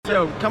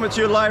Yo, coming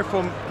to you live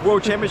from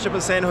World Championship in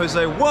San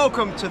Jose.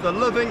 Welcome to the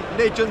Living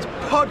Legends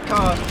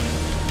podcast.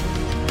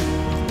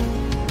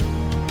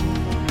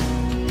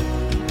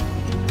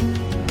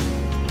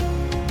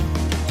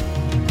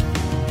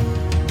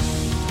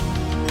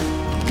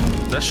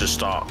 Let's just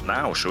start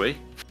now, shall we?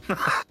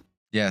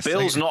 Yes.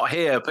 Bill's not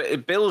here,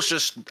 but Bill's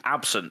just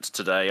absent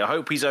today. I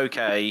hope he's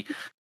okay.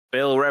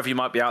 Bill, wherever you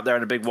might be out there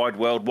in the big wide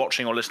world,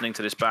 watching or listening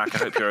to this back, I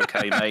hope you're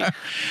okay, mate.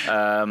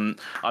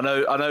 I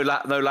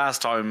know.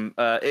 Last time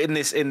in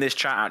this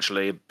chat,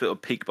 actually, a bit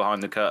of peek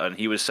behind the curtain,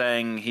 he was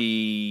saying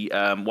he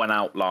went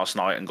out last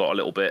night and got a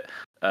little bit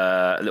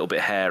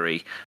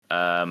hairy.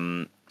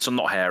 So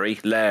not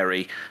hairy,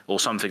 Larry, or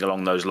something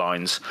along those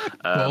lines.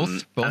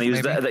 Both and he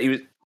was maybe? he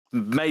was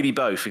maybe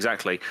both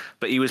exactly,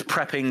 but he was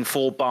prepping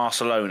for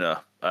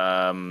Barcelona.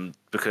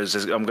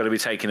 Because I'm going to be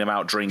taking him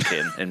out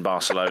drinking in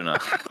Barcelona,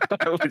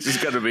 which is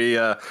going to be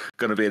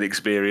an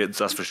experience,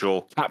 that's for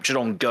sure. Captured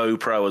on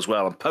GoPro as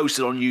well and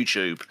posted on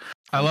YouTube.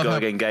 I love Go how-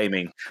 Again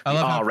Gaming, I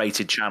love how-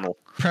 R-rated channel.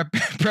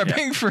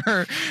 Prepping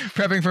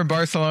for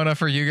Barcelona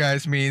for you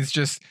guys means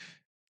just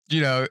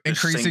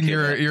increasing sinking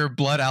your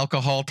blood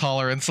alcohol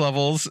tolerance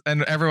levels,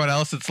 and everyone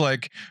else it's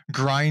like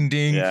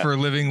grinding for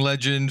Living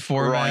Legend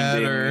format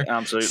Grinding, or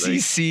absolutely.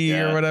 CC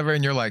or whatever,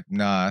 and you're like,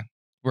 nah,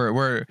 we're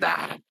we're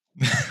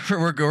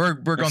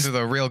going through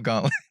the real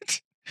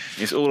gauntlet.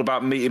 It's all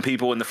about meeting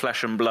people in the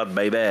flesh and blood,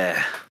 baby.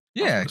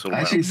 Yeah, That's all I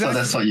about. actually thought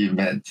that's what you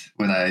meant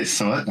when I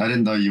saw it. I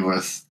didn't know you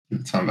were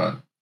talking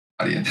about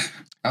Guardian.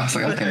 I was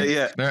like, okay.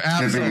 Yeah. they're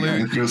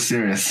They're real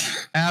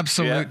serious.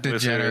 absolute Yeah, we're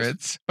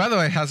degenerates. By the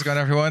way, how's it going,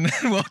 everyone?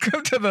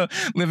 Welcome to the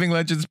Living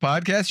Legends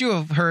podcast. You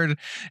have heard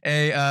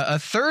a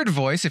third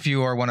voice if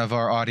you are one of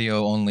our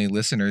audio only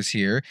listeners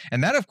here,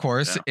 and that, of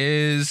course,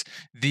 is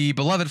the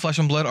beloved Flesh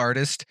and Blood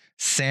artist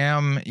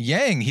Sam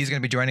Yang. He's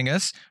going to be joining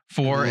us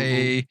for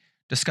a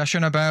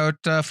discussion about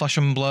Flesh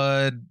and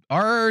Blood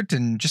art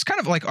and just kind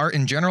of like art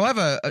in general. I have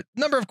a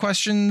number of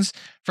questions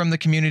from the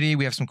community.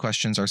 We have some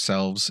questions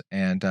ourselves,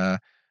 and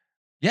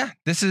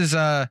this is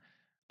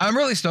I'm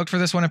really stoked for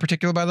this one in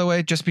particular, by the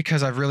way, just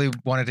because I've really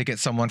wanted to get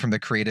someone from the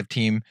creative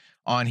team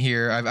on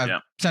here.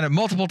 I've said it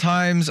multiple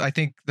times. I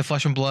think the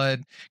Flesh and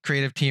Blood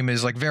creative team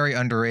is like very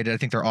underrated. I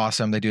think they're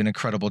awesome. They do an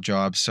incredible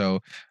job.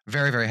 So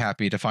very, very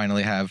happy to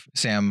finally have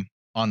Sam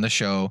on the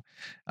show.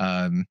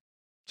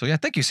 So yeah,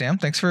 thank you, Sam.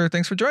 Thanks for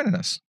joining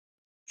us.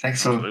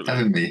 Thanks for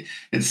having me.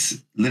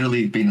 It's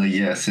literally been a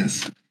year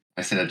since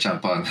I said I'd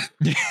jump on.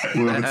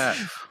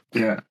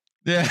 Yeah.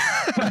 Yeah,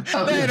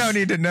 they don't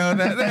need to know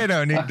that. They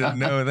don't need to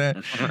know that.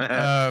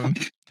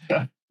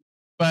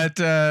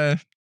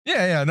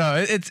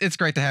 It's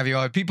great to have you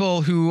on.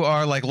 People who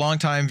are like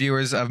longtime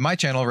viewers of my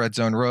channel, Red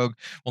Zone Rogue,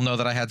 will know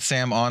that I had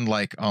Sam on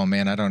like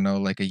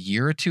a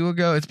year or two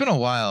ago. It's been a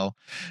while,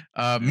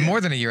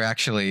 more than a year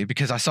actually,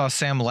 because I saw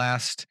Sam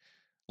last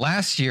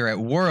year at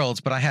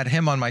Worlds, but I had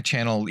him on my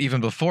channel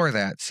even before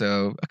that,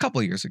 so a couple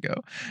of years ago.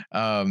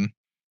 And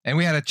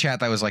we had a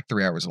chat that was like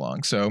 3 hours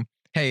long. So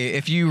hey,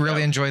 if you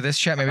really enjoy this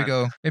chat, maybe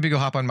go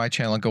hop on my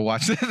channel and go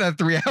watch that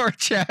 3-hour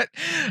chat.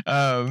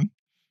 A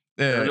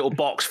little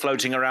box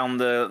floating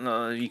around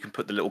you can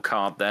put the little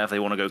card there if they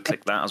want to go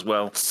click that as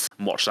well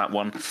and watch that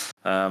one.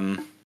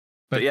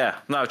 But yeah,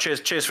 no,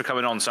 cheers for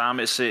coming on, Sam.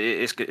 It's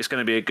going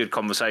to be a good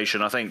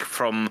conversation. I think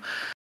from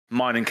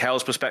mine and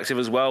Kel's perspective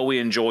as well, we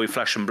enjoy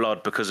Flesh and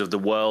Blood because of the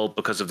world,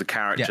 because of the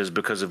characters,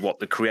 because of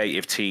what the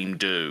creative team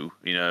do,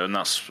 and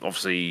that's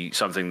obviously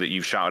something that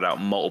you've shouted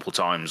out multiple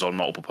times on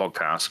multiple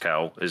podcasts,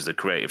 Kel, is the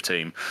creative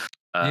team.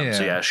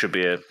 So yeah, it should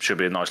be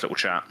a nice little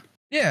chat.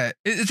 Yeah,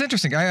 it's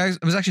interesting. I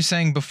was actually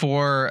saying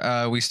before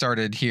we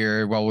started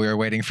here while we were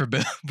waiting for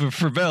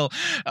Bill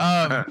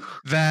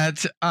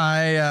that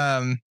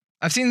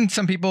I've seen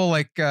some people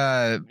like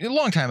a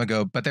long time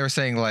ago, but they were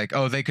saying like,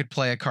 oh, they could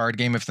play a card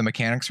game if the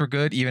mechanics were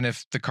good, even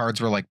if the cards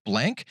were like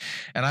blank.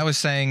 And I was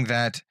saying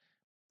that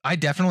I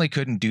definitely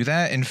couldn't do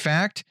that. In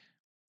fact,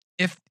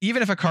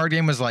 even if a card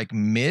game was like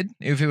mid,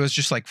 if it was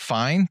just like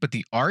fine, but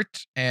the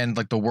art and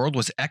like the world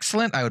was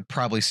excellent, I would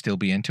probably still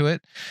be into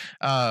it.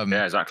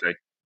 Yeah, exactly.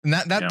 And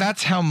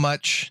that's how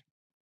much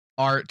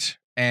art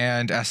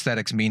and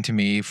aesthetics mean to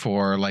me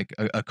for like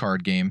a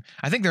card game.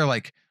 I think they're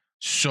like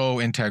so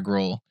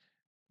integral.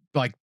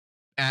 Like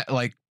at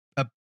like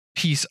a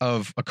piece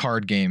of a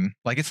card game,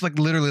 like it's like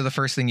literally the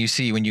first thing you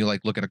see when you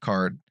like look at a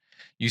card.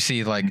 You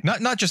see like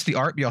not just the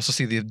art, but you also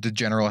see the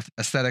general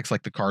aesthetics,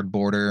 like the card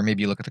border.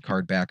 Maybe you look at the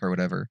card back or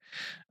whatever.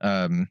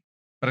 But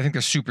I think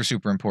they're super,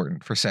 super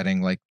important for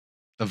setting like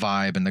the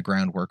vibe and the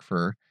groundwork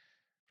for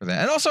that.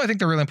 And also I think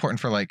they're really important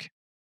for like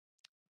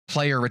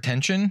player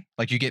retention.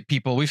 Like you get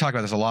people, we've talked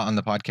about this a lot on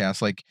the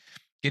podcast, like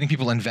getting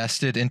people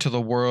invested into the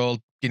world,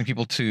 getting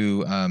people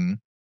to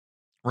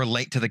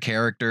relate to the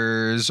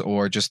characters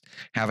or just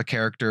have a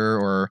character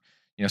or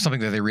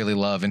something that they really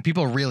love, and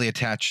people really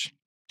attach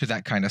to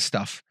that kind of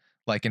stuff.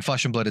 Like in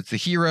Flesh and Blood, it's the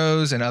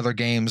heroes, and other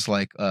games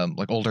like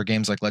older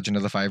games like Legend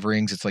of the Five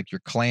Rings, it's like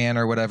your clan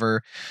or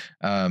whatever.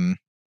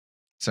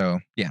 So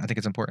yeah, I think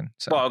it's important.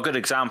 So. Well, a good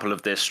example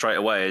of this straight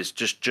away is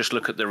just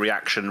look at the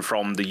reaction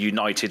from the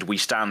United We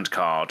Stand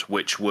card,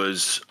 which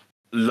was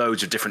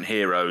loads of different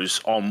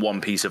heroes on one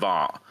piece of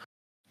art.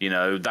 You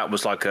know, that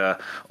was like a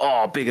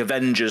big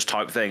Avengers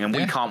type thing, and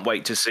we can't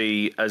wait to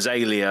see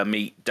Azalea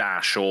meet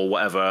Dash or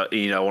whatever,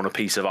 you know, on a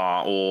piece of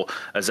art, or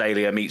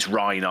Azalea meets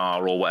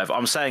Rhinar or whatever.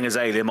 I'm saying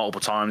Azalea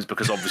multiple times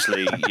because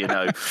obviously, you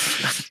know,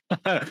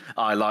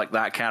 I like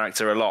that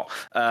character a lot.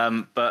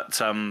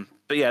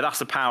 But yeah, that's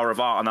the power of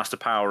art, and that's the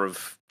power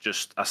of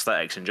just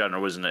aesthetics in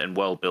general, isn't it? In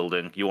world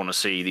building, you want to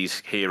see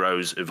these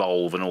heroes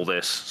evolve and all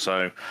this.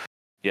 So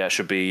yeah, it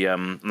should be a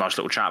nice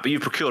little chat. But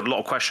you've procured a lot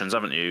of questions,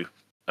 haven't you?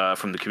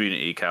 From the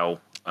community,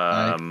 Kel,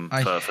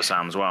 for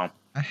Sam as well.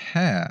 I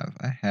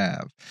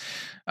have.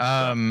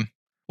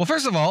 Well,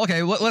 first of all,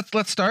 okay,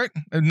 let's start.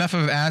 Enough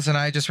of Az and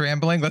I just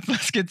rambling.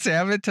 Let's get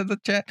Sam into the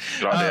chat.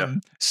 Good idea.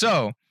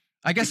 So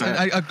I guess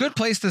a good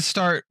place to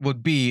start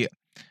would be,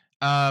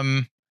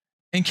 in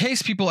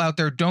case people out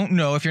there don't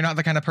know, if you're not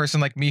the kind of person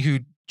like me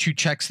who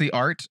checks the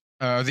art,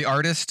 the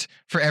artist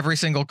for every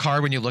single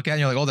card when you look at it,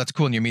 and you're like, oh, that's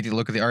cool, and you immediately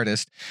look at the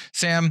artist.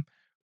 Sam,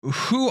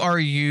 who are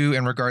you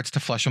in regards to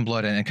Flesh and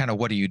Blood, and kind of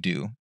what do you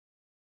do?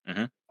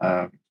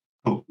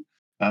 Cool.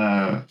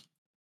 I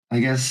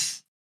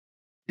guess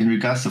in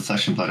regards to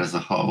Flesh and Blood as a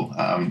whole,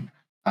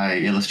 I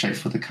illustrate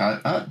for the card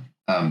art.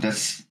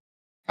 That's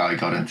how I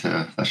got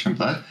into Flesh and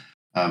Blood.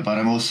 But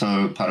I'm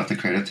also part of the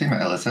creative team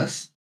at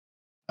LSS.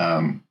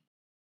 So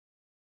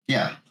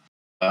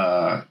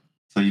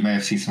you may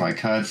have seen some of my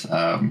cards.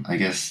 I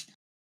guess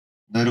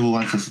notable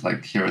ones is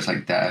like heroes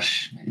like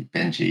Dash, maybe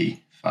Benji,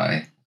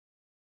 Fi,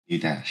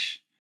 Dash.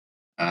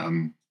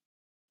 And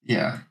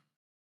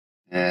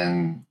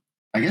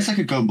I guess I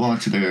could go more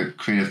to the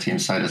creative team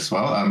side as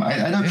well.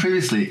 I know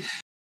previously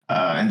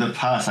in the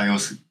past I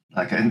was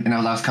like in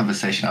our last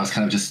conversation I was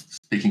kind of just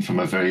speaking from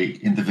a very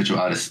individual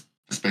artist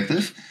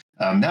perspective.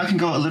 Now I can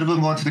go a little bit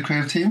more into the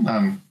creative team.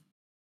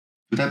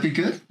 Would that be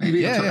good?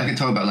 Maybe I can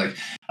talk about like,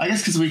 I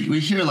guess because we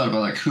hear a lot about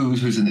like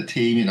who's in the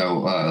team, you know,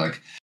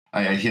 like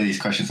I hear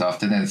these questions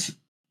often, and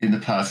in the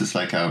past it's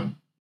like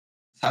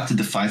it's hard to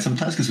define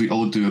sometimes because we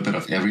all do a bit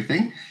of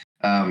everything.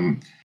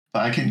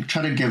 But I can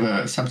try to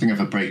give something of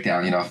a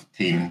breakdown, you know, of the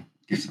team,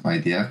 give some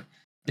idea.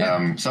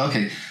 Yeah. So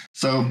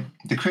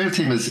the creative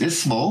team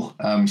is small,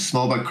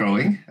 small but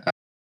growing.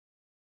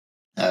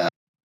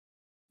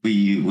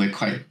 We're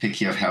quite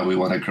picky of how we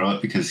want to grow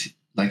it because,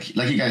 like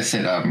you guys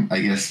said, I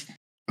guess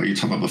what you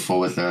talked about before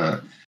with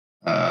how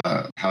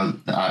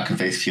the art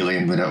conveys feeling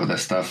and all that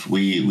stuff.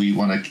 We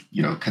want to,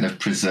 you know, kind of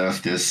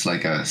preserve this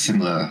like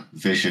similar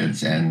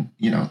visions and,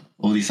 you know,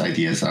 all these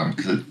ideas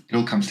because it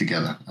all comes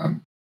together.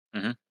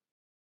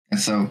 And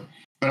so,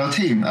 but our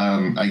team,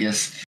 I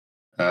guess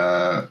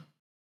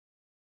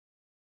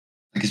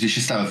we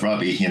should start with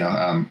Robbie. You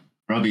know,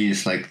 Robbie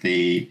is like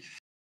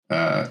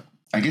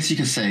I guess you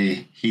could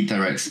say he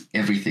directs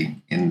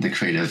everything in the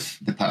creative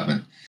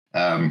department.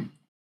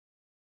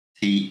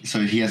 He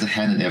has a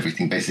hand in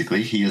everything.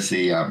 Basically, he is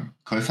the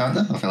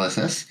co-founder of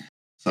LSS.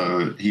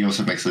 So he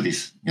also makes all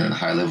these, you know, the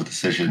high-level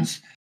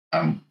decisions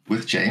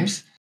with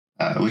James,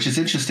 which is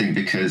interesting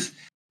because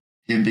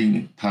him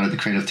being part of the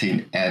creative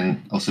team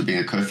and also being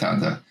a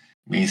co-founder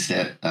means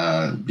that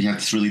we have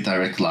this really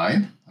direct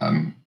line,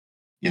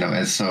 you know,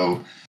 and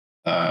so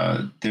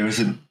there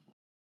isn't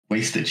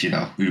wastage, you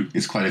know.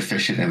 It's quite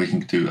efficient and we can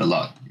do a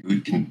lot.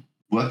 We can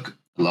work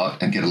a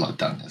lot and get a lot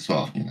done as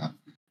well, you know.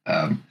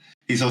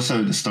 He's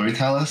also the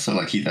storyteller, so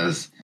like he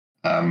does,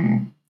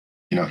 you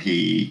know,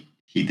 he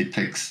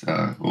depicts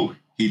or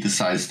he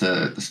decides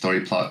the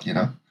story plot, you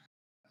know.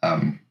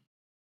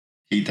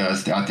 He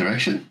does the art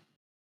direction,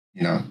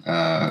 you know,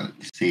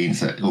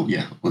 scenes, all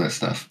that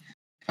stuff,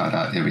 card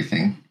art,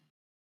 everything.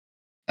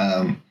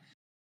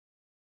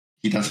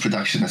 He does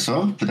production as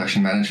well,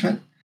 production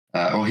management,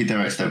 or he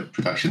directs the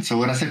production. So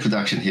when I say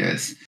production here,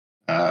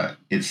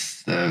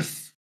 it's the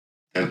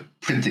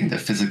printing, the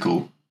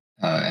physical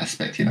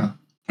aspect, you know,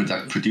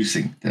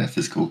 producing the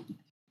physical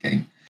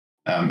game.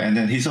 And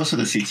then he's also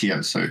the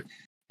CTO, so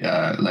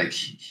like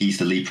he's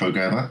the lead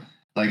programmer.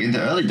 Like in the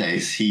early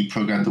days, he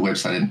programmed the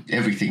website and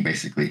everything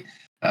basically.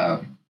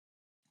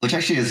 Which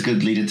actually is a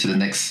good lead into the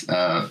next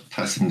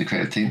person in the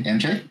creative team,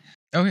 MJ.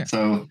 Oh yeah.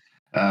 So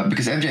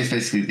because MJ is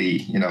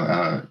basically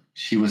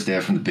she was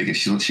there from the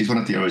beginning. She's one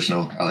of the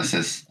original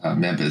LSS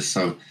members.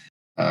 So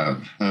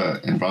her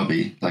and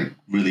Robbie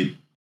really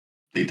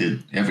they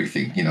did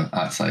everything, you know,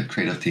 art side,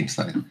 creative team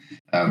side.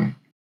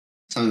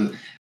 So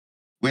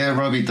where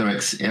Robbie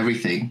directs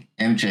everything,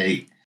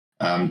 MJ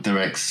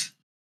directs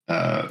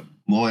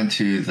more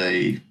into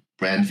the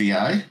brand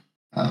VI,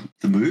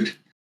 the mood.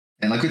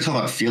 And like we're talking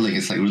about feeling,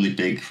 it's like really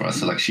big for us.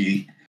 So like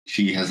she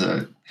has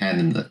a hand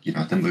in the, you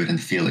know, the mood and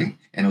the feeling,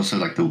 and also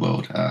like the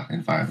world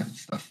environment and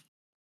stuff.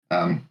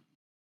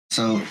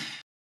 So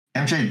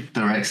MJ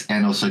directs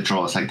and also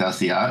draws, like does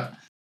the art.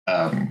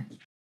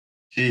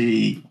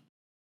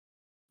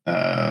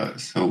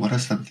 So what are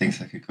some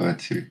things I could go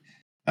into?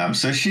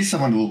 So she's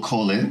someone we'll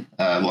call in.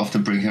 We'll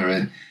often bring her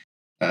in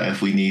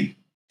if we need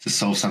to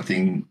solve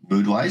something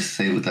mood-wise,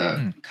 say with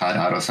a card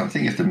art or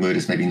something. If the mood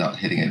is maybe not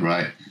hitting it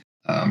right,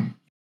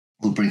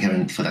 we'll bring her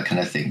in for that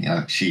kind of thing.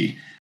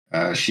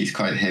 She's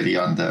quite heavy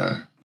on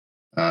the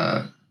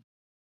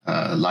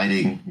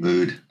lighting,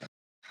 mood,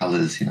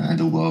 colors, and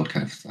the world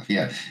kind of stuff.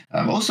 Yeah.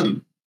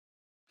 Also,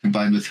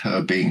 combined with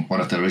her being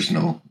one of the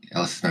original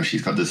Alice's,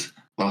 she's got this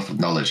wealth of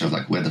knowledge of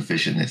like where the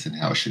vision is and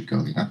how it should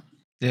go.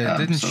 Yeah.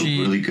 Didn't so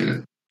she really good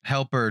at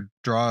help her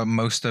draw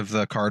most of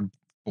the card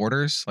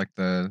borders, like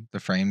the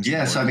frames?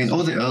 Yeah. So I mean,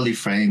 all the early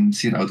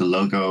frames, the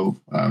logo,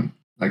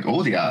 like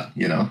all the art,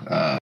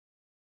 the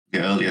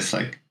earliest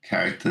like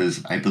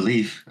characters, I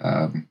believe,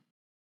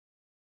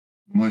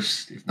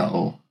 most, if not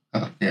all.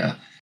 Yeah.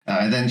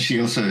 And then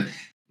she also,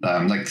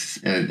 like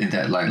in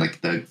that line,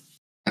 like the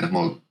kind of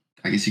more,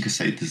 I guess you could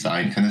say,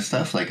 design kind of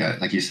stuff, like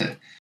you said,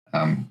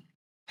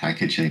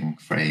 packaging,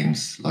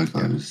 frames,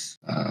 logos,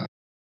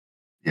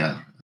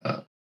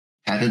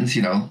 patterns,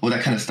 all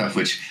that kind of stuff,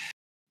 which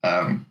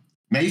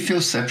may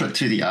feel separate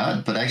to the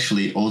art, but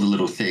actually all the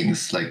little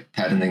things like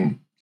patterning,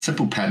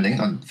 simple patterning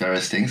on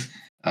various things,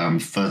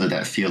 further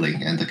that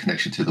feeling and the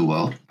connection to the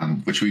world,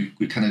 which we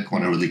kind of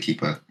want to really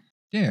keep a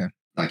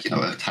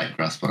tight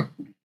grasp on.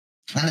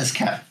 And there's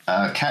Kat.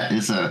 Kat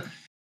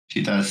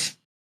she does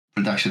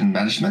production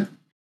management.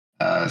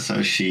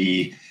 So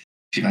she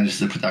manages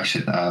the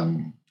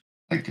production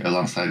like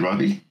alongside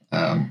Robbie,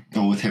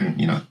 or with him,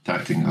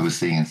 directing,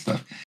 overseeing and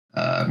stuff,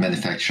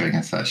 manufacturing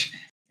and such.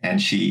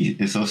 And she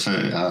is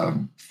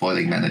also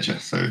foiling manager.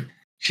 So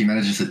she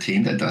manages a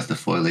team that does the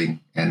foiling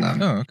and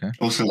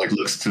also like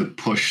looks to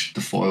push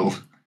the foil,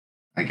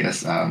 I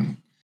guess,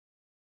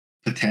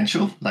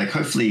 potential. Like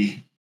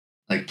hopefully,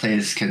 like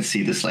players can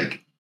see this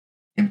like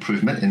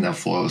improvement in their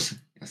foils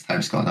as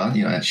time's gone on.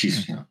 And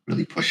she's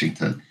really pushing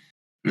to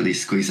really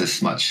squeeze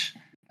as much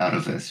out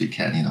of it as we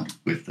can.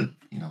 With the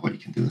what you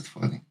can do with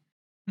foiling.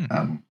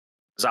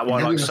 Is that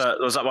why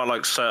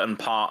like certain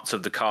parts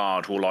of the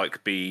card will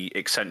like be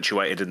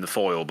accentuated in the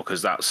foil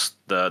because that's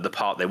the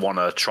part they want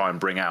to try and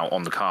bring out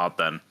on the card?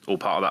 Then all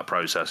part of that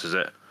process, is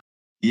it?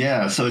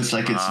 Yeah. So it's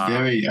like it's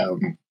very.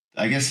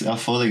 I guess our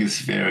foiling is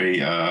very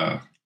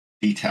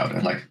detailed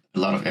and like a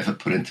lot of effort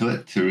put into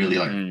it to really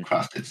like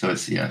craft it. So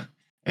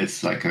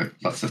it's like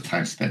lots of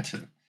time spent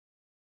to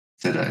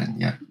sit there and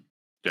yeah.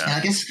 And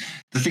I guess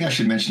the thing I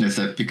should mention is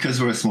that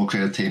because we're a small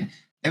creative team,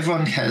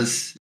 everyone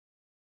has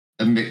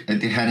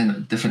they had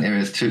in different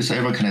areas too, so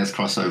everyone kind of has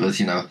crossovers,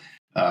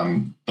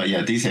 but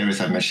yeah, these areas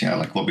I'm mentioning are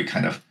like what we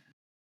kind of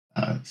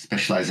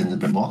specialize in a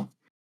bit more.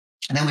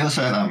 And then we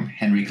also have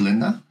Henrik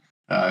Lindner.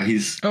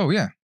 He's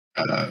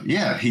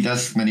he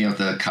does many of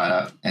the card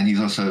art, and he's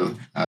also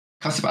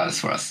concept artist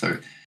for us. So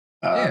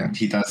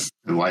he does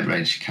a wide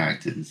range of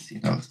characters,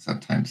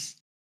 sometimes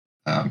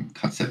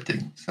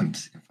concepting some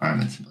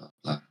environments and blah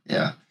blah.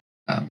 Yeah,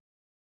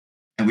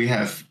 and we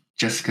have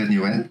Jessica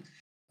Nguyen.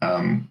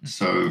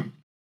 So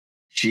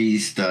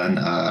she's done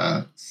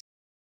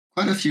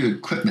quite a few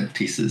equipment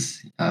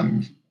pieces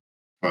for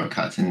our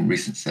cards in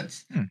recent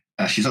sets.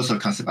 She's also a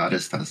concept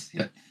artist, does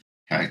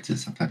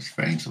characters, sometimes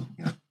frames, or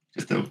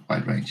just a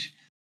wide range.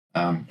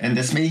 And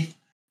there's me.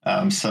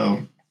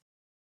 So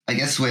I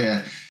guess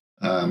where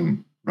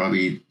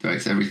Robbie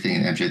directs everything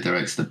and MJ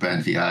directs the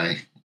brand VI,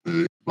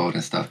 world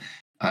and stuff,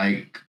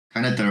 I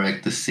kind of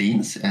direct the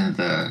scenes and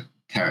the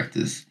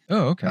characters.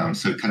 Oh, okay.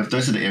 So kind of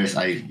those are the areas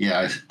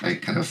I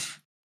kind of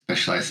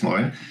specialize more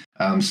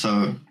in.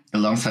 So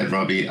alongside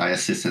Robbie, I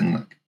assist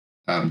in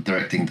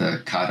directing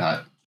the card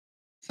art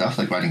stuff,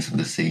 like writing some of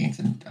the scenes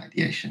and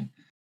ideation,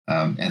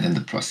 and then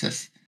the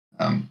process.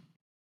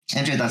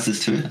 MJ does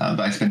this too, but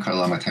I spend quite a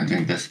lot of my time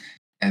doing this.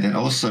 And then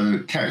also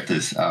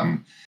characters.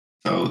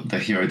 So the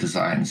hero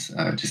designs,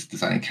 just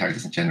designing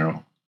characters in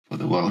general for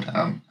the world.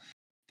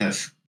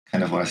 That's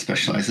kind of what I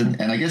specialize in.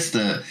 And I guess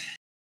the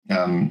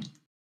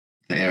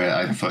area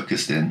I'm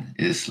focused in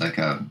is like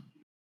a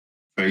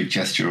very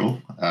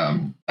gestural,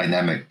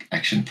 dynamic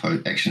action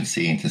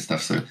scenes and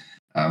stuff. So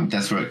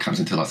that's where it comes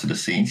into lots of the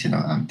scenes.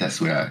 That's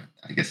where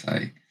I guess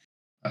I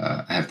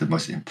have the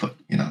most input.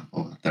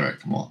 Or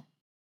direct more.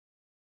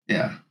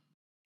 Yeah,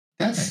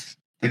 that's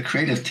the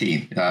creative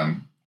team,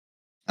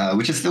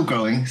 which is still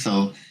growing.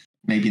 So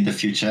maybe in the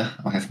future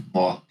I'll have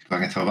more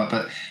going to talk about.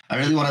 But I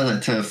really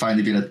wanted to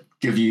finally be able to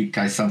give you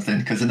guys something,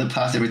 because in the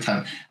past, every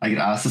time I get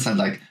asked this, I'm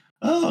like,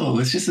 oh,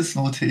 it's just a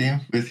small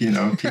team with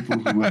people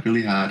who work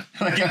really hard.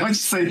 Like I would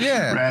just say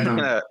random.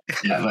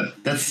 Yeah,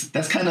 but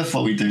that's kind of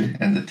what we do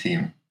in the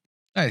team.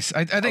 Nice.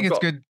 I think it's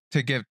good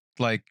to give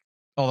like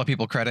all the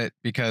people credit,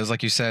 because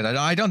like you said,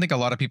 I don't think a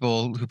lot of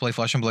people who play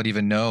Flesh and Blood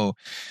even know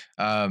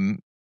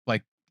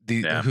like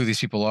who these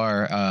people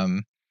are.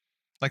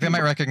 Like they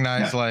might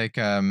recognize like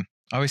I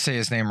always say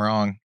his name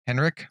wrong.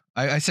 Henrik.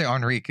 I say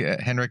Henrik.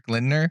 Henrik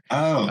Lindner.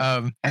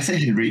 Oh, I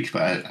say Henrik,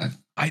 but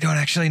I don't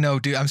actually know,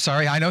 dude. I'm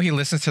sorry. I know he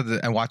listens to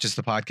and watches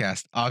the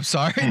podcast. I'm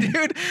sorry,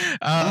 dude.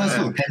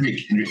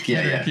 Henrik.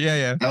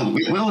 Yeah. No,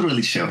 we'll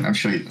really show. I'm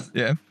sure he does.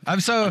 Yeah. I'm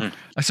so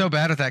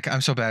bad at that.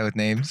 I'm so bad with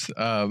names.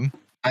 I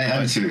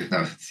am too.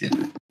 No, yeah.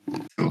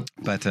 Cool.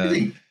 But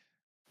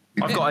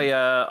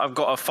I've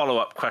got a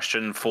follow-up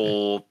question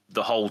for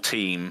the whole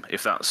team,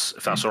 if that's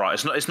all right.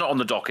 It's not on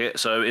the docket,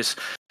 so it's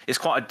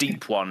quite a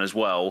deep one as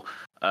well.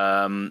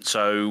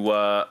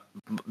 So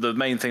the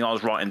main thing I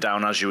was writing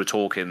down as you were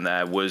talking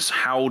there was,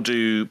 how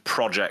do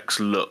projects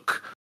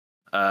look?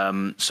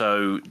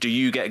 So do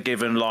you get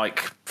given,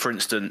 like, for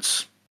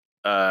instance,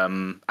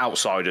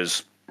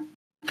 Outsiders?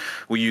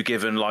 Were you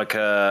given like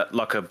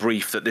a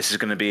brief that this is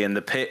going to be in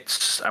the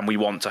pits and we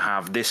want to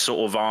have this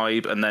sort of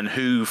vibe, and then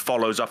who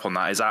follows up on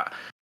that? Is that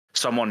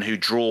someone who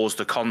draws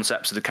the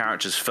concepts of the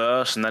characters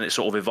first and then it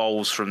sort of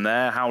evolves from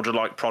there? How do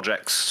like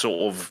projects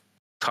sort of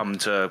come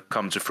to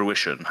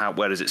fruition?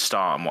 Where does it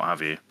start and what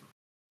have you?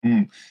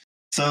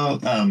 So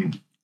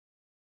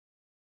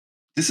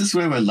this is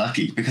where we're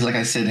lucky, because like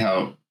I said,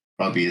 how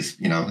Robbie is,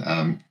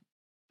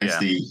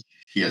 basically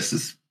he has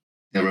this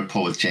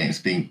rapport with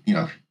James, being,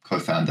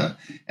 co-founder,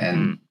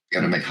 and we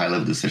got to make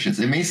high-level decisions.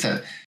 It means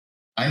that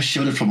I'm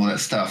shielded from all that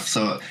stuff.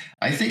 So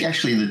I think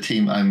actually in the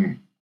team,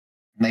 I'm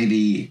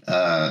maybe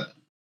the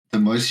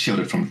most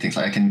shielded from things.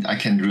 Like I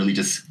can really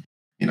just,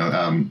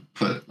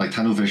 put like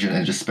tunnel vision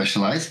and just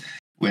specialize,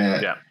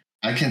 where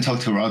I can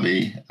talk to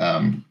Robbie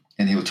and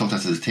he will talk to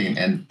us as a team,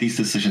 and these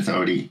decisions are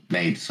already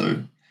made.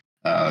 So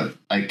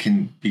I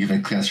can be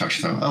given clear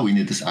instructions of, we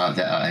need this out,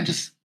 that out, and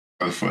just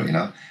go for it,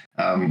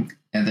 and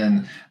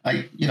then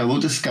we'll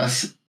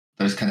discuss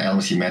those kind of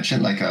elements you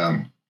mentioned, like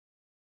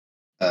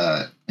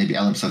maybe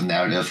elements of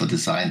narrative or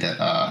design that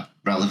are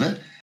relevant,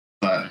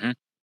 but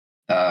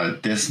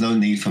there's no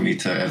need for me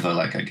to ever,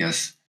 like, I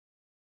guess,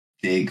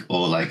 dig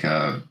or like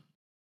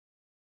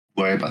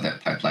worry about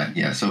that pipeline.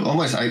 Yeah, so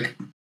almost I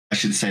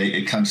should say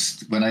it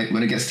comes when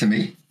it gets to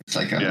me. It's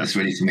like it's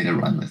ready for me to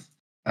run with.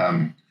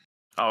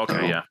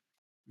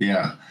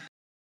 Yeah.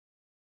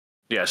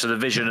 So the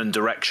vision and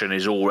direction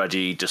is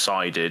already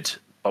decided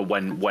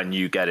when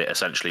you get it,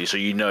 essentially. So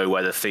you know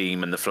where the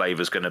theme and the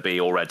flavor is going to be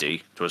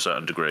already to a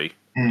certain degree.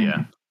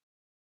 Yeah.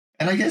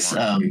 And I guess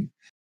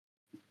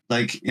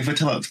like if we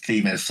talk about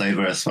theme and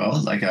flavor as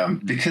well, like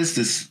because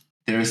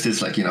there is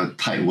this like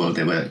tight world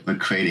that we're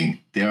creating.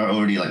 There are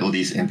already like all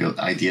these inbuilt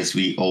ideas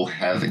we all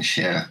have and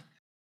share.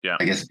 Yeah.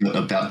 I guess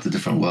about the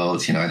different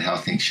worlds, and how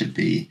things should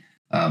be.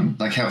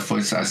 Like how, for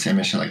instance, I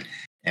mentioned, like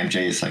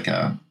MJ is like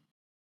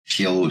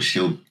she'll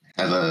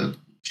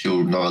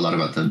know a lot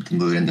about the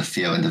mood and the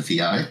feel and the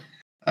VI.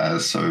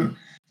 So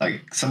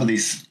like some of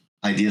these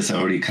ideas are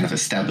already kind of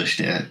established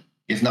there,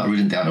 if not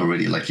written down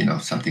already, like,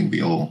 something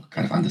we all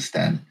kind of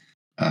understand.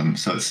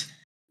 So it's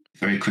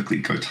very quickly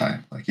go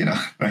time, like,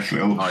 like we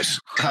all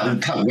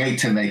can't wait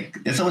to make,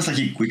 it's almost like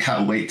we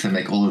can't wait to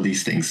make all of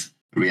these things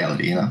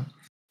reality,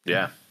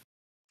 Yeah.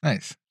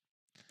 Nice.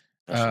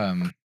 All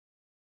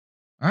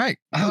right.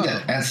 I hope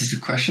that answers the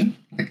question.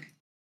 Like,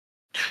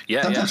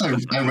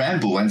 sometimes I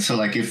ramble, and so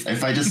like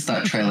if I just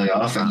start trailing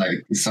off and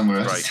like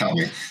somewhere else, just tell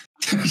me.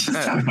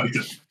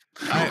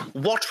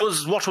 What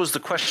was the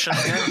question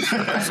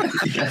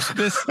again?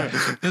 This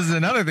is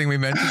another thing we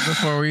mentioned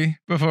before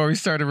we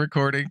started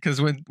recording, because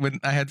when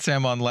I had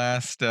Sam on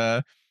last,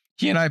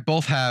 he and I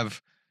both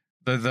have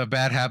the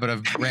bad habit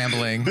of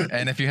rambling,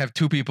 and if you have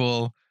two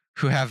people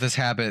who have this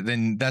habit,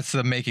 then that's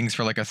the makings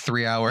for like a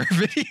 3-hour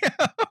video.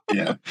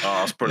 Yeah. Oh,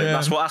 that's brilliant.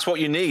 Yeah. That's what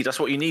you need. That's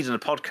what you need in a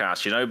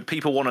podcast.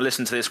 People want to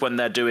listen to this when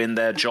they're doing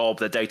their job,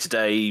 their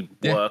day-to-day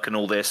work and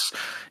all this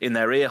in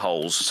their ear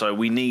holes. So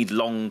we need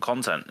long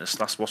content.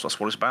 That's what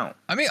it's about.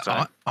 I mean,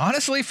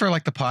 honestly, for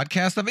like the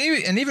podcast stuff,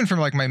 and even from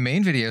like my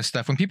main video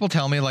stuff, when people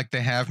tell me like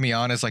they have me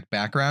on as like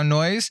background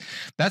noise,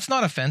 that's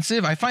not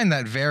offensive. I find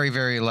that very,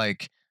 very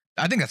like,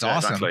 I think that's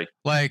awesome. Exactly.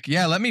 Like,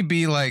 let me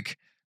be like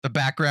the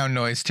background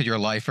noise to your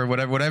life or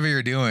whatever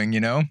you're doing,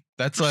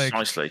 that's like,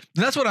 nicely.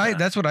 That's what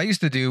I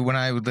used to do when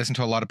I would listen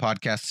to a lot of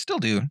podcasts, still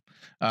do,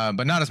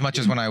 but not as much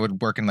as when I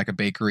would work in like a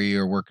bakery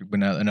or work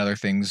in other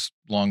things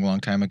long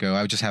time ago.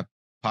 I would just have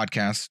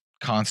podcasts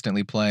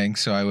constantly playing.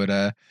 So I would,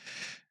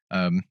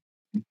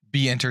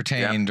 be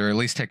entertained or at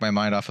least take my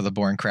mind off of the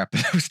boring crap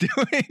that I was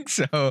doing.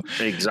 So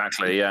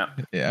exactly. Yeah.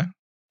 Yeah.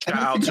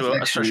 Shout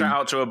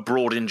out to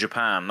Abroad in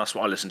Japan. That's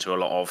what I listen to a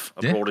lot of.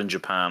 Abroad in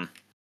Japan.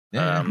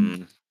 Yeah.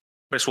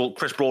 Chris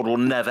Broad will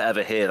never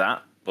ever hear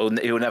that.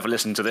 He will never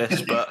listen to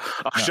this, but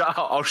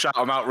I'll shout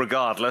him out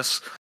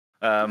regardless.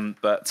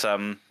 But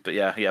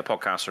yeah,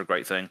 podcasts are a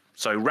great thing.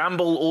 So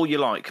ramble all you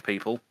like,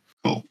 people.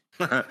 Cool.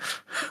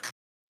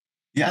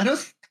 Yeah,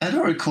 I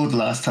don't recall the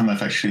last time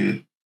I've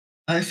actually.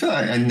 I feel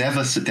like I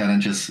never sit down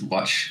and just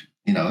watch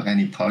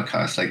any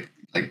podcast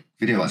like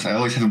video ones. I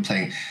always have them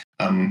playing.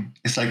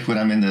 It's like when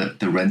I'm in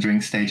the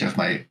rendering stage of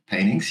my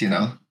paintings,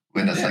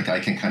 when it's like I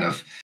can kind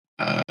of.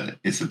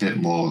 It's a bit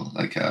more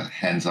like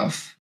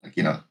hands-off, like,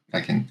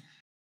 I can,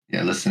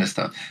 listen to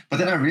stuff. But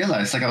then I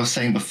realized, like I was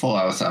saying before,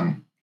 I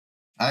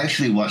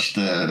actually watched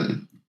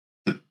the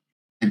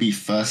maybe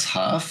first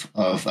half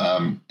of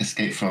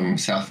Escape from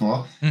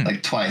Southmore,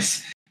 like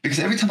twice, because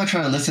every time I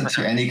try to listen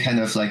to any kind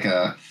of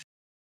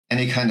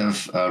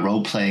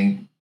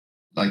role-playing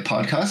like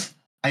podcast,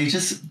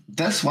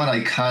 that's one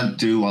I can't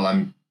do while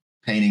I'm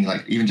painting,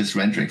 like even just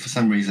rendering for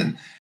some reason.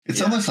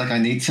 It's almost like I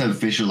need to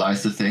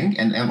visualize the thing,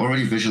 and I'm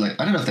already visualizing.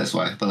 I don't know if that's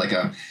why, but like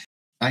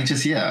I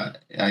just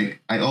I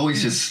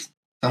always just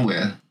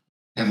somewhere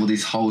have all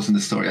these holes in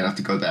the story. I have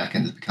to go back,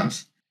 and it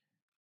becomes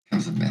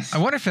a mess. I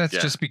wonder if that's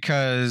just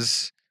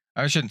because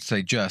I shouldn't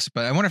say just,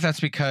 but I wonder if that's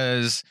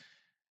because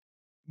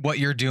what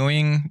you're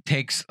doing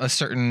takes a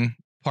certain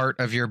part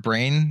of your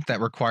brain that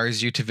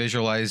requires you to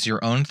visualize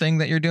your own thing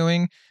that you're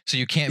doing, so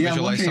you can't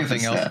visualize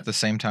something else at the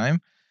same time.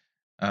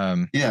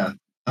 I'm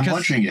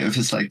wondering if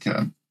it's like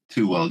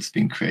two worlds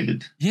being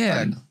created.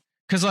 Yeah,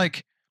 because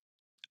like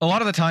a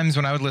lot of the times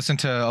when I would listen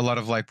to a lot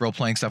of like role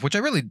playing stuff, which I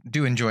really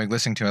do enjoy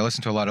listening to, I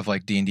listen to a lot of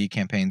like D&D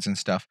campaigns and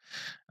stuff.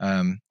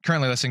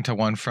 Currently listening to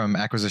one from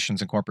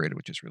Acquisitions Incorporated,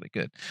 which is really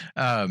good.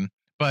 I'll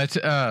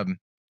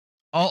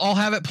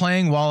have it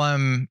playing while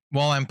I'm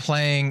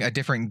playing a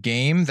different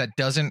game that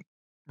doesn't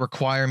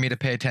require me to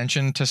pay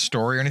attention to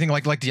story or anything,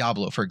 like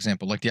Diablo, for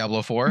example, like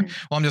Diablo 4. While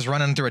I'm just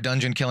running through a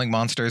dungeon killing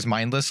monsters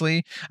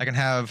mindlessly, I can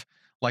have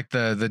like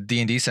the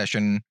D&D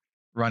session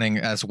running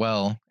as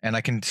well, and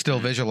I can still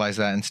visualize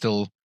that and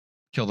still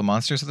kill the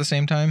monsters at the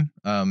same time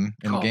in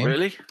the game.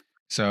 Really?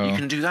 So you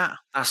can do that?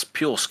 That's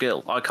pure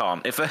skill. I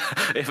can't.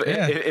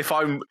 If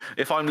I'm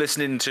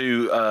listening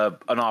to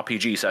an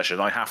RPG session,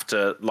 I have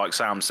to, like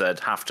Sam said,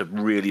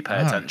 really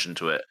pay attention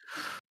to it.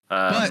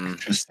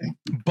 Interesting.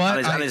 But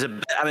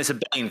it's a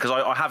bane because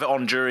I have it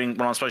on during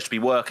when I'm supposed to be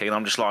working, and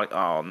I'm just like,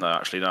 oh no,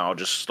 actually no, I'll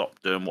just stop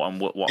doing what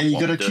I'm. And you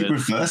got to keep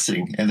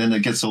reversing, and then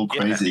it gets all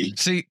crazy. Yeah.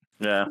 See.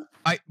 Yeah.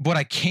 What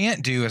I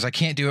can't do is I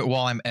can't do it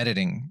while I'm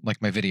editing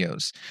like my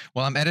videos.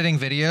 While I'm editing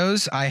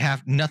videos, I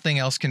have nothing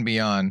else can be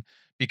on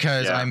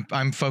because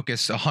I'm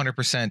focused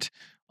 100%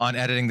 on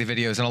editing the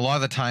videos. And a lot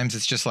of the times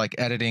it's just like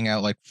editing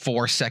out like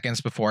 4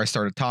 seconds before I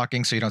started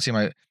talking, so you don't see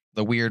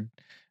the weird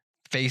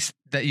face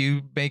that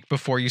you make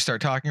before you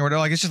start talking or whatever.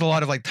 Like it's just a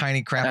lot of like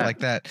tiny crap like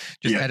that,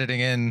 just editing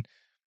in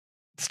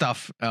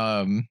stuff.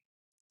 So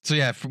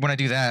yeah, when I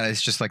do that,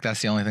 it's just like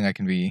that's the only thing I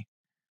can be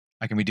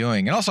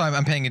doing. And also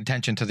I'm paying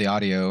attention to the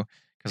audio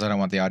because I don't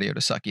want the audio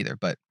to suck either.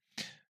 But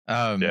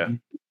yeah.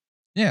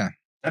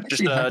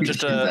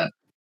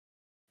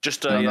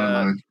 Just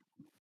a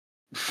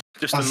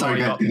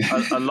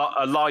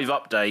live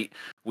update.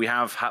 We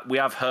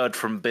have heard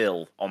from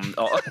Bill on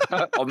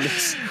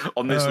this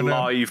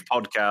live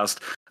podcast.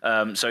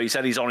 So he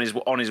said he's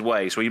on his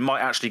way. So we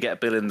might actually get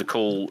Bill in the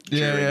call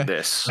during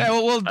this. Yeah,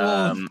 we'll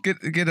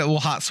we'll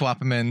hot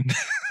swap him in.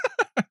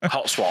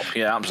 Hot swap,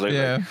 yeah, absolutely.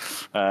 Yeah.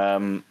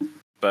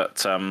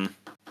 But well,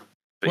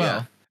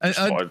 yeah.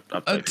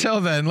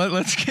 Until then,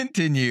 let's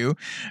continue.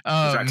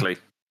 Exactly.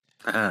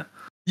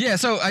 Yeah,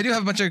 so I do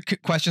have a bunch of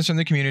questions from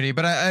the community,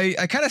 but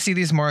I kind of see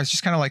these more as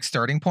just kind of like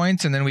starting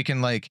points, and then we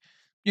can like,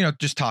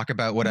 just talk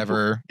about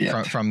whatever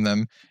from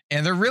them.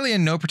 And they're really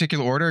in no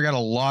particular order. I got a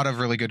lot of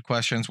really good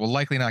questions. We'll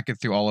likely not get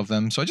through all of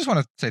them. So I just want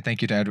to say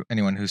thank you to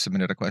anyone who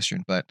submitted a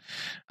question. But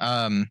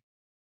I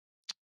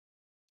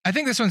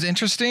think this one's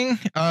interesting.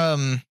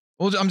 I'm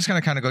just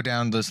going to kind of go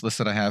down this list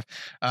that I have.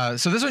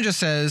 So this one just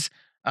says,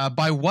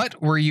 by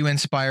what were you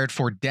inspired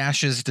for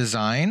Dash's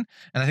design?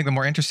 And I think the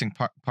more interesting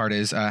part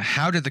is,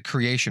 how did the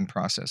creation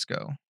process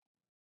go?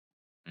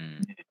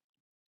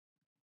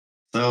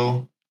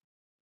 So,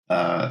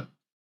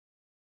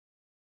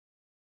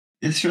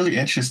 it's really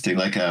interesting.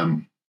 Like,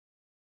 trying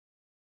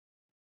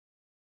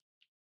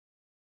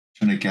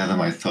to gather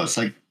my thoughts.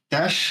 Like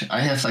Dash,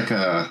 I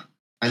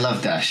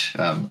love Dash.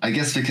 I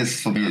guess because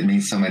for me it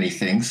means so many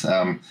things.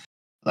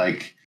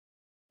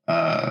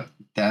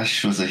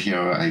 Dash was a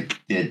hero I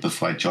did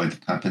before I joined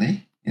the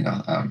company.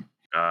 When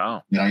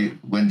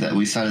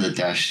we started the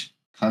Dash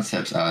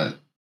concepts,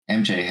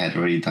 MJ had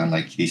already done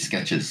like these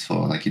sketches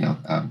for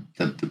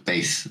the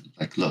base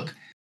like look,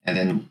 and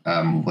then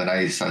when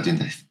I started doing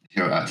the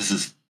hero art, this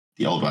is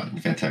the old one,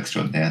 Inventor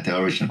Extraordinaire, the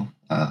original.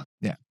 I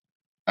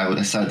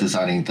started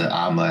designing the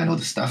armor and all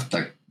the stuff,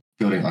 like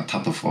building on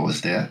top of what was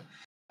there,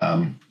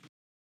 and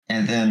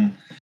then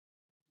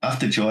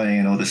after joining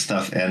and all this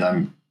stuff, and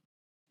I'm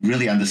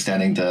really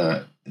understanding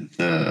the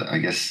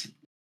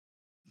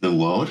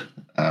world,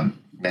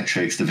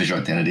 metrics, the visual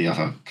identity of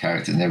our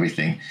character and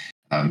everything.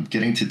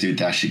 Getting to do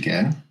Dash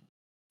again,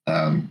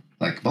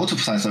 like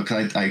multiple times. So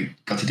I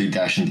got to do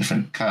Dash in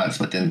different cards,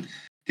 but then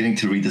getting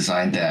to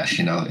redesign Dash,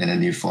 in a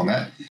new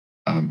format,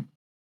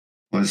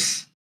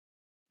 it's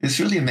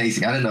really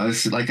amazing. I don't know.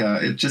 It's like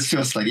it just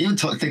feels like even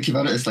thinking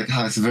about it, it's like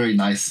it's a very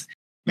nice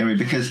memory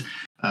because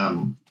I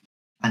know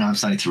I'm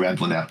starting to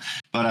ramble now,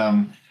 but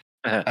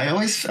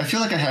I feel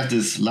like I have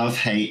this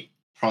love-hate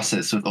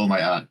process with all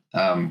my art.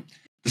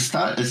 The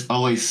start is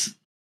always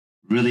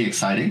really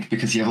exciting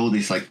because you have all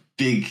these like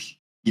big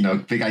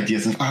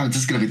ideas of, this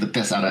is going to be the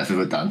best art I've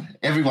ever done.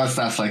 Everyone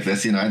starts like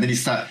this, and then you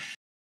start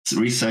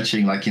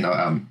researching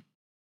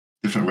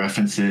different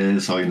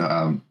references, or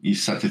you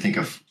start to think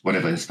of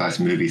whatever inspires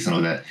movies and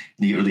all that,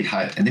 and you get really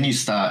hyped, and then you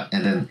start,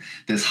 and then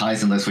there's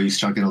highs and lows where you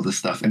struggle and all this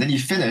stuff, and then you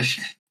finish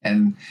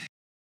and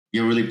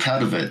you're really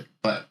proud of it.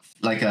 But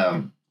like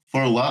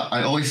for a while,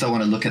 I always don't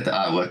want to look at the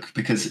artwork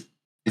because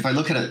if I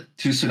look at it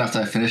too soon after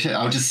I finish it,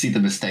 I'll just see the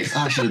mistakes. Oh,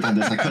 I should have done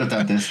this. I could have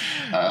done this.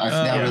 I've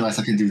now realized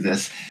I can do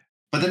this.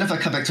 But then if I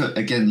come back to it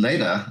again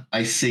later,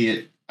 I see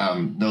it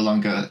no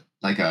longer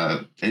like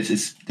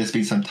there's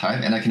been some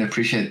time, and I can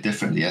appreciate it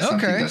differently as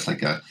something that's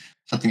like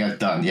something I've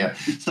done. Yeah.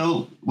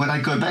 So when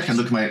I go back and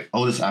look at my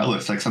oldest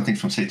artworks, like something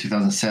from say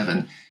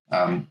 2007,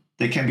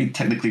 they can be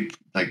technically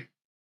like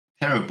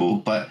terrible,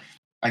 but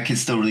I can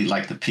still really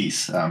like the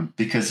piece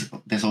because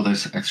there's all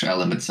those extra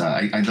elements.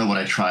 I know what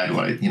I tried, all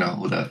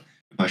the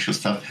commercial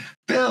stuff.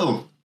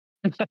 Bill!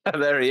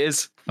 There he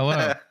is.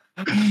 Hello.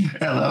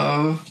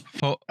 Hello.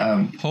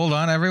 Hold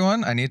on,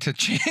 everyone. I need to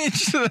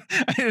change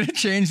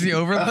the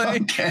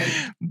overlay. Okay.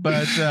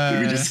 But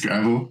we just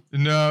scramble.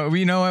 No,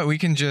 you know what? We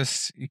can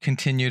just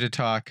continue to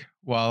talk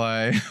while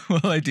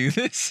I do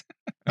this.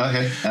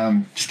 Okay.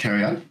 Just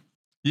carry on.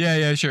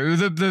 Yeah, sure.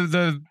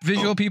 The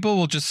visual people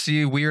will just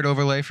see weird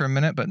overlay for a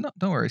minute, but no,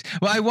 don't worry.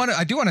 Well,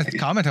 I do want to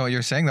comment on what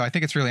you're saying though. I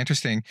think it's really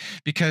interesting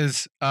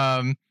because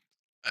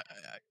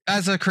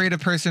as a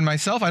creative person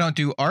myself, I don't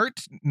do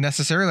art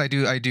necessarily. I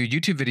do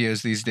YouTube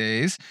videos these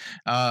days.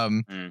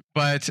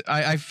 But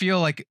I feel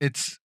like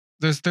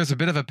there's a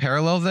bit of a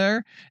parallel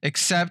there,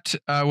 except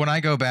when I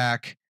go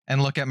back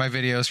and look at my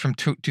videos from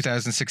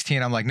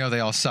 2016, I'm like, no, they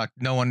all suck.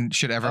 No one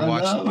should ever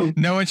watch. No.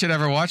 No one should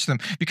ever watch them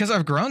because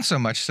I've grown so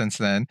much since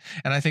then.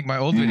 And I think my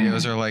old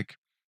videos are like,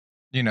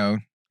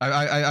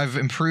 I've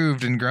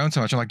improved and grown so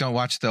much. I'm like, don't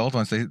watch the old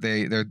ones.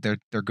 They're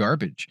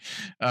garbage.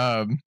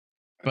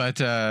 But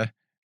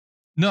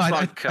no,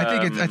 I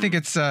think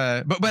it's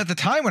but at the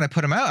time when I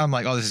put them out, I'm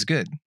like, oh, this is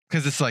good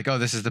because it's like, oh,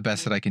 this is the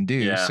best that I can do.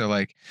 Yeah. So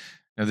like,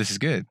 no, this is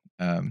good.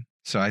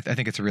 So I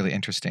think it's a really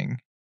interesting.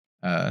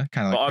 Kind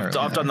of. But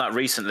I've done that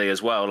recently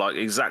as well. Like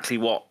exactly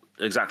what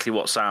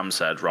Sam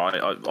said. Right.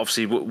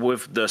 Obviously,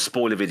 with the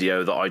spoiler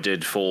video that I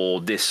did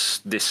for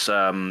this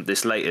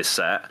latest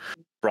set,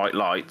 Bright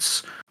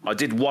Lights, I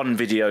did one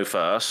video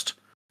first,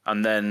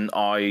 and then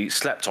I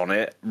slept on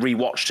it,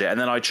 rewatched it, and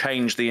then I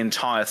changed the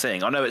entire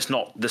thing. I know it's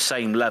not the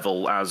same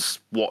level as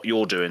what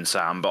you're doing,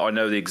 Sam, but I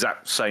know the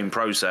exact same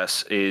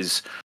process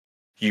is.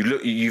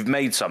 You've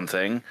made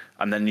something,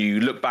 and then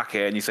you look back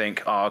at it and you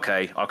think, oh,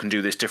 okay, I can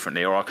do this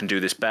differently, or I can do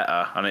this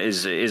better. And it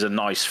is a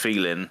nice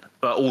feeling,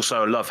 but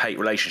also a love-hate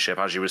relationship,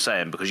 as you were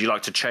saying, because you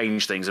like to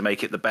change things and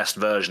make it the best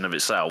version of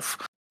itself.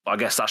 I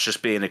guess that's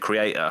just being a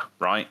creator,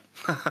 right?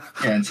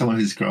 Yeah, and someone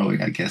who's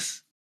growing, I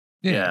guess.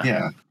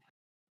 Yeah.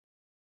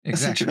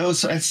 Exactly. Oh,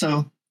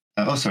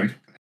 sorry.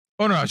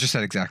 Oh, no, I just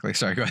said exactly.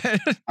 Sorry, go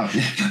ahead.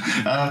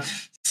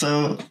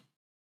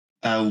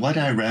 Why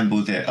did I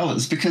ramble there? Oh,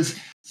 it's because...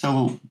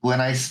 So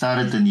when I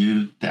started the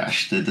new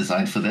Dash, the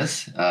design for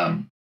this,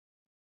 I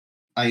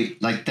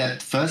like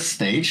that first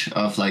stage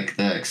of like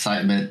the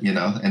excitement, and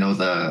all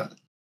the,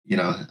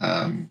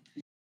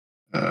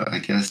 I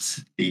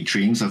guess the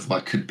dreams of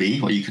what could be,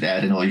 what you could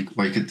add in, or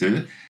what you could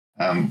do.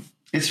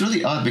 It's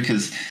really odd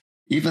because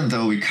even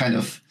though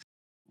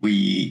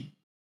we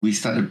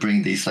started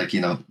bringing these like,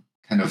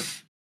 kind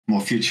of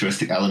more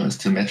futuristic elements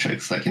to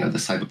metrics, like, the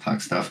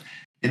cyberpunk stuff,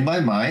 in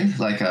my mind,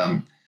 like,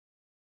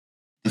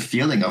 the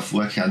feeling of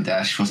working on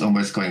Dash was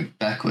almost going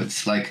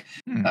backwards, like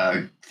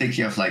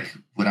thinking of like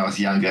when I was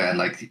younger and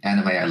like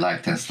anime I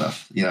liked and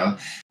stuff,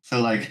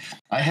 So like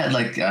I had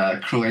like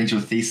Cruel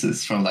Angel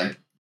Thesis from like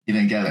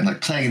Evangelion,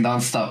 like playing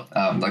nonstop,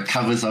 like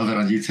covers of it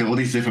on YouTube, all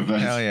these different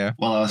versions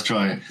while I was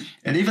drawing.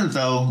 And even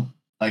though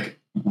like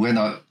we're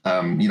not,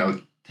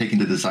 taking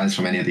the designs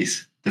from any of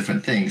these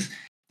different things,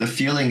 the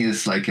feeling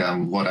is like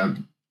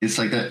it's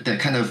like that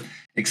kind of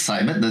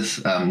excitement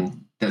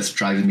that's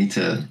driving me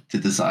to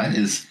design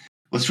is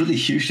what's really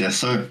huge there.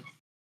 So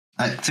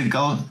to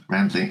go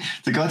into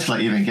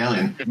like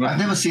Evangelion, I've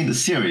never seen the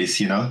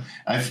series,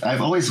 I've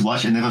always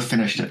watched and never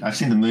finished it. I've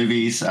seen the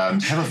movies,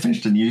 haven't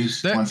finished the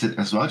news ones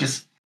as well.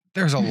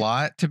 There's a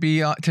lot to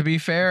be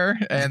fair,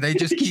 and they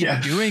just keep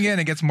doing it and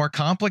it gets more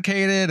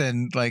complicated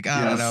and like,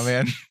 I don't know,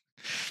 man.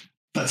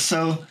 But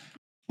so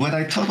when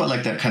I talk about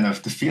like that kind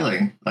of the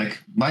feeling,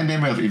 like my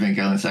memory of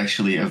Evangelion is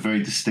actually a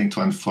very distinct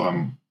one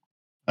from,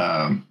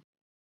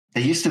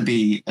 there used to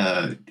be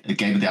a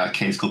game in the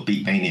arcades called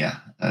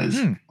Beatmania.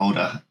 It's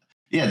older.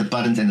 Yeah, the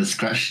buttons and the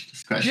scratch.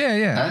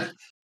 Yeah.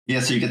 Yeah,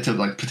 so you get to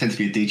like pretend to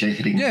be a DJ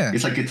hitting. Yeah.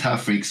 It's like Guitar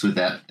Freaks with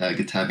that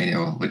Guitar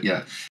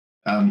Mania.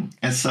 And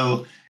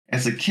so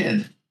as a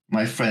kid,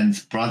 my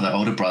friend's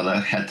older brother,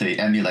 had the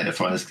emulator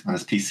on his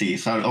PC.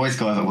 So I would always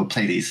go over and would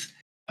play these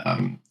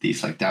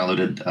like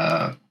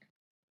downloaded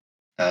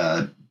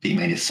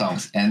Beatmania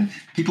songs, and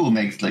people will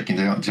make like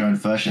their own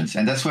versions,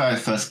 and that's where I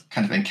first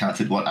kind of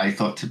encountered what I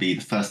thought to be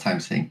the first time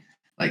seeing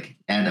like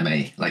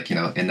anime, like in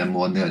a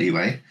more nerdy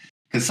way,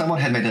 because someone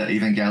had made an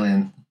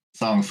Evangelion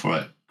song for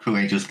it, Cruel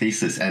Angel's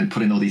Thesis, and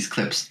put in all these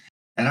clips,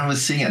 and I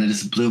was seeing it and it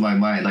just blew my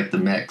mind, like the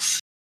mechs,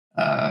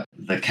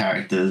 the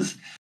characters.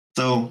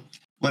 So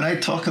when I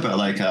talk about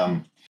like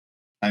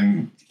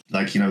I'm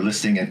like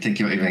listening and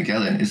thinking about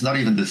Evangelion, it's not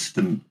even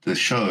the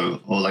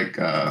show or like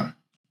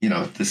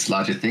this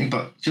larger thing,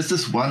 but just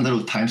this one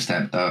little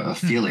timestamp of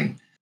feeling.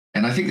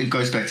 And I think it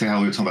goes back to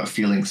how we were talking about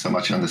feeling so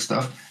much on this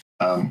stuff.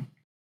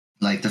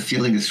 like the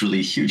feeling is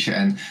really huge.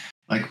 And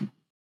like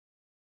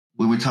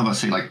when we talk about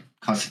say like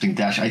concepting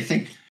Dash, I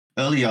think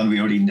early on we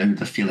already knew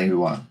the feeling we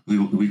want.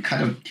 We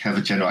kind of have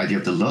a general idea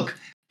of the look,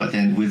 but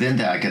then within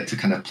that I get to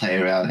kind of play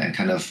around and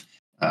kind of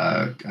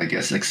I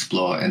guess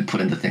explore and put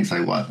in the things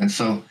I want. And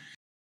so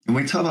when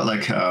we talk about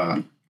like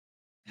how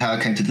I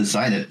came to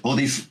design it, all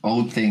these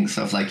old things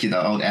of like,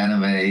 old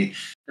anime,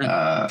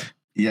 I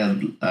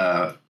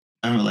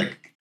remember like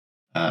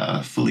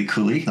Fully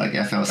Cooley, like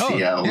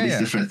FLCL, all these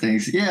different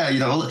things. Yeah,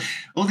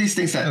 all these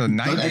things that don't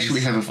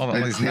actually have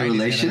a clear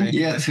relation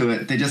to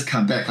it. They just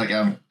come back. Like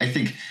I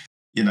think,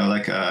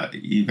 like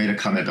you made a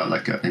comment about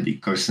like maybe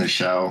Ghost in the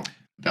Shell,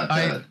 about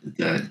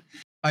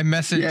I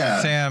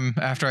messaged Sam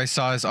after I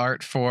saw his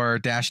art for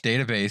Dash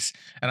Database,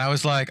 and I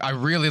was like, I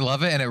really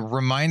love it, and it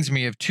reminds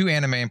me of two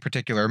anime in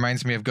particular. It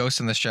reminds me of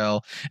Ghost in the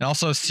Shell and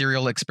also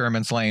Serial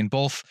Experiments Lain,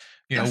 both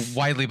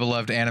widely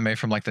beloved anime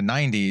from like the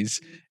 90s,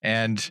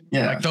 and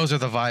like those are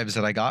the vibes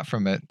that I got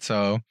from it.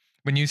 So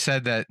when you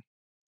said that,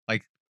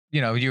 like,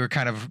 you were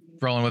kind of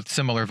rolling with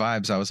similar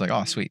vibes, I was like,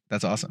 oh, sweet,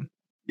 that's awesome.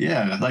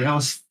 Yeah, like I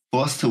was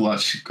forced to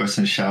watch Ghost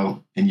in the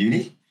Shell in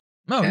uni,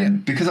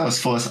 and because I was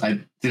forced,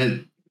 I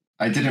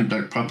didn't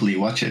like properly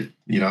watch it,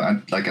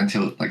 like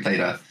until like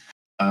later.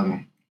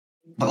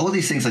 But all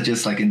these things are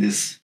just like in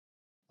this,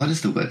 what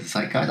is the word? It's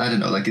like, I don't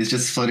know, like it's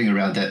just floating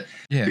around that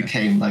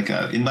became like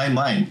in my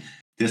mind,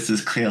 this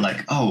is clear,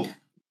 like,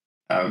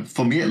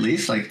 for me at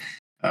least, like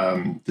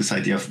this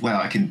idea of,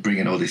 wow, I can bring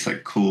in all these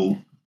like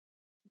cool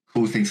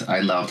things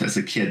I loved as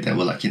a kid that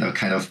were like,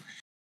 kind of,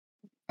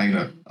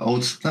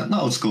 old, not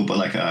old school, but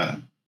like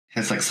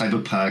has like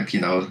cyberpunk,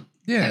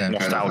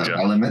 nostalgia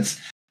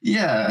elements.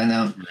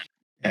 Yeah,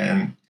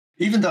 and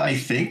even though I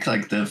think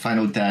like the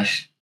final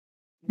Dash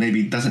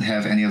maybe doesn't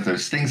have any of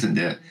those things in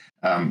there,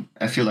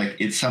 I feel like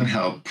it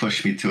somehow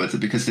pushed me towards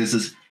it because there's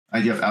this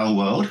idea of our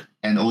world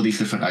and all these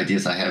different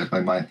ideas I have in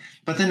my mind.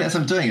 But then as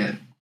I'm doing it,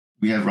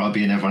 we have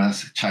Robbie and everyone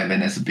else chime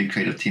in as a big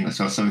creative team as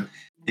well. So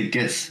it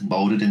gets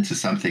molded into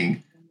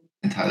something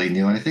entirely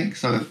new, I think.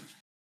 So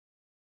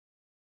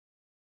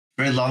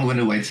very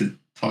long-winded way to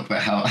talk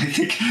about how I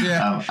think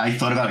I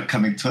thought about it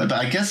coming to it. But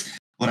I guess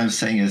what I'm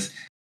saying is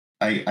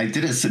I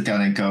didn't sit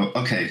down and go,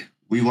 okay,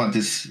 we want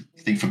this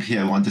thing from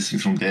here, we want this thing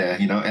from there,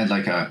 and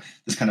like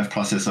this kind of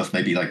process of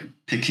maybe like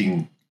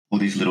picking all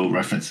these little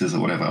references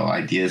or whatever, or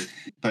ideas.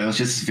 But it was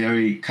just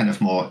very kind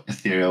of more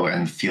ethereal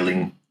and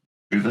feeling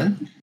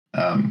driven,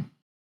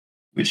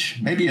 which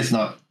maybe is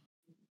not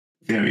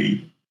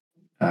very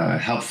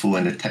helpful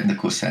in a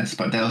technical sense,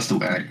 but that was the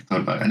way I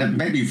thought about it. And it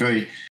made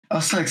me I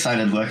was so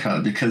excited to work on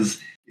it because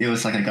it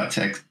was like I got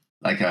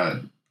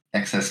to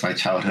access my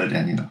childhood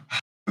and,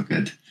 so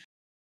good.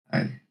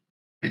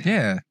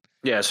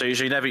 So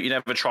you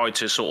never try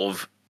to sort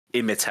of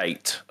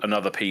imitate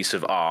another piece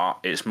of art.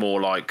 It's more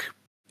like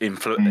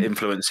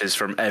influences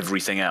from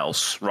everything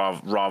else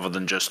rather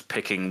than just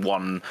picking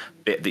one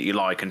bit that you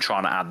like and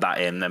trying to add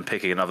that in, then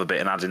picking another bit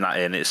and adding that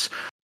in. It's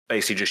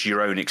basically just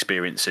your own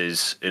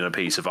experiences in a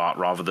piece of art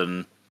rather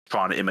than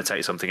trying to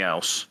imitate something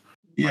else.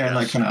 Yeah, and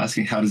like kind of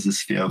asking, how does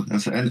this feel?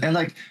 And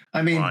like,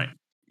 I mean,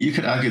 you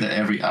could argue that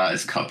every art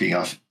is copying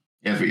off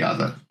every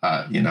other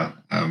art,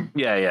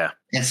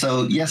 And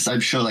so, yes, I'm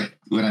sure like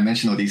when I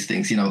mention all these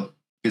things,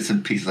 bits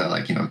and pieces are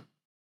like,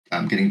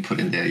 getting put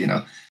in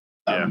there,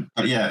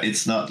 But yeah,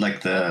 it's not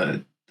like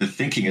the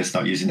thinking is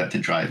not using that to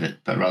drive it,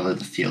 but rather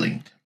the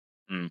feeling.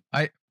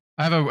 I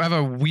have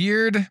a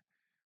weird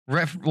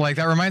like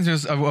that reminds me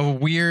of a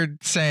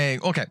weird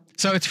saying. Okay,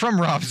 so it's from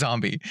Rob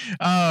Zombie,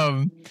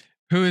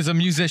 who is a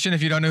musician.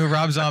 If you don't know who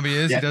Rob Zombie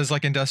is, he does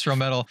like industrial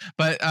metal,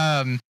 but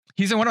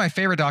he's in one of my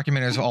favorite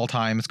documentaries of all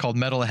time. It's called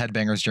Metal: A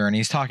Headbanger's Journey.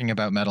 He's talking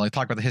about metal. He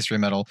talked about the history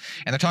of metal,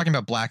 and they're talking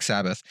about Black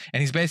Sabbath.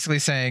 And he's basically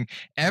saying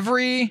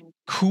every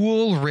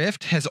cool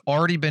riff has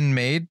already been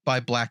made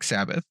by Black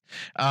Sabbath.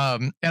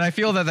 And I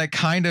feel that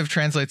kind of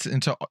translates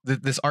into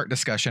this art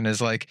discussion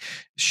is like,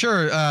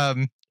 sure,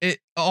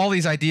 all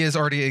these ideas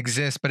already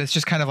exist, but it's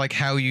just kind of like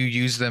how you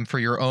use them for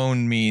your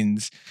own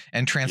means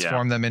and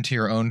transform them into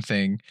your own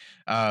thing.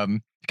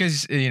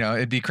 Because,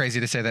 it'd be crazy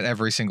to say that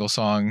every single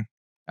song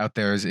out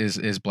there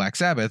is Black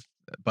Sabbath,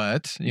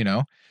 but they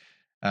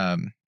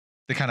kind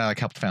of like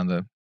helped found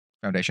the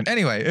foundation.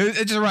 Anyway, it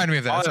just reminded me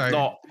of that.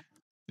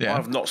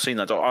 I've not seen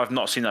that. I've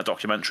not seen that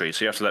documentary,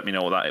 so you have to let me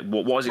know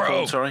what is it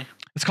called? Sorry,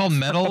 it's called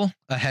Metal: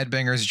 A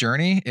Headbanger's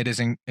Journey. It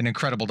is an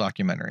incredible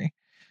documentary.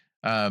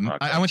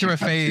 I went through a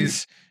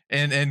phase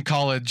in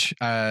college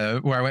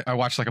where I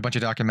watched like a bunch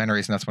of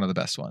documentaries, and that's one of the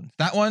best ones.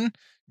 That one,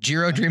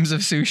 Jiro Dreams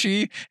of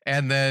Sushi,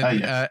 and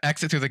then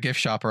Exit Through the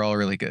Gift Shop are all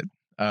really good.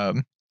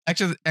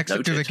 Exit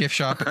Through the Gift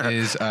Shop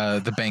is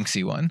the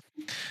Banksy one.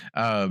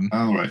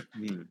 Right.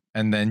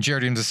 And then Jiro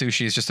Dreams of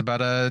Sushi is just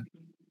about a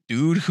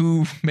dude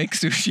who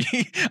makes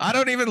sushi. I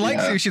don't even like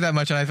sushi that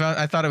much, and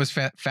I thought it was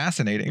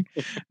fascinating.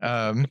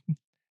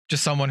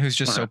 Just someone who's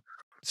just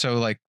so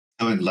like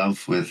so in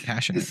love with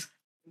passionate. His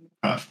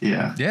craft.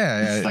 Yeah.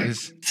 It's like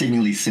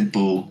seemingly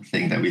simple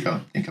thing that we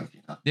don't think of.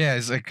 Yeah,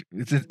 it's like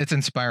it's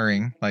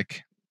inspiring.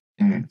 Like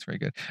it's very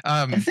good.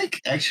 I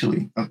think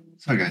actually. Oh,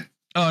 sorry, guys.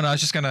 Oh no, I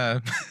was just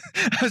gonna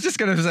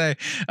say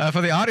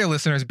for the audio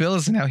listeners, Bill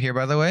is now here.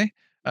 By the way,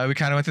 we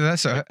kind of went through that.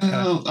 So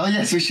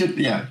yes, we should.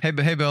 Yeah. Hey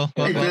Bill.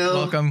 Hey,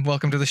 Bill.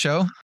 Welcome to the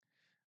show.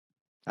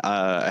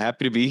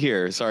 Happy to be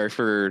here. Sorry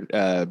for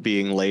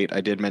being late.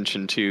 I did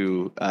mention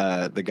to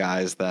the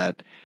guys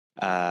that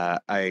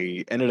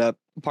I ended up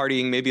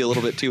partying maybe a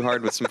little bit too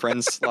hard with some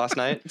friends last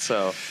night.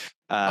 So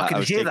I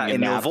can hear that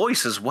in your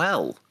voice as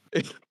well,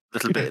 a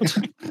little bit.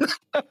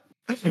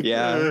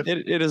 Yeah,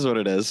 it is what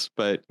it is.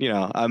 But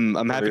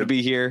I'm happy to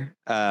be here,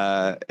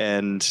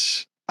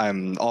 and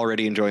I'm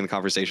already enjoying the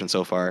conversation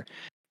so far.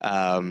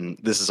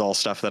 This is all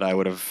stuff that I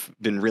would have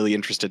been really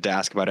interested to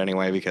ask about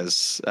anyway,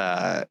 because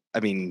I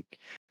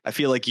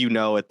feel like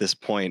at this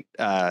point,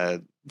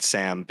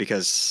 Sam,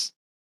 because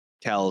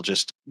Kel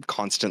just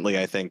constantly,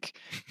 I think,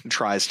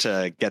 tries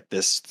to get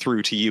this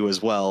through to you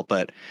as well.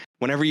 But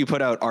whenever you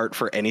put out art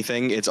for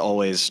anything, it's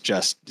always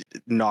just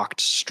knocked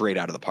straight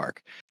out of the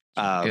park.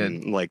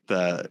 Like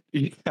the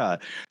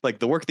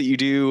work that you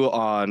do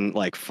on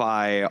like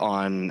Fi,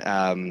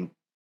 on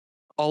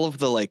all of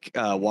the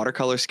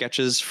watercolor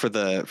sketches for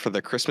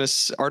the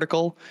Christmas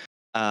article,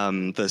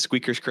 the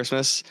Squeakers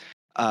Christmas,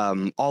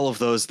 all of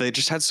those, they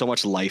just had so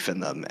much life in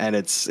them, and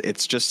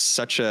it's just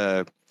such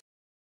a,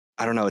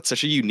 I don't know, it's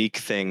such a unique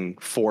thing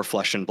for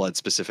Flesh and Blood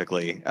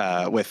specifically,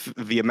 with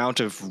the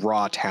amount of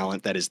raw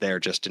talent that is there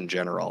just in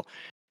general.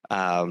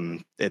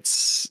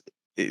 It's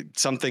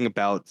something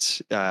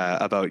about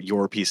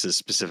your pieces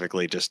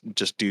specifically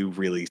just do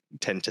really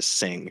tend to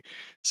sing.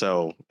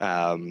 So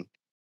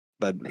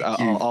but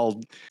I'll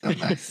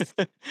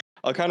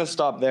I'll kind of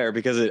stop there,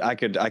 because I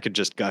could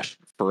just gush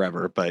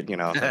forever, but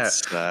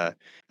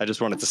I just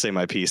wanted to say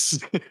my piece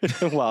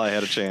while I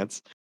had a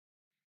chance.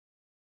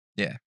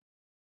 Yeah,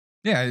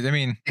 I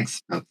mean,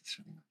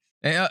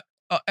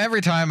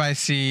 every time I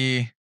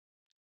see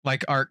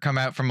like art come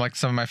out from like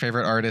some of my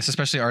favorite artists,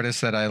 especially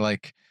artists that I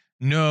like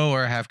know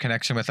or have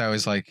connection with, I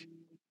always like,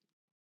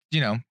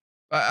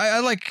 I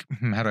like,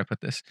 how do I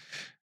put this?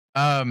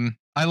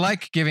 I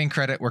like giving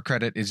credit where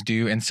credit is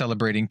due and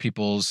celebrating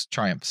people's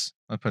triumphs.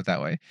 I'll put it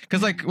that way.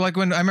 Because like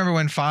when I remember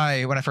when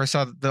I first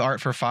saw the art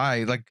for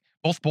Fi, like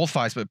both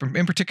Fis, but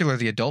in particular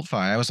the adult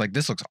Fi, I was like,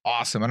 this looks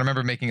awesome. And I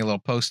remember making a little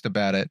post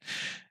about it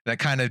that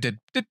kind of did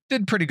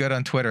pretty good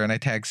on Twitter, and I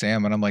tagged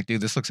Sam, and I'm like,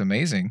 dude, this looks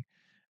amazing.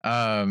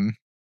 I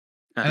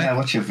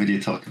watched your video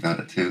talk about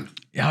it too.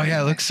 Oh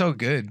yeah, it looks so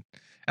good.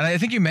 And I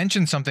think you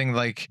mentioned something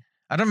like,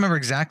 I don't remember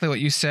exactly what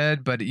you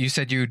said, but you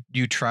said you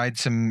tried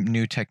some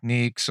new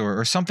techniques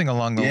or something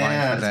along the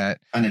lines of that.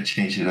 Kind of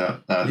change it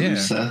up.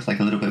 Looser, like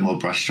a little bit more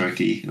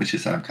brushstrokey, which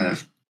is kind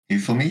of new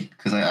for me,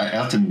 because I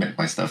often make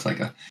my stuff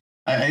like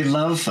I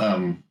love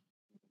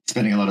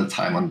spending a lot of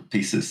time on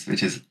pieces,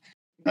 which is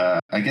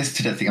I guess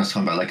to that thing I was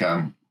talking about, like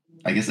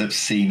I guess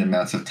obscene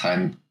amounts of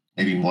time,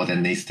 maybe more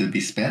than needs to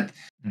be spent.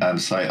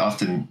 So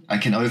I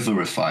can over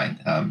refine.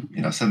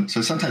 So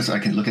sometimes I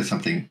can look at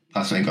something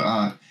past and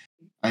go,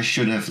 I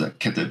should have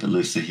kept it a bit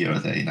looser here or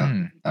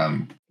there.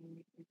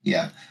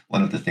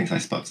 One of the things I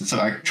spotted. So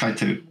I tried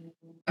to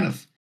kind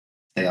of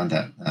stay on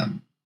that.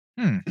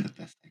 To the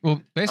best. Well,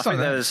 based on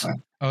that,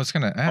 I was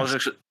gonna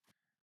ask.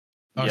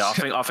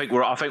 I think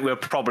we're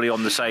probably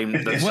on the same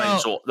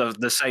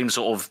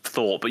sort of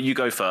thought. But you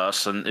go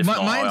first, and if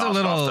not,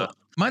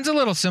 mine's a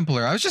little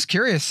simpler. I was just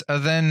curious.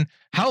 Then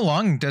how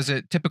long does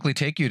it typically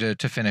take you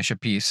to finish a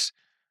piece?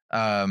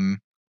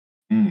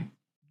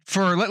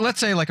 For let's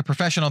say like a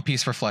professional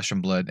piece for Flesh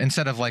and Blood,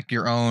 instead of like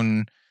your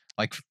own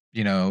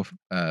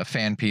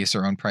fan piece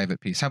or own private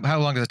piece. How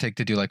long does it take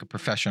to do like a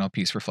professional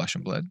piece for Flesh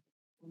and Blood?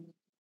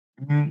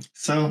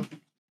 So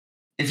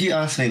if you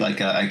ask me,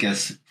 like I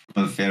guess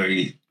a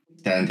very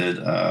standard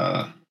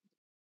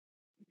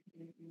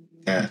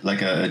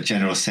like a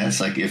general sense,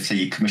 like if say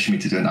you commission me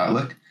to do an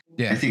artwork,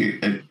 I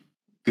think a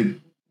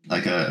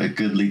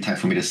good lead time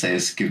for me to say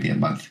is give me a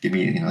month, give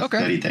me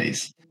 30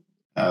 days.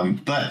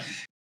 But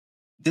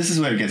this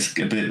is where it gets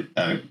a bit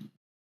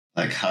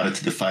like harder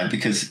to define,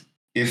 because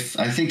if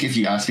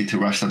you ask me to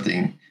rush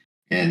something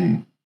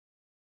in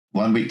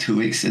 1 week, 2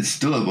 weeks, it's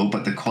doable,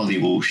 but the quality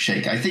will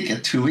shake. I think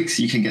at 2 weeks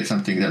you can get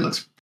something that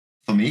looks,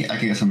 for me, I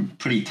can get some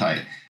pretty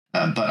tight.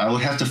 But I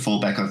would have to fall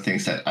back on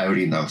things that I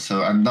already know.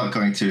 So I'm not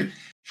going to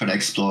try to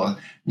explore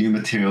new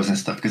materials and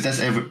stuff, because that's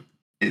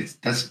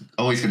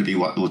always going to be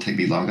what will take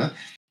me longer.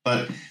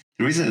 But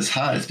the reason it's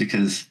hard is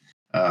because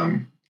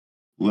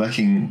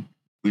working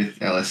with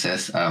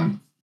LSS,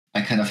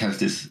 I kind of have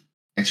this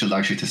extra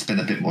luxury to spend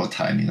a bit more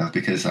time,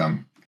 because I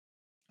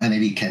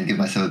maybe can give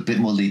myself a bit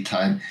more lead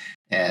time.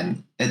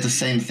 And at the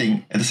same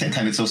time,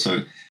 it's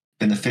also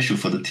beneficial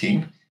for the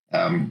team.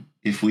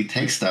 If we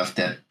take stuff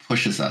that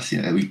pushes us,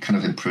 we kind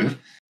of improve.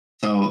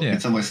 So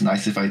it's almost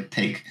nice if I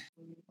take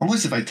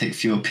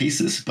fewer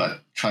pieces,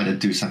 but try to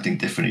do something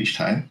different each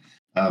time.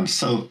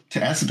 So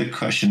to answer the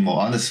question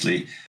more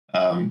honestly,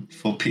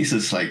 for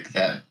pieces like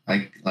that,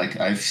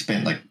 I've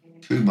spent like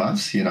 2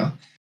 months,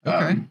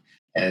 Okay.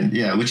 And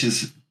which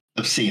is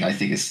obscene. I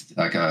think it's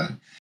like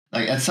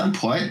at some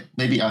point,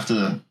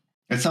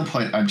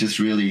 I'm just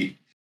really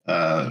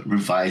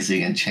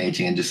revising and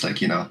changing and just like,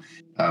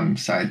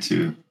 starting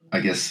to, I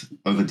guess,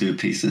 overdo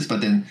pieces.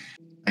 But then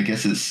I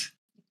guess it's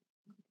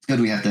good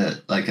we have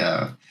to like,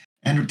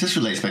 and this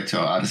relates back to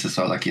our artists as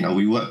well. Like,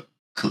 we work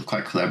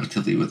quite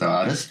collaboratively with our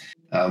artists.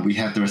 We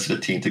have the rest of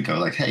the team to go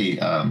like, hey,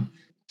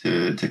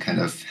 to kind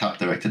of help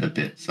direct it a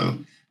bit so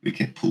we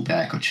can pull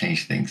back or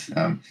change things.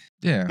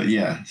 But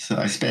yeah, so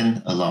I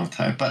spend a long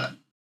time. But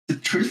the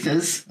truth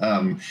is,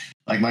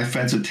 like my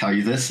friends would tell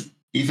you this,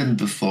 even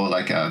before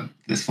like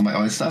this for my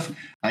own stuff,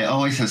 I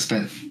always have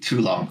spent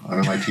too long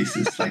on my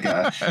pieces. Like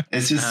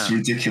it's just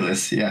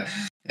ridiculous. Yeah.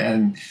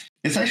 And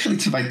it's actually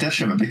to my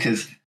detriment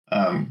because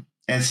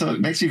and so it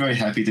makes me very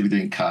happy to be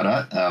doing card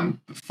art.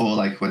 Before,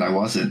 like when I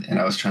wasn't, and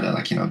I was trying to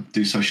like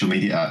do social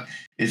media art,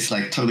 it's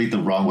like totally the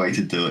wrong way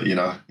to do it.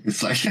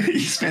 It's like you're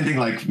spending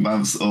like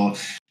months or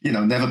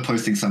never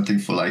posting something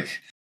for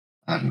like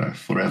I don't know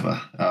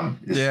forever.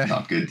 It's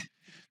not good.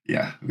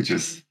 Yeah, which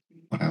is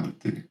what I would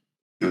do.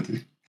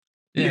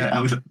 Yeah,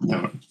 I would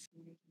never.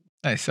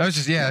 Nice. I was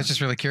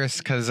just really curious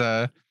because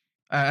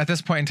at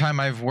this point in time,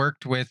 I've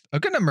worked with a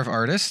good number of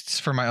artists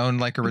for my own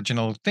like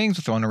original things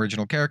with own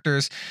original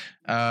characters,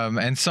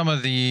 and some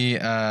of the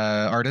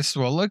artists,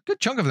 well, a good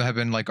chunk of them have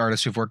been like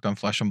artists who've worked on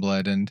Flesh and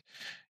Blood, and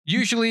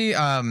usually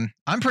I'm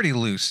pretty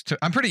loose.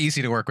 I'm pretty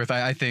easy to work with,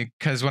 I think,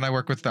 because when I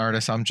work with the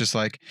artists, I'm just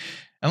like,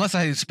 unless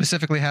I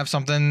specifically have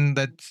something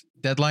that's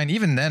deadline,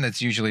 even then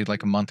it's usually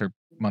like a month or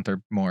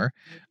more.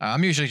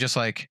 I'm usually just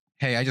like,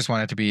 hey, I just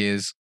want it to be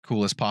as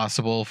cool as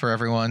possible for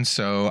everyone,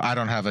 so I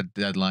don't have a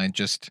deadline.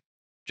 Just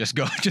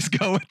go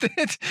with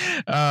it.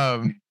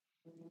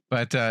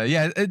 But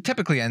it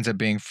typically ends up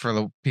being for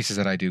the pieces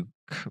that I do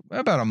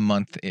about a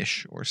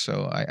month-ish or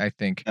so. I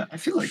think. I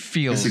feel like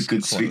there's a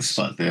good sweet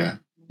spot there.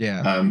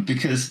 Yeah.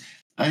 Because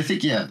I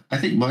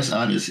think most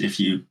artists, if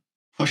you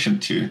push them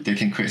to, they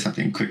can create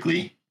something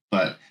quickly,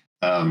 but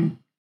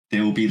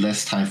there will be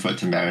less time for it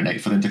to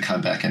marinate, for them to come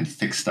back and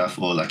fix stuff,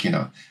 or like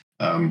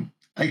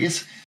I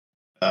guess.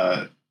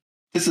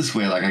 This is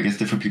where, like, I guess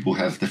different people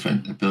have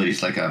different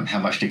abilities, like how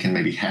much they can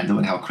maybe handle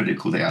and how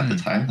critical they are at the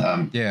time.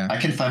 I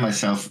can find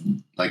myself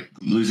like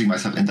losing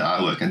myself into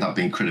artwork and not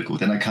being critical.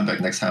 Then I come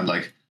back next time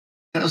like,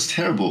 that was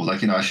terrible.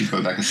 Like, I should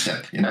go back a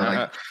step.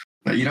 Like,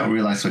 but you don't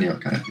realize when you're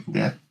kind of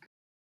there.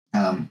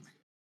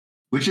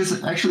 Which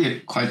is actually a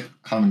quite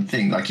common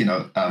thing. Like,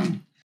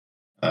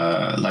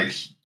 like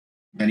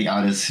many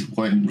artists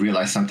won't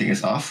realize something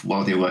is off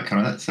while they're working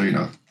on it. So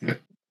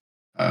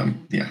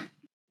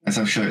As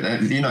I'm sure,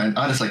 and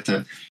artists like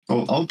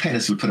old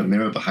painters would put a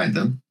mirror behind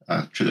them,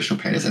 traditional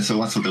painters. And so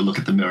once they'll look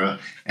at the mirror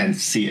and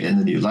see it in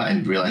the new light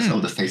and realize,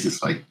 the face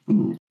is like,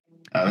 ooh.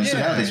 So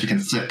nowadays we can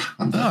flip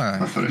on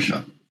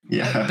Photoshop.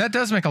 Yeah. That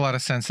does make a lot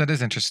of sense. That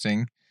is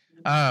interesting.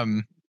 I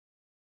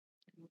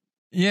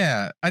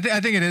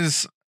think it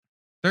is.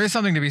 There is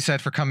something to be said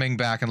for coming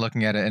back and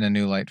looking at it in a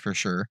new light for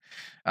sure.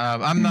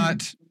 I'm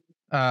not.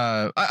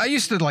 I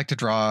used to like to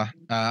draw.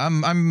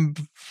 I'm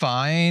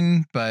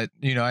fine, but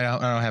I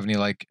don't have any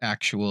like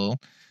actual.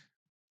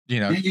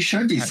 Yeah, you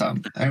showed me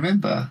some. I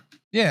remember.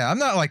 Yeah, I'm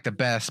not like the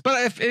best,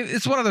 but if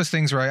it's one of those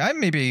things where I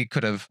maybe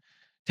could have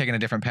taken a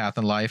different path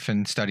in life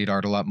and studied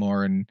art a lot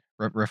more and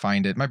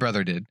refined it. My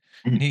brother did.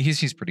 And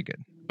he's pretty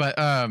good, but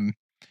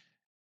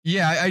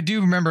I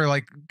do remember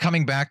like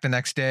coming back the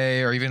next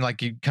day, or even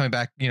like you coming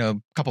back, a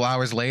couple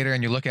hours later,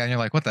 and you look at it and you're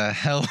like, "What the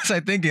hell was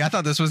I thinking? I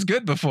thought this was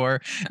good before.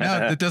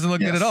 Now it doesn't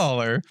look good at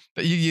all." Or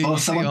but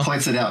someone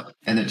points it out,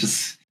 and it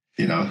just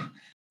your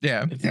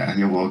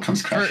world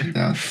comes crashing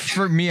down.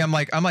 For me, I'm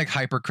like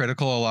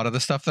hypercritical a lot of the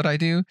stuff that I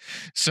do.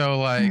 So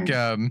like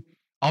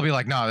I'll be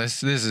like, "No,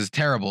 this is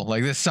terrible.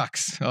 Like this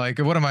sucks. Like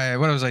what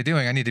was I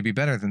doing? I need to be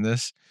better than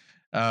this."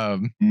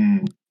 That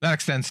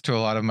extends to a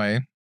lot of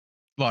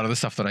the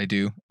stuff that I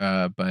do,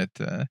 but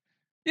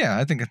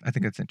I think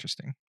it's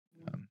interesting.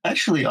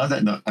 Actually, on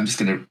that note, I'm just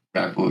gonna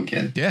ramble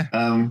again. Yeah.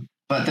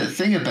 But the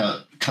thing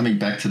about coming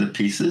back to the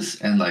pieces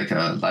and like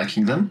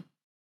liking them,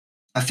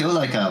 I feel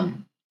like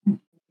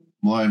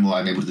more and more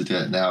I'm able to do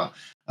it now,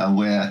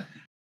 where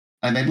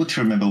I'm able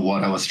to remember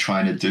what I was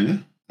trying to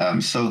do.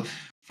 So,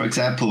 for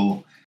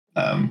example,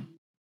 I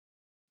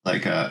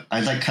like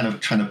kind of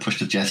trying to push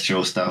the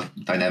gestural stuff,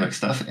 dynamic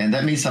stuff, and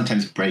that means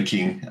sometimes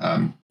breaking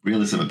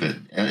realism a bit,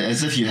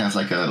 as if you have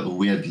like a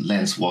weird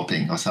lens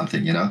warping or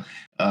something,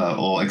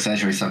 or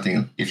exaggerate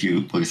something if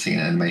you were seeing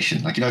an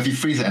animation. Like, if you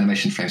freeze the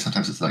animation frame,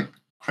 sometimes it's like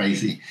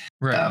crazy.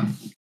 Right.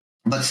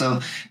 But so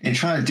in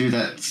trying to do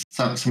that,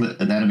 some of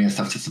the anatomy and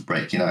stuff starts to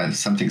break, and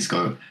some things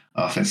go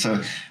off. And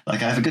so,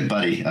 like, I have a good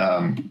buddy,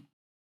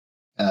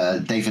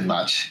 David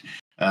March,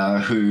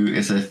 who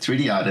is a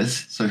 3D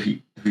artist, so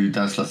who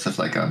does lots of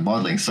like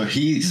modeling. So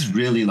he's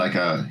really like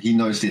he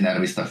knows the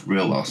anatomy stuff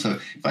real well. So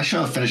if I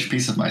show a finished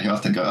piece of mine, he'll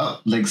often go,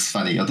 "Oh, leg's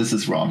funny," or "This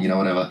is wrong,"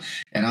 whatever.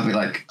 And I'll be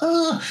like,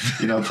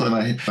 pulling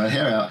my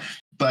hair out.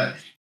 But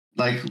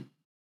like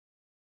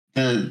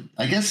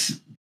I guess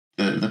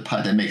the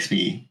part that makes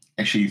me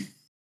actually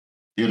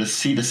be able to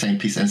see the same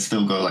piece and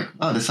still go like,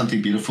 "Oh, there's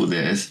something beautiful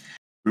there," is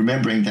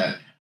remembering that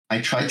I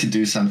tried to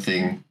do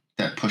something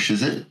that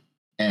pushes it.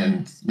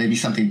 and maybe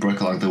something broke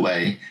along the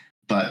way,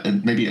 but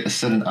maybe a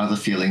certain other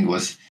feeling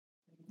was,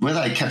 whether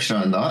I captured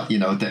it or not,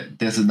 that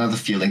there's another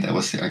feeling that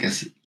was, I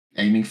guess,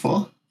 aiming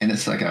for. And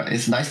it's like,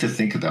 it's nice to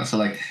think about. So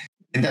like,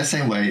 in that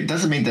same way, it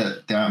doesn't mean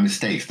that there are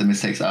mistakes. The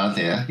mistakes are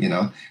there,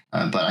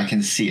 but I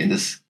can see in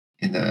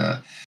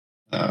a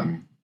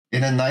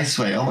nice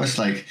way, almost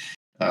like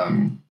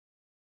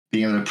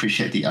being able to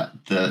appreciate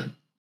the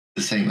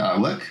same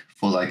artwork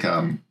for like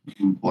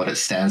what it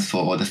stands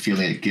for or the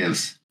feeling it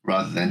gives,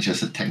 rather than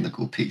just a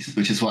technical piece,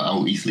 which is what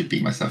I'll easily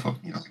beat myself up,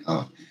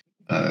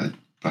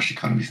 brush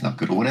economy is not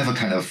good, or whatever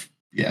kind of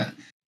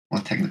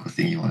more technical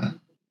thing you want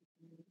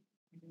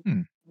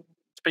to.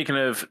 Speaking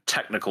of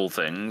technical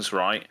things,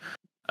 right?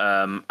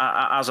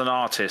 As an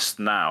artist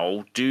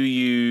now, do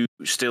you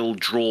still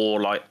draw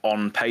like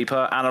on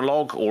paper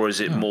analog, or is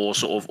it more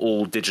sort of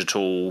all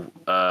digital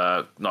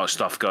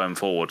stuff going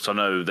forward? So I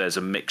know there's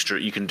a mixture.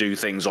 You can do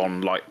things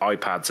on like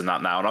iPads and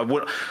that now, and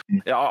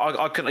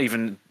I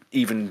couldn't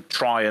even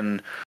try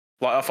and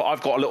like I've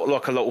got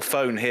a little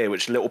phone here,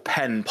 which a little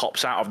pen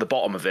pops out of the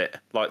bottom of it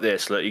like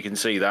this. Look, you can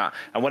see that.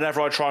 And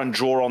whenever I try and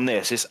draw on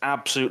this, it's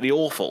absolutely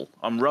awful.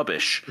 I'm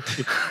rubbish.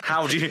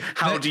 How do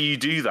you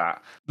do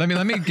that? Let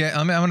me get.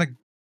 I'm gonna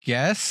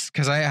guess,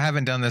 because I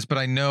haven't done this, but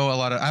I know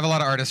I have a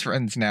lot of artist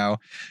friends now.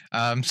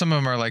 Some of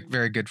them are like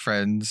very good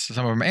friends.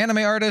 Some of them are anime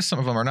artists. Some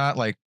of them are not.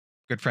 Like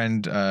good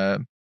friend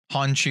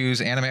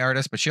Honchu's anime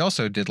artist, but she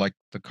also did like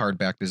the card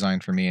back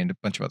design for me and a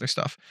bunch of other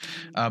stuff.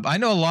 I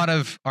know a lot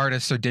of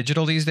artists are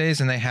digital these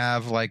days, and they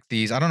have like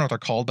these, I don't know what they're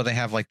called, but they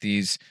have like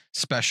these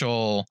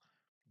special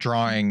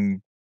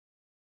drawing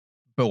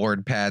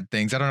board pad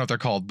things. I don't know what they're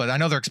called, but I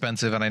know they're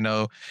expensive, and I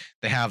know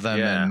they have them.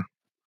 Yeah. And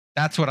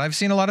that's what I've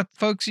seen a lot of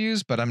folks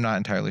use, but I'm not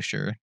entirely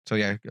sure. So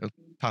yeah, I'll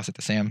toss it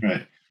to Sam.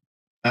 Right.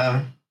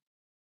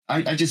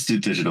 I just do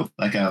digital.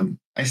 Like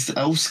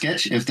I'll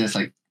sketch if there's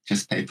like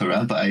just paper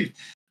around, but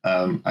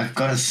I've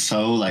gotten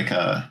so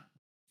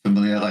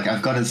familiar. Like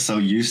I've gotten so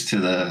used to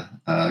the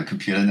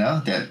computer now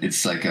that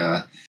it's like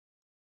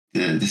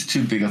there's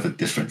too big of a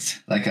difference.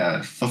 Like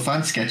for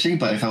fun sketching,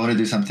 but if I want to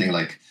do something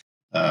like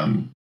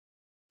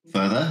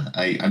further,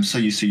 I'm so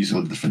used to using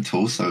all the different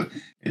tools, so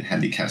it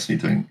handicaps me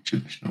doing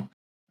traditional.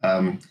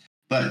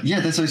 But yeah,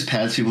 there's those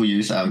pads people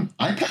use.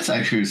 iPads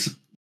actually is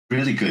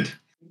really good.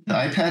 The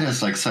iPad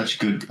has like such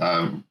good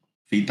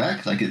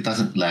feedback. Like it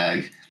doesn't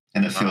lag,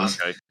 and it feels.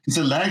 It's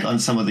a lag on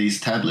some of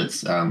these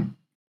tablets.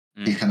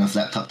 These kind of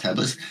laptop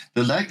tablets.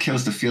 The lag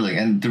kills the feeling,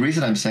 and the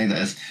reason I'm saying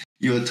that is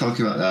you were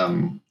talking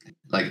about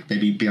like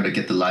maybe being able to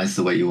get the lines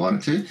the way you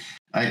want it to.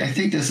 I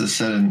think there's a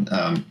certain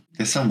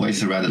there's some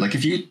ways around it. Like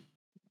if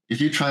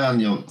you try on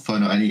your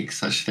phone or any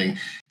such thing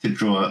to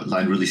draw a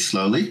line really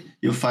slowly,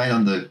 you'll find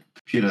on the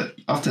computer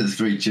often it's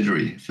very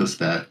jittery. It feels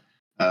bad.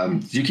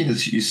 You can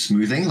just use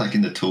smoothing, like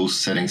in the tools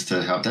settings,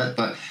 to help that.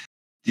 But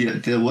the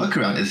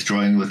workaround is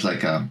drawing with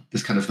like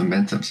this kind of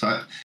momentum.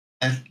 So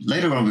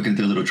later on we're going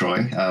to do a little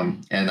drawing,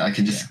 and I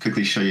can just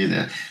quickly show you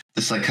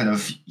this like kind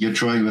of you're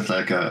drawing with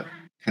like a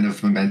kind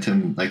of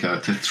momentum, like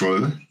to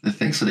throw the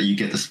thing so that you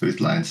get the smooth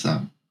lines.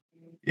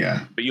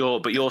 Yeah. But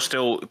you're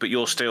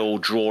still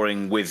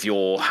drawing with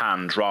your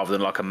hand rather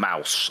than like a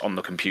mouse on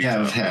the computer. Yeah,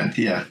 with hand.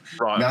 Yeah.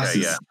 Right. Mouse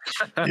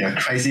okay, yeah,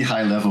 crazy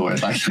high level.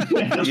 Like,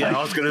 yeah,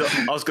 I was gonna.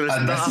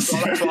 That's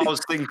what I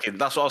was thinking.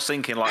 That's what I was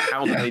thinking. Like,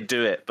 how do they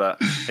do it?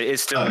 But it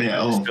is still.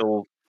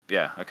 Still.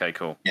 Yeah. Okay.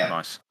 Cool. Yeah.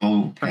 Nice.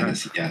 Oh,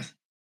 yes. Yes.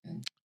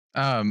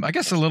 I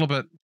guess a little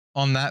bit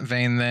on that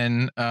vein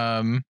then,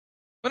 but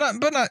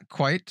not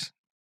quite.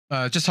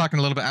 Just talking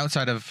a little bit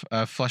outside of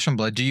Flesh and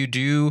Blood. Do you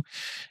do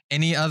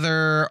any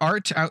other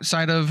art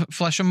outside of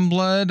Flesh and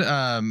Blood?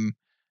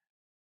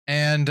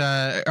 And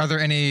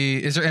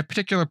is there a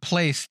particular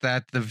place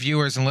that the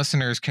viewers and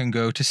listeners can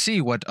go to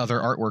see what other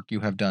artwork you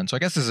have done? So I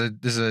guess this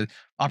is a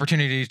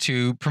opportunity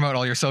to promote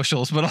all your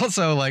socials, but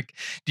also like,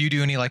 do you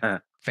do any like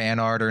fan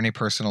art or any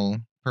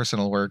personal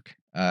work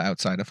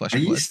outside of Flesh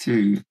and Blood?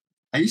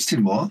 I used to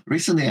more.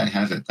 Recently I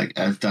haven't. Like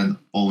I've done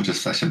all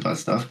just Flesh and Blood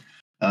stuff.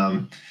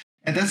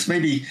 And that's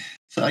maybe,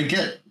 so I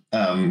get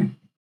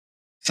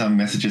some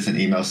messages and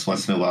emails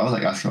once in a while,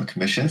 like asking about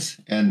commissions.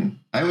 And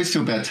I always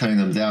feel bad turning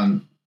them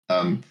down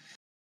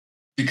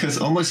because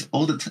almost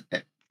all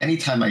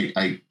anytime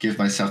I give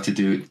myself to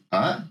do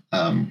art,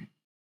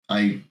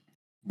 I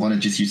want to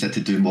just use that to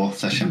do more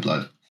Flesh and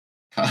Blood.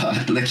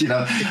 Like,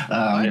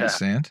 I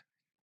understand.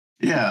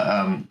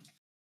 Yeah.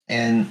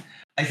 And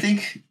I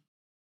think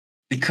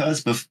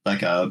because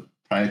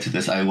prior to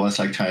this, I was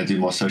like trying to do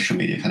more social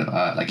media kind of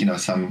art, like,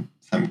 some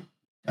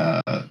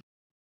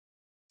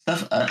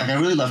stuff. I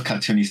really love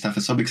cartoony stuff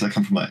as well because I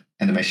come from an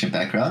animation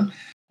background.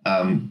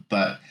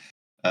 But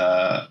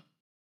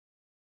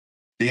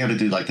being able to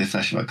do like the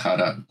Flesh and Blood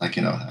card art, like,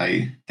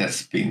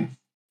 that's been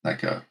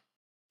like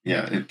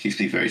it keeps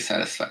me very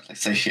satisfied, like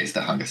satiates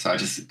the hunger. So I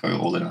just go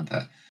all in on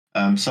that.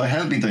 So I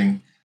haven't been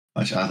doing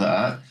much other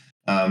art.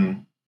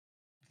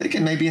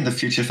 Thinking maybe in the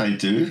future if I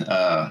do,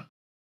 fan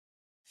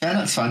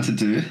art's fun to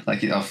do,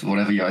 like of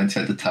whatever you're into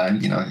at the time.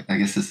 I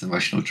guess it's an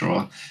emotional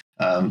draw.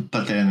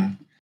 But then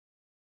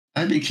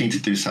I'd be keen to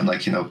do some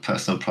like,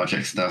 personal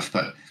project stuff.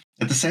 But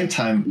at the same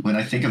time, when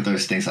I think of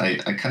those things, I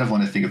kind of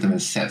want to think of them in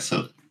sets.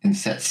 So in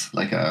sets,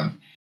 like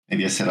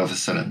maybe a set of a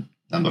certain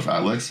number of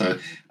artworks. So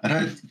I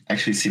don't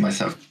actually see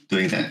myself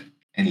doing that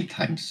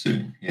anytime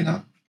soon.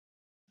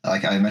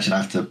 Like I imagine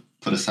I have to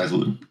put aside a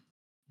little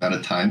amount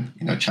of time,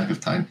 chunk of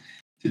time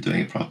to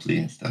doing it properly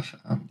and stuff.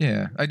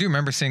 Yeah, I do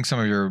remember seeing some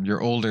of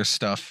your older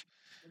stuff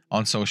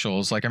on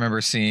socials. Like I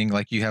remember seeing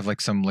like you have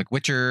like some like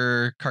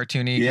Witcher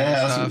cartoony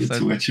yeah, kind of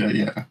stuff. Witcher,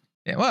 yeah.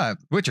 Yeah, well,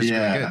 Witcher's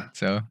pretty good.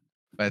 So,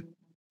 but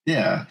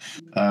yeah,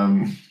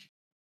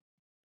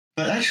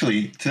 but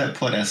actually to that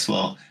point as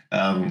well,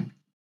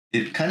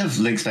 it kind of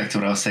links back to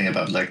what I was saying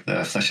about like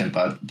the flesh and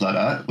blood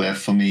art, where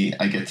for me,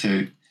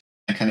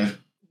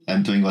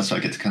 I'm doing what, so I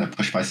get to kind of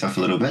push myself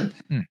a little bit.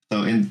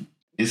 So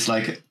it's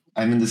like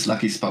I'm in this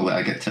lucky spot where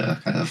I get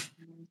to kind of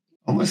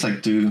almost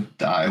like do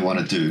the art I want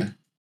to do,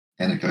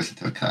 and it goes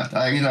into a card.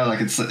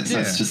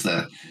 It's just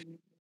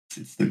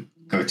it's the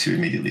go-to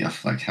immediately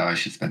of like how I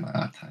should spend my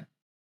art time.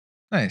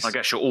 Nice. I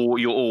guess you're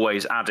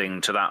always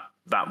adding to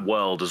that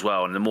world as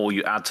well, and the more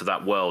you add to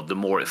that world, the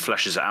more it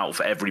fleshes it out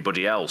for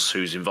everybody else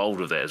who's involved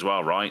with it as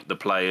well, right? The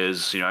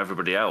players,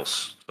 everybody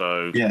else.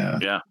 So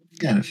yeah,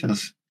 and it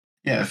feels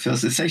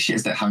it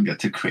satiates that hunger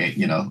to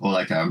create, or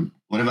like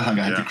whatever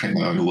hunger I had to create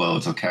my own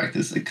worlds or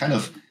characters. It kind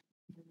of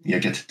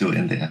get to do it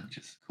in there, which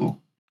is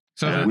cool.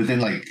 So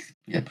within like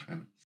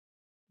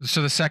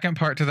So the second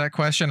part to that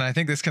question, I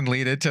think this can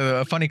lead into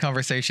a funny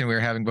conversation we were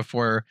having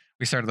before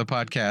we started the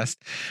podcast.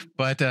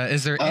 But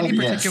is there any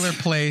particular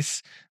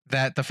place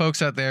that the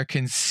folks out there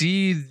can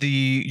see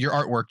your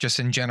artwork, just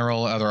in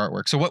general, other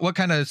artwork? So what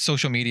kind of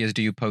social medias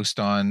do you post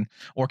on,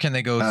 or can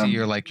they go see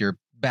your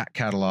back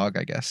catalog,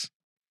 I guess?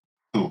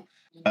 Cool.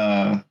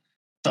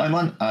 So I'm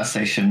on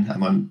ArtStation.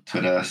 I'm on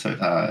Twitter,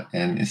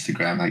 and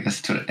Instagram. I guess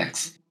Twitter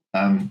X.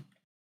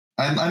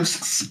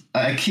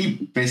 I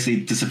keep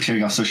basically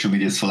disappearing off social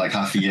medias for like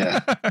half a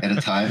year at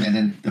a time, and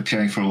then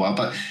appearing for a while.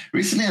 But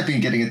recently, I've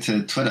been getting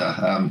into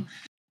Twitter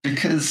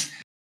because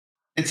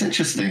it's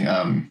interesting.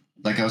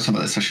 Like I was talking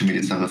about the social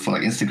media stuff before,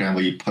 like Instagram,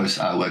 where you post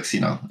artworks.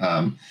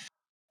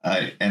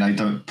 And I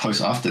don't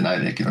post often.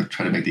 I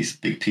try to make these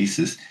big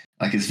pieces.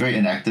 Like it's very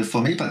inactive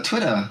for me. But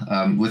Twitter,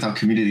 with our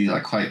community,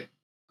 like quite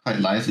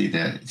lively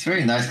there. It's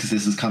very nice because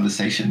there's this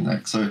conversation.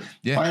 Like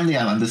finally,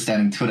 I'm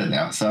understanding Twitter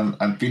now. So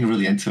I've been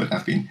really into it.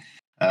 I've been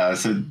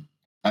I've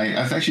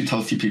actually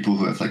told a few people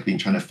who have like been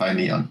trying to find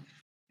me on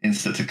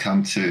Insta to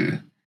come to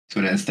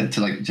Twitter instead,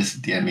 to like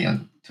just DM me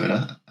on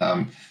Twitter.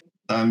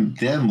 I'm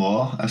there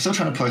more. I'm still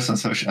trying to post on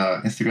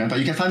Instagram, but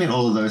you can find me on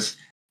all of those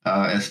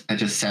at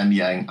just Sam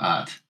Yang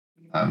Art.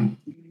 And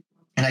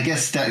I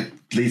guess that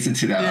leads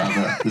into that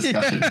other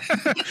discussion.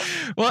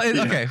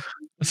 Okay.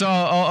 So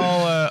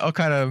I'll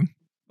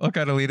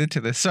kind of lead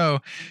into this. So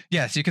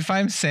yes, you can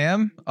find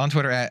Sam on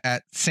Twitter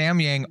at Sam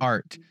Yang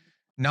Art,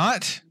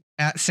 not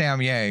at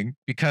Sam Yang,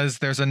 because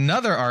there's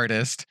another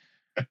artist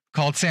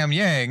called Sam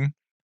Yang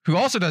who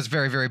also does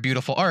very, very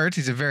beautiful art.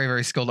 He's a very,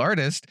 very skilled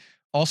artist,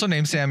 also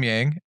named Sam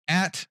Yang,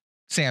 at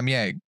Sam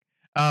Yang.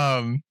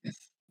 And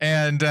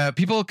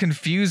people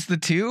confuse the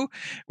two,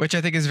 which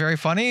I think is very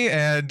funny.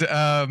 And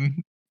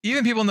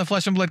even people in the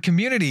Flesh and Blood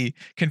community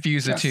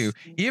confuse the two.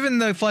 Even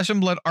the Flesh and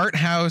Blood Art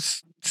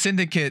House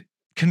Syndicate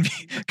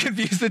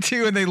confused the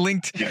two, and they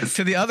linked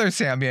to the other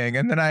Sam Yang.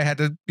 And then I had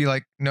to be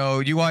like, no,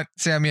 you want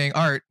Sam Yang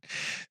art.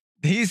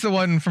 He's the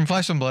one from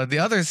Flesh and Blood. The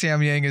other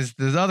Sam Yang is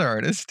the other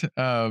artist.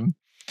 So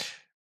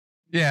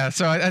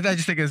I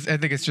just think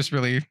it's just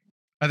really,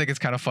 I think it's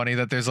kind of funny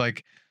that there's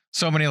like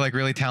so many like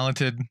really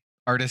talented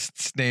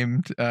artists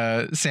named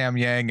Sam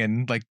Yang,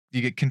 and like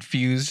you get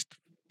confused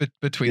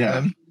between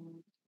them.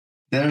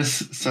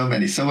 There's so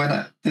many. So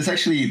there's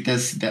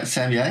that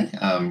Sam Yang,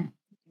 and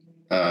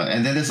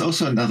then there's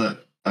also another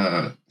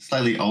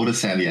slightly older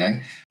Sam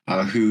Yang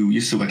who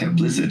used to work at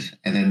Blizzard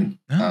and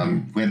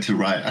then went to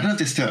Riot. I don't know if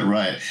they're still at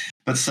Riot,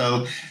 but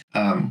so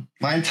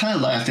my entire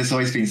life there's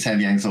always been Sam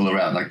Yangs all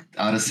around, like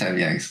artist Sam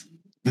Yangs.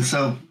 And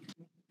so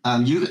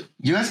you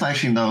guys might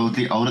actually know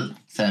the older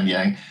Sam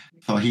Yang.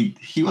 So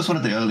he was one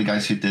of the early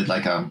guys who did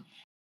like kind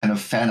of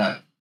fan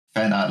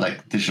art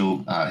like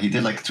digital. He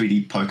did like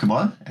 3D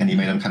Pokemon, and he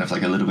made them kind of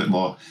like a little bit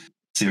more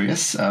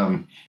serious.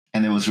 And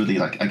it was really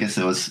like, I guess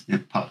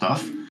it popped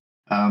off.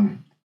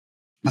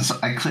 So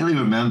I clearly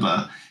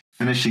remember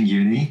finishing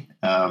uni,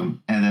 and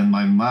then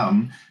my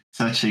mum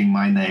searching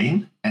my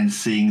name and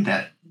seeing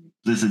that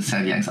Blizzard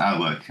Sam Yang's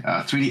artwork,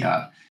 3D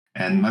art.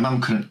 And my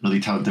mum couldn't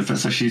really tell the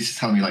difference. So she's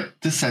telling me like,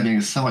 this Sam Yang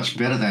is so much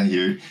better than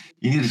you.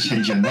 You need to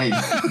change your name.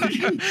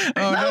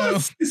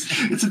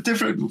 It's a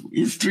different,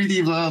 it's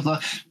 3D, blah,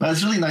 blah. But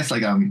it's really nice.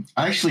 Like,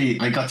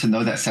 I got to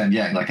know that Sam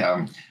Yang, like,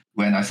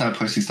 when I started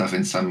posting stuff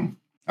in some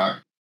art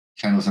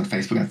channels on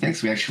Facebook and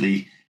things, we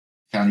actually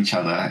found each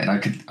other, and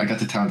I got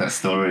to tell that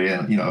story,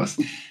 and, it was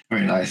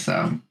very nice.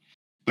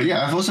 But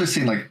yeah, I've also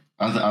seen like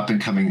other up and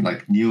coming,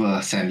 like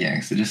newer Sam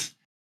Yangs. So just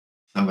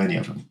so many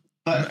of them.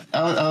 But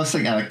I was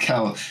thinking,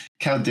 Cal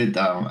did,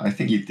 I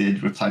think you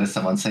did reply to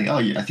someone saying,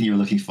 I think you were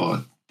looking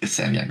for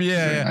Samyang. Yeah,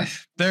 Very yeah.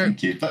 nice. They're-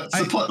 Thank you. But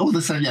support all the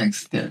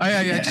Samyangs. Yeah.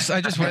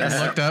 I just went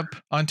and looked up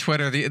on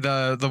Twitter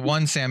the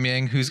one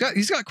Samyang he's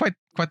got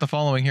quite the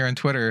following here on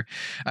Twitter.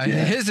 Yeah.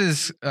 His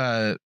is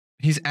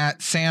he's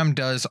at Sam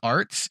Does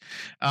Arts.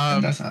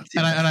 And that's not too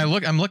bad.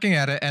 I'm looking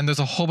at it, and there's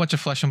a whole bunch of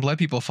Flesh and Blood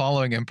people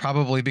following him,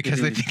 probably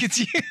because they think it's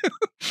you,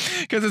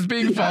 because it's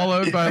being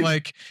followed by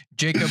like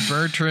Jacob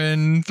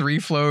Bertrand, Three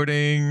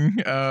Floating.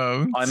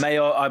 I may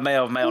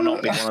or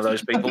not be one of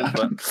those people,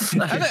 but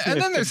and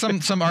then there's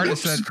some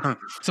artists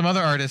some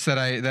other artists that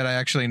I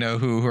actually know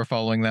who are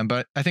following them,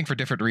 but I think for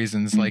different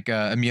reasons. Like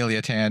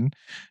Amelia Tan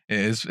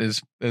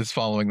is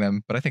following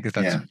them, but I think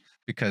that's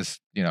because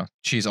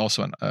she's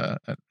also a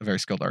very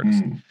skilled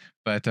artist.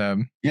 But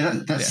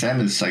Sam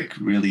is like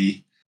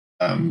really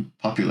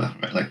popular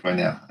right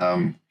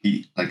now.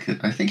 He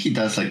I think he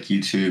does like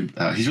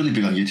YouTube. He's really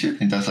big on YouTube.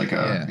 He does like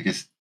I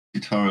guess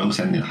tutorials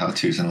and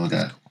how-tos and all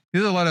that.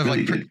 There's a lot of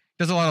Really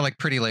there's a lot of like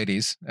pretty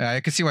ladies.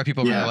 I can see why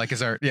people really like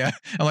his art. Yeah,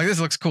 I'm like, this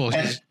looks cool.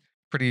 She's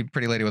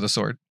pretty lady with a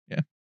sword.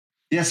 Yeah.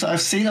 Yeah, so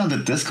I've seen on the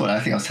Discord, I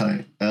think I was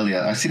telling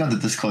earlier, I've seen on the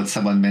Discord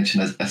someone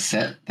mentioned a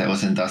set that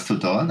was in Dust Till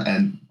Dawn,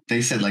 and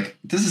they said, like,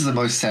 this is the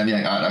most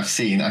Samyang art I've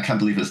seen. I can't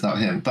believe it's not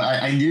him.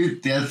 But I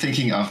knew they're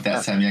thinking of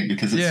that Samyang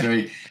because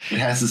it's it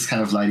has this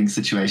kind of lighting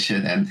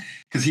situation, and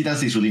because he does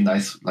these really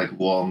nice, like,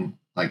 warm,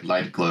 like,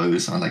 light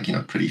glows on, like,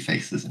 pretty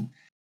faces, and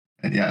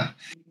yeah,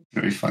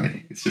 very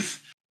funny. It's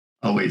just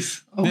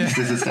always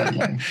this is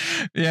Samyang.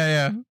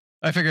 Yeah.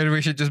 I figured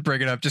we should just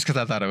bring it up just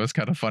because I thought it was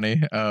kind of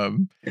funny.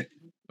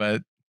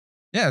 But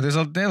yeah,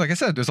 like I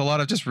said, there's a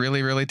lot of just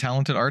really, really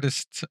talented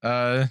artists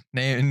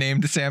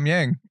named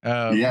Samyang.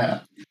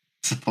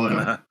 Support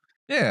him.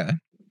 Yeah.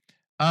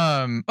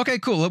 Okay,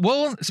 cool.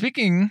 Well, I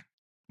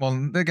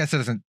guess it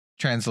doesn't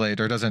translate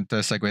or doesn't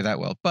segue that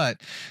well,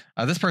 but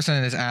this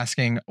person is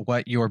asking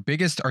what your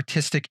biggest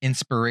artistic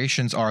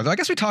inspirations are. Though I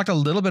guess we talked a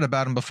little bit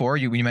about them before.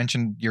 You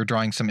mentioned you're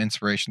drawing some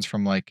inspirations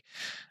from like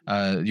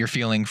your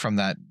feeling from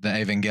the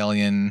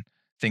Evangelion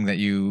thing that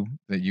you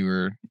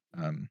were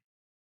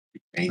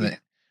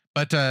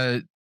but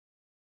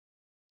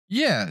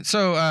yeah,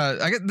 so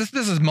I guess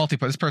this is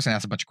multiple. This person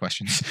asked a bunch of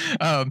questions.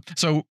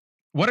 So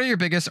what are your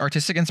biggest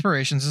artistic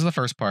inspirations is the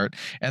first part.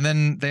 And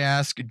then they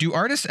ask, do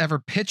artists ever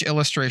pitch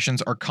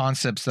illustrations or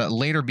concepts that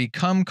later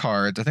become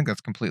cards? I think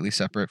that's completely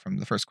separate from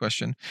the first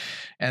question.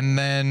 And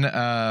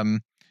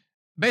then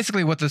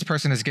basically what this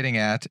person is getting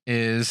at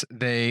is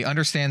they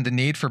understand the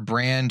need for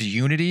brand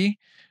unity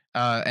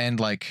and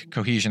like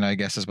cohesion, I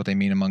guess is what they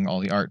mean among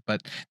all the art.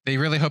 But they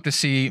really hope to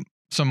see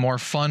some more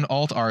fun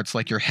alt arts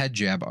like your head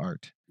jab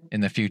art in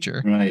the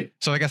future. Right.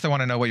 So I guess they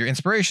want to know what your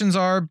inspirations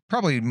are,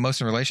 probably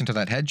most in relation to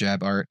that head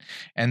jab art,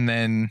 and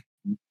then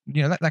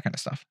that kind of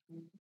stuff.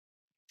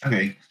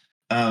 Okay.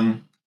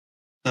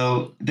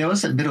 So there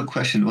was a middle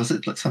question. Was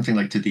it something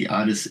like, did the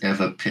artists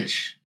ever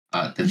pitch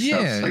art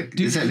themselves? Yeah. Like,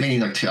 is that meaning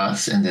like to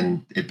us and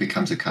then it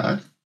becomes a card?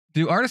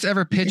 Do artists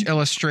ever pitch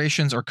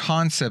illustrations or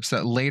concepts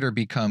that later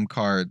become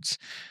cards?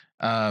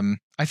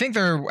 I think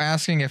they're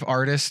asking if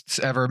artists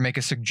ever make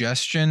a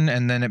suggestion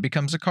and then it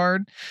becomes a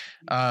card.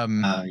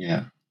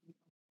 Yeah.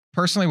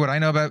 Personally, what I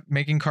know about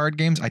making card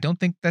games, I don't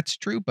think that's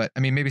true, but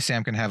I mean, maybe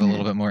Sam can have a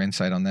little bit more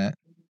insight on that.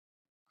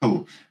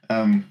 Cool.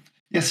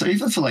 So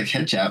even for like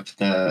Head Jab,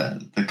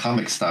 the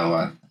comic style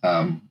one,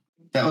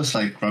 that was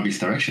like Robbie's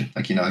direction.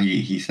 Like,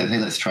 he said, hey,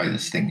 let's try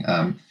this thing.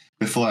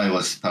 Before I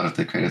was part of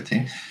the creative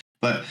team.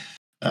 But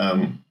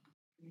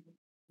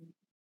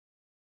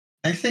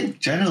I think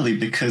generally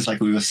because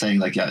like we were saying,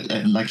 like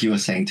you were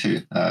saying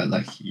too,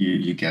 like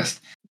you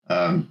guessed,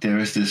 there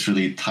is this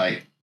really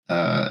tight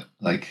kind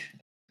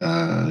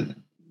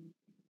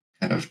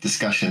of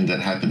discussion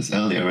that happens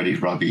early already.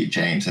 Robbie,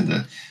 James, and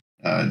the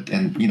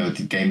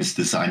game's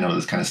design, all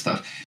this kind of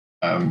stuff.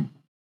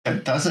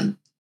 That doesn't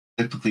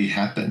typically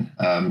happen,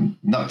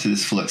 not to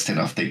this full extent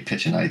of they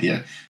pitch an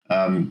idea,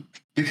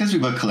 because we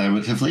work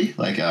collaboratively.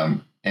 Like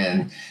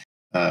and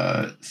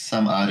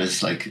some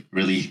artists like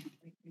really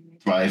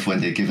thrive when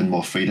they're given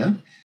more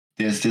freedom.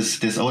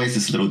 There's always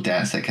this little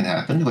dance that can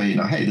happen where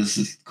hey, this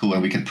is cool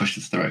and we can push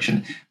this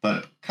direction,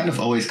 but kind of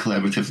always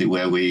collaboratively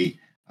where we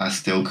are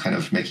still kind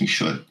of making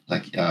sure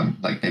like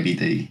maybe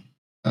they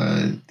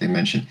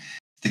mentioned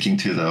sticking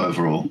to the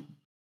overall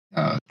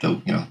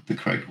the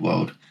correct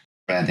world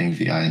branding,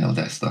 VI, and all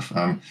that stuff.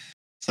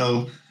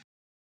 So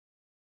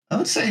I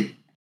would say,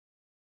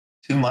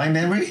 to my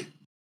memory,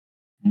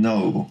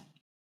 no.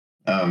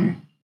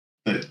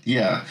 But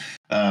yeah,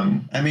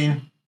 I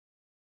mean,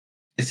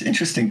 it's an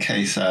interesting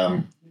case.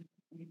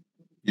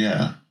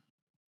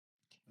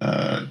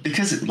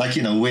 Because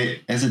we're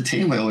as a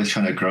team, we're always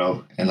trying to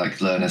grow and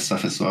like learn and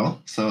stuff as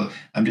well. So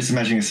I'm just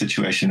imagining a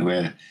situation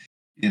where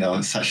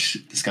such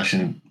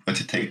discussion were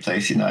to take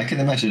place. I can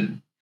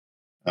imagine.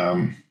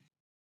 I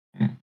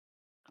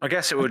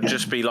guess it would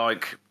just be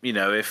like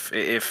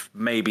if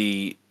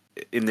maybe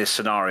in this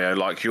scenario,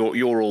 like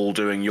you're all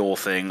doing your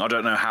thing. I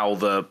don't know how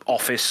the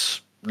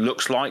office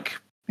looks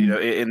like,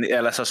 in the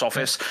LSS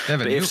office. They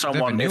have a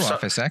new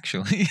office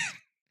actually.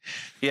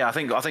 Yeah, I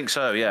think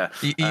so. Yeah,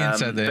 Ian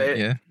said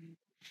that.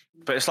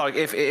 But it's like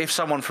if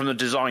someone from the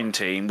design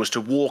team was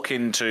to walk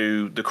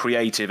into the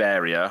creative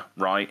area,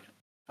 right,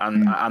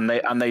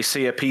 and they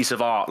see a piece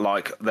of art,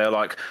 like they're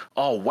like,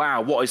 oh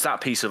wow, what is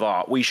that piece of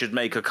art? We should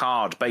make a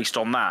card based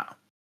on that.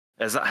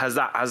 Has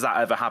that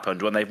ever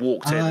happened when they've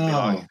walked in and be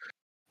like,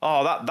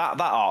 oh, that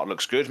art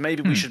looks good.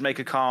 Maybe we should make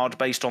a card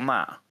based on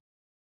that.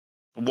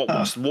 What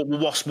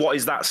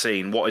is that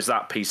scene? What is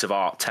that piece of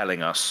art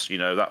telling us? You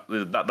know,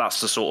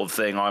 that's the sort of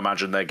thing I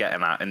imagine they're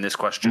getting at in this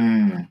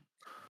question.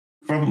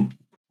 From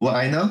what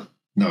I know,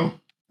 no.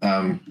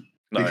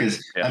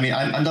 Because I mean,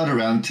 I'm not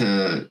around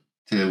to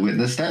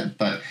witness that,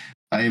 but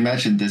I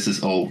imagine this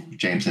is all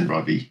James and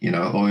Robbie, you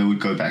know, or it would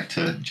go back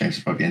to James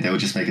and Robbie, and they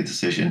would just make a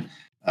decision.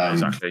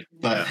 Exactly.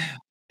 But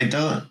I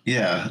don't.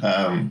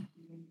 Yeah.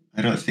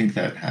 I don't think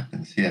that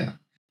happens. Yeah,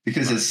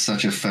 because it's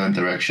such a firm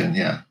direction.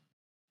 Yeah.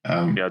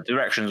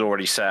 Direction's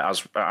already set,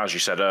 as you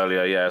said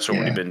earlier. Yeah, it's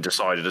already been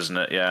decided, isn't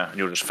it? Yeah, and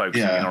you're just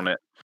focusing in on it.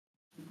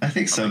 I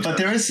think so, but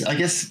there is, I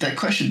guess, that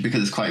question,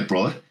 because it's quite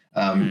broad,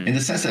 in the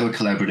sense that we're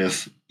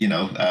collaborative. You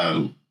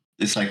know,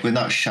 it's like we're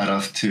not shut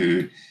off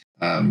to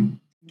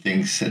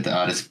things that the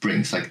artist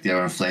brings, like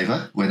their own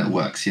flavor when it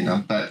works. You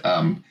know, but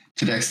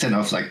to the extent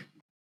of like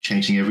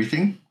changing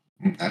everything,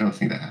 I don't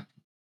think that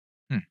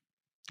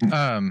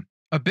happens.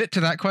 A bit to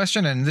that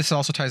question, and this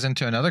also ties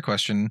into another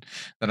question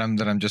that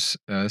I'm just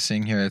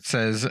seeing here. It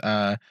says,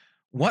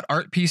 what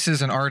art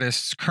pieces and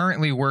artists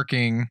currently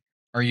working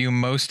are you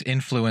most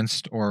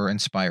influenced or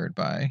inspired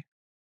by?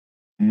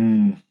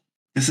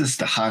 This is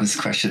the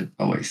hardest question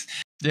always.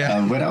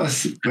 Yeah. When I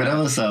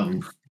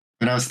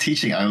was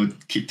teaching, I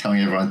would keep telling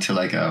everyone to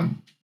like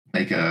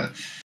make a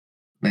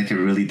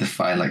really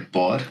defined like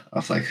board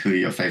of like who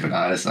your favorite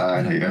artists are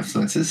and who your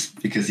influences,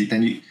 because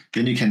then you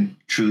can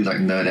truly like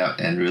nerd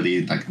out and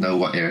really like know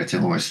what area to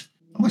almost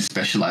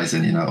specialize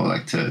in, you know, or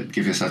like to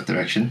give yourself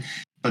direction.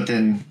 But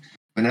then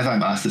whenever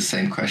I'm asked the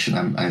same question,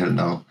 I don't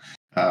know.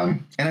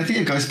 And I think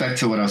it goes back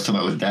to what I was talking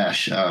about with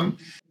Dash.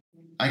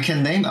 I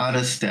can name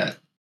artists that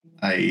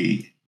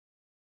I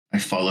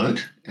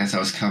followed as I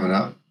was coming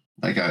up,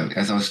 like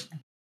as I was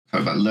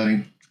talking about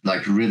learning,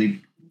 like really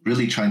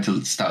trying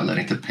to start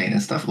learning to paint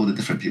and stuff. All the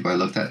different people I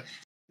looked at,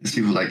 there's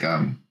people like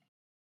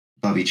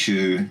Bobby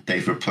Chu,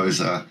 Dave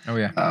Raposa. Oh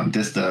yeah.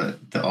 There's the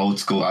old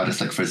school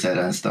artists like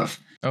Frazetta and stuff.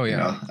 Oh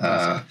yeah.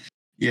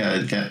 You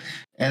know,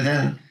 and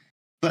then,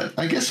 but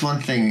I guess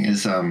one thing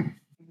is not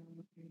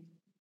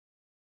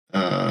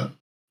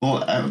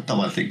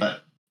one thing,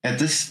 but at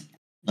this,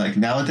 like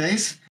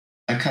nowadays,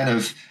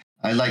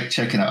 I like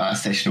checking out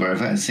ArtStation or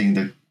wherever and seeing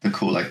the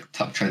cool like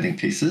top trending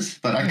pieces.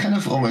 But I kind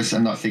of almost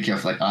am not thinking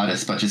of like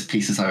artists, but just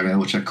pieces I remember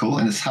which are cool,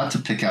 and it's hard to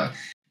pick out.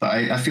 But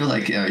I feel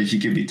like if you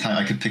give me time,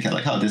 I could pick out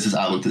like, oh, this is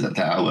artwork, this is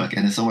that artwork,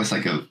 and it's almost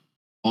like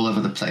all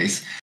over the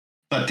place.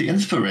 But the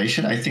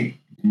inspiration, I think,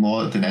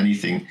 more than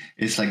anything,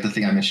 is like the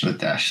thing I mentioned with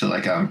Dash. So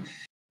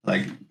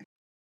like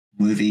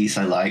movies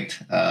I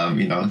liked,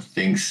 you know,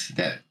 things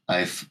that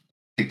I've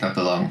picked up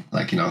along,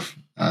 like, you know,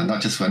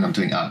 not just when I'm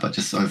doing art, but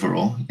just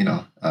overall, you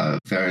know,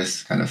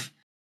 various kind of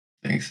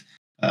things.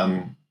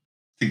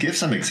 To give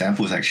some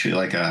examples, actually,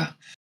 like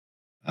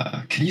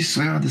can you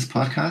swear on this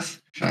podcast?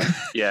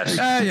 Yes.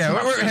 Yeah.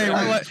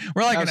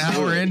 We're like an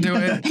hour into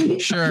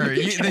it. Sure.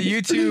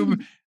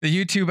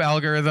 The YouTube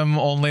algorithm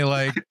only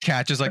like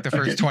catches like the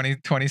first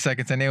 20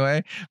 seconds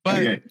anyway.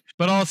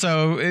 But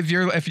also if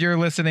you're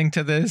listening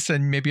to this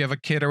and maybe you have a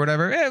kid or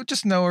whatever,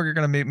 just know you're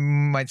gonna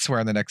might swear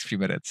in the next few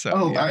minutes.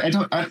 So I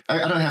don't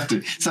have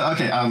to. So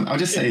okay, I'll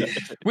just say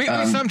we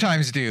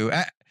sometimes do.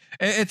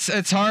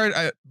 It's hard.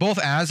 Both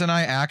Az and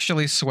I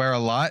actually swear a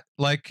lot,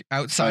 like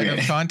outside of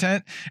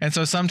content, and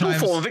so sometimes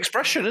it's a form of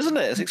expression, isn't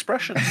it? It's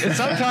expression. And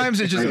sometimes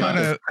it just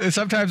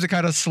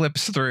kind of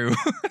slips through.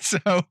 So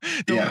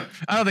I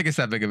don't think it's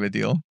that big of a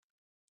deal.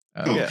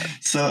 Cool.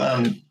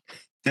 So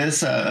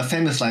there's a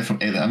famous line from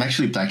Alien. I'm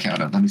actually blanking out.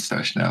 Let me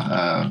search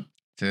now.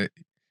 To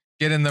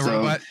get in the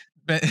robot.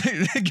 Get in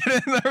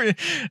the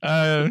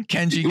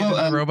Kenji. Get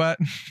in the robot.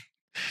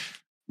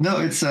 No,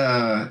 it's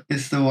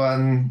the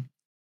one.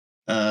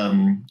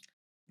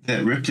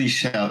 That Ripley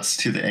shouts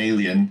to the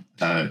alien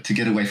to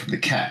get away from the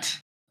cat.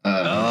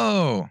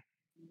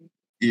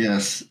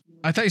 Yes.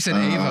 I thought you said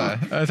Ava.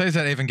 I thought you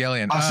said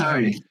Evangelion. Oh,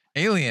 sorry.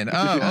 Alien.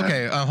 Oh,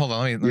 okay. Hold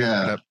on. Let me look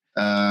it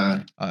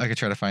up. I could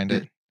try to find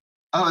it.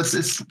 Oh,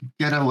 it's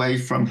get away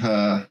from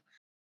her.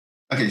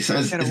 Okay, so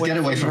it's get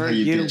away from her,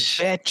 you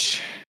bitch.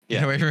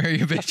 Get away from her,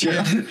 you bitch.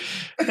 Yeah.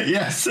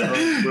 Yes.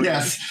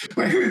 Yes.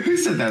 Wait, who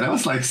said that? That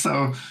was like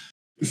so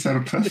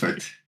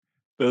perfect.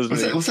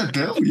 Was that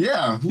Bill?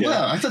 Yeah.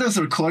 Wow. I thought it was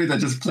a recording that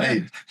just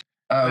played.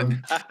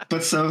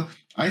 But so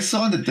I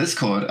saw on the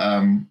Discord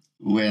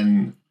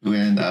when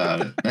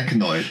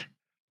Mechanoid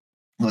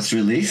was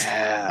released,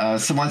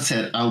 someone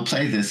said, "I'll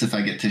play this if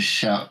I get to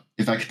shout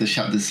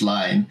this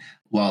line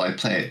while I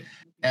play it."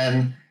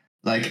 And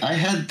like I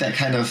had that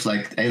kind of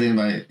like alien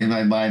in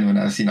my mind when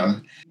I was, you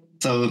know,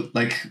 so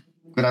like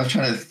when I was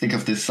trying to think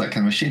of this like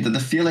kind of machine, the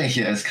feeling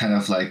here is kind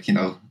of like, you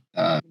know,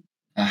 I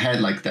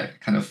had like that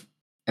kind of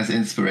as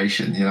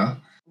inspiration, you know.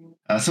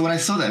 So when I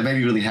saw that, it made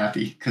me really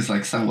happy because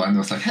like someone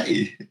was like,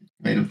 "Hey,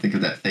 made him think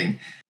of that thing.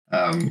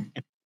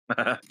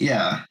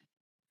 Yeah.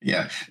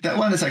 That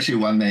one is actually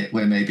one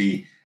where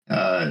maybe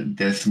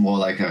there's more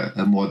like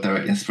a more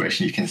direct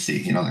inspiration you can see.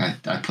 You know,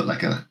 I put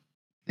like a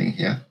thing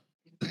here,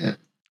 which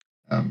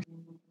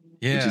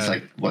is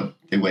like what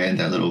they wear in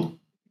that little,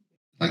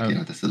 like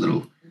there's a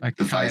little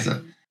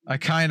visor. I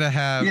kind of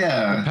have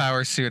the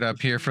power suit up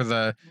here for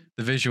the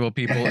visual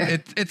people.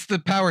 It's the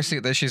power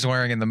suit that she's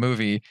wearing in the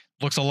movie.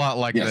 Looks a lot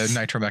like the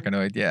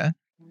Nitromechanoid. Yeah.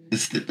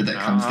 That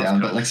comes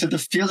down, but like, so the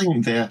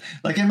feeling there,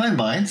 like in my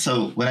mind,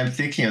 so when I'm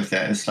thinking of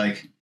that, it's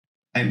like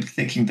I'm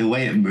thinking the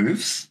way it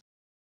moves,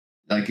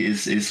 like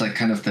is like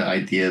kind of the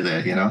idea there,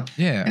 you know?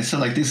 Yeah. And so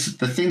like the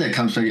thing that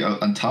comes right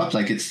on top,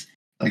 like it's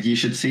like you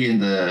should see in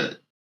the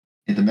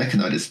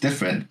Mechanoid, it's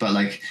different, but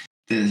like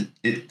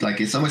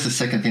it's almost a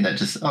second thing that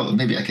just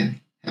maybe I can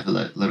have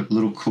a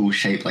little cool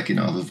shape, like, you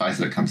know, of a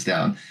visor that comes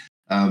down.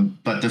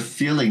 But the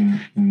feeling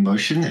in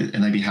motion and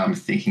maybe how I'm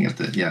thinking of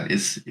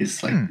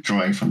is like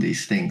drawing from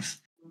these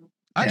things.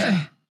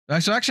 I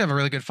actually have a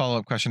really good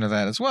follow-up question to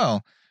that as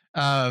well.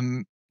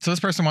 So this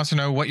person wants to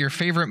know what your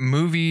favorite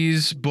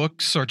movies,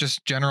 books, or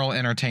just general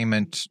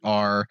entertainment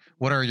are.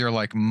 What are your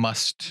like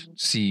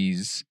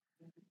must-sees?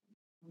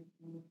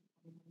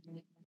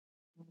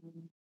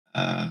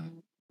 I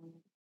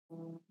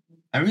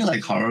really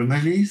like horror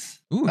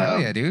movies. Ooh,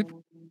 hell yeah, dude.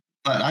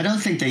 But I don't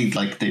think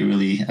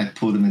I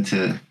pull them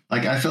into,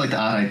 like, I feel like the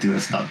art I do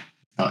is not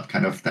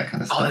kind of that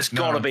kind of stuff. There's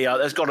got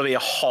to be a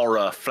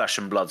horror flesh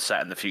and blood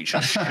set in the future,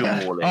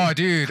 surely. Oh,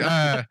 dude,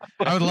 I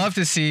would love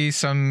to see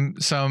some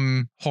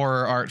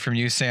horror art from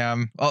you,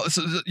 Sam. Oh,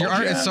 so your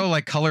art is so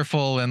like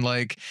colorful and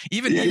like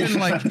even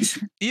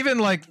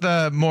like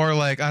the more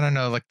like, I don't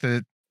know, like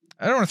I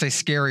don't want to say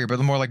scary, but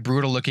the more like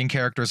brutal looking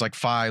characters like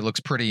Fi looks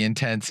pretty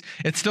intense.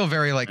 It's still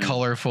very like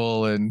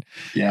colorful and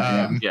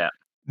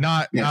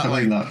not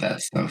that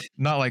stuff.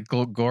 Not like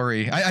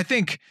gory. I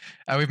think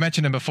we've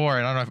mentioned him before,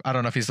 and I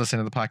don't know if he's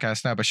listening to the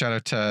podcast now, but shout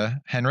out to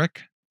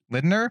Henrik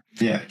Lidner.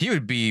 Yeah, he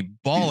would be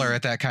baller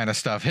at that kind of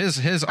stuff.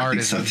 His art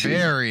is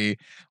very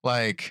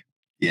like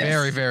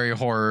very, very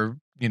horror,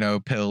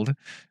 pilled.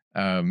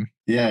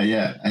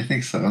 Yeah, I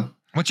think so.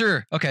 What's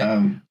your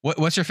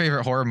what's your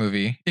favorite horror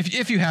movie,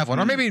 if you have one,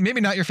 or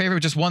maybe not your favorite,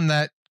 just one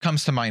that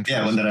comes to mind?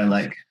 One that I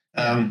like.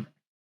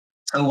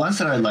 So ones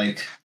that I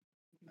like,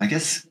 I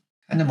guess,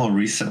 kind of more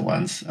recent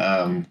ones.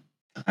 I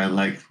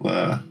liked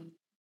were.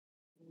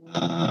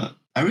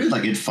 I really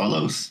like It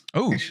Follows.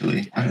 Oh,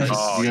 actually, I don't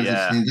know if you guys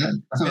have seen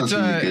that. I thought it was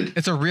really good.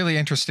 It's a really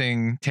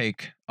interesting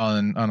take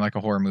on like a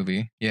horror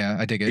movie. Yeah,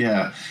 I dig it.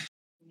 Yeah,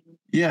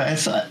 and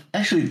so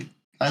actually,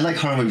 I like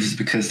horror movies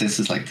because this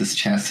is like this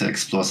chance to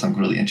explore some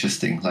really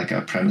interesting like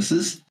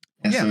premises.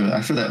 And so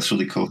I feel that was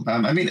really cool.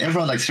 I mean,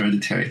 everyone likes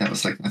Hereditary. That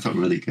was like, I thought,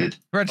 really good.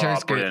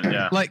 Hereditary's good.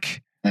 Yeah.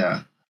 Like,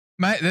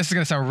 this is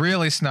going to sound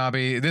really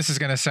snobby. This is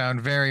going to sound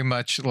very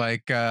much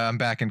like I'm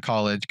back in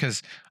college,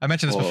 because I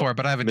mentioned this before,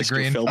 but I have a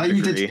degree in film. I have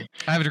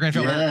a degree in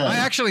film. Yeah. I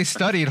actually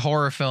studied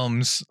horror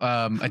films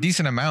a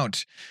decent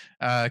amount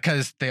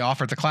because they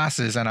offered the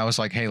classes, and I was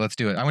like, hey, let's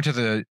do it. I went to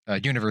the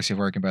University of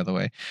Oregon, by the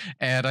way,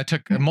 and I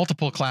took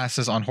multiple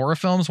classes on horror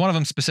films, one of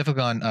them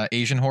specifically on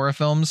Asian horror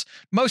films.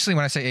 Mostly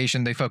when I say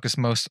Asian, they focus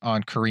most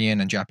on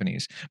Korean and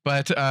Japanese.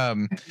 But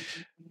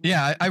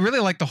yeah, I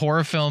really like the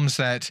horror films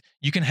that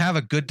you can have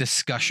a good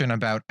discussion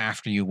about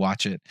after you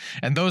watch it.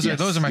 And those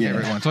are my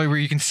favorite ones, where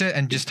you can sit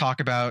and just talk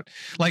about,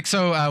 like,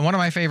 so one of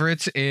my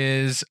favorites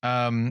is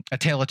A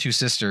Tale of Two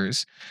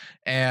Sisters.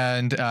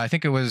 And I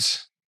think it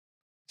was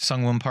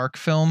Sungwon Park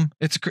film.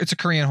 It's a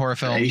Korean horror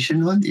film.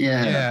 Asian one?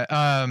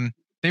 Yeah.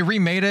 They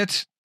remade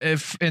it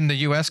in the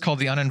US called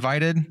The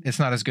Uninvited. It's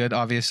not as good,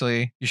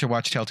 obviously. You should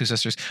watch Tale of Two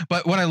Sisters.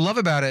 But what I love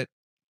about it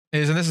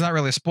is, and this is not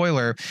really a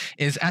spoiler,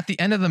 is at the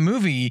end of the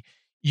movie,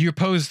 you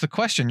pose the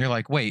question. You're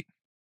like, wait,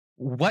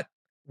 what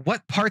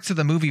parts of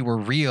the movie were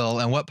real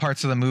and what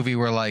parts of the movie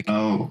were like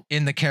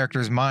in the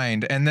character's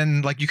mind? And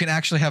then like you can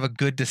actually have a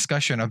good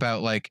discussion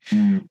about like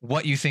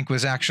what you think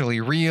was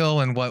actually real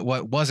and what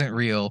wasn't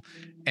real.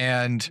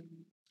 And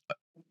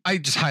I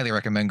just highly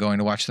recommend going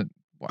to watch the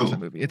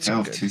movie. It's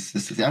so good.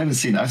 I haven't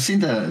seen it. I've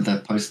seen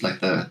the post, like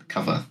the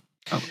cover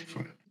for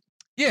it.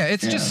 Yeah,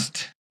 it's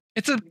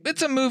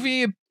a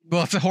movie.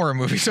 Well, it's a horror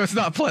movie, so it's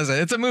not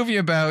pleasant. It's a movie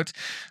about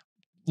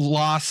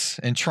loss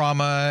and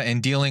trauma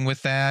and dealing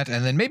with that,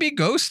 and then maybe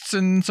ghosts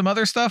and some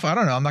other stuff. I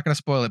don't know. I'm not going to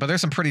spoil it, but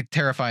there's some pretty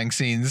terrifying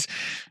scenes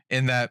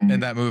in that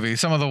movie.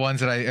 Some of the ones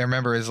that I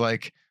remember is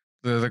like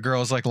the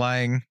girl's like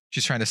lying.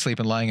 She's trying to sleep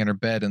and lying in her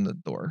bed, and the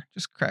door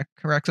just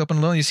cracks open a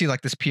little. You see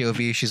like this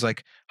POV. She's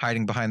like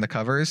hiding behind the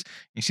covers.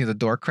 You see the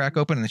door crack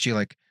open, and then she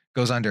like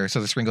goes under.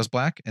 So the screen goes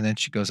black, and then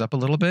she goes up a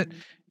little bit,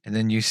 and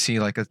then you see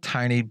like a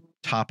tiny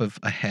top of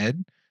a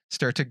head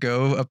start to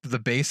go up the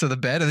base of the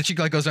bed, and then she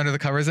like goes under the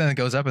covers and it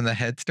goes up, and the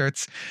head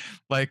starts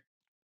like,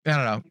 I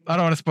don't know. I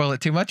don't want to spoil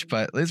it too much,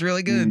 but it's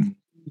really good.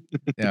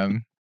 Yeah,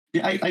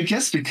 I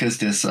guess because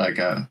there's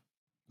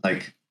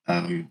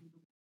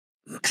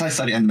because I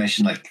study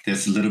animation, like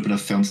there's a little bit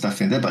of film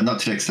stuff in there, but not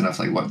to the extent of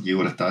like what you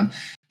would have done.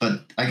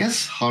 But I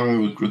guess horror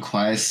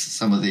requires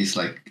some of these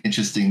like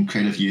interesting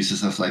creative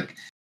uses of like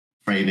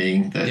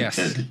framing,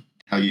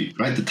 how you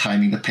write the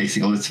timing, the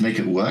pacing, all this to make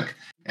it work.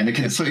 And it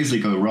can so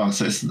easily go wrong.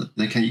 So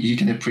you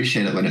can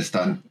appreciate it when it's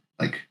done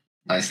like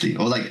nicely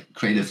or like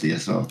creatively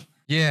as well.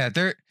 Yeah,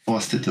 they're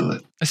forced to do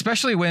it.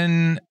 Especially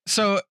when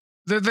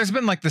there's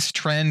been like this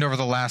trend over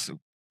the last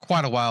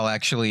quite a while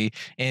actually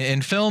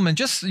in film and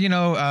just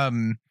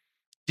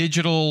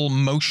digital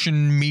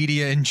motion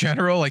media in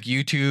general, like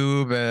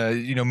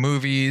YouTube,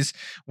 movies,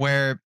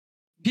 where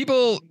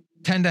people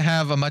tend to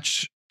have a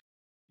much,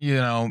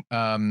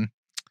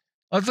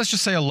 let's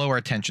just say a lower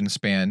attention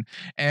span.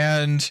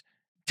 And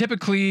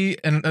typically,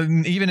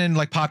 and even in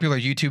like popular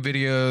YouTube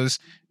videos,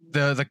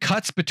 the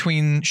cuts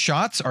between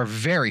shots are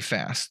very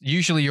fast.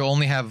 Usually you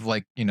only have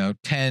like,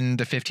 10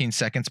 to 15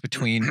 seconds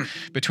between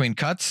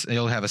cuts.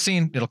 You'll have a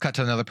scene, it'll cut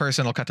to another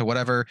person, it'll cut to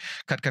whatever,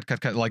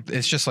 cut. Like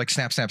it's just like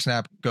snap,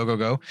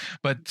 go.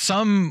 But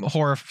some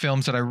horror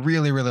films that I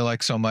really, really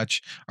like so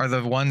much are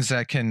the ones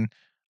that can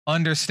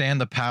understand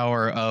the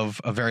power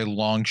of a very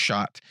long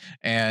shot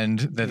and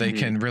that they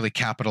can really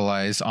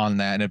capitalize on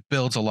that. And it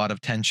builds a lot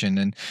of tension.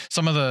 And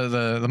some of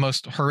the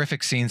most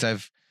horrific scenes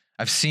I've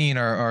seen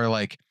are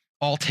like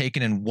all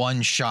taken in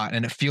one shot,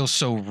 and it feels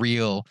so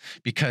real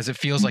because it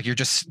feels like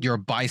you're a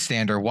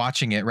bystander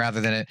watching it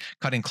rather than it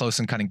cutting close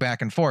and cutting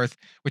back and forth,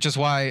 which is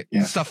why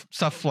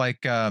stuff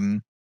like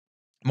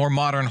more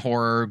modern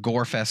horror,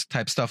 gore fest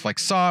type stuff like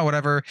Saw,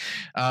 whatever,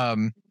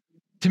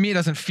 to me it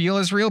doesn't feel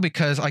as real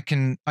because I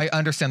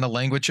understand the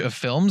language of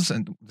films.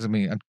 And I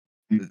mean,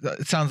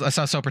 it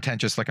sounds so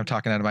pretentious, like I'm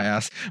talking out of my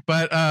ass,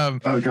 but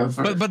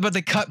but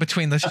they cut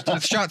between the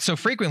shots so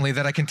frequently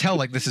that I can tell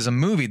like this is a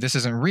movie, this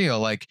isn't real.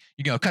 Like,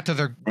 cut to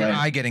their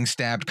eye getting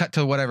stabbed, cut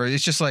to whatever.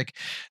 It's just like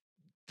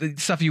the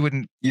stuff you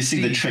wouldn't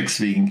see the tricks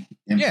being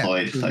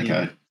employed.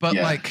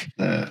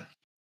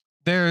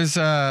 There's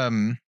a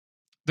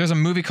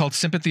movie called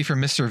Sympathy for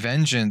Mr.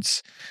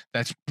 Vengeance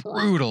that's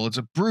brutal. It's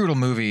a brutal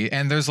movie,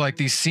 and there's like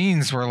these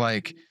scenes where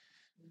like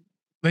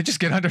they just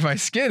get under my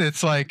skin.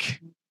 It's like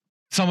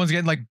someone's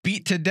getting like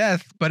beat to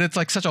death, but it's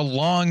like such a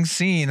long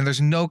scene and there's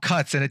no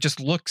cuts and it just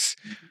looks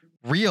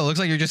real. It looks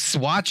like you're just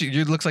watching.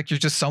 It looks like you're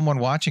just someone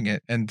watching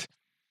it. And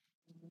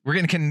we're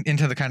getting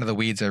into the kind of the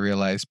weeds, I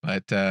realize,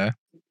 but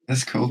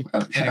that's cool.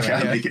 Anyway,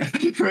 I like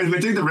it. We're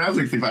doing the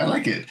rambling thing, but I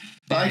like it.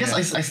 But I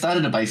guess I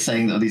started it by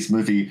saying all these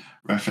movie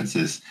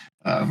references.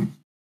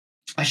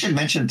 I should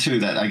mention too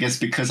that I guess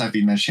because I've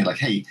been mentioning like,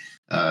 hey,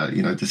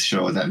 this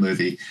show or that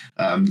movie,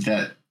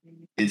 that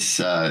it's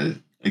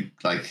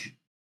like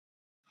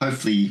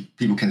hopefully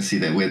people can see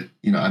that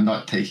I'm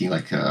not taking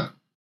like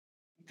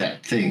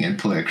that thing and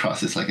pulling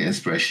across. It's like an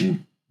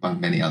inspiration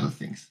among many other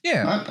things.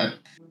 Yeah. I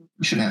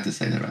shouldn't have to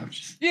say that.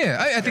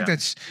 I think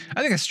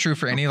that's true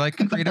for any like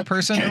creative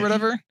person or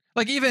whatever.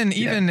 Like even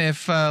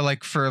if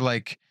like for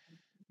like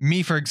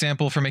me, for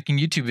example, for making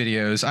YouTube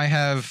videos, I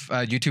have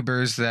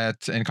YouTubers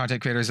and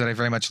content creators that I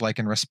very much like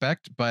and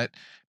respect. But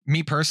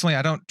me personally,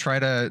 I don't try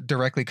to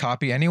directly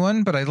copy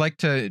anyone, but I like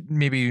to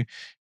maybe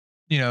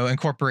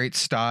incorporate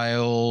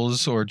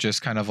styles or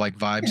just kind of like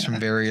vibes from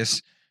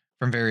various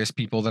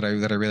people that I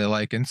really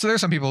like. And so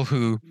there's some people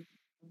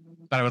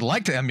that I would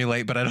like to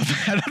emulate, but I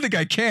don't think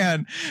I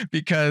can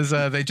because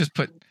they just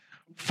put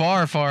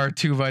far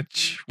too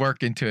much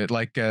work into it.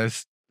 Like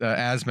as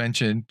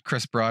mentioned,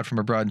 Chris Broad from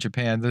Abroad in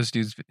Japan. Those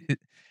dudes,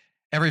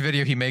 every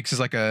video he makes is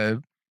like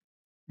a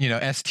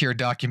S tier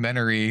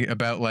documentary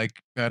about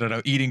like, I don't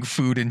know, eating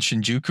food in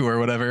Shinjuku or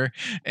whatever.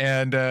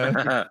 And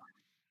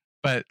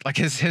but like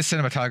his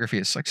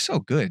cinematography is like so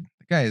good.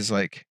 The guy is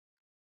like,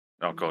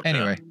 oh god.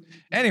 Anyway,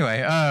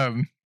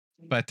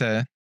 but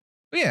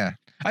yeah,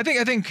 I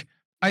think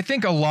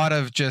a lot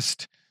of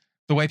just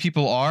the way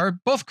people are,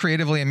 both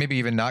creatively and maybe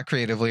even not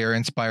creatively, are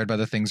inspired by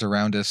the things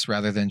around us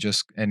rather than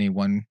just any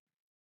one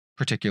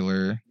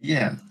particular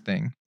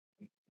thing.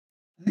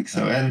 I think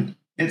so, and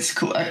it's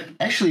cool.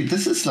 Actually,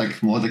 this is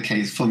like more the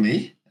case for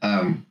me.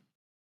 For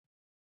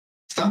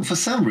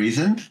some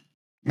reason,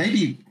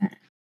 maybe.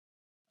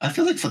 I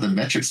feel like for the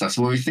metric stuff,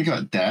 so when we think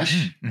about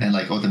Dash and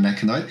like all the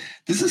Mechanoid,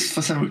 this is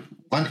for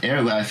one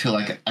area where I feel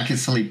like I can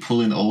suddenly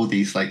pull in all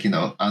these like,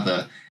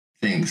 other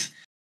things.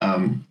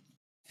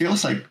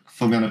 Feels like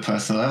for me on a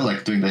personal level,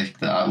 like doing the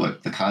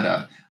artwork, the card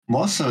art,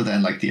 more so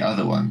than like the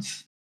other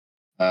ones.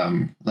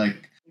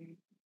 Like,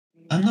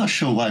 I'm not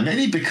sure why.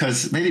 Maybe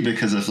because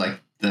of like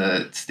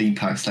the steampunk /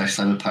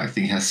 cyberpunk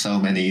thing has so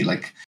many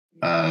like,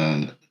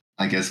 I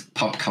guess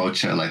pop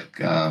culture,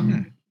 like,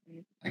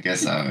 I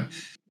guess,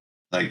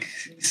 like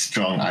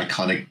strong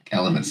iconic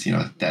elements,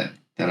 that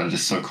are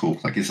just so cool.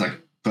 Like it's like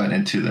burnt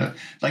into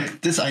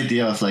like this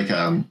idea of like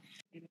for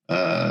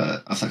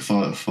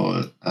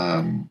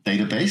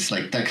database,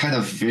 like that kind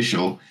of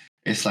visual.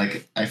 It's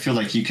like I feel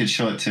like you could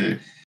show it to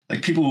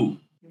like people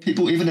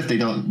even if they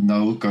don't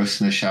know Ghost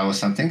in the Shell or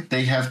something,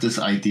 they have this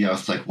idea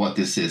of like what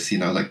this is,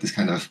 like this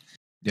kind of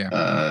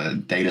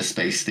data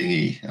space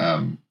thingy.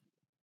 I'm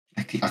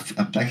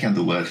blanking on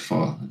the word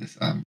for this.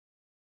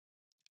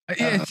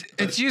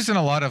 It's used in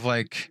a lot of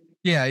like,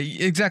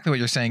 exactly what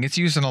you're saying. It's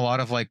used in a lot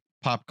of like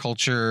pop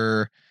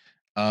culture,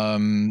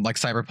 like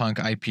cyberpunk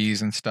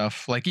IPs and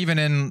stuff. Like even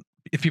in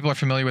if people are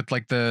familiar with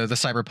like the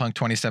Cyberpunk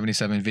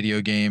 2077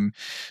 video game,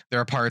 there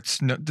are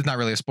parts, not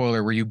really a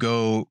spoiler, where you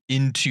go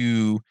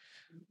into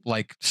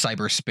like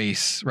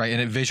cyberspace, right?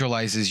 And it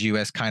visualizes you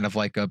as kind of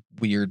like a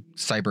weird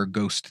cyber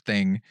ghost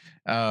thing.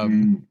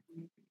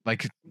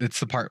 Like it's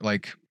the part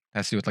like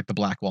has to do with like the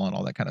black wall and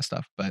all that kind of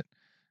stuff. But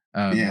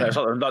yeah, it's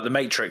like the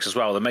Matrix as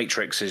well. The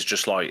Matrix is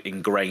just like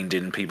ingrained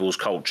in people's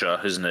culture,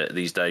 isn't it?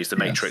 These days, the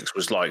Matrix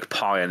was like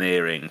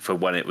pioneering for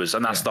when it was,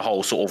 and that's the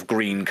whole sort of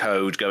green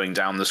code going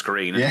down the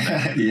screen.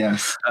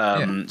 Yes.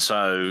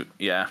 So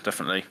yeah,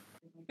 definitely.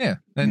 Yeah,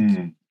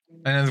 and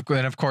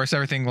of course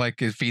everything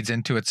like it feeds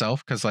into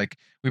itself because like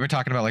we were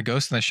talking about like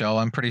Ghost in the Shell.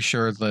 I'm pretty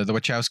sure the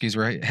Wachowskis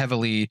were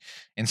heavily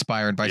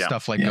inspired by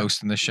stuff like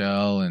Ghost in the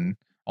Shell and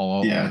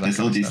all. Yeah, there's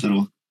all these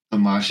little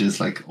homages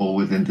like all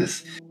within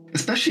this.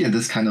 Especially in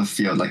this kind of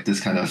field, like this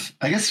kind of,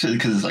 I guess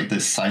because it's like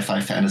this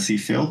sci-fi fantasy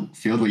field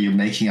where you're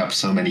making up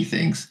so many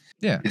things.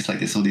 Yeah. It's like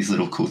there's all these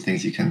little cool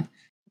things you can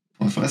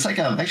pull from. It's like,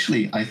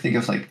 actually, I think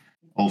of like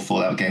old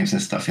Fallout games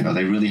and stuff,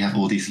 they really have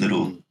all these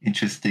little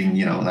interesting,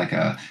 like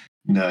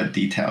nerd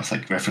details,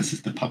 like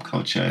references to pop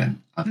culture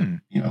and other,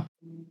 Yeah.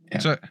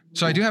 So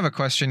I do have a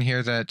question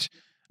here that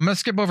I'm going to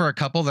skip over a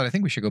couple that I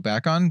think we should go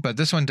back on, but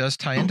this one does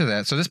tie into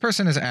that. So this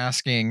person is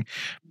asking,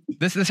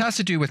 this has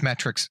to do with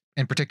metrics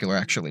in particular,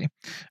 actually,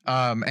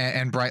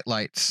 and bright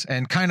lights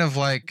and kind of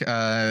like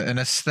an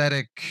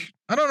aesthetic.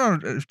 I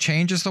don't know if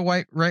change is the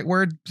right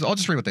word. I'll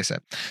just read what they said.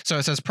 So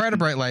it says, prior to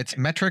bright lights,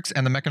 metrics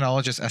and the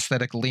mechanologist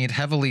aesthetic leaned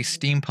heavily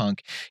steampunk.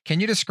 Can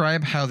you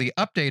describe how the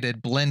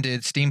updated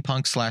blended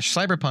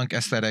steampunk/cyberpunk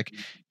aesthetic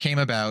came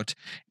about?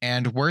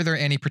 And were there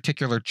any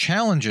particular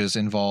challenges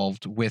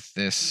involved with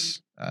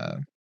this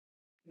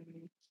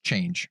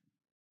change?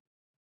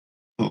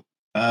 Cool.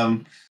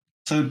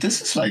 So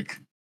this is like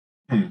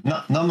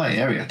not my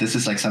area. This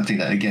is like something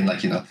that again,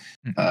 like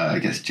I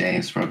guess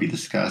James probably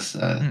discussed.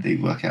 They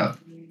work out,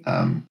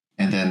 and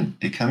then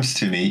it comes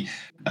to me.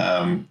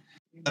 But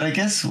I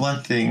guess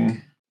one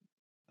thing,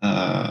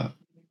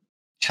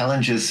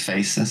 challenges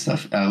face and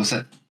stuff. Was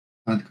that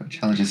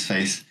challenges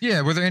face?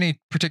 Yeah. Were there any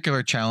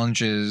particular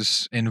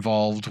challenges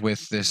involved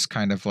with this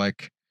kind of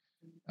like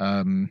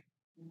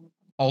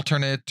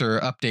alternate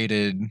or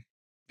updated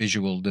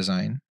visual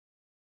design?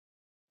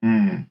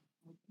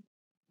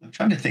 I'm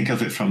trying to think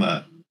of it from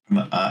an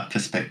art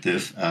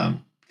perspective,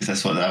 because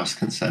that's what I was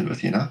concerned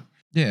with, Yeah.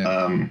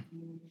 You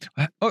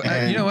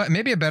know what?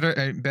 Maybe a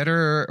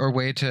better or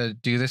way to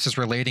do this is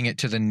relating it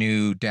to the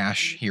new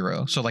Dash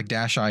hero. So like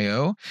Dash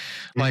IO,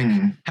 like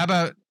how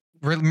about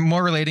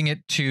more relating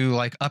it to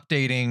like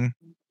updating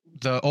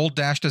the old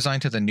Dash design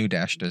to the new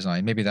Dash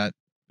design? Maybe that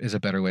is a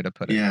better way to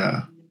put it.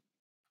 Yeah.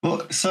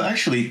 Well, so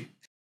actually,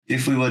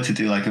 if we were to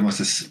do like almost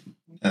this,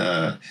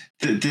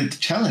 the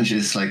challenge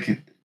is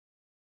like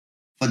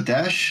for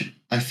Dash,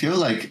 I feel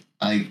like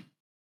I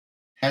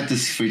had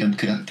this freedom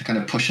to kind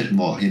of push it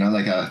more,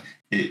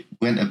 it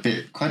went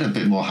quite a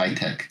bit more high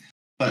tech.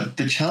 But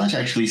the challenge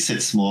actually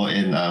sits more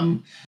in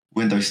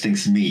when those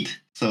things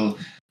meet. So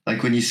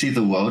like when you see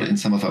the world in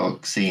some of our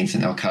scenes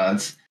in our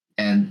cards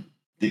and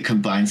it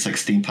combines like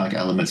steampunk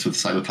elements with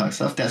cyberpunk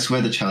stuff, that's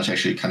where the challenge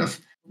actually kind of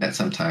met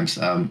sometimes.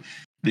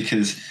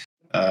 Because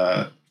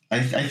I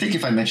think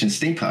if I mention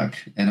steampunk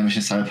and I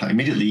mention cyberpunk,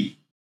 immediately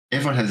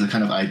everyone has a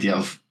kind of idea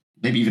of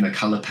maybe even a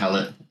color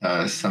palette,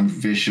 some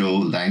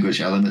visual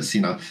language elements,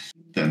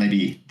 that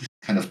maybe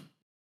kind of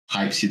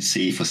hypes you'd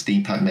see for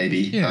steampunk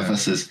maybe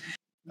versus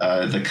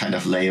the kind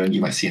of layering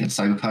you might see in a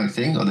cyberpunk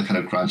thing or the kind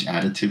of grunge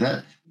added to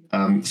that.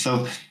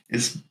 So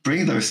it's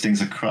bringing those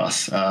things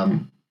across,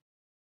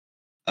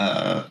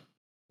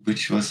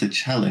 which was a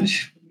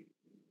challenge.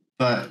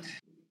 But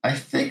I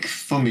think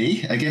for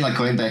me, again, like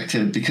going back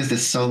to, because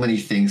there's so many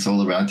things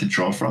all around to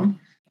draw from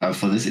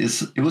for this,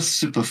 it was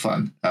super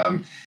fun.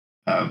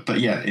 But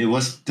yeah, it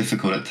was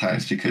difficult at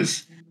times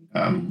because,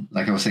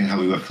 like I was saying, how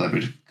we work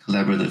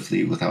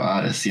collaboratively with our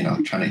artists,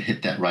 trying to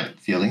hit that right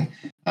feeling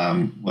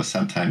was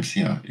sometimes,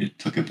 it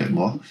took a bit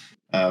more.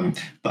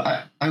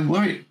 But I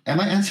worry, am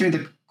I answering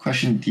the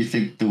question, do you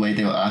think, the way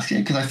they were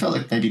asking? Because I felt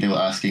like maybe they were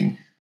asking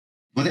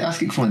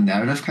from a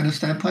narrative kind of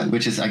standpoint,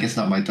 which is, I guess,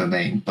 not my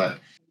domain, but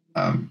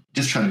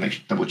just trying to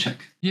double check.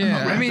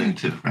 Yeah, I mean,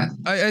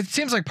 it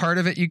seems like part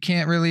of it you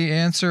can't really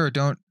answer or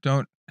don't.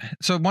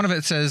 So one of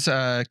it says,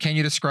 can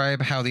you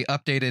describe how the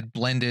updated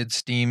blended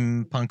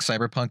steampunk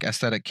cyberpunk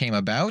aesthetic came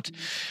about?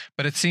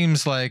 But it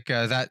seems like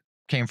that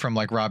came from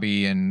like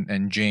Robbie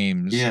and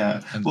James.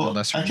 Yeah, well,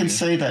 I can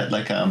say that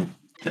like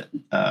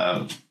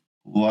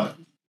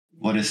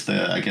what is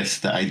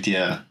the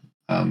idea,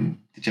 the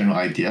general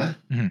idea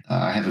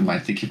I have in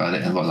mind thinking about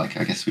it and what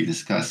I guess we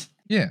discussed.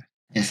 Yeah,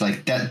 it's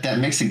like that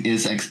mixing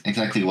is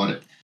exactly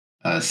what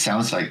it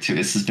sounds like too.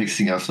 It's this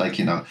mixing of like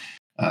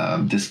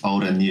this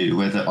old and new,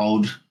 where the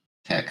old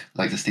tech,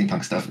 like the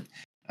steampunk stuff,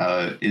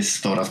 is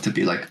thought of to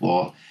be like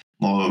more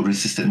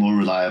resistant, more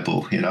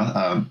reliable,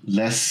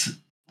 less,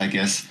 I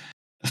guess,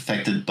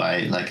 affected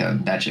by like a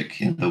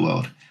magic in the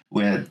world,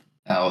 where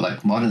our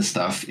like modern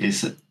stuff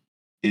is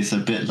a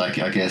bit like,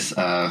 I guess,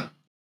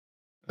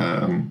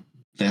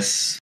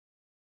 less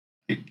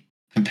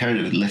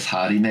comparatively less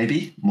hardy,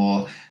 maybe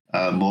more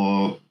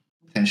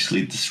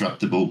potentially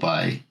disruptible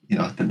by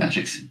the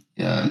magics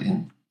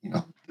in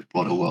the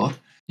broader world.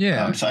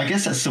 Yeah. So I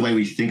guess that's the way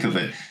we think of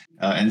it,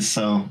 and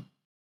so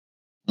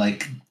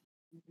like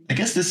I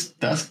guess this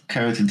does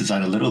character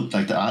design a little,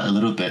 like the art a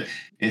little bit.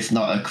 It's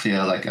not a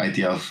clear like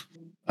idea of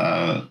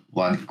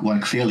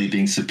one clearly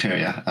being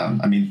superior.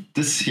 I mean,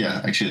 this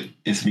here actually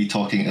is me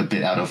talking a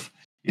bit out of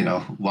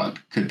what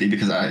could be,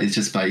 because it's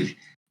just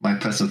my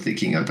personal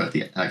thinking about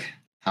the like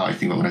how I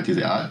think about when I do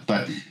the art.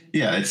 But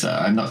yeah, it's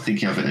I'm not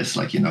thinking of it as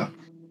like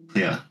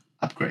clear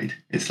upgrade.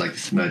 It's like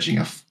this merging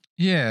of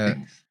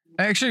things.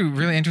 Actually,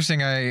 really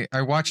interesting. I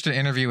watched an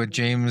interview with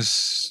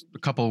James a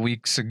couple of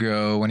weeks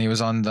ago when he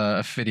was on the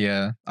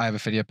Ophidia. I have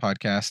Ophidia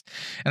podcast,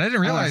 and I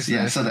didn't realize.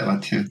 I saw that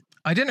one too.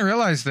 I didn't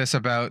realize this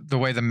about the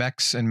way the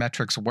mechs and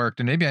metrics worked,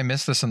 and maybe I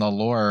missed this in the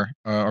lore,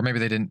 or maybe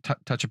they didn't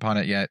touch upon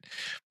it yet.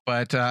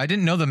 But I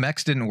didn't know the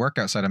mechs didn't work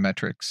outside of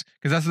metrics,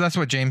 because that's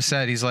what James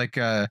said. He's like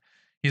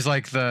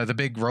the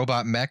big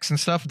robot mechs and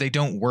stuff. They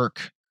don't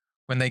work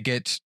when they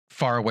get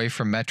far away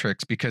from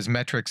metrics, because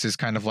metrics is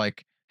kind of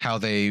like how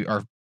they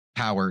are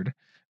powered,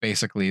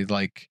 basically.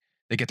 Like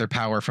they get their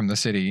power from the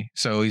city.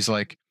 So he's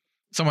like,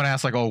 someone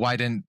asked like, oh, why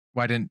don't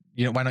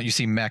you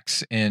see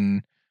mechs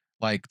in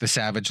like the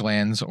Savage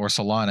Lands or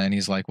Solana? And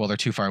he's like, well, they're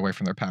too far away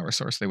from their power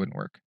source, they wouldn't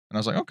work. And I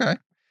was like, okay.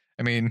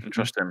 I mean,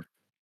 interesting.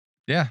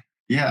 Yeah.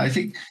 I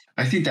think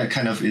that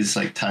kind of is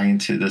like tying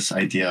into this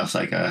idea of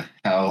like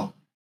how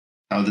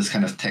this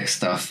kind of tech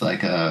stuff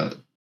like I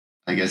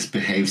guess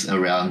behaves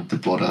around the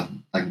broader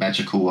like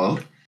magical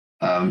world.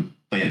 But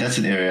yeah, that's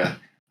an area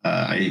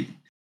I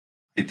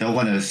don't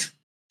want to say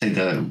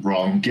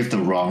give the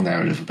wrong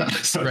narrative about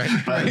it. So, right.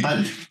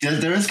 but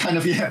there is kind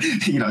of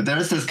there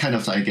is this kind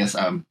of I guess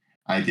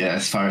idea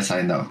as far as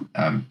I know.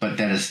 But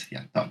that is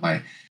not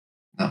my.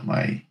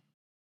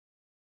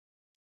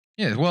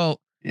 Yeah.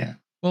 Well. Yeah.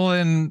 Well,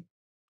 and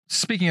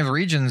speaking of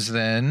regions,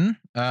 then,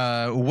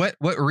 what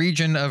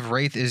region of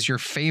Wraith is your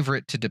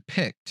favorite to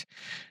depict?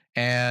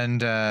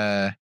 And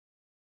I'm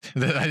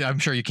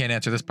sure you can't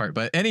answer this part,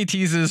 but any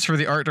teases for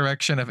the art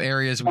direction of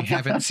areas we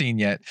haven't seen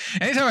yet?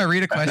 Anytime I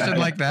read a question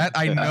like that,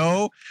 I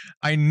know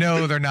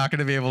they're not going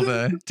to be able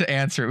to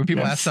answer it. When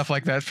people ask stuff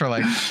like that for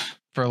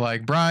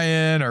like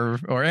Brian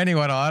or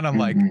anyone on, I'm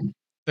like,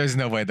 there's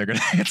no way they're going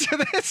to answer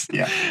this.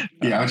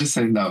 I'll just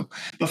say no.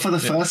 But for the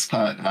first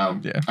part,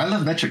 I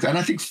love metrics, and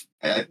I think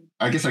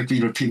I guess I'd be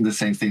repeating the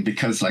same thing,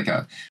 because like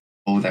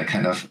all that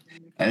kind of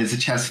it's a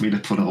chance for me to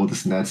put all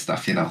this nerd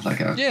stuff,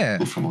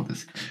 pull from all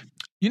this.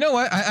 You know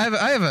what? I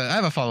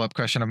have a follow-up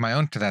question of my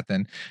own to that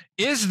then.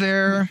 Is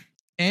there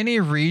any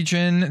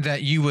region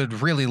that you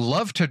would really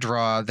love to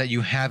draw that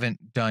you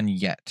haven't done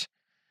yet?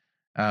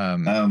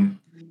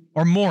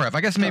 Or more of?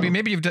 I guess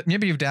maybe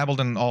you've dabbled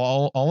in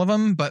all of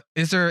them, but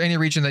is there any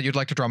region that you'd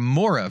like to draw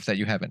more of that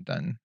you haven't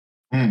done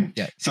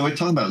yet? So we're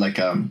talking about like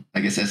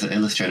I guess as an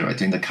illustrator, right,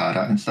 doing the card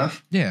art and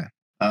stuff. Yeah.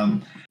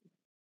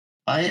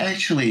 I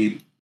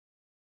actually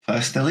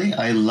personally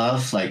I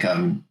love like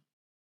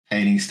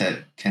paintings that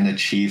can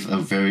achieve a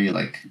very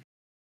like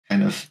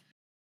kind of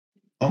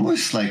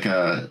almost like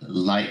a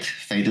light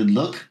faded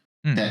look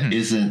that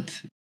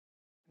isn't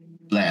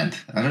bland.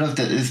 I don't know if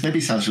this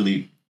maybe sounds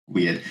really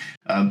weird,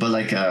 but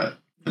like a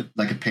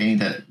painting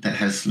that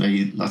has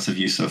maybe lots of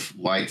use of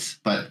whites,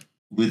 but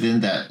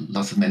within that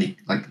lots of many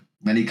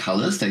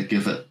colors that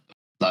give it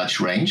large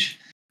range.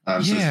 So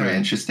it's very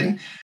interesting.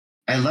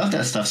 I love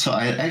that stuff. So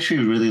I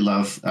actually really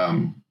love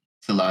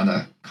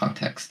Solana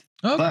context,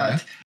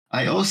 but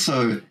I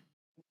also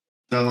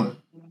don't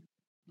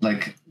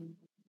like.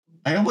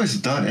 I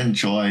almost don't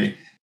enjoy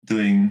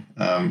doing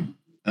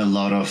a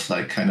lot of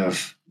like kind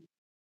of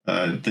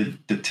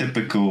the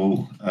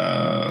typical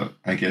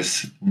I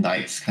guess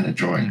knights kind of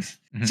drawings.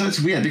 So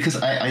it's weird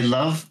because I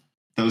love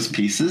those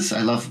pieces.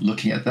 I love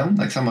looking at them.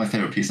 Like some of my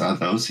favorite pieces are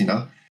those,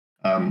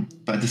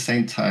 but at the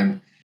same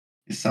time,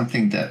 it's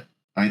something that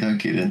I don't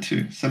get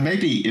into. So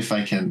maybe if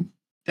I can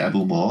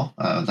dabble more,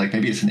 like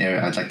maybe it's an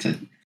area I'd like to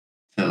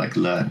like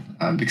learn.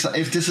 Because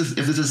if this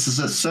is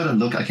a certain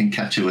look I can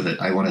capture with it,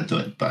 I want to do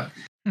it. But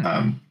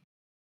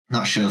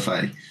not sure if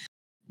I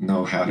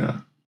know how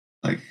to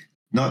like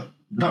not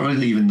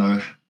really even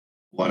know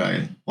what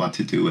I want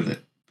to do with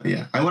it. But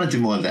yeah, I want to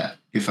do more of that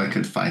if I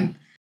could find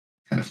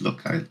kind of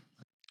look.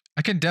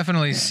 I can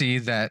definitely see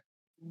that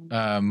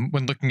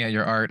when looking at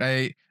your art.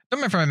 I don't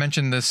remember if I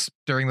mentioned this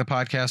during the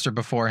podcast or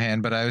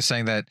beforehand, but I was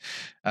saying that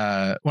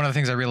one of the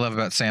things I really love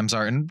about Sam's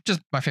art, and just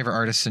my favorite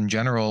artists in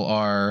general,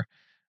 are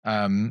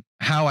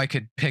how I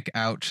could pick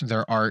out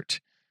their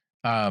art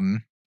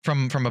from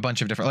a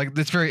bunch of different, like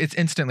it's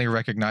instantly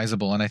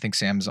recognizable. And I think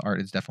Sam's art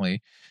is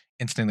definitely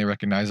instantly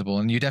recognizable.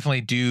 And you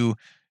definitely do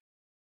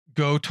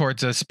go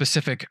towards a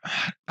specific,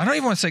 I don't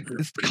even want to say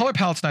color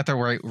palette's not the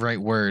right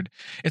word.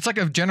 It's like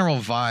a general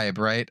vibe,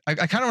 right? I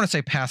kind of want to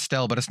say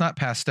pastel, but it's not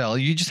pastel.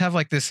 You just have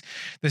like this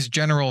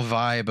general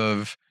vibe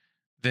of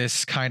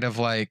this kind of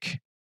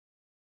like,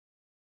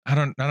 I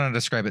don't know how to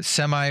describe it,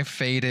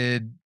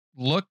 semi-faded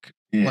look.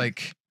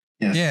 Like,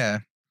 yeah,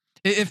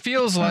 it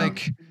feels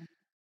like,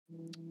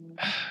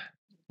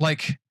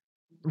 like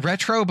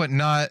retro, but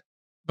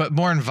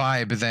more in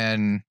vibe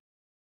than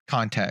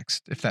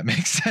context, if that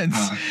makes sense.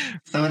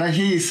 So when I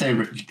hear you say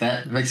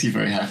that, it makes you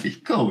very happy.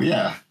 Cool,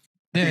 yeah.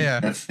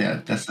 That's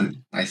a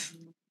nice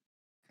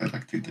I'd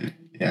like to do.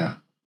 Yeah.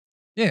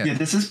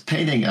 There's this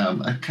painting.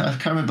 I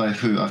can't remember by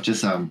who.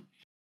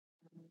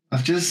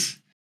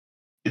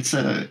 It's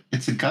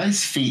a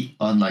guy's feet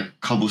on like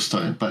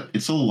cobblestone, but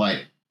it's all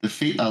white. The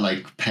feet are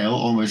like pale,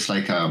 almost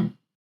like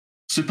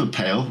super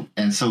pale,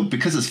 and so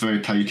because it's very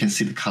pale, you can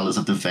see the colors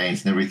of the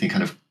veins and everything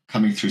kind of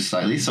coming through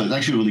slightly. So it's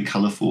actually really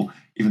colorful,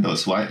 even though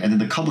it's white. And then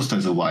the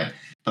cobblestones are white,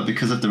 but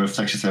because of the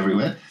reflections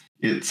everywhere,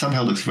 it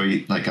somehow looks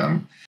very like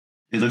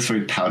it looks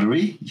very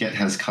powdery yet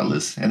has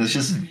colors, and it's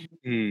just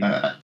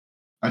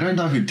I don't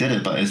know who did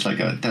it, but it's like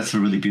that's a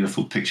really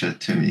beautiful picture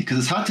to me, because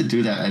it's hard to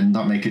do that and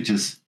not make it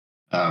just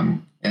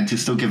and to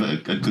still give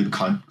it a good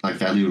like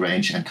value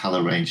range and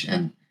color range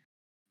and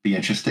be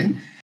interesting.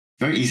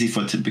 Very easy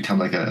for it to become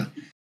like a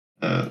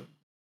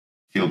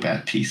feel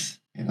bad piece,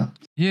 you know?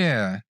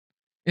 Yeah.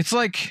 It's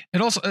like,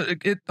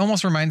 it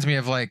almost reminds me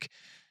of like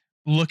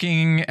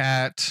looking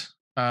at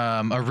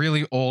a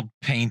really old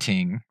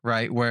painting,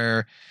 right?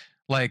 Where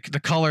like the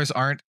colors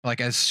aren't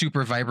like as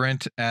super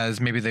vibrant as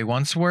maybe they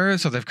once were.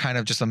 So they've kind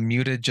of just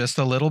muted just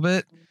a little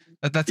bit.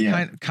 That's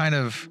kind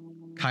of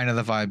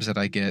the vibes that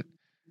I get.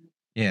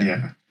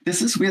 Yeah.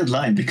 This is weird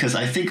line, because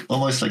I think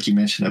almost like you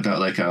mentioned about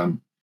like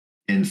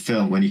in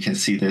film, when you can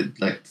see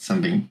that like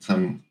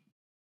some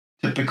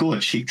typical or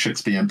cheap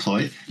tricks being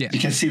employed, you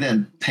can see that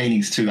in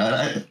paintings too.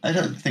 I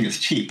don't think it's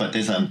cheap, but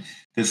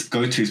there's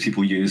go-tos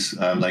people use.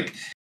 Like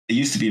it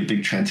used to be a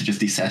big trend to just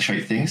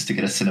desaturate things to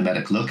get a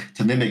cinematic look,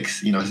 to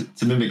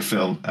mimic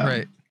film,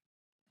 right?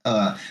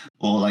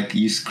 Or like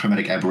use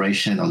chromatic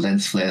aberration or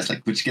lens flares,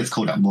 like which gets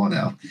called out more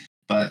now,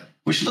 but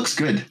which looks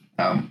good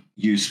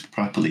used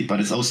properly. But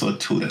it's also a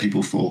tool that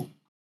people fall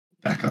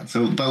back on.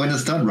 So, but when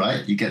it's done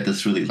right, you get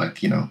this really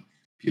like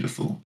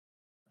beautiful.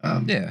 I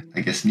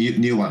guess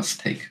nuanced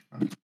take.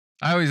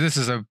 This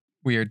is a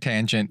weird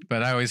tangent,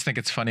 but I always think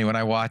it's funny when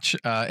I watch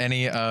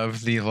any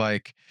of the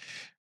like,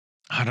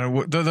 I don't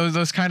know,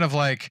 those kind of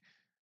like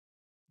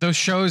those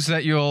shows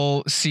that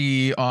you'll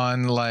see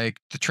on like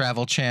the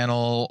Travel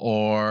Channel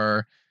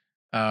or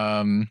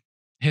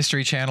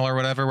History Channel or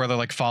whatever, where they're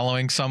like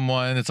following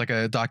someone. It's like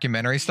a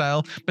documentary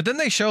style, but then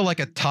they show like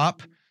a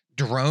top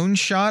drone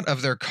shot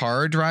of their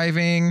car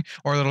driving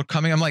or little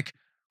coming. I'm like,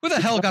 who the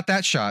hell got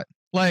that shot?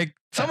 Like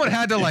someone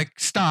had to like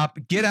stop,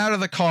 get out of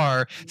the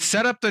car,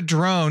 set up the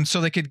drone so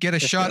they could get a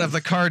shot of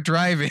the car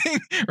driving,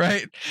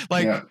 right?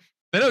 Like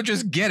they don't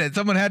just get it.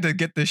 Someone had to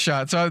get this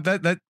shot. So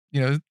that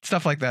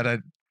stuff like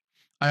that,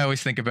 I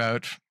always think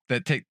about.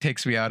 That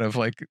takes me out of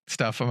like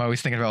stuff. I'm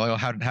always thinking about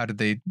like, how did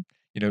they,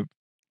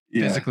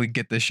 physically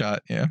get this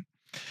shot? Yeah.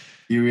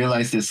 You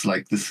realize these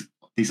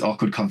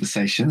awkward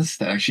conversations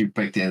that actually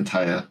break the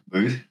entire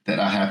mood that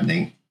are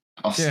happening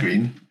off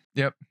screen.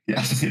 Yep.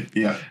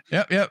 Yeah.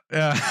 Yep.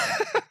 Yeah.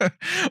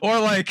 Or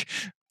like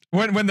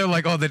when they're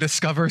like, oh, they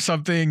discover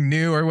something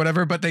new or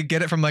whatever, but they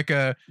get it from like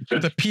the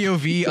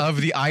POV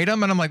of the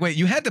item, and I'm like, wait,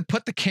 you had to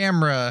put the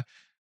camera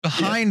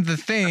behind the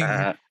thing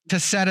to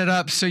set it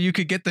up so you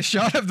could get the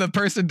shot of the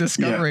person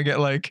discovering it.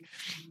 Like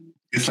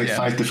it's like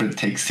 5 different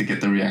takes to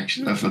get the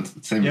reaction of the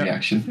same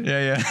reaction.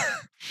 Yeah.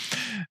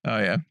 Oh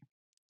yeah.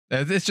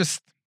 It's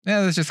just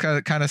there's just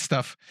kind of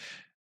stuff.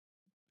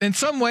 In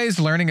some ways,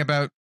 learning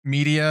about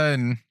media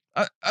and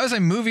I would say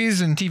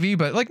movies and TV,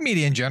 but like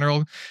media in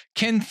general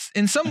can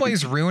in some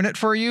ways ruin it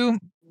for you,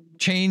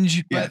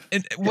 change. But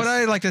what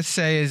I like to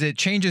say is it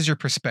changes your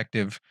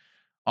perspective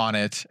on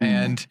it.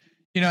 And,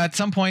 at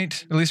some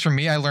point, at least for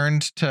me, I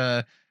learned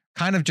to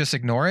kind of just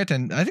ignore it.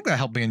 And I think that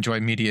helped me enjoy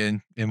media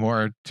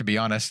more, to be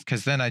honest,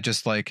 because then I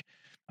just like,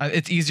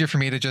 it's easier for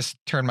me to just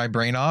turn my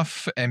brain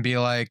off and be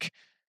like,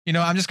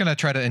 I'm just going to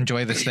try to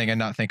enjoy this thing and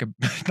not think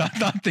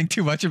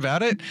too much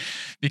about it,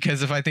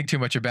 because if I think too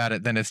much about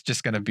it, then it's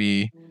just going to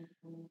be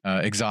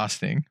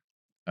exhausting.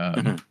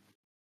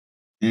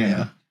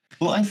 Yeah.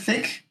 Well, I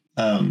think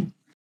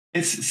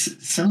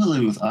it's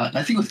similarly with art.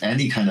 I think with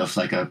any kind of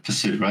like a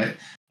pursuit, right?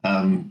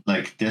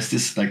 Like there's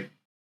this like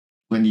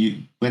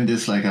when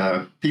there's like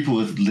people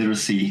with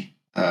literacy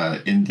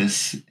in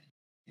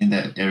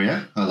that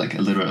area, or like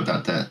illiterate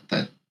about that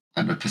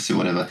type of pursuit,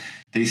 whatever,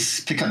 they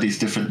pick up these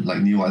different like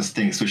nuanced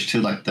things, which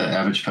to like the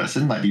average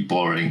person might be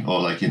boring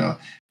or like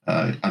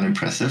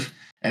unimpressive,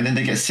 and then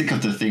they get sick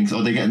of the things,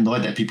 or they get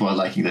annoyed that people are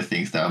liking the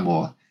things that are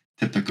more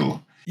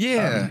typical.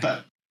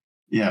 But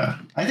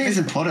I think it's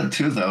important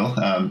too,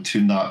 though,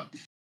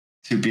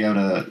 to be able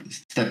to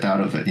step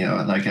out of it,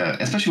 like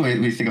especially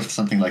when we think of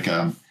something like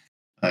our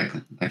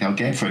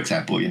game, for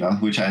example,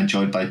 which I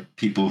enjoyed by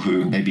people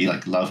who maybe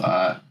like love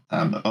art,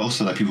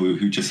 also like people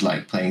who just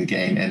like playing the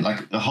game, and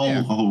like a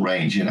whole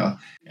range,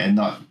 and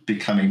not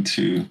becoming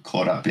too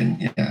caught up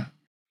in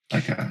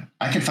like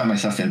I can find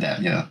myself in that,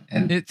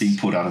 and being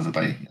pulled out of the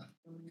way.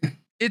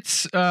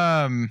 It's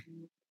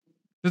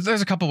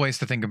there's a couple ways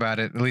to think about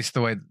it, at least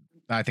the way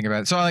I think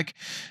about it. So like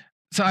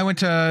so I went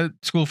to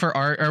school for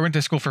art, or I went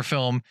to school for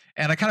film,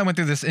 and I kind of went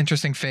through this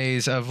interesting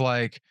phase of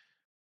like,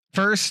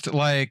 first,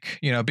 like,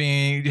 you know,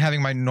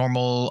 having my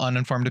normal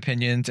uninformed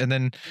opinions, and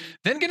then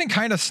getting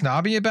kind of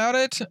snobby about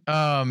it.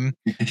 And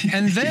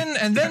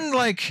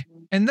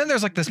then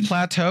there's like this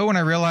plateau when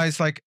I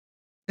realized like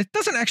it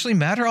doesn't actually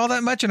matter all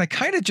that much, and I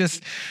kind of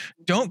just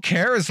don't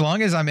care as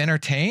long as I'm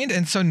entertained.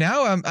 And so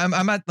now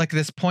I'm at like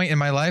this point in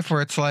my life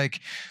where it's like,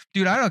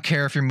 dude, I don't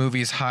care if your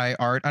movie's high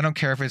art. I don't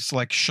care if it's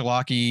like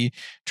schlocky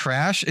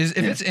trash. If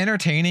it's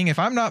entertaining, if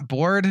I'm not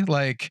bored,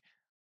 like,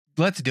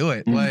 let's do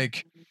it.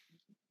 Like.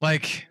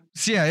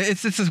 So yeah,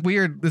 it's this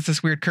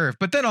weird curve.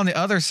 But then on the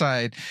other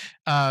side,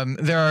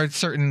 there are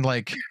certain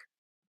like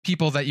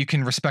people that you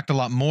can respect a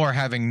lot more,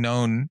 having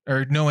known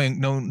or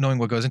knowing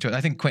what goes into it. I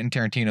think Quentin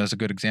Tarantino is a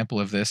good example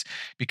of this,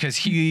 because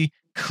he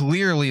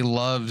clearly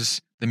loves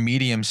the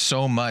medium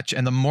so much,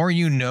 and the more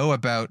you know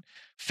about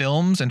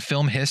films and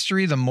film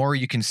history, the more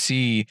you can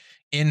see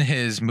in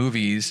his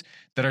movies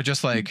that are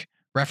just like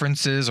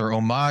references or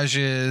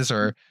homages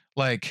or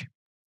like,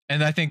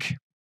 and I think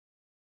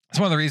it's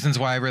one of the reasons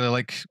why I really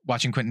like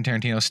watching Quentin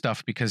Tarantino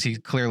stuff, because he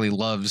clearly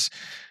loves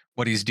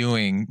what he's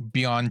doing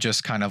beyond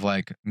just kind of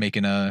like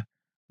making a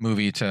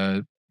movie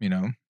to, you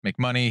know, make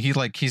money.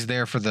 He's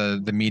there for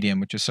the medium,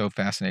 which is so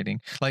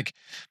fascinating. Like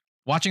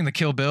watching the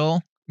Kill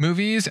Bill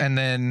movies and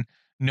then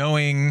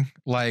knowing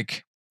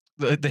like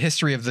the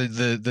history of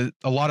the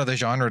a lot of the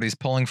genre that he's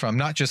pulling from,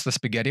 not just the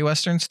spaghetti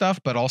western stuff,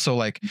 but also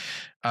like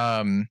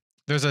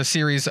there's a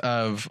series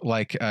of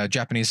like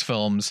Japanese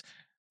films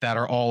that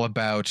are all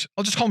about,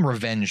 I'll just call them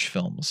revenge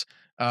films.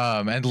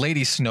 And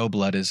Lady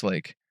Snowblood is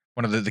like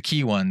one of the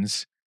key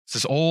ones. It's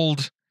this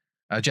old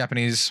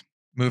Japanese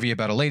movie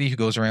about a lady who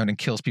goes around and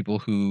kills people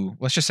who,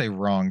 let's just say,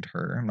 wronged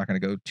her. I'm not going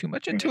to go too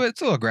much into it. It's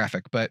a little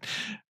graphic, but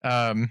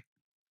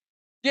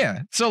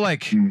yeah. So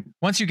like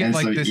once you get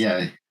like this,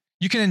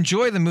 you can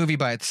enjoy the movie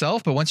by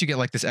itself, but once you get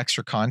like this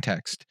extra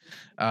context,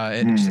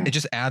 it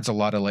just adds a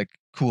lot of like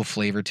cool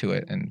flavor to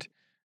it. And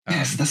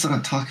yes, that's what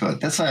I'm talking about.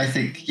 That's why I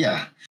think,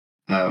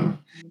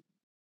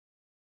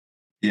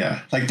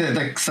 like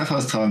the stuff I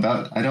was talking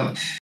about,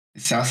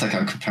 it sounds like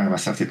I'm comparing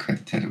myself to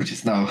Quentin Tarantino, which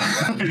is no,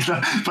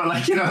 but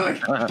like, you know, like,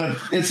 but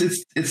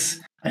it's,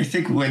 I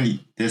think when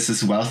there's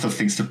this wealth of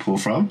things to pull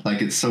from,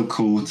 like, it's so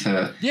cool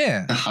to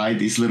hide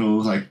these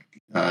little, like,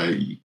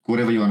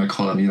 whatever you want to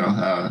call them, you know,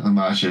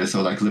 homages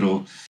or like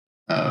little,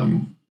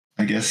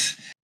 I guess,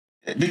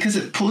 because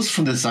it pulls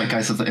from the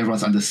zeitgeist of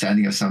everyone's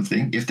understanding of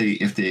something, if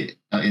they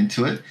are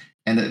into it.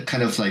 And it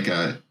kind of like,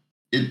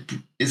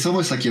 it's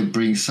almost like you're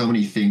bringing so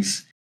many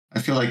things. I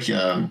feel like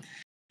you're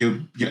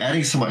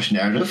adding so much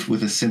narrative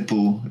with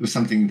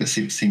something that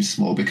seems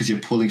small, because you're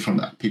pulling from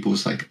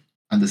people's like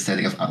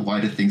understanding of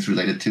wider things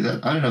related to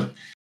that. I don't know.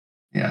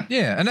 Yeah.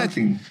 Yeah. And I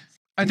think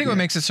what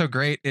makes it so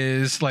great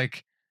is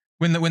like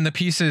when the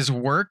pieces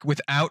work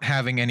without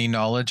having any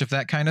knowledge of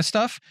that kind of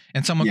stuff,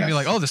 and someone can be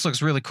like, oh, this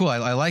looks really cool.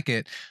 I like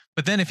it.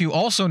 But then if you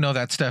also know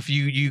that stuff,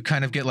 you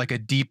kind of get like a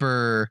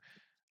deeper,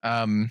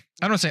 I don't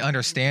want to say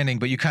understanding,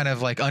 but you kind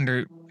of like I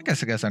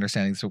guess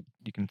understanding, so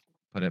you can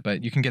put it,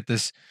 but you can get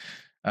this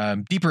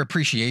deeper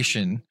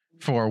appreciation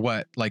for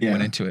what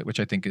went into it, which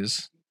I think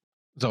is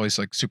always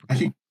like super cool. I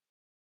think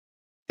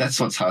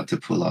that's what's hard to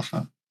pull off.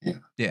 Huh?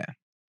 Yeah.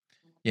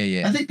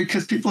 I think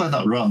because people are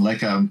not wrong.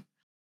 Like,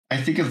 I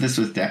think of this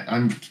with dance.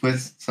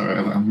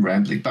 I'm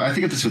rambling, but I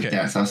think of this with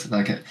dance. I was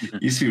like, I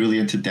used to be really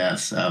into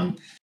dance.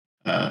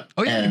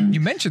 You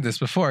mentioned this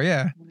before,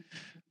 yeah.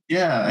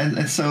 Yeah,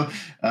 and so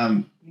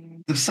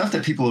the stuff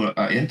that people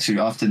are into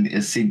often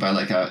is seen by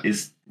like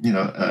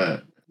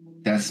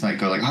dance might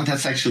go like, oh,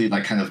 that's actually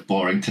like kind of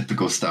boring,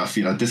 typical stuff.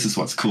 You know, this is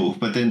what's cool.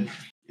 But then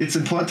it's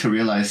important to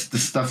realize the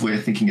stuff we're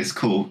thinking is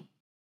cool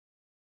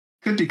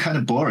could be kind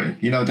of boring.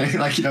 You know,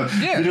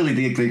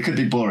 literally they could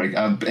be boring.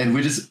 And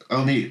we're just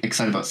only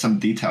excited about some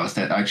details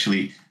that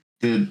actually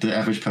the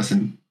average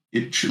person,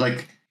 if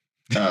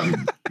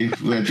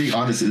we're being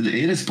honest, it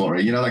is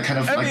boring, you know, like kind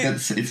of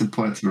it's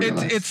important to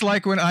realize. It's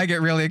like when I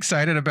get really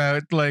excited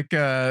about like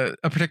a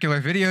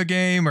particular video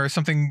game or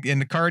something in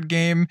the card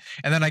game,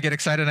 and then I get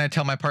excited and I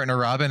tell my partner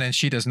Robin, and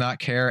she does not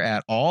care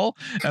at all,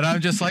 and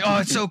I'm just like, oh,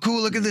 it's so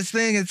cool, look at this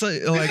thing, it's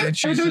like and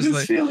she's just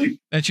like feeling.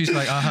 And she's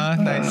like,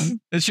 nice,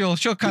 and she'll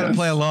kind of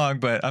play along,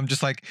 but I'm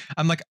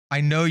like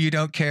I know you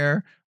don't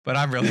care, but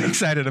I'm really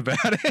excited about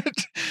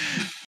it.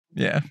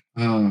 Yeah.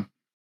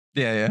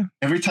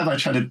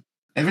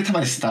 Every time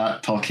I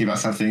start talking about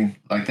something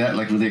like that,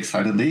 like really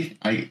excitedly,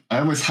 I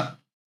almost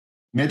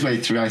midway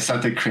through I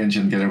start to cringe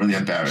and get really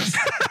embarrassed,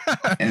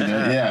 and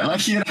then I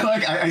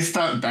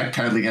start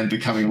backpedaling and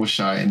becoming all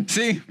shy. And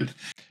see,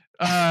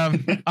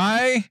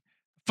 I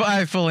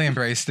fully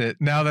embraced it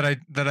now that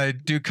I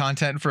do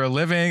content for a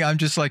living. I'm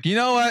just like, you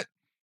know what?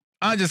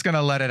 I'm just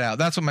gonna let it out.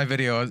 That's what my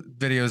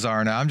videos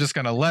are now. I'm just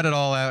gonna let it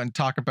all out and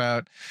talk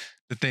about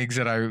the things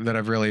that I'm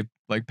really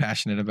like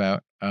passionate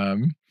about.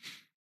 But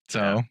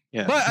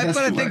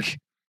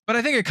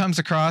I think it comes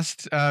across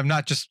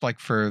not just like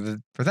for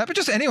that, but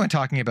just anyone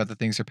talking about the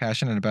things they're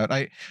passionate about.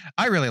 I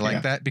really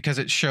like that, because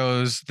it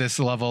shows this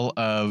level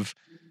of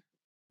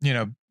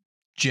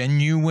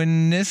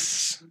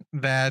genuineness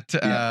that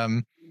Yeah.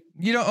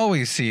 you don't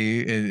always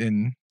see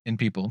in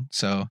people.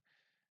 So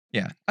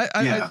yeah,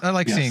 Yeah, I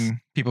like yes.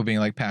 seeing people being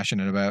like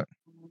passionate about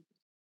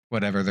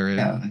whatever they're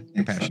Yeah, I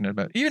think so. passionate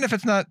about, even if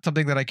it's not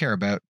something that I care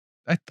about.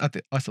 I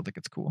still think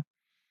it's cool.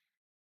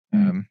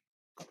 Mm.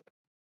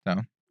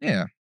 So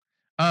yeah.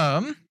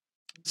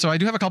 So I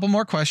do have a couple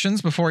more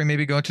questions before we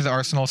maybe go to the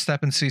Arsenal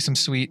step and see some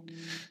sweet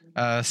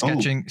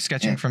sketching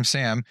yeah. from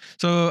Sam.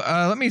 So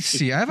let me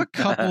see. I have a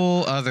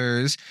couple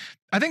others.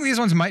 I think these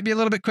ones might be a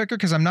little bit quicker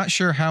because I'm not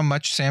sure how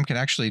much Sam can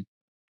actually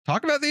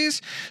talk about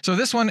these. So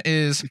this one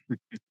is,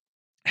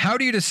 how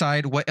do you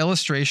decide what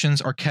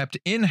illustrations are kept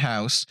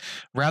in-house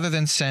rather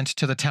than sent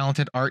to the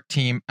talented art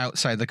team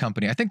outside the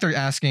company? I think they're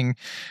asking,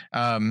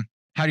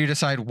 how do you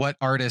decide what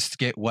artists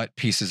get what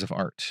pieces of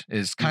art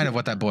is kind of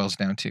what that boils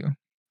down to.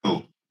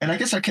 Cool. And I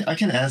guess I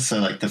can answer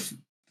like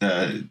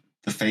the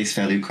face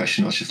value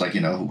question, which is like,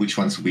 which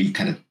ones we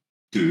kind of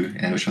do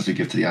and which ones we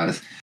give to the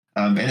artist.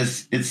 And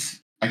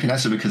it's I can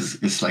answer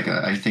because it's like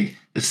I think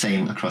the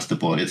same across the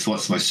board. It's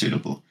what's most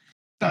suitable.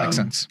 That makes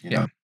sense.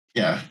 Yeah.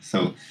 Yeah.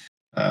 So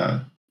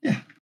yeah.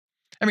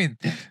 I mean,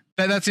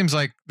 that seems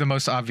like the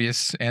most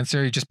obvious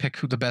answer. You just pick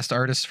who the best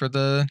artist for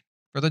the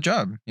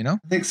job, I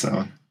think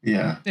so.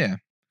 Yeah. Yeah.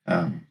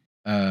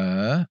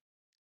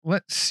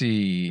 Let's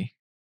see.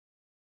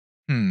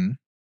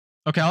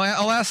 Okay,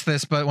 I'll ask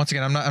this, but once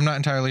again, I'm not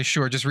entirely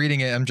sure. Just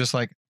reading it, I'm just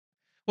like,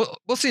 well,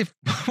 we'll see.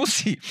 We'll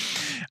see.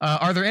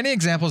 Are there any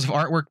examples of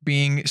artwork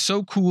being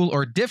so cool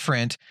or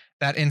different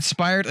that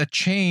inspired a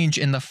change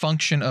in the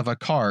function of a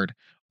card,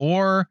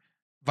 or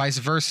vice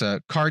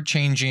versa, card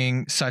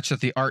changing such that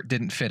the art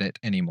didn't fit it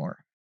anymore?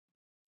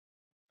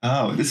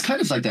 Oh, it's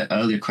kind of like that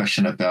earlier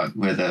question about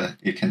whether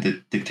it can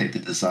dictate the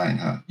design,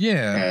 huh?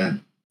 Yeah.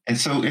 And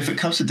so if it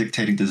comes to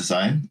dictating the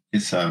design,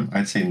 it's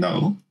I'd say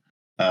no.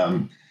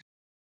 But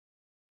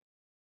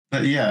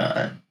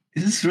yeah,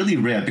 it is really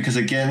rare because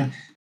again,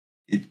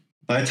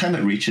 by the time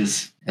it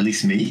reaches at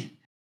least me,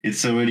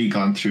 it's already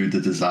gone through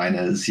the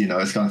designers.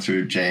 It's gone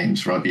through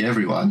James, Robbie,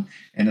 everyone,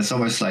 and it's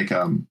almost like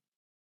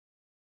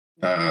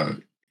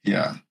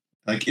yeah,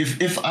 like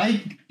if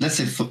I, let's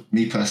say for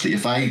me personally,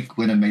 if I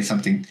went and made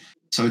something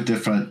so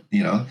different,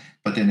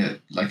 but then it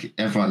like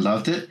everyone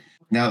loved it,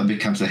 now it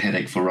becomes a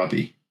headache for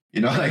Robbie.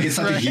 Like it's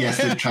something he has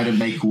to try to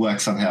make work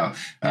somehow.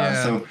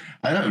 So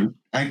I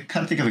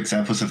can't think of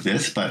examples of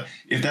this, but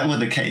if that were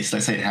the case,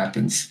 let's say it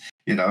happens,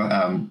 it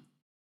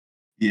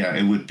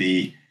would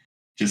be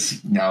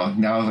just now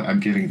I'm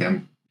giving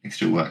them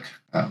extra work.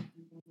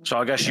 So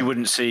I guess you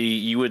wouldn't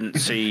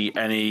see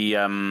any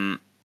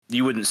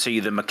you wouldn't see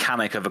the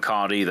mechanic of a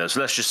card either. So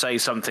let's just say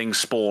something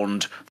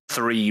spawned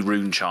 3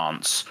 rune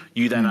chants.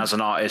 You then, as an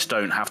artist,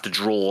 don't have to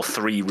draw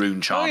 3 rune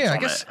chants. Oh yeah,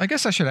 I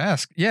guess I should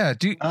ask. Yeah,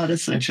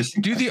 that's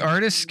interesting. Do the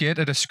artists get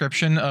a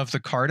description of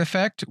the card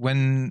effect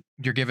when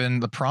you're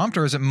given the prompt,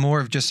 or is it more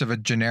of just of a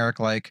generic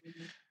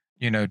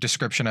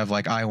description of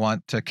like, I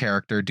want a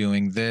character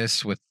doing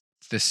this with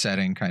this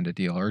setting kind of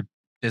deal, or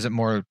is it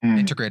more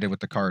integrated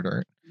with the card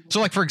art? So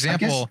like, for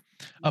example,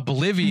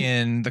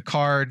 Oblivion, one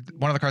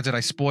of the cards that I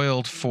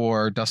spoiled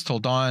for Dusk Till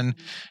Dawn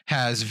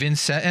has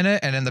Vincent in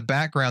it, and in the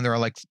background there are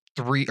like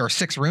 3 or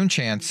 6 rune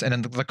chants, and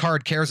then the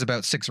card cares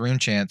about 6 rune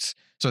chants,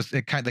 so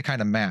they kind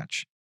of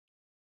match.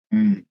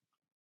 So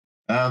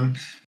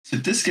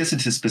this gets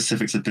into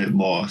specifics a bit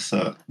more,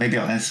 so maybe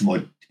I'll answer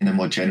more in a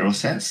more general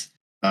sense,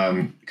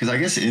 because I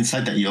guess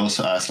inside that you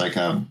also asked like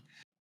from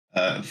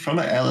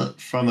a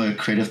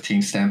creative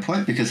team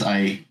standpoint, because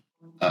I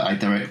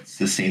direct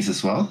the scenes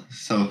as well,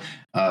 so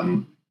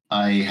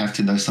I have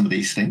to know some of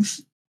these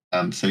things.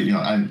 So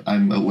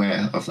I'm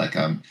aware of like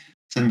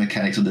some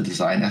mechanics of the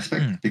design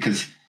aspect,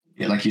 because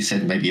like you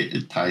said, maybe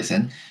it ties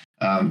in.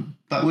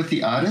 But with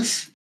the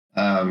artists,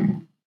 I'd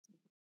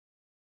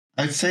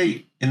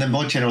say in the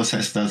more general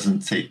sense,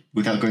 doesn't say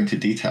without going to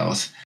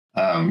details.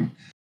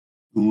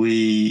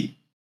 We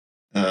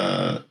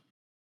how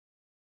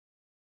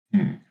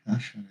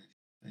should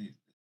I say?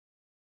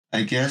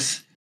 I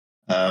guess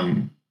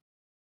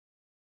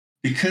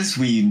because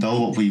we know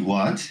what we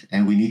want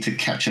and we need to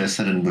capture a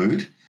certain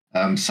mood.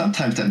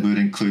 Sometimes that mood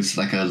includes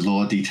like a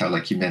lore detail,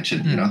 like you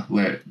mentioned,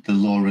 where the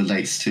lore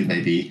relates to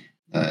maybe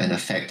an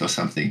effect or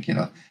something,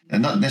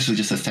 and not necessarily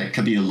just effect.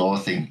 Could be a lore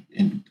thing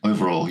in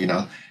overall,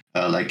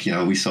 like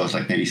we saw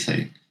like maybe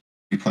say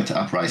we point to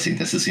Uprising.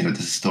 This is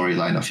this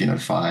storyline of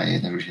Fi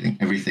and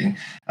everything.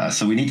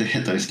 So we need to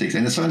hit those things,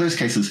 and in some of those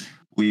cases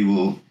we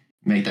will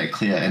make that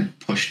clear and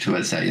push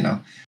towards that.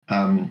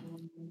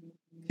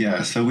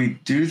 So we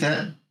do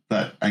that,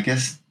 but I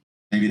guess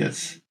maybe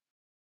that's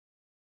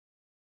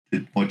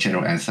the more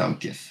general answer I'll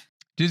give.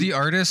 Do the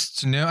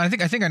artists know? I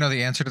think I know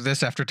the answer to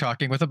this after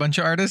talking with a bunch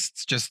of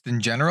artists, just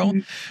in general.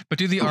 But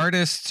do the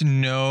artists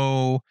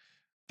know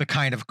the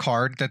kind of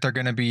card that they're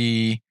going to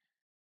be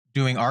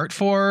doing art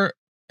for?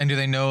 And do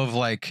they know of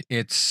like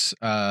it's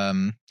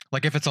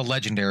like if it's a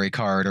legendary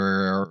card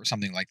or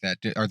something like that?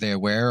 Are they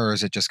aware, or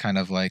is it just kind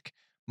of like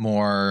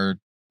more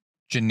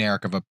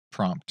generic of a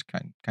prompt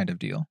kind of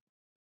deal?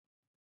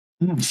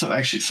 So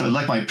actually, so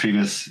like my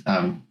previous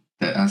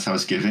the answer I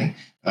was giving,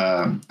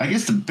 I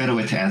guess the better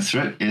way to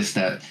answer it is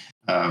that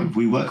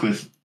we work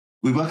with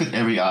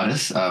every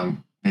artist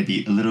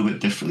maybe a little bit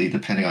differently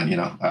depending on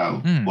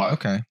how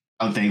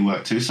they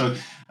work too. So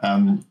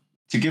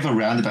to give a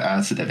roundabout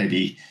answer that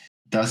maybe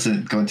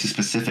doesn't go into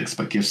specifics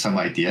but gives some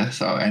idea.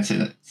 So I'll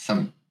answer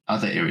some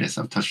other areas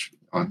I've touched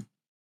on.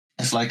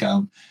 It's like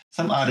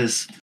some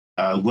artists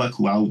work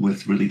well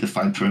with really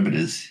defined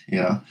perimeters,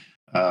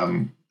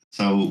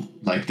 so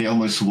like they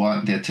almost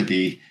want there to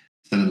be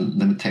certain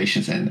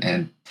limitations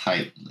and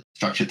tight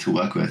structure to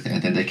work with,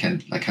 and then they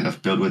can like kind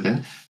of build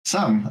within.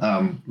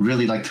 Some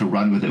really like to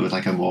run with it with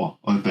like a more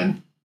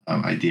open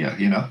idea,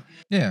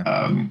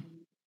 Yeah.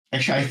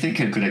 Actually, I think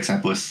a good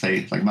example is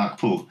say like Mark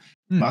Poole.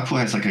 Mark Poole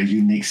has like a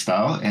unique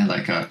style and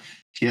like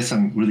he has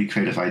some really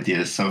creative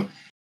ideas. So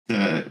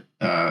the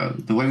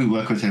way we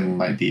work with him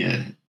might be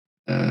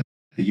a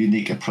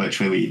unique approach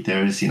where we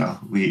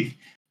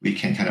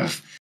can kind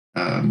of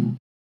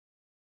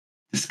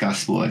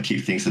discuss more and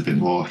keep things a bit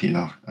more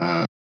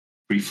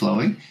free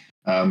flowing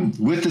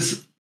with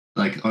this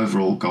like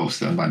overall goal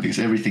still in mind, because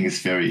everything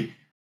is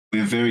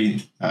we're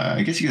very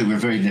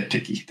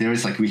nitpicky. There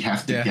is like we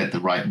have to get the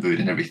right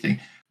mood and everything.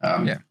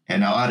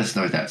 And our artists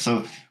know that.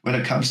 So when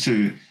it comes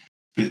to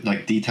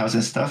like details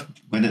and stuff,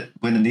 when it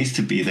needs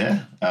to be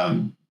there,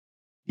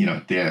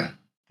 they're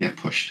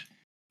pushed.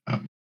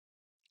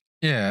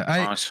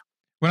 Nice.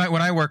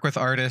 When I work with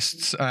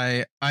artists,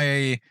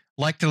 I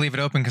like to leave it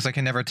open because I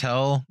can never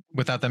tell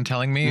without them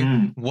telling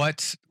me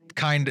what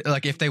kind,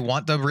 like if they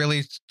want the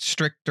really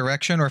strict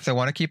direction or if they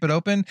want to keep it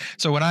open.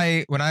 So when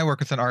I work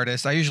with an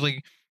artist, I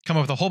usually come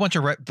up with a whole bunch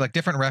of like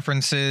different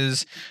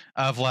references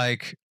of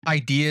like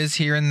ideas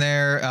here and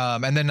there,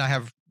 and then I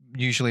have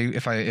usually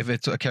if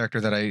it's a character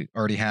that I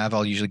already have,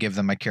 I'll usually give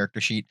them my character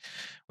sheet,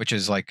 which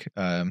is like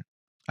I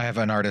have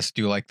an artist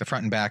do like the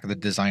front and back of the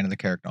design of the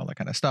character, all that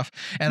kind of stuff,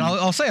 and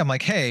I'll say I'm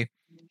like, hey,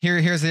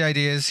 here's the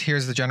ideas,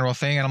 here's the general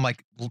thing, and I'm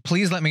like,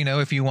 please let me know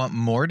if you want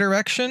more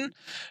direction,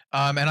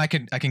 and I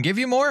can give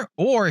you more,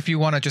 or if you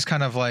want to just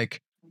kind of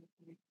like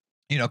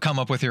come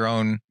up with your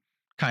own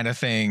kind of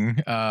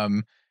thing.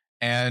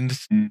 And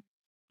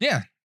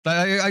yeah,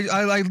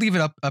 I leave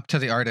it up to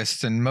the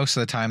artists, and most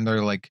of the time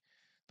they're like,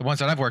 the ones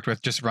that I've worked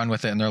with just run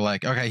with it, and they're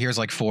like, okay, here's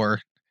like four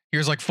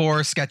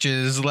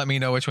sketches, let me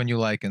know which one you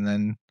like, and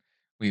then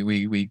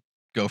we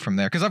go from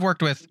there. Because I've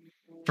worked with,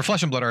 for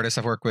Flesh and Blood artists,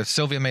 I've worked with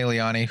Sylvia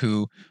Meliani,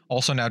 who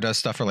also now does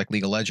stuff for like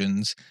League of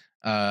Legends.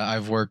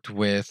 I've worked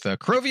with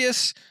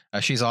Crovius,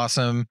 she's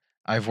awesome.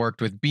 I've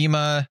worked with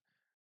Bima.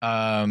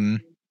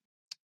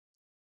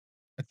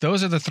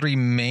 Those are the three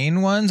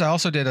main ones. I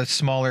also did a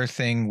smaller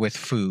thing with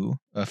Futhu.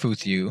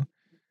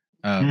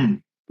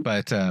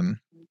 But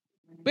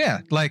yeah,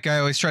 like I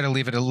always try to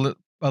leave it a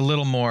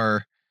little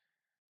more.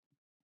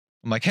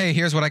 I'm like, hey,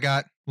 here's what I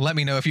got. Let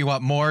me know if you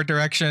want more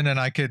direction, and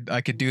I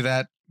could do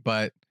that.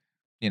 But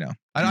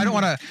I don't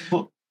want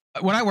to.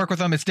 When I work with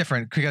them, it's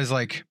different because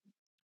like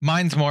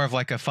mine's more of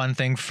like a fun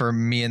thing for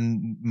me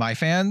and my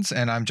fans,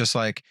 and I'm just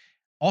like,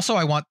 also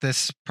I want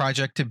this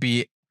project to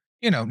be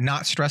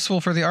not stressful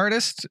for the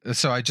artist.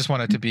 So I just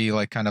want it to be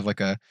like kind of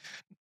like a,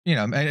 I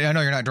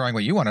know you're not drawing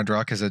what you want to draw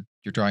because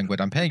you're drawing what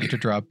I'm paying you to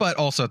draw, but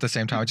also at the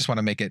same time, I just want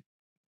to make it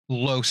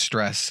low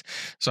stress.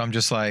 So I'm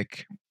just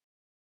like,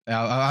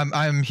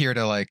 I'm here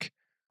to like,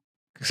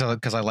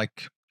 because I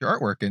like your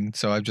artwork, and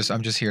so I'm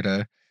just here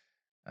to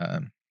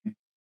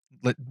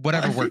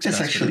whatever works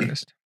best for the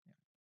artist.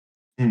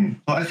 Well,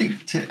 I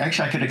think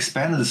I could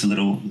expand this a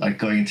little, like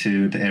going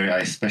into the area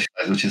I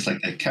specialize, which is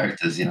like the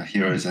characters,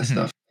 heroes and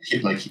stuff.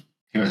 Like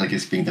heroes, like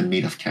it's being the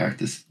meat of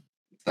characters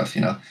stuff,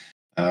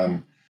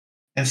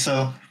 and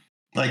so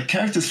like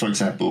characters, for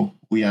example,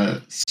 we are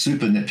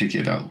super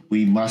nitpicky about.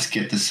 We must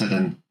get this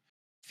certain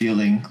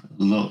feeling,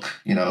 look,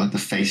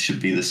 the face should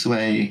be this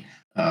way.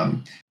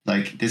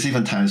 Like there's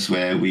even times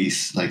where we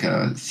like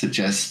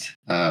suggest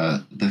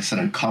the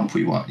certain comp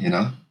we want,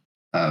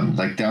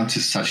 like down to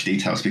such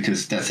details,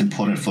 because that's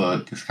important for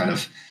this kind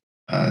of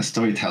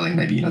storytelling,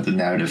 maybe the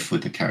narrative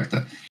with the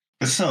character.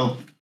 But so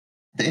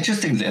the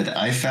interesting thing that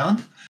I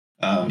found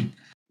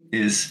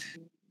is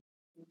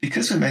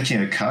because we're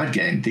making a card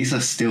game, these are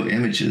still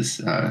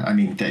images. I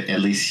mean, at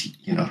least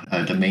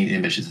the main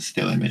image is a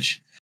still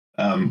image.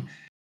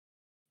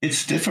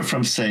 It's different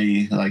from,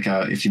 say, like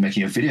if you're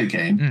making a video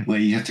game where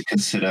you have to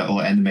consider,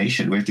 or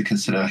animation, where you have to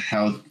consider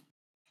how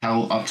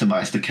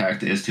optimized the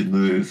character is to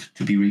move,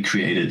 to be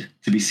recreated,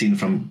 to be seen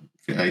from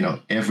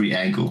every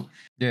angle.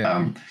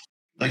 Yeah.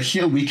 Like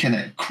here we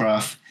can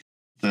craft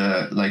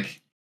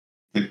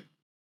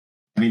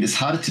I mean, it's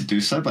harder to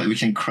do so, but we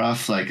can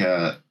craft like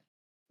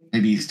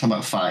maybe talking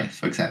about 5,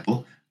 for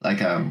example, like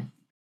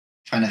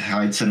trying to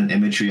hide certain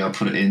imagery or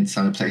put it in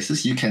certain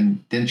places. You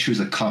can then choose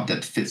a comp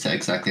that fits that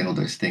exactly and all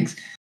those things.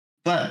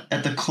 But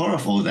at the core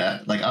of all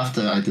that, like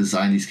after I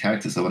design these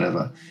characters or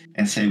whatever,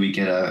 and say we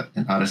get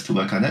an artist to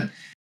work on it,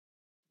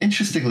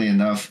 interestingly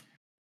enough,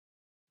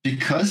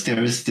 because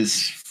there is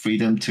this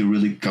freedom to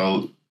really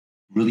go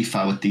really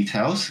foul with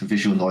details.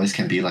 Visual noise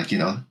can be like,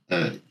 can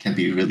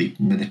be really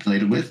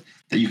manipulated with,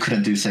 that you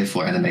couldn't do, say,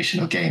 for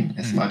animation or game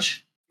as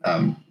much.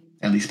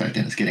 At least back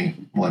then. It's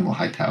getting more and more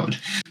high powered.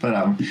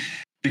 But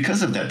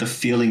because of that, the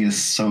feeling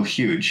is so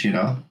huge, and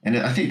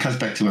I think it comes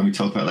back to when we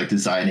talk about like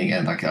designing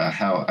and like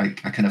how I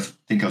kind of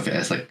think of it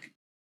as like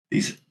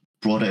these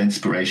broader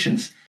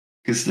inspirations,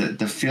 because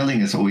the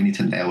feeling is all we need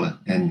to nail.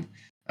 And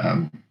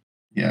I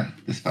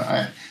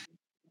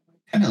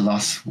kind of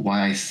lost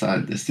why I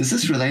started this. Is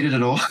this related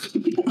at all?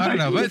 I don't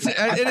know, but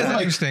it is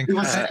interesting.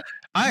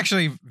 I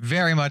actually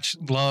very much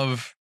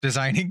love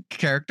designing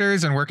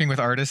characters and working with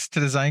artists to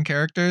design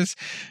characters.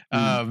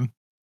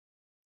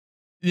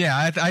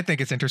 I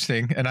think it's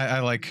interesting, and I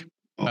like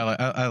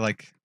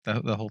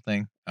the whole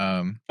thing.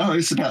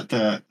 It's about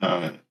the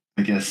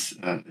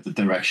the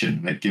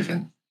direction they've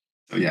given.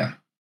 So yeah.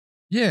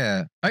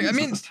 I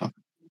mean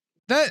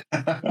that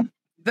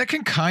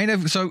can kind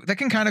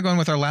of go in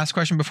with our last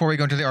question before we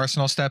go into the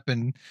Arsenal step,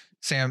 and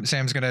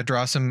Sam's going to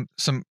draw some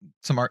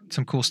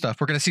cool stuff.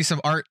 We're going to see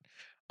some art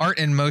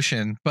in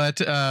motion,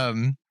 but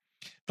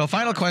the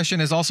final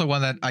question is also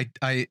one that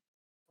I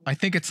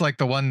think it's like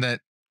the one that,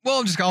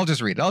 well, I'll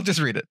just read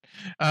it.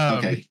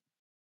 Okay.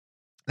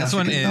 This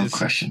one is no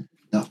question.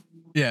 No.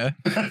 Yeah.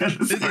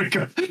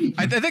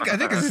 I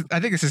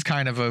think this is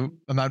kind of I'm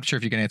not sure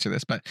if you can answer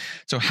this, but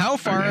so how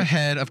far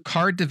ahead of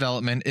card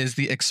development is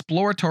the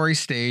exploratory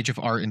stage of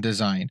art and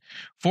design?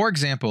 For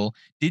example,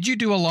 did you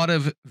do a lot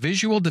of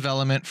visual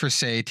development for,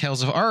 say,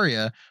 Tales of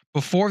Aria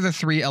before the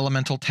 3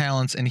 elemental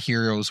talents and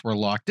heroes were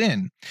locked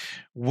in?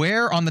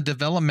 Where on the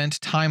development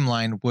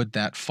timeline would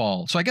that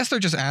fall? So I guess they're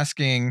just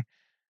asking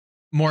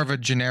more of a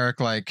generic,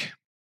 like,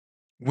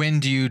 when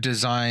do you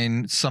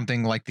design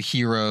something like the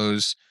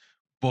heroes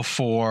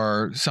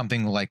before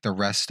something like the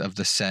rest of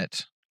the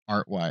set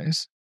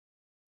art-wise?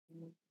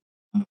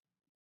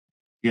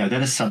 Yeah,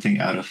 that is something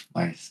out of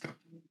my scope.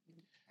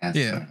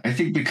 I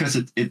think because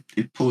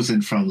it pulls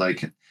in from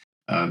like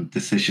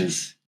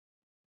decisions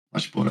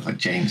much broader, like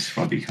James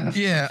probably kind of.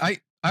 Yeah,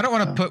 I don't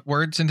want to put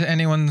words into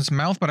anyone's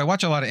mouth, but I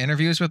watch a lot of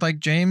interviews with like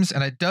James,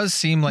 and it does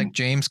seem like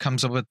James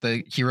comes up with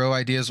the hero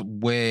ideas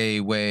way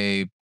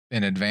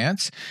in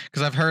advance,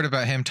 because I've heard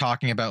about him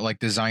talking about like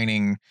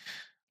designing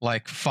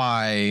like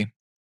Fi,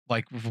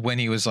 like when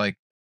he was like,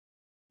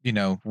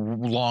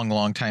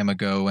 long time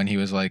ago, when he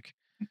was like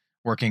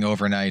working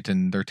overnight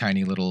in their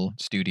tiny little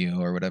studio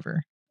or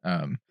whatever.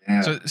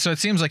 So it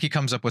seems like he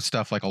comes up with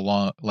stuff like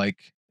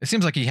it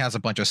seems like he has a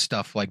bunch of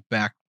stuff like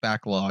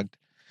backlogged.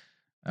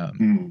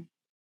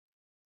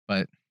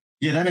 But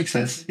yeah, that makes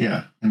sense.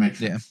 Yeah, that makes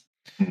sense.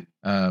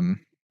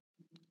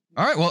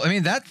 All right. Well, I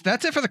mean,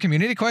 that's it for the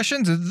community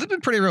questions. It's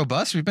been pretty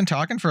robust. We've been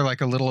talking for like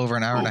a little over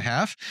an hour and a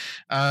half.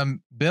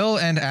 Bill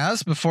and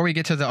Az, before we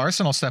get to the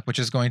Arsenal step, which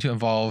is going to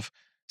involve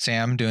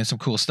Sam doing some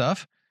cool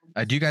stuff,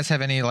 do you guys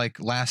have any like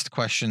last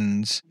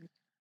questions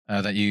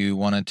that you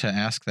wanted to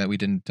ask that we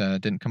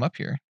didn't come up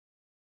here?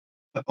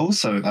 But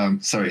also,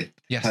 sorry,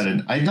 yes.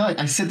 Pardon. I know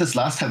I said this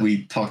last time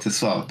we talked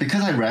as well.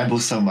 Because I ramble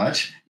so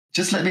much,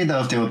 just let me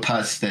know if there were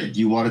parts that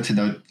you wanted to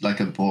know, like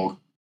a more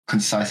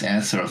concise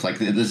answer of,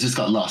 like, it just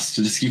got lost.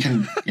 So just, you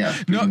can,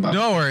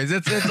 no worries.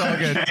 It's all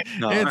good.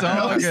 It's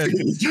all good.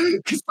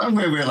 Because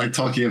somewhere we're like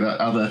talking about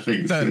other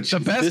things.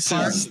 The best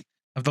part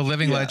of the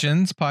Living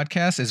Legends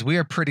podcast is we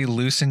are pretty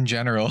loose in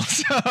general.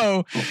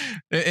 So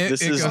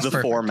this is the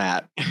perfect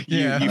format.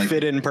 You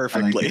fit in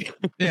perfectly.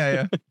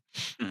 Yeah.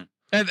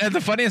 And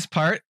the funniest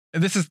part,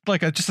 this is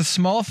like just a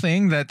small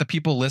thing that the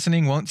people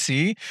listening won't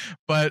see,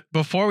 but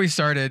before we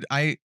started,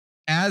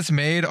 Az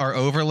made our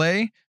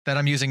overlay that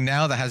I'm using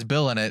now that has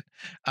Bill in it.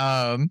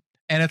 And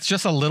it's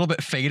just a little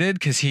bit faded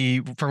because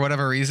he, for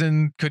whatever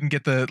reason, couldn't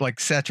get the like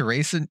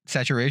saturation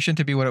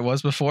to be what it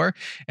was before.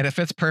 And it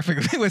fits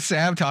perfectly with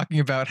Sam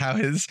talking about how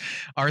his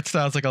art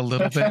style is like a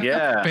little bit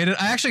faded.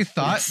 I actually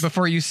thought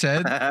before you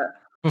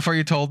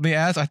told me,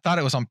 Az, I thought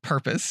it was on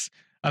purpose.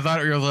 I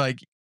thought it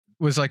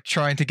was like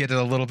trying to get it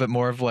a little bit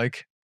more of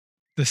like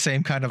the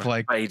same kind of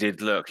like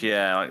faded look,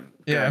 going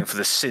for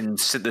the Sin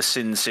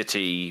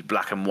City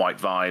black and white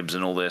vibes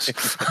and all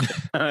this.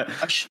 I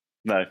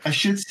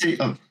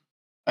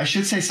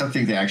should say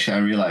something that actually I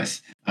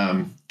realized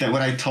that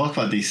when I talk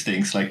about these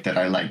things, like that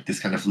I like this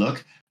kind of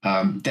look,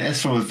 that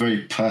is from a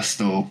very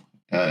personal,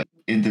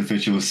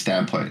 individual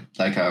standpoint.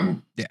 Like,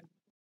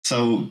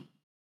 so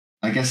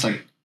I guess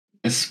like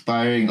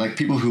aspiring, like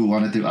people who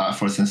want to do art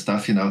force and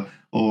stuff,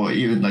 or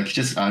even like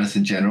just artists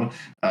in general,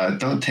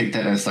 don't take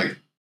that as like,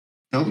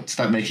 don't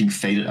start making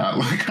faded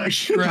artwork.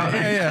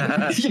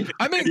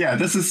 I mean,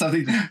 this is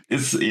something.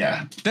 That's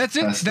it.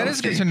 That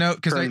is good to know,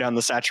 because turn down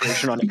the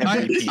saturation on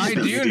every piece. I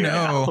do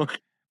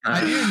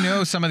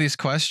know some of these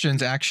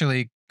questions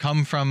actually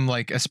come from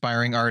like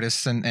aspiring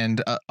artists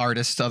and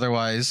artists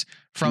otherwise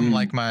from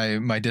like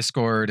my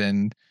Discord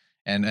and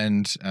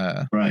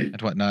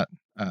whatnot.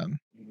 I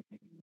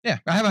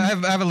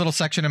have a little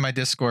section in my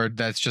Discord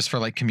that's just for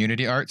like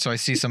community art. So I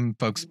see some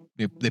folks,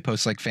 they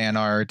post like fan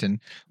art and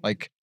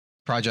like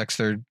projects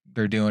they're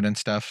doing and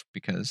stuff,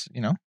 because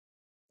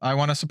I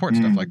want to support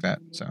stuff like that.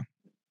 So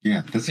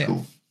that's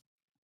cool.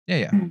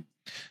 Yeah.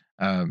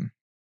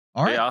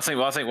 All right. Yeah, I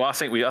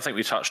think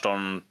we touched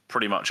on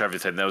pretty much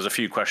everything. There was a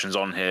few questions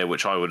on here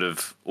which I would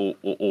have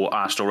or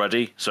asked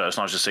already. So it's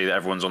nice to see that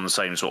everyone's on the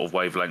same sort of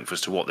wavelength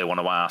as to what they want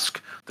to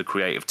ask the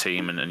creative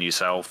team and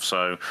yourself.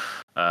 So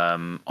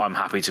I'm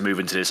happy to move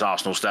into this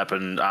Arsenal step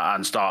and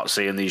start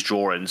seeing these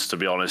drawings. To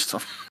be honest.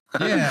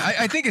 Yeah,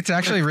 I think it's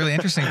actually really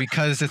interesting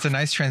because it's a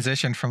nice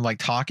transition from like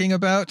talking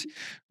about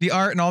the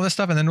art and all this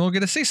stuff, and then we'll get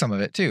to see some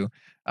of it too.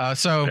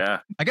 So Yeah.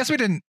 I guess we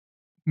didn't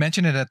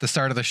mention it at the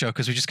start of the show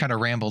because we just kind of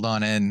rambled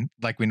on in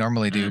like we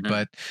normally do. Mhm.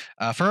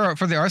 But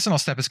for the Arsenal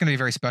step, it's going to be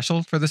very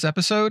special for this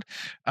episode.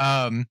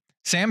 Sam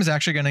is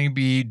actually going to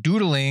be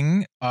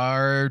doodling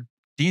our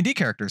D&D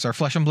characters, our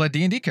Flesh and Blood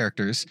D&D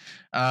characters,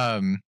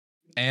 and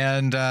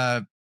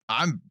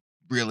I'm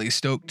really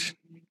stoked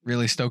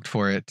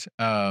for it.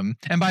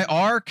 And by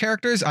our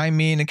characters, I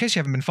mean, in case you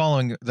haven't been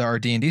following our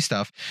D&D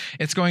stuff,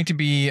 it's going to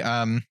be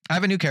I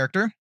have a new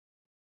character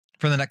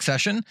for the next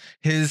session.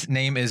 His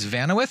name is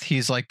Vanowith.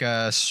 He's like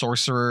a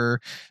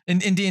sorcerer in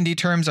D&D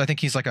terms. I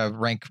think he's like a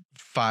rank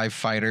 5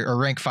 fighter or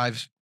rank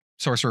 5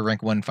 sorcerer,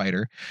 rank 1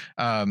 fighter.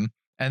 And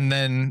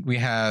then we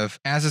have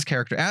Az's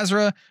character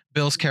Azra,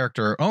 Bill's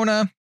character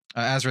Ona.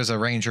 Azra is a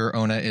ranger,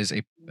 Ona is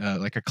a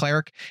like a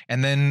cleric.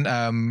 And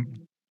then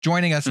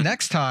joining us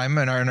next time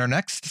in our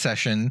next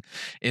session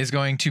is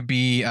going to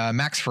be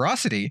Max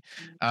Ferocity.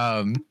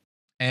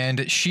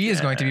 And she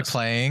is going to be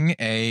playing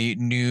a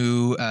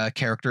new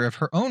character of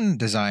her own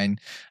design.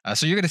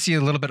 So you're going to see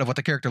a little bit of what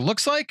the character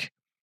looks like.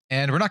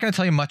 And we're not going to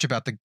tell you much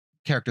about the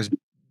character's,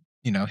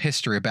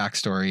 history or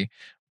backstory,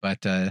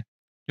 but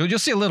you'll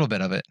see a little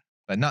bit of it,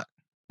 but not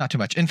too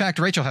much. In fact,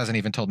 Rachel hasn't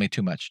even told me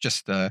too much,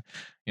 just what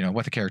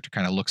the character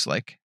kind of looks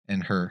like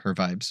and her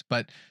vibes.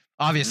 But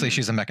obviously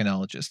she's a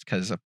mechanologist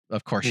because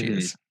of course she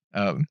is.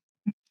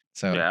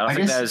 So yeah, I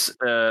think there's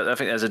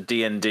a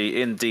D&D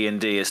in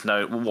D&D. It's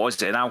what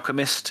is it? An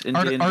alchemist in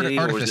D&D,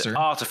 or is it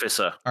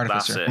artificer?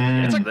 That's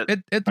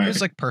it.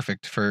 It's like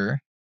perfect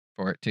for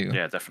it too.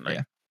 Yeah, definitely.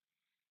 Yeah.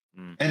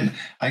 And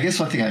I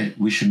guess one thing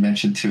we should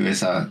mention too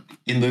is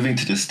in moving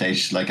to this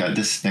stage, like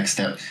this next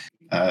step,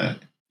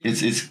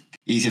 it's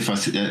easier for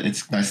us.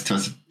 It's nice to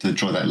us to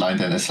draw that line.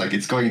 Then it's like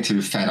it's going into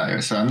fan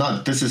art.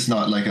 So this is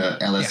not like a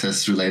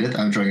LSS related.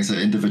 I'm drawing as an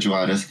individual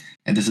artist,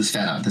 and this is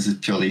fan art. This is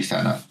purely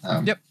fan art.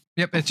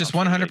 Yep, it's just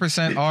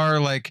 100% our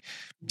like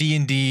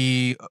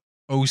D&D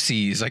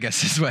OCs, I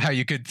guess is how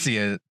you could see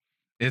it.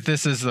 If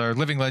this is our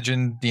Living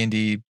Legend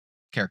D&D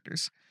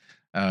characters.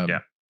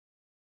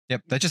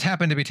 Yep, that just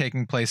happened to be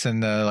taking place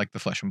in the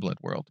Flesh and Blood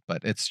world,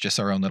 but it's just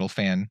our own little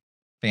fan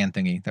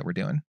thingy that we're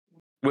doing.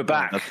 We're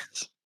back.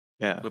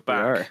 Yeah, we're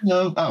back.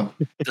 No,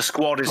 the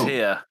squad is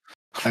here.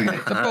 Okay.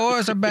 The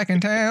boys are back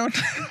in town.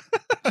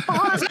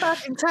 Boys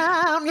back in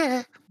town,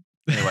 yeah.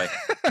 Anyway.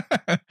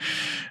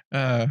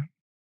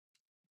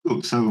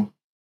 Cool. So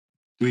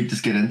do we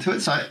just get into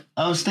it? So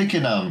I was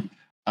thinking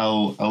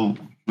I'll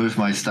move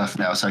my stuff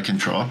now so I can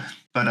draw.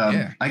 But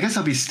I guess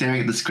I'll be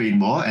staring at the screen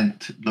more and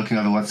looking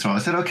over once in a while.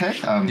 Is that okay?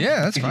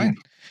 Yeah, that's fine.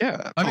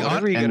 Yeah. I mean,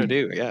 whatever you're gonna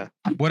do, yeah.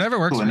 Whatever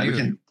works for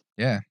you.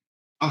 Yeah.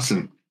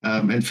 Awesome.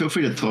 And feel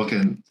free to talk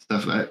and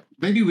stuff.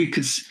 Maybe we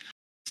could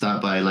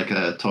start by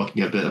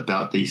talking a bit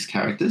about these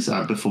characters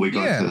before we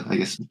go into, I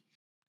guess.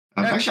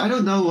 Actually, I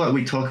don't know what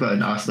we talk about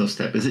in Arsenal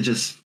Step. Is it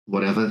just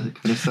whatever kind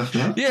of stuff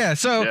now? Yeah,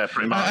 so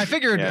pretty much. I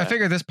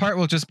figured this part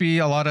will just be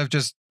a lot of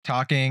just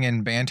talking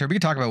and banter. We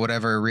can talk about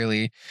whatever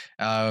really.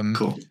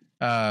 Cool.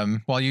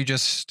 While you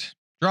just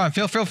draw, and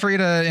feel free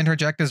to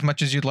interject as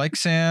much as you'd like,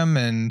 Sam,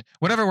 and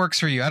whatever works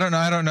for you. I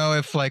don't know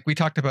if we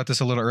talked about this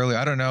a little earlier.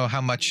 I don't know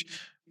how much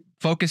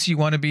focus you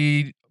want to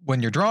be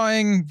when you're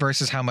drawing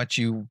versus how much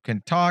you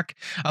can talk.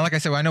 Like I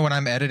said, I know when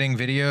I'm editing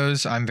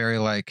videos, I'm very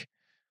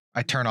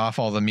I turn off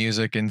all the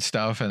music and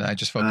stuff, and I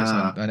just focus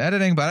on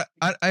editing. But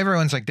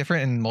everyone's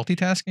different in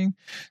multitasking,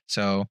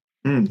 so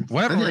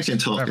whatever. I can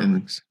talk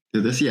and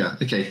do this. Yeah.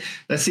 Okay.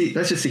 Let's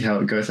just see how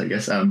it goes. I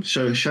guess.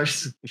 Should I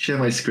share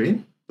my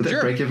screen? Would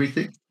that break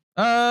everything?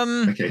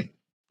 Okay.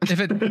 If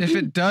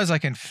it does, I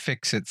can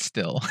fix it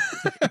still.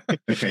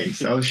 Okay.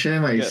 So I'll share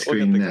my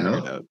screen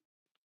now,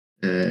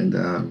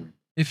 and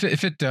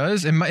If it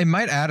does, it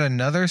might add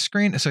another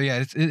screen. So yeah,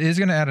 it is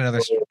going to add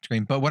another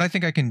screen. But what I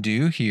think I can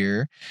do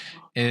here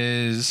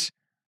is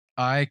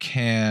I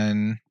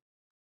can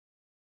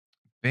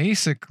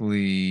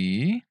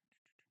basically,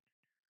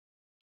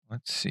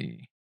 let's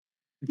see.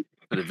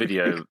 For the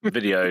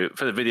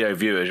video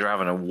viewers, you're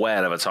having a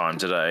whale of a time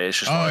today. It's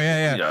just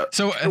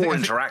so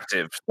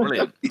interactive.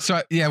 Brilliant.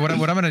 So yeah, what I'm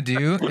going to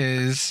do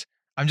is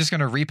I'm just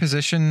going to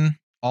reposition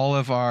all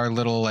of our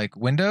little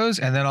windows,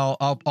 and then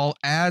I'll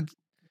add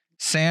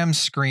Sam's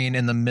screen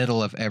in the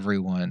middle of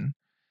everyone,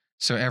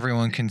 so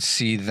everyone can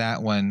see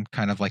that one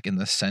kind of in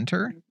the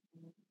center.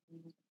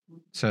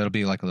 So it'll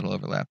be a little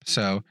overlap.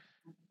 So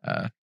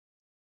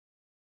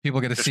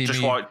people get to see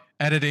me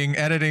editing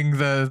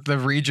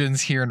the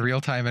regions here in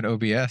real time in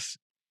OBS.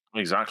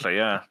 Exactly.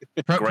 Yeah.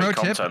 Pro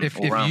tip: if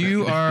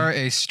you are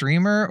a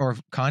streamer or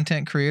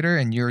content creator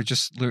and you're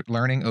just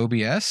learning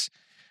OBS,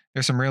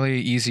 there's some really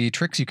easy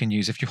tricks you can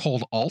use. If you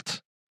hold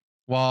Alt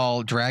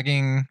while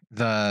dragging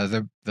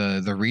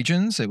the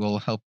regions,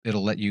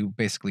 it'll let you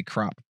basically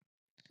crop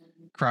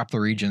the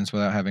regions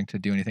without having to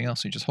do anything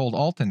else. You just hold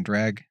Alt and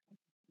drag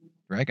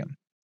them.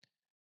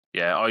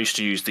 Yeah, I used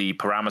to use the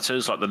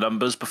parameters, like the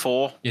numbers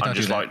before. Yeah, and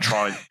just like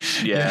try.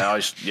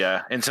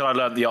 Yeah, until I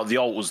learned the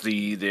Alt was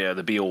the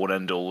be all and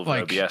end all of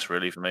OBS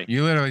really for me.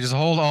 You literally just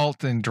hold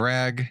Alt and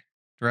drag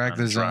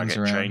the zones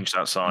around. Change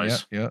that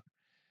size. Yep.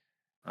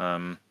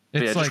 Yeah,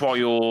 just while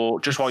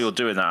you're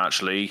doing that,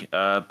 actually,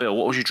 Bill,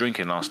 what was you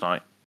drinking last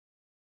night?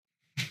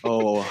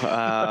 Oh,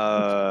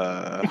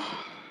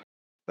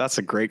 that's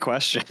a great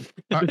question.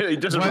 He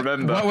doesn't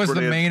remember. What was the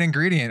main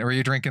ingredient? Were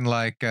you drinking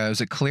like was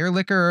it clear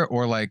liquor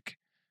or like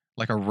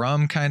a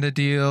rum kind of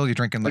deal? You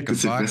drinking like a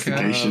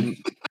vodka?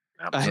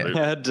 I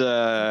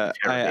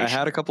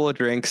had a couple of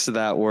drinks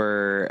that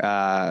were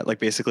like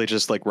basically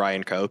just like rye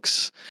and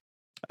cokes.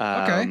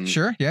 Okay,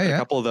 sure. Yeah. A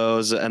couple of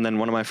those, and then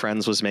one of my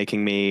friends was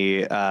making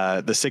me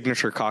the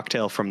signature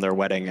cocktail from their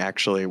wedding,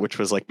 actually, which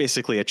was like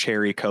basically a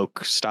cherry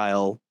Coke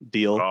style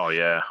deal. Oh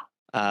yeah.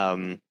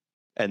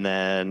 And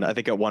then I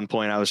think at one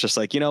point I was just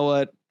like, you know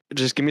what?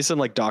 Just give me some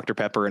like Dr.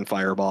 Pepper and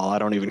Fireball. I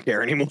don't even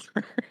care anymore.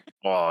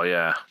 Oh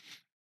yeah.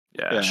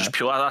 Yeah, it's just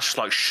pure. That's just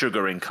like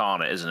sugar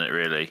incarnate, isn't it?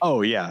 Really?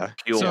 Oh yeah,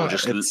 pure,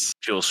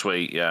 pure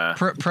sweet. Yeah.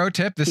 Pro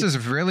tip: this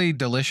is really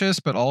delicious,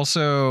 but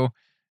also,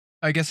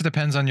 I guess it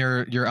depends on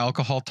your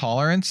alcohol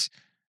tolerance.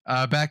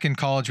 Back in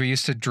college, we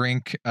used to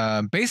drink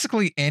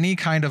basically any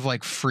kind of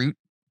like fruit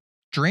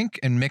drink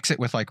and mix it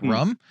with like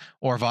rum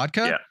or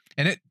vodka,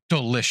 and it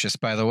delicious.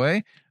 By the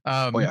way,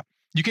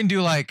 you can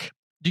do like.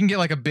 You can get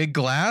like a big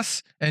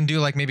glass and do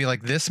like maybe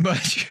like this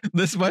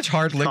much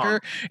hard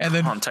liquor and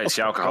then taste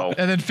the alcohol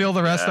and then fill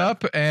the rest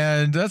up,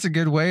 and that's a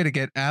good way to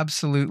get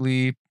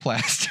absolutely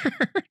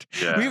plastered.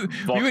 Yeah,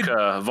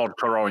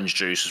 vodka orange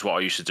juice is what I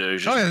used to do.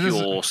 Just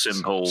pure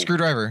simple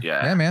screwdriver.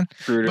 Yeah, man.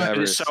 But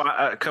it's so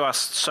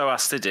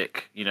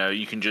acidic. You know,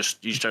 you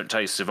just don't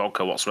taste the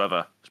vodka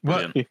whatsoever. It's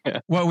brilliant.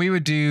 What we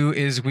would do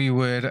is we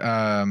would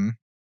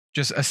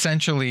just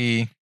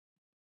essentially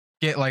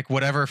get like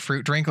whatever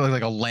fruit drink,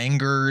 like a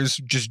Langer's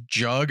just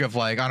jug of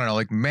like, I don't know,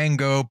 like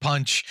mango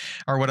punch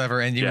or whatever.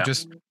 And you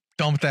just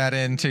dump that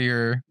in.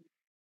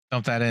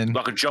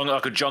 Like a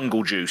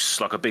jungle juice,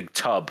 like a big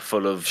tub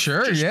full of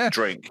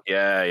drink.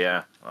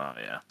 Yeah. Oh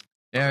yeah.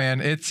 Yeah,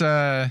 man. It's,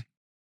 I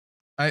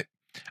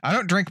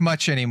don't drink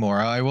much anymore.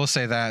 I will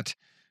say that.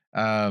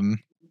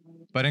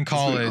 But in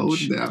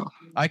college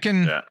I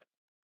can,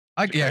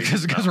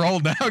 because we're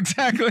old now.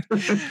 Exactly.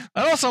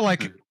 I also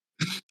like,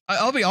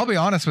 I'll be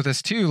honest with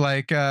this too.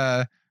 Like,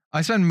 I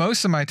spend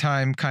most of my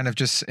time kind of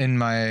just in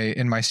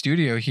my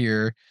studio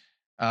here.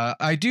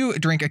 I do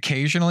drink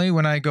occasionally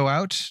when I go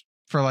out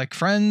for like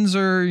friends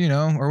or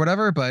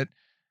whatever, but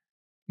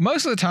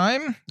most of the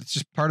time it's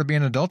just part of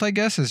being an adult, I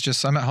guess. Is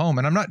just I'm at home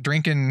and I'm not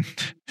drinking.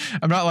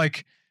 I'm not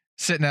like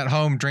sitting at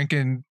home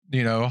drinking,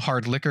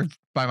 hard liquor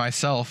by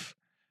myself.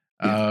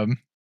 Why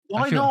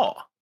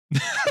not?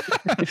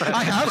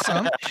 I have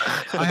some.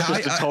 It's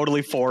just a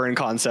totally foreign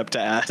concept to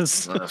ask.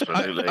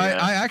 Absolutely,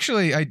 I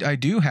actually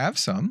do have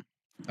some.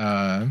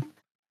 I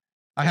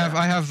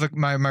have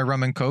my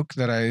rum and coke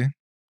that I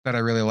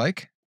really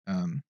like.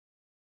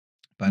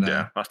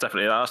 But that's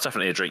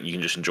definitely a drink you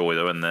can just enjoy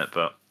though, isn't it?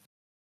 But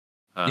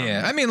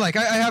I mean, like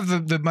I have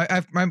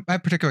my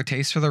particular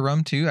taste for the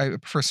rum too. I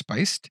prefer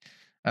spiced.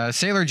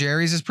 Sailor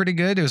Jerry's is pretty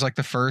good. It was like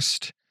the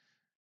first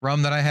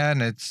rum that I had,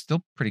 and it's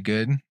still pretty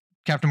good.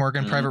 Captain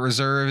Morgan Private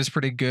Reserve is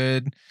pretty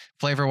good.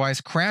 Flavor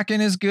wise,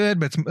 Kraken is good,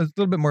 but it's a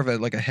little bit more of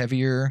a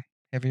heavier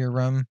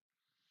rum.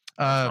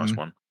 Nice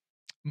one.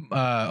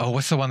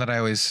 What's the one that I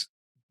always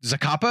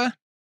Zacapa? Is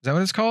that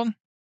what it's called?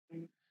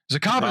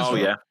 Zacapa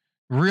is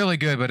really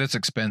good, but it's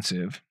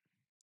expensive.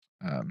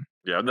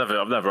 Yeah, I've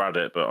never had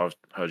it, but I've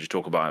heard you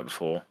talk about it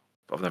before.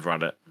 But I've never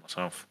had it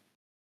myself.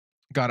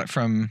 Got it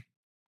from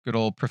good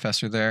old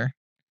Professor there.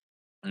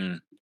 All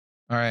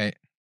right.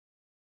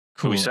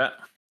 Cool. Are we set?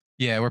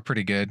 Yeah, we're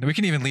pretty good. We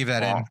can even leave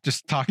that in.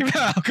 Just talking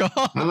about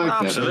alcohol. I like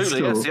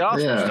absolutely. That. That's the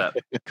Arsenal step.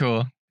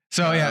 Cool.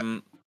 So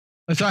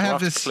so I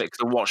have this. Click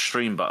the watch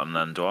stream button,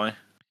 then do I?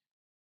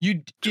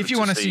 If you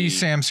want to see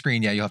Sam's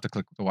screen, you'll have to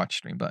click the watch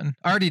stream button.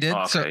 I already did.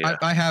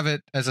 I have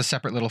it as a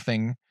separate little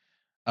thing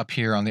up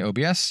here on the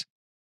OBS.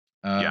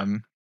 Yeah.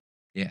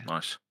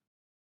 Nice.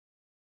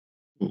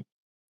 Cool.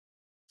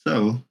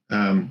 So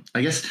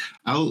I guess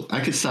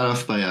I could start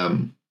off by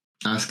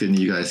asking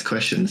you guys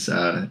questions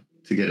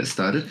to get it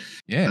started.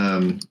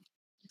 Yeah.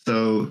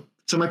 So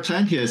my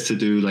plan here is to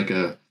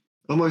do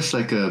almost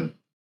like a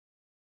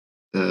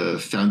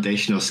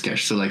foundational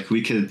sketch. So like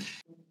we could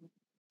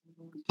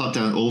plot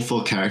down all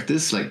 4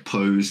 characters like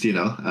posed,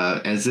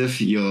 as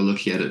if you're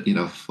looking at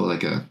it, for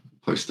like a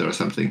poster or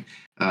something.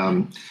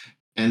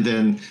 And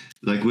then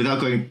like without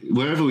going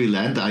wherever we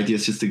land, the idea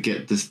is just to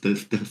get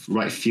the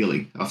right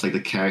feeling of like the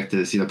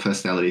characters,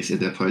 personalities in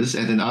their poses.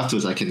 And then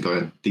afterwards I can go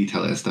and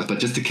detail it and stuff. But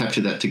just to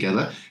capture that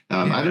together,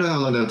 I don't know how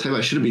long that'll take,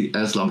 but it shouldn't be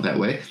as long that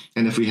way.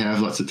 And if we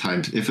have lots of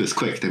time, if it's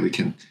quick, then we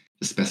can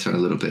just mess around a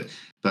little bit.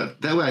 But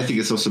that way I think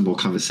it's also more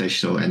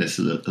conversational and it's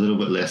a little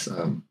bit less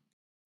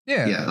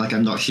Yeah. Like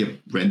I'm not here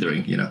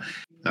rendering,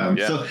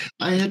 So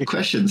I had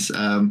questions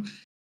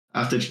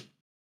after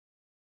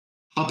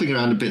hopping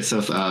around the bits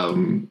of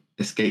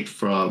Escape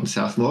from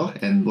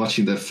Southmore and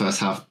watching the first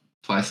half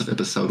twice of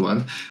episode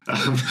 1.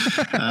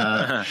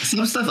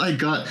 Some stuff I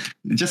got,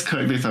 just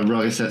correct me if I'm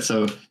wrong, is that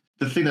so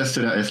the thing that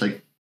stood out is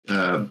like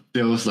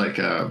Bill's like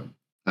I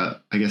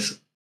guess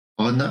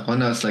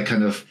Onna's like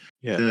kind of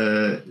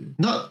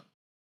not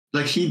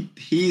like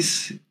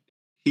he's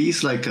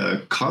like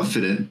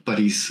confident, but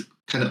he's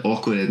kind of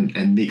awkward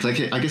and meek. Like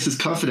I guess his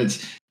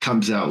confidence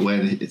comes out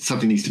when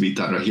something needs to be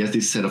done, right? He has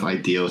this set of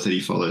ideals that he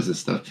follows and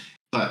stuff.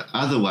 But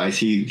otherwise,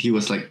 he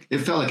was like, it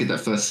felt like in that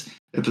first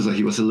episode,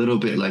 he was a little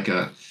bit like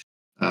a,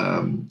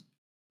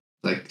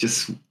 like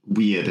just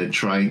weird and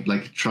trying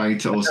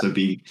to also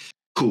be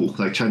cool,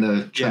 like trying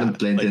to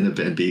blend in a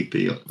bit and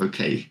be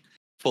okay.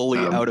 Fully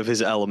out of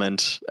his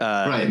element.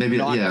 Right, maybe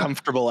not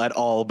comfortable at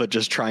all, but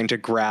just trying to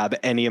grab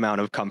any amount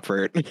of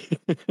comfort.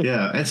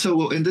 Yeah, and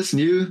so in this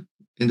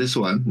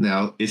one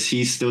now, is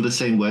he still the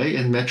same way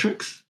in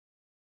Metrics?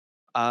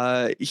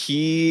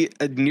 He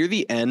near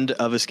the end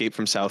of Escape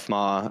from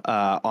Southmaw,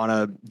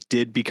 Anna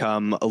did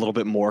become a little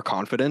bit more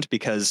confident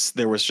because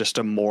there was just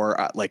a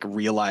more like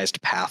realized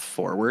path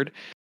forward.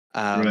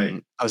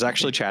 Right. I was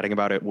actually chatting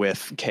about it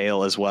with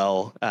Kale as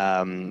well,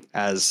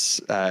 as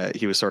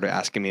he was sort of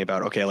asking me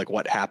about, okay, like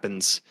what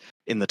happens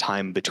in the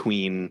time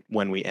between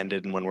when we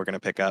ended and when we're going to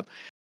pick up.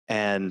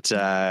 And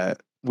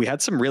we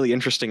had some really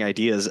interesting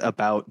ideas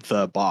about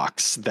the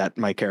box that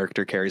my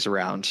character carries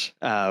around.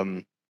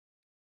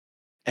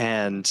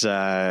 And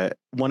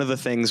one of the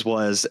things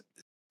was,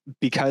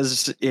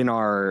 because in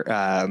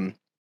our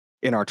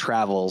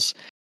travels,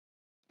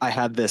 I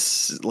had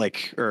this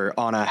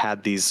Anna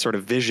had these sort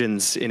of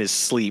visions in his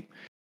sleep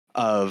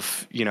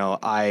of,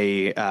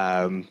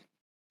 I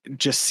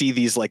just see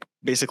these like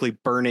basically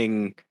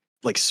burning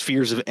like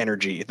spheres of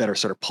energy that are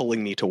sort of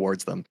pulling me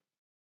towards them.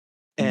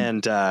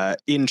 And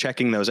in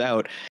checking those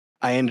out,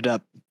 I ended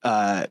up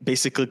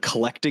basically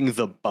collecting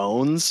the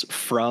bones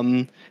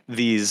from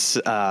these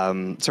sort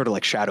of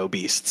like shadow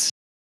beasts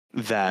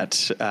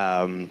that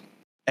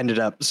ended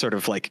up sort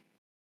of like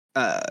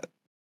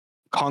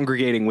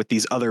congregating with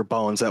these other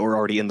bones that were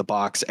already in the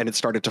box, and it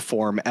started to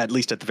form, at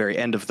least at the very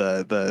end of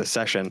the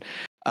session,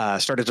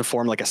 started to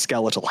form like a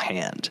skeletal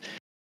hand.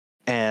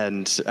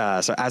 And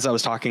so as I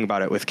was talking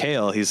about it with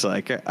Kale, he's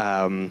like,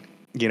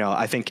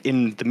 I think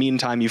in the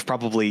meantime, you've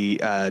probably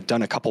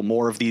done a couple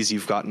more of these.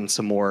 You've gotten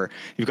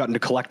to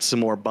collect some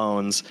more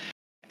bones.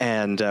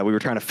 And we were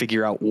trying to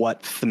figure out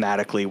what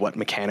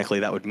mechanically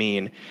that would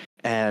mean.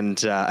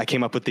 And I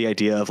came up with the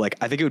idea of like,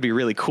 I think it would be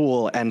really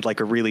cool and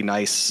like a really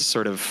nice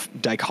sort of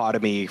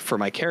dichotomy for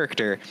my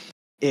character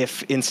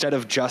if instead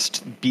of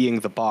just being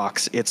the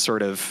box, it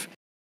sort of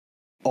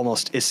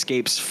almost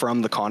escapes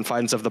from the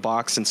confines of the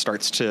box and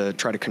starts to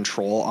try to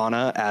control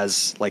Anna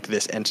as like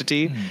this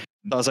entity. So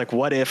I was like,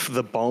 what if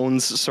the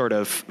bones sort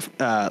of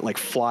like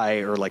fly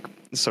or like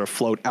sort of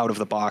float out of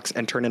the box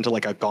and turn into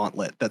like a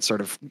gauntlet that sort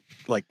of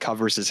like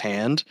covers his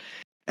hand,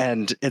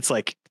 and it's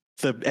like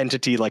the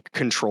entity like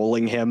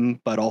controlling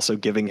him but also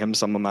giving him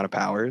some amount of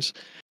powers.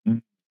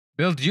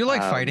 Bill, do you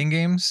like fighting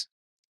games?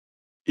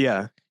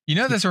 Yeah. You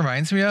know what this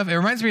reminds me of? It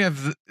reminds me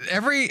of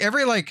every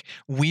like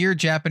weird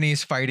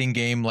Japanese fighting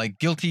game like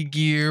Guilty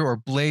Gear or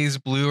Blaze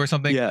Blue or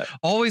something. Yeah.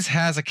 Always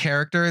has a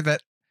character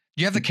that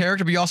you have the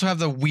character, but you also have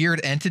the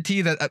weird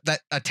entity that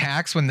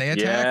attacks when they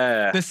attack.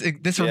 Yeah.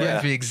 This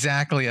reminds me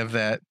exactly of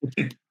that.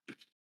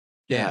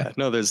 Yeah.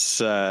 No,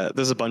 there's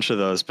a bunch of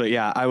those, but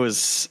yeah, I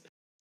was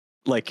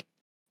like,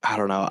 I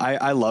don't know.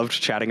 I loved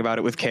chatting about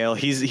it with Kale.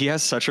 He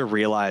has such a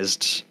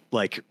realized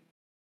like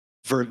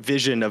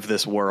vision of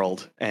this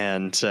world,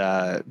 and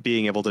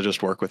being able to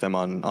just work with him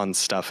on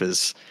stuff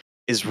is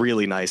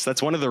really nice.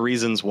 That's one of the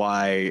reasons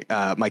why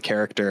my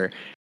character,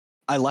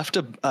 I left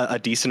a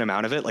decent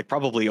amount of it, like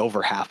probably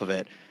over half of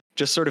it,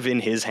 just sort of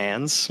in his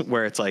hands,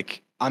 where it's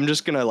like, I'm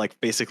just gonna like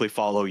basically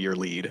follow your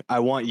lead. I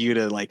want you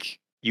to like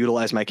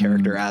utilize my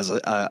character as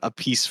a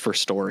piece for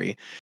story.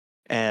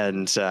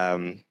 And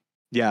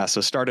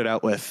so started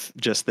out with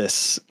just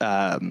this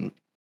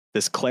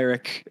this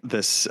cleric,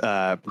 this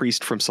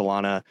priest from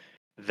Solana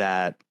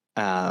that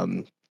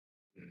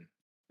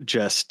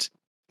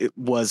it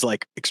was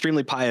like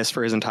extremely pious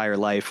for his entire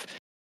life,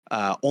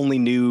 only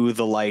knew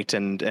the light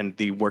and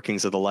the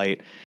workings of the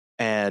light,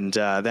 and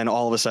then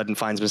all of a sudden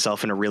finds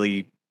himself in a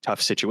really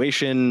tough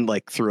situation,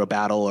 like through a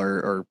battle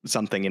or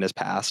something in his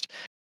past,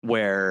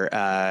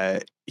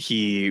 where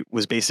he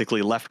was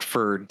basically left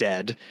for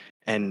dead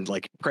and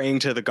like praying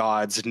to the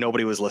gods.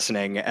 Nobody was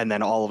listening, and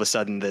then all of a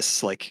sudden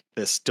this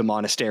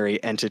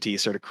demonistary entity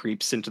sort of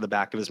creeps into the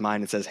back of his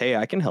mind and says, "Hey,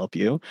 I can help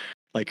you.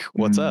 Like,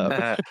 what's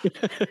up?"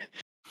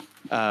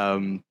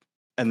 And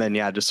then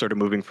just sort of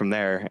moving from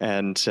there.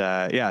 And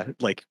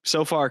like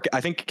so far, I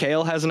think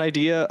Kale has an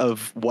idea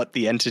of what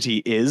the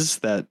entity is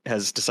that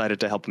has decided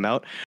to help him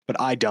out, but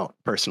I don't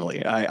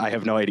personally. I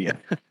have no idea.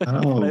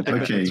 Oh, I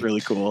think okay. It's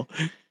really cool.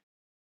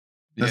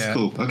 That's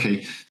cool.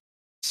 Okay.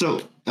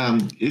 So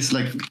it's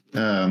like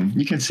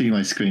you can see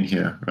my screen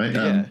here,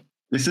 right?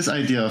 is this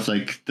idea of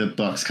like the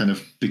box kind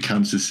of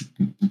becomes this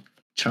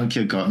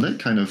chunkier gauntlet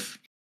kind of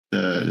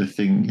the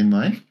thing in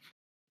mind?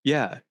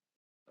 Yeah,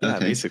 Okay.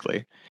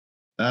 basically.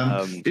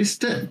 Is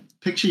that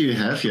picture you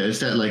have here? Is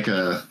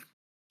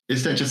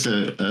that just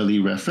an early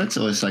reference,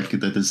 or is like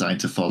the design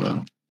to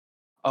follow?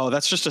 Oh,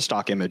 that's just a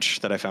stock image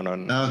that I found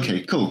on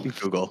Okay, cool.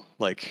 Google.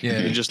 Like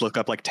Yeah. you just look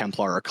up like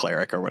Templar or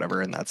Cleric or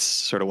whatever, and that's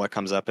sort of what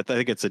comes up. I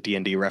think it's a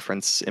D&D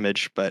reference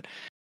image, but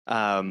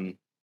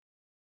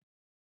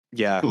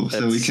yeah. Cool.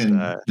 So we can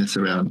mess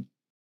around.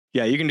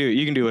 Yeah, you can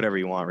do whatever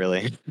you want,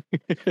 really.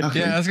 Okay,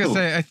 Yeah, I was gonna cool.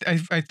 say,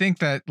 I think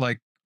that like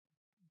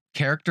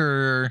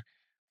character,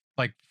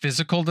 like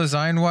physical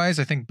design wise,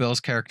 I think Bill's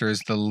character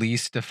is the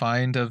least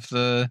defined of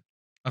the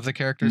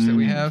characters that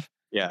we have.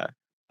 Yeah.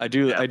 I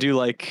do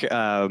like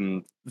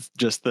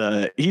just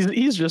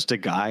he's just a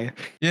guy.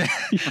 Yeah,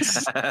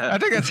 I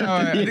think that's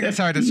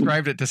how I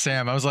described it to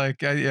Sam. I was like,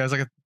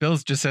 Bill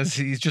just says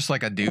he's just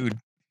like a dude.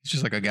 He's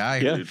just like a guy.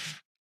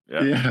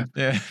 Yeah.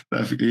 Yeah.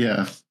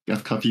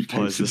 I've copy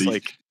pasted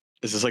these.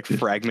 Is this like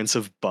fragments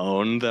of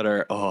bone that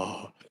are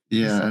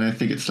Yeah, and I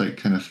think it's like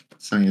kind of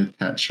something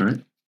attached, right?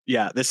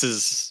 Yeah, this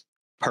is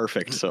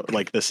perfect. So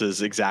like this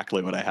is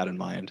exactly what I had in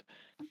mind.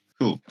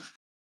 Cool.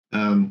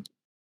 Well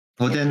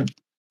then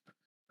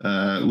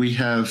we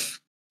have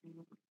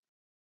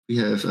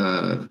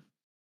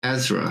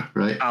Azra,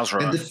 right?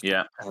 Azra,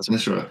 yeah.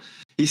 Azra.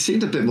 He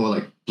seemed a bit more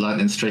like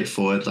blunt and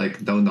straightforward,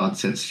 like no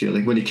nonsense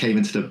feeling. When he came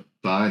into the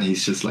bar and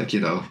he's just like,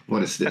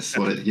 what is this?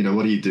 What do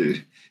you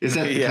do? Is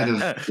that the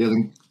kind of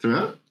feeling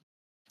throughout?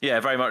 Yeah,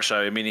 very much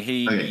so. I mean,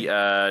 he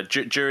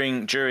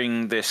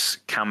during this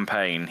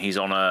campaign, he's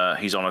on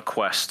a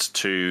quest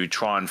to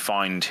try and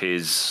find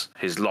his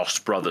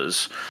lost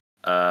brothers.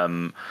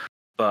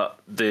 But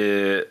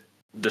the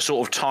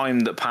sort of time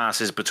that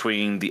passes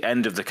between the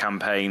end of the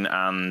campaign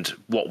and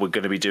what we're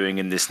going to be doing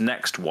in this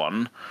next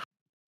one.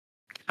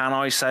 Can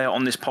I say it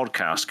on this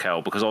podcast,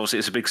 Kel? Because obviously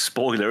it's a big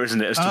spoiler,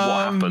 isn't it, as to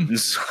what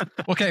happens?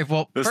 Okay,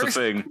 well, that's the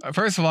thing.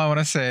 First of all, I want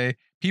to say,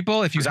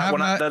 people, if you have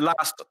not,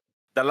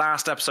 the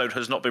last episode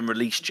has not been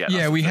released yet.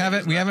 Yeah, we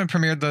haven't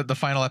premiered the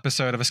final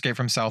episode of Escape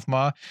from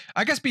Southmaw.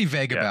 I guess be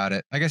vague about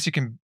it. I guess you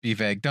can be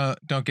vague.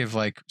 Don't give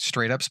like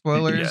straight up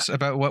spoilers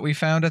about what we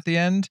found at the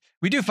end.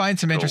 We do find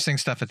some interesting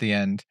stuff at the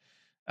end.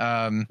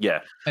 And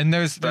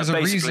there's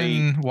a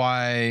reason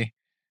why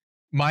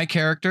my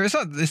character,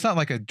 it's not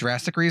like a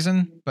drastic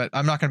reason, but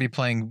I'm not going to be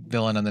playing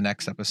villain on the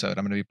next episode.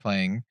 I'm going to be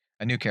playing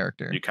a new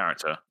character.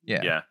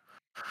 Yeah.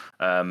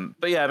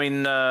 But yeah, I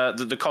mean,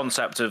 the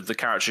concept of the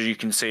characters you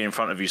can see in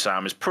front of you,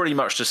 Sam, is pretty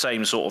much the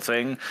same sort of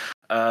thing.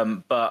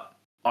 But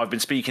I've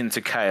been speaking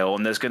to Kale,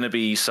 and there's going to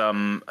be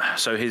some.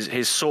 So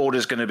his sword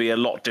is going to be a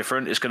lot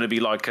different. It's going to be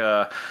like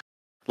a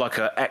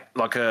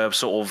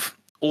sort of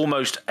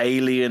almost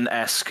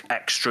alien-esque,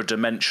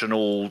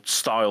 extra-dimensional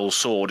style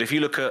sword. If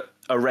you look at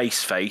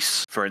Erase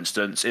Face, for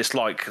instance, it's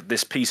like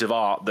this piece of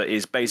art that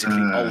is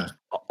basically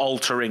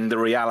altering the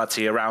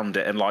reality around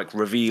it and like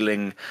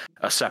revealing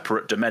a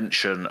separate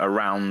dimension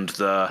around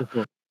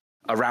the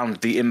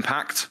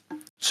impact.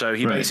 So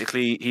he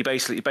basically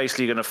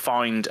going to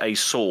find a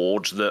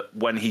sword that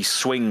when he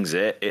swings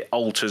it, it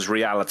alters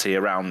reality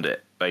around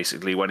it.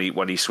 Basically, when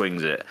he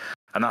swings it,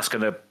 and that's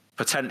going to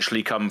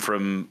potentially come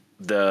from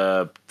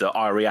the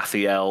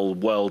Ariathiel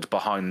world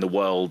behind the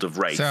world of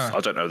Wraith. I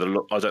don't know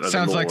the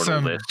sounds lore like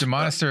some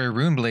Demonastery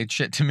Runeblade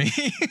shit to me.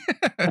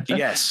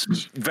 Yes,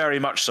 very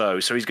much so.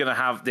 So he's going to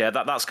have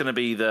that's going to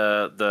be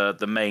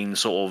the main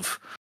sort of.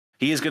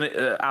 He is going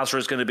to Azra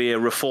is going to be a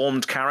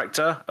reformed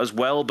character as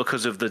well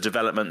because of the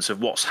developments of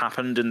what's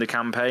happened in the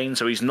campaign.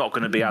 So he's not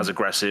going to be as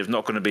aggressive,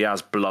 not going to be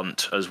as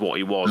blunt as what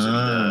he was in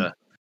the.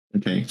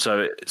 Okay.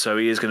 So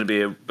he is going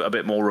to be a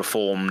bit more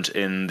reformed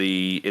in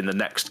the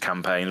next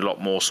campaign, a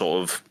lot more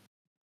sort of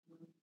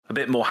a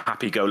bit more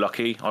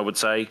happy-go-lucky, I would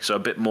say. So a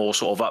bit more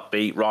sort of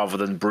upbeat rather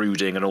than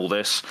brooding and all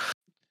this.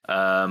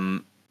 But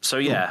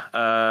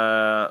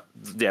the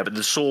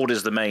sword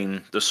is the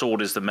main.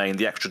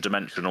 The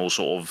extra-dimensional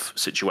sort of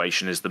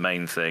situation is the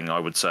main thing. I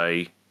would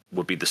say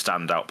would be the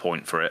standout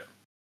point for it.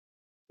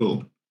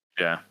 Cool.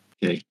 Yeah.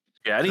 Okay.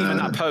 Yeah, and even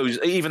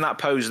that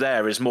pose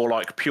there is more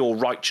like pure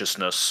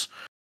righteousness.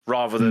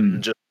 Rather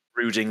than just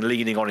brooding,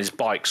 leaning on his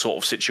bike sort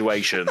of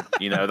situation,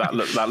 that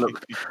looks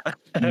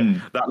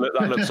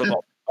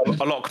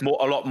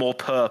a lot more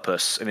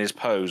purpose in his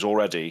pose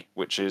already,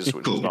 which is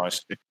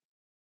nice.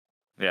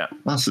 Yeah.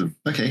 Awesome.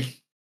 Okay.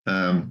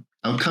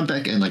 I'll come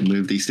back and like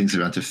move these things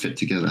around to fit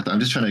together. But I'm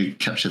just trying to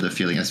capture the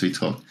feeling as we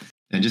talk,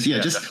 and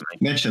just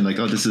mention like,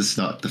 oh, this is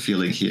not the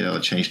feeling here, or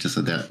change this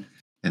or that,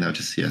 and I'll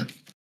just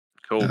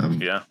Cool.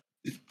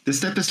 This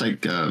step is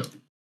like.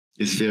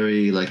 It's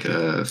very like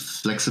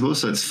flexible,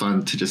 so it's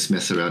fun to just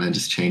mess around and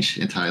just change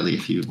entirely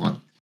if you want.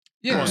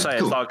 Yeah, I'll say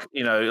cool. It's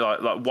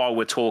like like while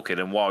we're talking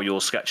and while you're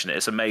sketching it,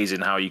 it's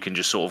amazing how you can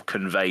just sort of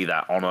convey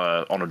that on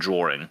a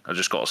drawing. I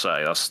just got to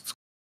say that's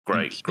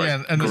great.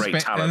 Yeah, and great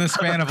in the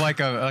span of like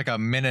a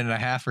minute and a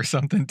half or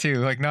something too.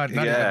 Like not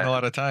even a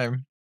lot of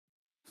time.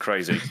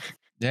 Crazy.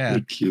 Yeah.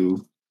 Thank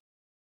you.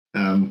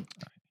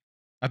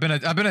 I've been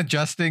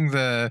adjusting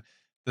the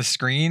the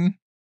screen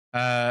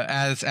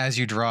as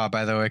you draw.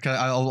 By the way, 'cause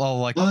I'll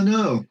like. Oh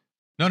no.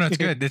 No, it's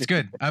good. It's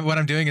good. What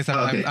I'm doing is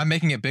Okay. I'm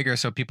making it bigger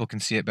so people can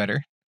see it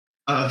better.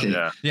 Oh, okay.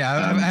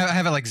 Yeah. I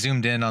have it like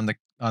zoomed in on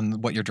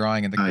what you're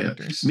drawing and the Oh, yeah.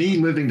 characters. Me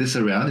moving this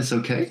around is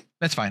okay.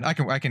 That's fine. I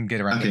can get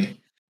around it. Okay.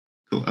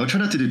 Cool. I'll try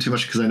not to do too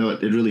much because I know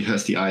it really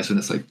hurts the eyes when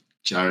it's like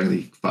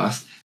jarringly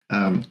fast.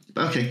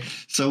 Okay.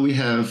 So we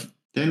have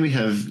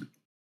Vanueth.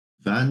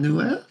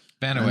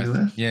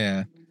 Vanueth.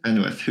 Yeah.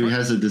 Vanueth, who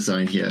has a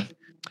design here.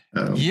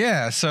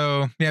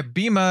 So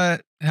Bima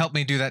helped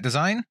me do that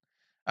design.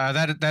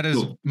 That is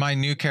Cool. my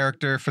new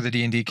character for the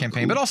D&D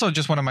campaign, but also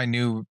just one of my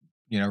new,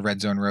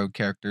 Red Zone Rogue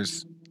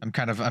characters. I'm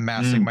kind of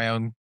amassing my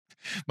own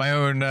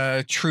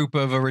troupe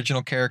of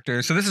original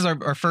characters. So this is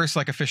our first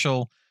like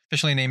officially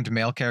named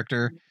male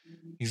character.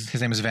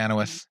 His name is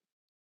Vanueth.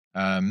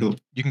 Cool.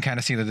 You can kind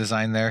of see the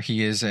design there.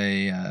 He is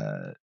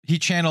he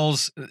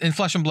channels in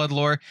Flesh and Blood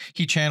lore.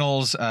 He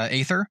channels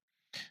Aether.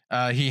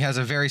 He has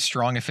a very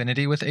strong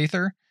affinity with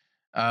Aether.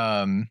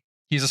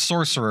 He's a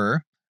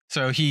sorcerer,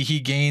 so he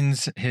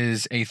gains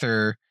his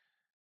Aether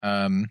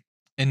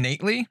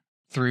innately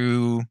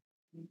through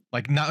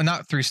like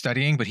not through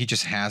studying, but he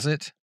just has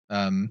it.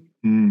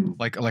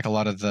 Like a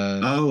lot of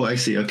the. Oh, I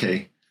see.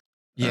 Okay.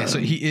 Yeah, so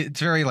it's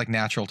very like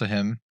natural to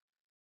him.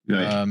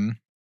 Right.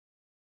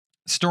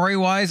 Story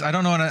wise, I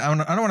don't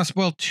want to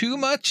spoil too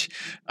much.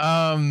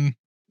 I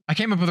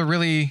came up with a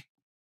really,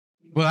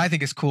 what I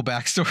think is cool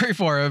backstory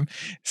for him.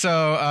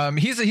 So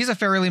he's a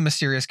fairly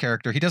mysterious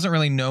character. He doesn't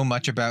really know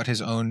much about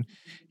his own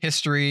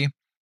history.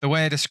 The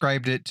way I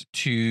described it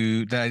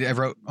that I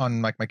wrote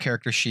on like my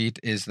character sheet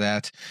is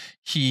that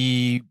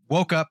he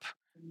woke up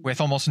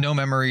with almost no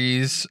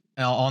memories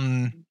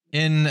in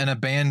an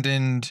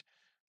abandoned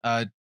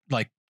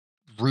like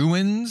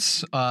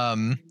ruins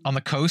on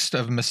the coast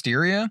of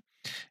Mysteria,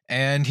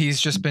 and he's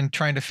just been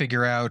trying to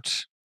figure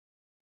out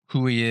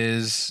who he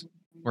is,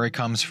 where he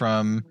comes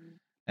from,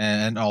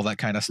 and all that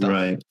kind of stuff.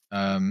 Right.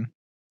 I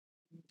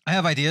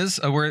have ideas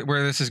of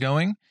where this is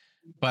going,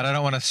 but I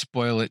don't want to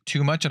spoil it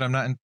too much, and I'm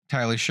not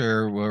entirely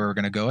sure where we're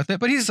going to go with it.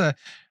 But he's a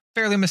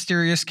fairly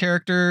mysterious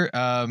character.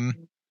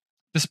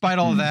 Despite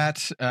all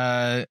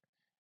that,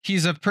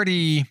 he's a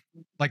pretty,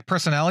 like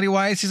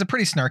personality-wise, he's a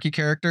pretty snarky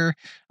character.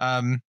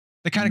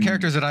 The kind of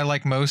characters that I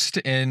like most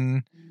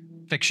in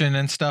fiction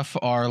and stuff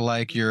are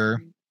like to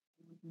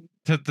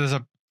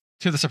the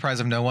surprise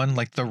of no one,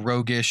 like the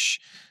roguish,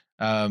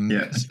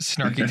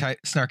 snarky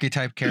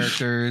type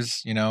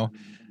characters.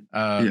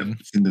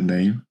 It's in the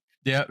name.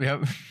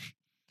 Yep.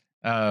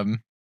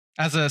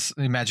 As a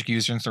magic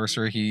user and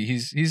sorcerer,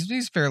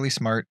 he's fairly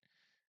smart,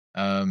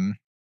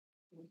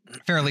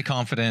 fairly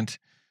confident,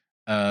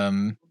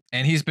 and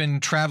he's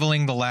been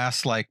traveling the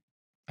last I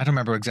don't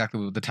remember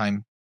exactly the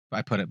time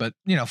I put it, but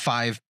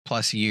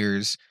 5+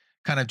 years,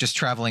 kind of just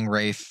traveling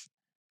Wraith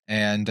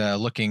and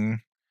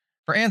looking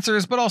for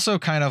answers, but also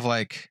kind of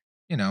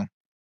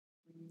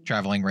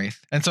traveling Wraith,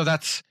 and so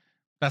that's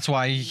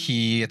why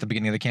he at the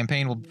beginning of the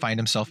campaign will find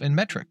himself in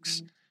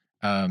Metrix.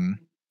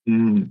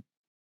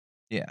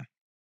 Yeah.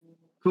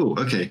 Cool.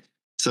 Okay.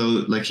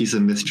 So he's a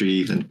mystery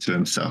even to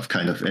himself,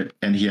 kind of,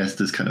 and he has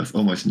this kind of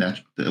almost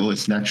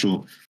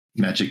natural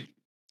magic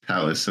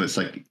powers. So it's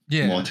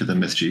more to the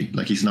mystery.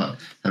 He's not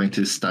having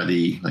to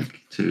study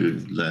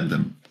to learn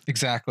them.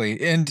 Exactly,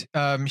 and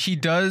he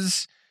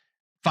does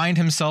find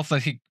himself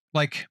that he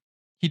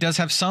does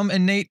have some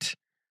innate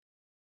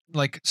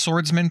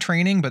swordsman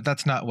training, but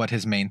that's not what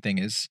his main thing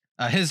is.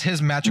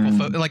 His magical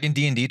in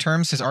D&D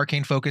terms, his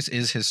arcane focus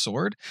is his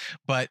sword,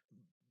 but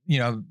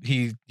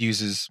he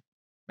uses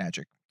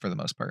magic for the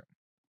most part.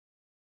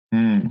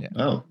 Yeah.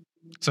 Oh.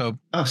 So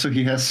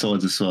he has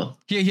swords as well.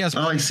 He has.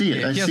 Oh, I see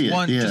it. He has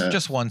one,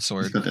 just one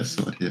sword. He's got that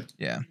sword here.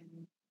 Yeah.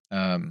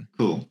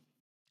 Cool.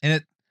 And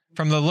it,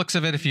 from the looks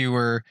of it, if you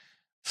were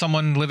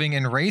someone living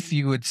in Wraith,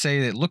 you would say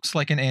it looks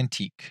like an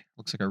antique.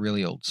 Looks like a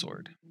really old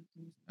sword.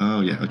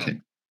 Oh yeah.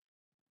 Okay.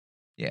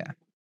 Yeah.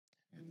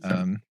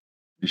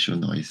 Visual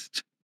noise.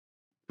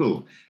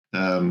 Cool.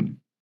 A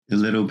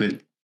little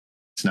bit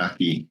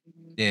snarky.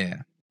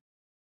 Yeah.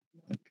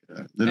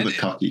 A little bit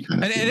cocky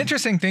kind of. An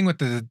interesting thing with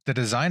the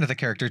design of the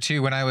character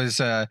too. When I was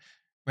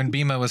when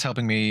Bima was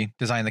helping me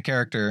design the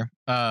character,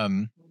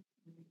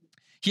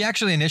 he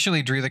actually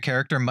initially drew the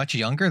character much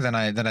younger than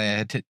I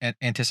had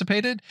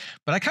anticipated,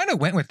 but I kind of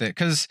went with it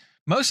because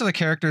most of the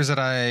characters that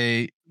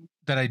I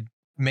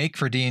make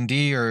for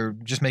D&D or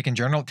just make in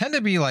general tend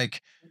to be I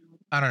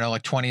don't know,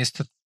 20s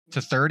to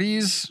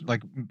 30s,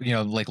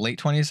 late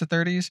 20s to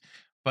 30s.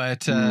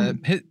 But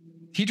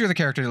he drew the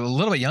character a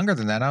little bit younger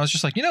than that. And I was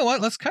just like, you know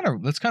what? Let's kind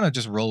of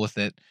just roll with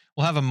it.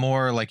 We'll have a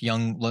more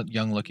young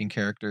looking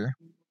character.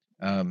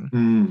 So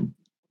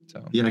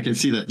yeah, I can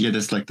see that. Yeah,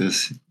 there's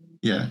this.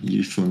 Yeah,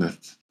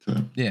 youthfulness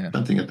to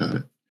something about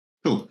it.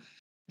 Cool.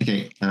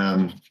 Okay.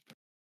 And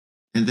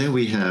then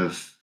we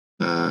have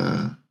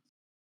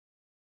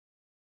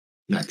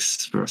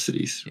Max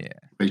Velocities. Yeah.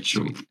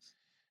 Rachel.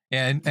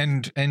 Yeah,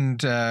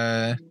 and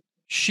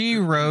she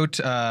wrote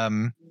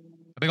a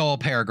big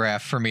old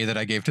paragraph for me that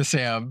I gave to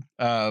Sam.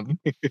 I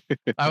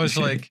was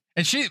like,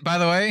 and she, by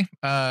the way,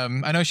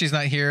 I know she's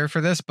not here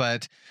for this,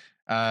 but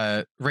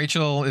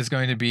Rachel is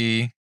going to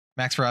be,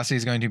 Max Ferrasi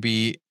is going to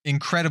be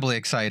incredibly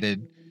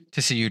excited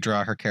to see you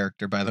draw her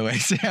character. By the way,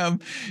 Sam,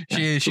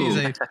 she's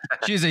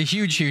a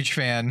huge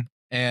fan,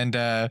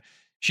 and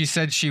she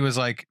said she was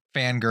like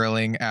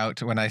fangirling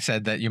out when I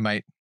said that you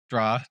might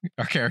draw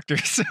our character.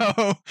 So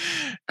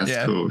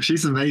that's cool.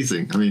 She's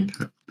amazing. I mean,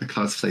 the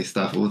cosplay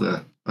stuff, all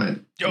the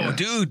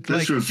dude,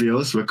 those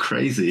reveals were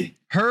crazy.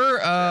 Her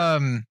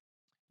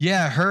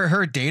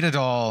her Data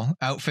Doll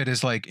outfit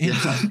is like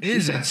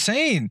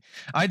insane.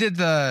 I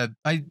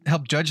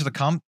helped judge the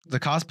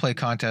cosplay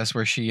contest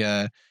where she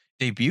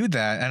debuted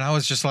that, and I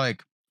was just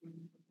like,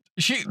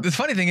 the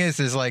funny thing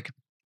is like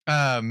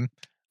I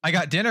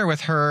got dinner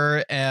with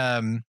her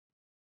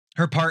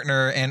her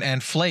partner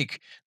and Flake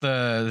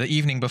the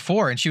evening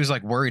before, and she was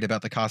like worried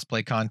about the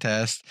cosplay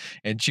contest,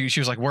 and she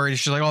was like worried.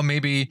 She's like, oh,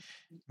 maybe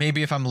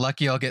if I'm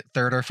lucky I'll get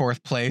 3rd or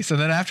 4th place. And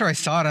then after I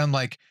saw it, I'm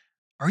like,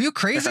 are you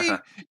crazy?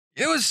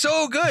 It was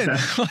so good.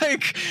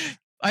 Like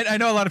I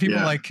know a lot of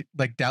people like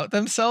doubt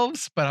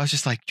themselves, but I was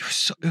just like,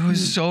 it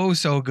was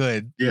so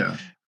good. Yeah,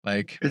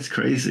 like it's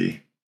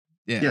crazy.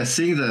 Yeah,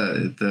 seeing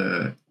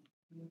the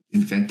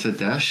inventor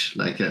dash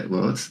like at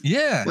Worlds.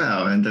 Yeah.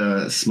 Wow, and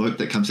the smoke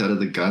that comes out of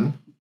the gun.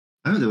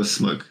 I know there was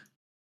smoke.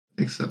 I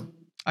think so.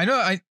 I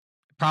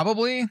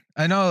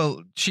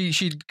know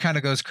she kind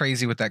of goes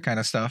crazy with that kind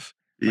of stuff.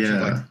 Yeah. She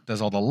like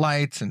does all the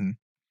lights, and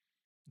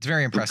it's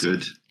very impressive.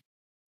 Good.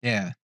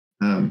 Yeah.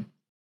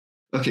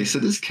 Okay, so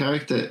this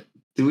character,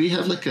 do we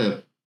have like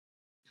a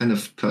kind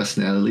of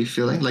personality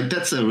feeling? Like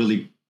that's a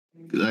really,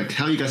 like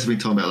how you guys have been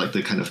talking about like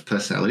the kind of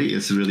personality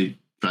is really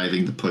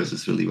driving the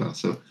poses really well.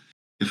 So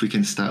if we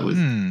can start with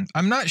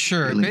I'm not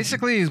sure. feeling.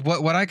 Basically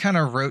what I kind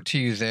of wrote to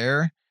you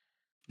there.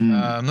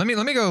 Let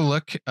me go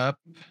look up.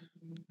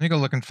 Let me go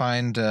look and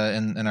find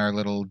in our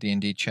little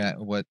D&D chat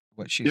what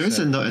she said. There is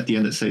a note at the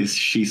end that says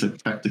she's a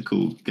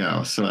practical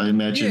gal. So I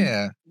imagine.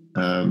 Yeah.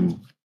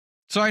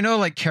 So I know,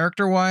 like,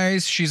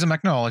 character-wise, she's a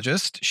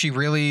mechnologist. She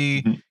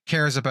really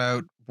cares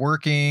about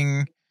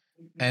working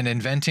and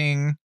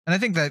inventing, and I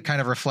think that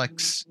kind of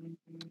reflects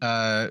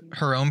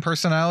her own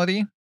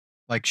personality.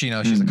 Like, she's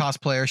a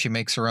cosplayer. She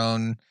makes her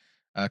own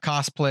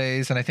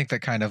cosplays, and I think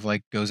that kind of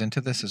like goes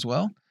into this as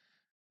well.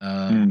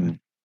 Let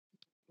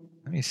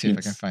me see if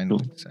I can find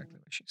exactly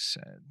what she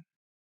said.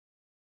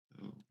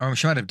 Or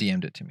she might have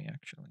DM'd it to me,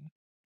 actually.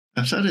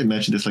 I'm trying to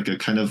imagine this like a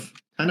kind of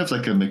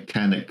like a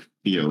mechanic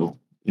feel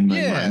in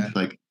my mind,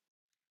 like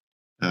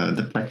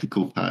the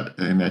practical part.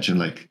 I imagine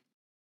like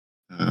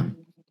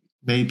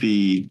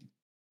maybe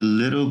a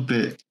little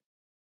bit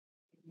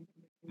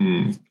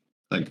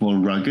like more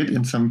rugged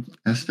in some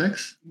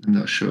aspects. I'm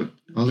not sure.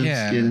 Olive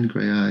skin,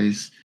 gray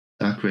eyes,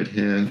 dark red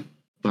hair,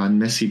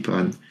 messy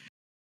bun.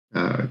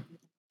 One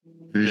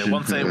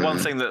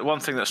thing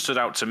that stood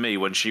out to me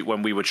when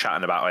we were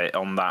chatting about it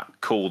on that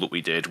call that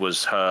we did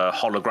was her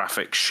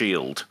holographic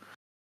shield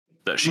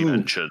that she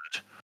mentioned.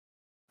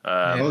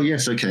 Oh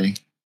yes, okay.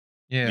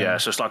 Yeah,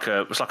 so it's like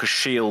a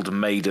shield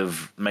made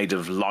of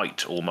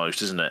light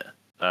almost, isn't it?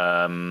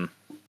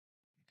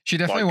 She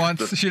definitely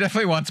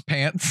wants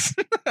pants.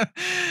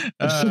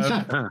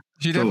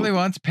 She definitely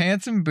wants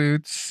pants and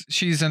boots.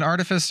 She's an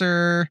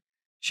artificer.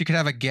 She could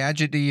have a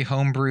gadgety,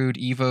 homebrewed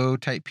Evo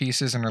type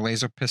pieces in her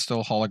laser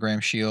pistol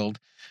hologram shield.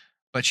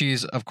 But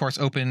she's, of course,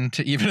 open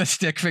to even a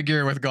stick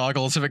figure with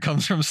goggles if it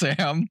comes from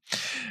Sam.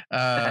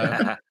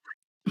 Yeah,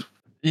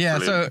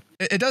 brilliant. So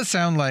it does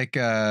sound like...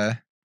 yeah,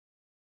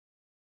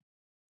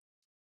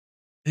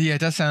 it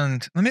does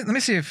sound... Let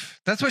me see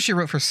if... That's what she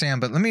wrote for Sam,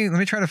 but let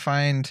me try to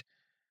find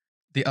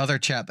the other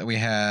chat that we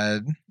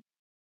had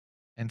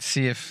and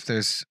see if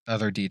there's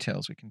other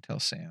details we can tell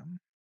Sam.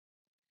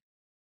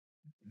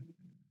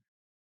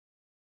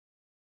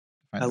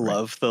 I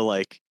love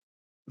the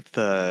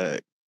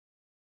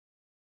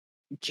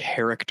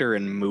character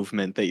and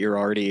movement that you're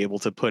already able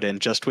to put in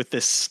just with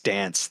this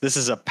stance. This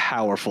is a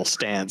powerful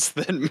stance.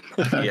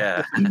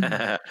 Yeah.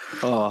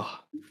 Oh.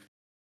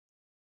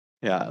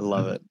 Yeah, I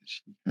love it.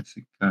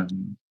 Oh,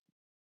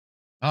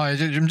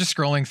 I'm just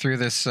scrolling through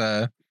this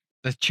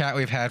the chat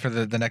we've had for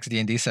the next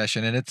D&D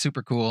session, and it's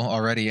super cool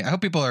already. I hope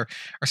people are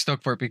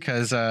stoked for it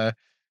because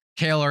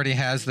Kale already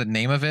has the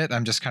name of it.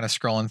 I'm just kind of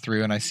scrolling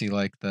through and I see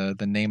like the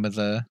name of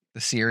the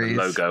series,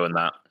 the logo and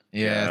that.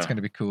 Yeah, it's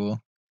gonna be cool.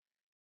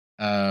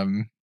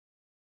 Let's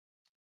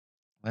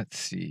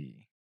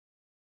see.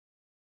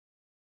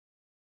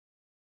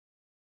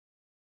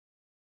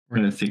 We're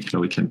gonna think how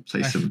we can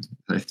play some.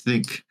 I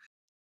think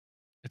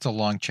it's a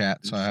long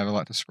chat, so I have a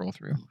lot to scroll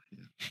through.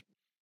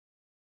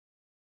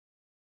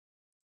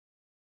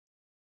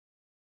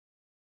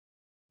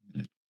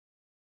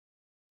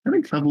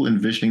 Having trouble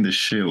envisioning the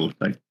shield.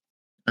 Like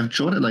I've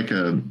drawn it like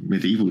a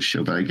medieval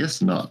shield, but I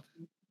guess not.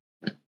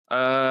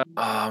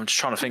 I'm just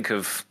trying to think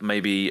of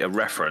maybe a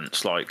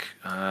reference, like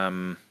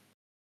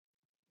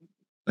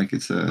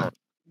it's a.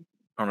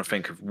 Trying to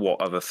think of what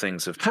other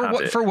things have had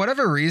it. For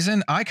whatever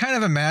reason, I kind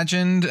of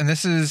imagined, and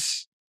this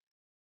is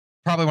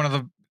probably one of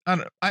the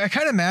I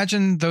kind of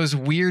imagine those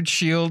weird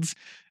shields,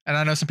 and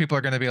I know some people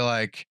are going to be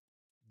like,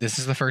 "This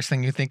is the first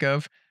thing you think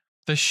of."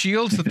 The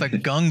shields that the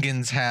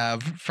Gungans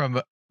have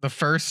from the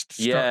first,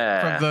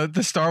 from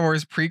the Star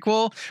Wars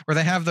prequel, where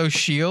they have those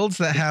shields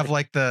that have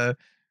like the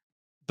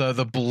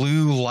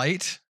blue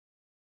light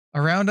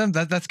around them.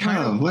 That's kind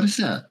of what is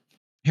that?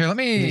 Here, let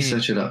Let me me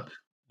search it up.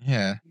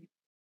 Yeah.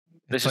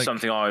 This is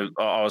something I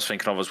was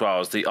thinking of as well,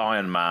 as the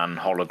Iron Man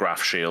holograph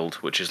shield,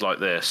 which is like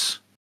this,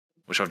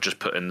 which I've just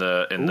put in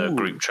the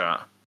group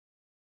chat.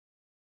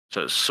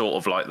 So it's sort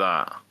of like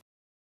that.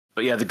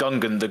 But yeah, the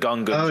Gungans.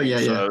 Oh,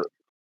 yeah.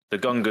 The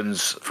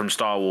Gungans from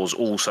Star Wars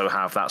also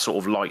have that sort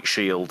of light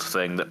shield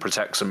thing that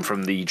protects them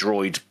from the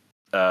droid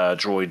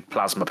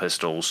plasma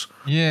pistols.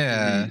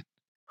 Yeah.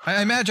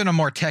 I imagine a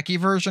more techie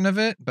version of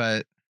it,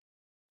 but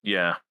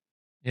yeah.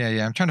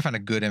 I'm trying to find a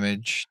good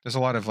image. There's a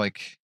lot of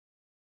like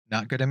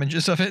not good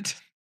images of it.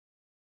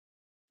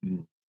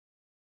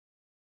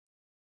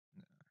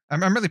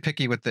 I'm really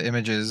picky with the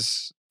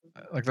images.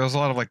 Like there's a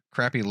lot of like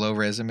crappy low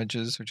res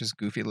images, which is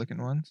goofy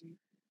looking ones.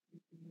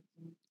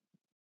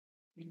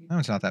 No,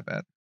 it's not that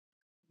bad.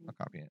 I'll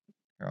copy it.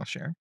 Here, I'll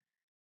share.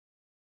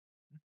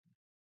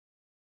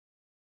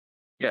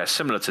 Yeah,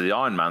 similar to the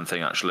Iron Man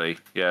thing, actually.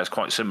 Yeah, it's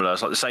quite similar.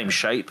 It's like the same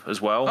shape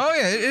as well. Oh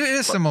yeah, it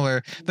is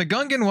similar. The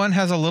Gungan one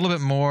has a little bit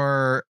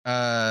more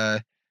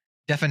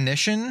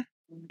definition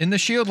in the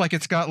shield. Like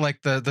it's got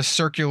like the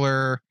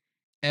circular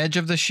edge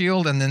of the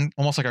shield, and then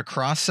almost like a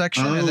cross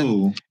section,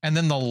 and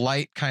then the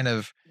light kind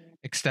of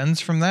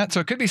extends from that. So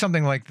it could be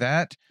something like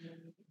that.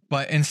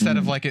 But instead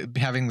of like it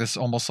having this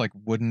almost like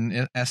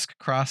wooden-esque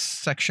cross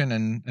section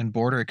and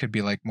border, it could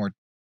be like more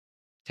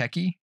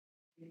techie.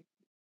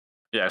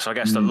 Yeah, so I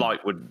guess the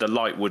light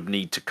would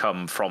need to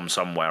come from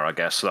somewhere, I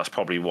guess. So that's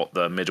probably what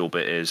the middle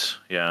bit is.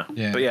 Yeah.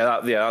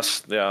 But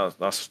that's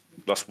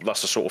the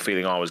sort of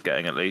feeling I was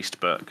getting, at least.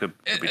 But it could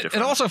be different.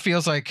 It also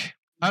feels like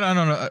I don't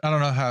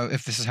know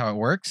if this is how it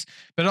works,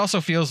 but it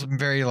also feels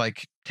very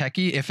like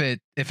techie. If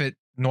it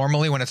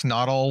normally, when it's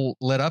not all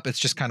lit up, it's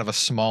just kind of a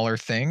smaller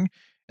thing.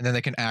 And then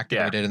they can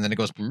activate it, and then it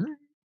goes.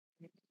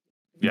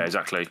 Yeah,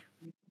 exactly.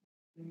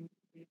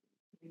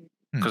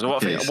 Because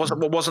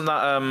wasn't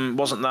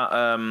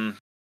that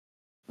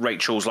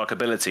Rachel's like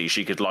ability?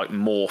 She could like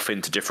morph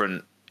into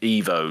different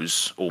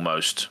Evos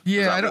almost.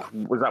 Yeah,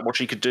 was that what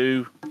she could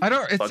do? I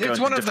don't. It's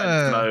one of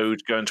the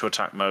mode, go into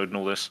attack mode, and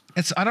all this.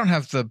 I don't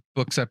have the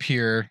books up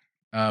here,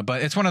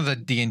 but it's one of the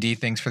D&D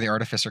things for the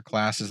Artificer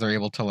class. Is they're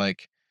able to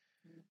like,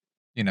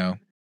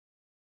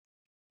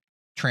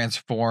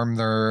 transform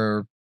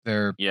their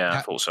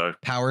I thought so.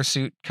 Power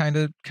suit kind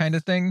of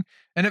thing,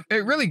 and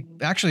it really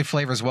actually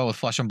flavors well with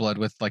Flesh and Blood,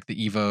 with like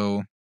the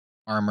Evo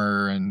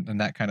armor and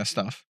that kind of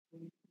stuff.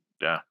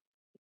 Yeah.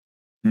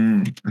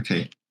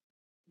 Okay.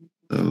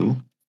 So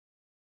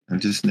I'm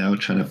just now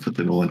trying to put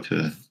them all into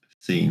a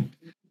scene.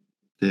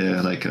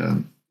 They're like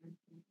looks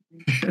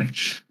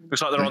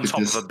like they're on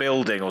top of a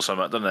building or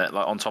something, doesn't it?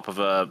 Like on top of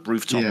a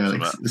rooftop. Yeah, or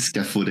like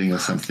scaffolding or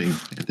something.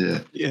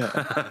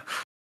 Yeah.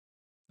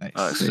 Nice.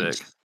 Oh, sick.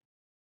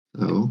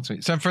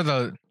 So for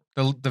the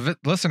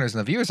listeners and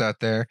the viewers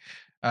out there,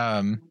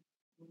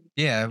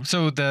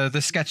 so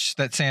the sketch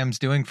that Sam's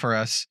doing for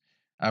us,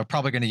 we're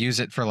probably going to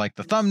use it for like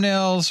the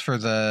thumbnails for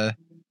the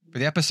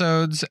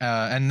episodes,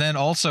 and then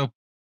also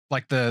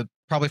like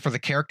probably for the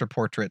character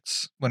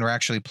portraits when we're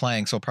actually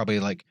playing. So we'll probably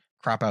like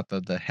crop out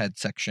the head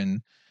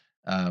section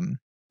for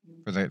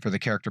the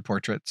character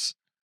portraits,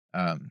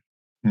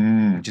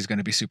 which is going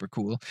to be super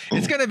cool.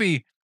 It's going to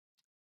be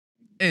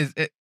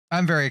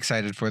I'm very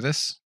excited for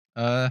this.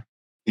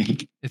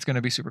 It's going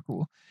to be super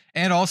cool,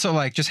 and also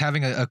like just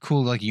having a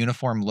cool like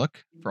uniform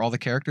look for all the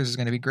characters is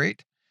going to be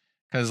great.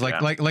 Because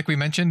like we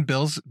mentioned,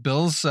 Bill's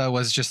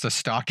was just a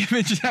stock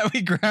image that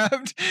we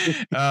grabbed.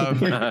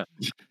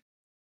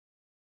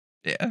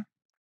 Yeah.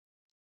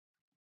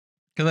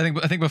 Because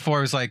I think before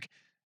it was like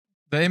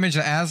the image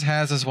that Az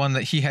has is one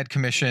that he had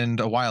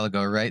commissioned a while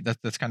ago, right?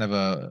 That's kind of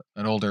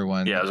an older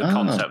one. Yeah, it was a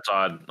concept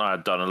I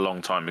had done a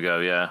long time ago.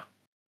 Yeah.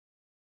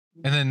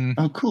 And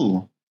then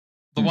cool.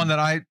 The one that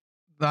I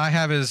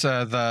have is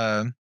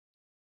the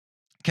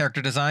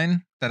character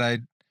design that I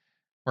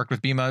worked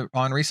with Bima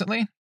on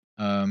recently.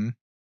 I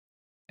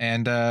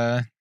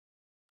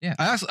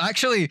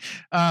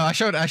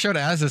showed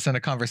Az this in a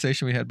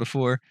conversation we had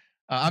before.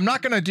 I'm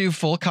not gonna do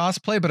full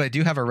cosplay, but I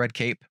do have a red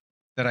cape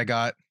that I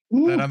got.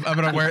 That I'm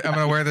gonna wear. I'm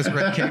gonna wear this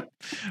red cape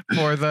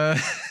for the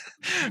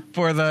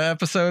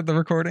episode, the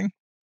recording.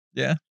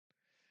 Yeah.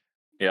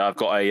 Yeah, I've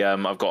got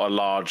a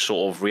large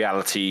sort of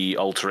reality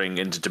altering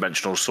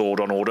interdimensional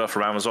sword on order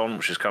from Amazon,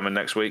 which is coming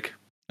next week.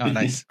 Oh,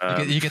 nice!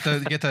 You get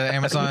the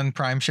Amazon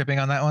Prime shipping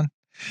on that one.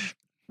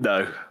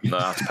 No, I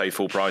have to pay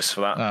full price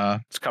for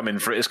that. It's coming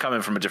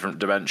from a different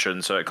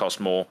dimension, so it costs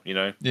more.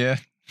 Yeah.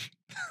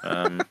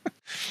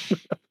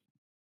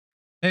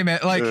 Hey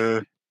man,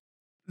 like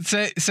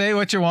say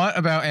what you want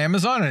about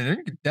Amazon, and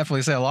you can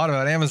definitely say a lot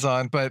about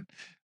Amazon, but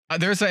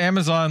there's an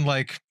Amazon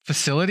like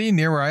facility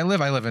near where I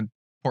live. I live in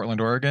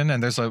Portland, Oregon,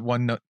 and there's like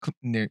one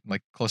near,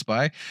 like close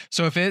by.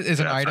 So if it is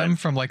an item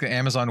from like the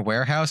Amazon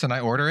warehouse and I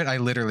order it, I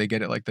literally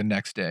get it like the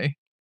next day.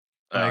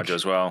 I do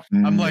as well.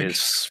 I'm like,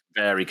 it's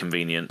very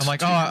convenient. I'm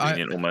like,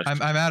 almost.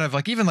 I'm out of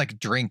like even like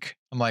drink.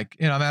 I'm like,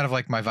 I'm out of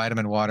like my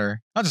vitamin water.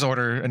 I'll just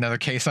order another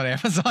case on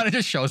Amazon. It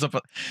just shows up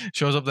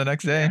the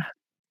next day. Yeah.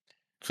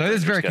 So it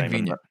is very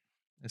convenient.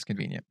 It's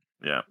convenient.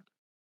 Yeah.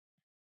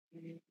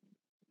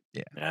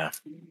 Yeah. Yeah.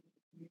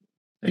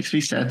 Makes me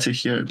sad to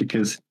hear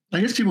because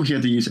I guess people here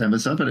to use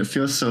Amazon, but it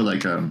feels so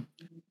like it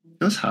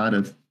feels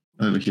harder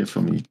over here for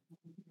me.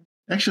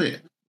 Actually,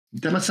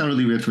 that might sound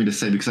really weird for me to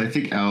say because I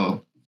think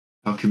our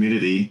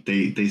community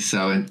they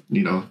sell and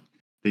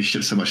they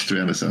ship so much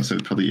through Amazon, so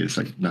it probably is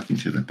like nothing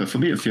to them. But for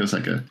me, it feels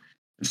like a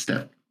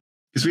step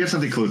because we have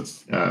something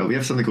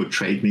called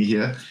Trade Me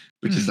here,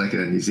 which is like a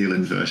New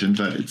Zealand version,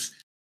 but it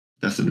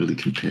doesn't really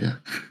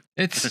compare.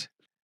 It's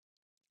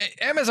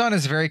Amazon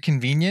is very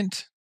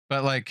convenient,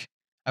 but like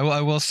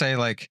I will say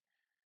like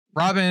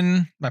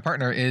Robin, my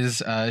partner,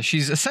 is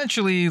she's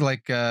essentially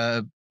like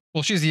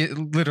she's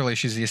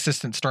the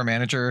assistant store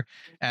manager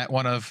at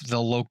one of the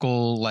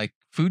local like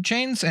food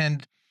chains,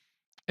 and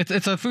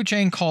it's a food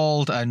chain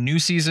called New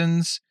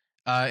Seasons.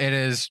 It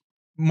is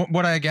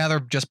what I gather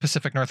just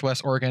Pacific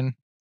Northwest, Oregon,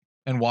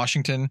 and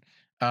Washington.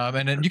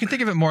 And then you can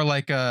think of it more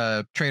like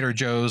a Trader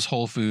Joe's,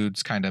 Whole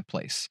Foods kind of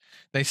place.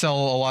 They sell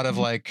a lot of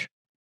like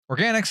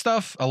organic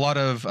stuff, a lot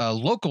of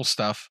local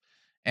stuff,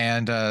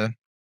 and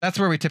that's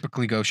where we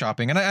typically go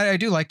shopping. And I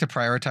do like to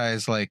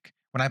prioritize, like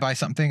when I buy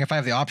something, if I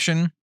have the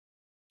option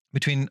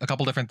between a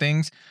couple different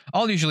things,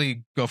 I'll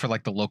usually go for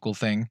like the local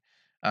thing.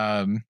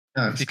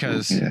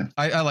 Because cool. Yeah.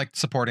 I like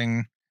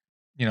supporting,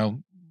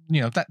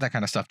 that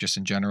kind of stuff just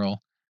in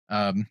general.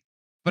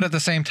 But at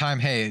the same time,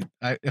 hey,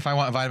 if I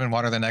want vitamin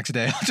water the next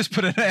day, I'll just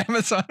put it in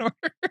Amazon order.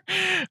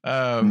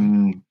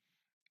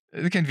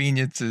 The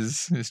convenience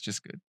is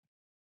just good.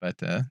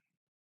 But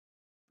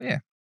yeah.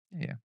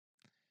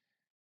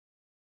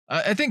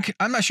 I think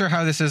I'm not sure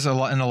how this is in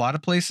a lot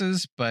of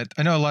places, but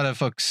I know a lot of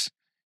folks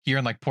here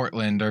in like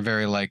Portland are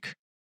very like,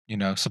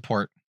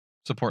 support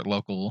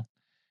local,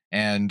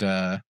 and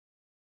that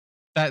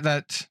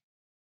it's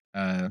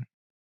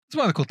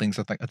one of the cool things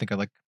I think I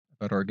like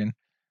about Oregon.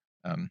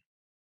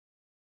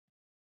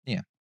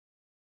 Yeah.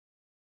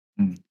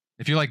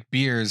 If you like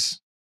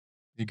beers,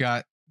 you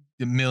got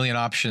a million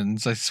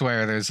options. I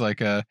swear, there's like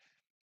a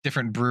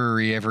different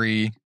brewery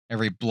every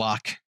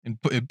block in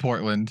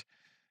Portland.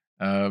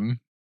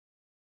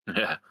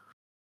 Yeah.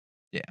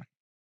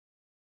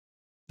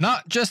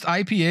 Not just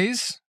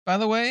IPAs, by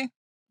the way.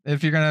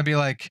 If you're gonna be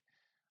like,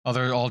 oh,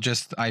 they're all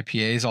just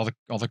IPAs,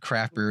 all the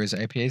craft brewers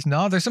IPAs.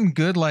 No, there's some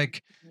good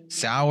like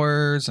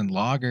sours and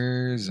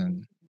lagers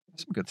and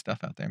some good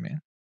stuff out there,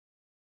 man.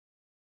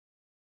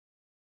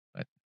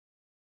 But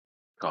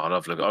God,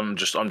 I'm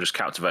just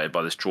captivated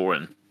by this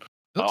drawing.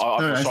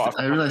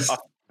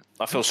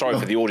 I feel sorry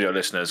for the audio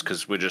listeners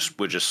because we're just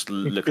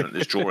looking at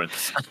this drawing.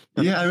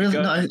 Yeah,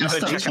 I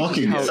stopped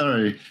talking.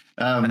 Sorry.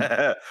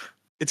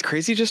 It's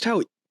crazy just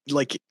how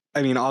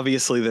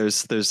obviously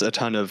there's a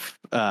ton of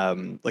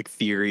like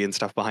theory and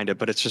stuff behind it,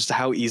 but it's just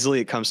how easily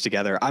it comes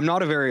together. I'm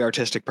not a very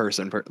artistic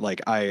person, but like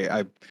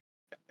I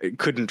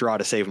couldn't draw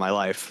to save my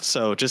life.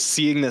 So just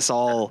seeing this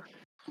all,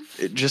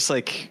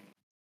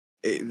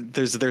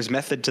 there's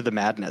method to the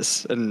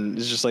madness, and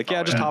it's just like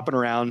hopping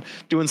around,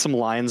 doing some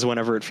lines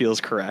whenever it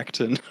feels correct,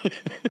 and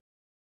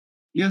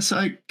so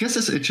I guess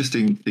it's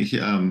interesting to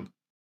hear.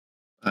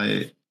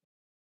 I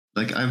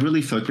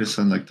really focus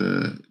on like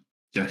the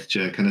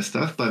gesture kind of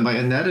stuff, but my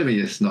anatomy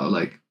is not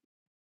like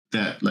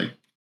that like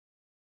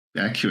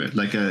accurate.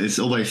 Like it's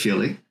all by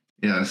feeling.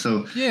 Yeah,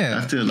 so I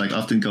have to like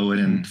often go in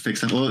and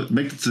fix it, or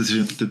make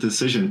the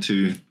decision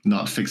to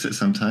not fix it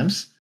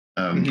sometimes.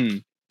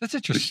 That's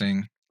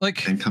interesting.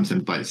 Like, and comes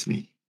and bites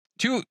me.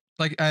 Two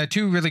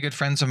really good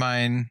friends of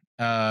mine.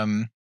 I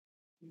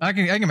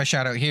can give them a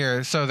shout out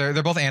here. So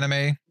they're both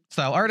anime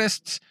style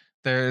artists.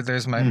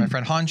 There's my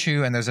friend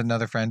Honshu, and there's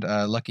another friend,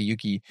 Lucky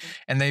Yuki,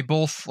 and they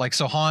both like.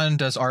 So Han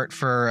does art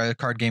for a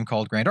card game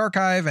called Grand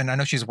Archive, and I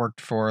know she's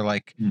worked for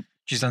like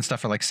she's done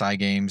stuff for like Psy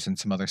Games and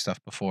some other stuff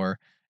before,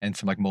 and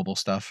some like mobile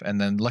stuff. And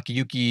then Lucky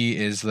Yuki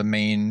is the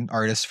main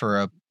artist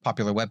for a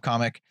popular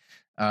webcomic.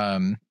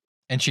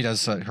 And she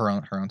does her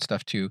own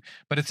stuff too.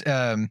 But it's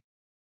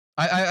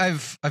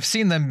I've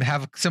seen them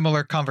have a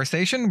similar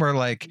conversation where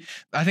like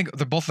I think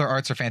both their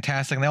arts are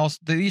fantastic, and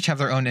they each have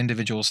their own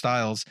individual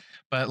styles.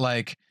 But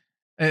like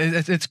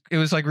it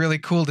was like really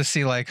cool to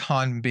see like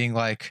Han being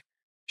like,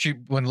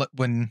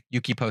 when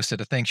Yuki posted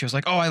a thing, she was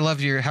like, oh, I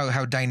love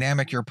how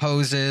dynamic your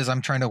pose is.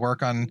 I'm trying to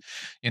work on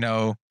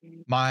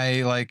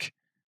my like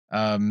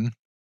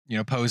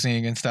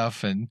posing and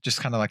stuff, and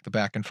just kind of like the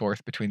back and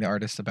forth between the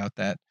artists about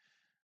that.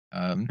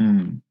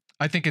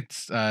 I think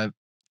it's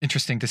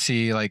interesting to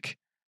see like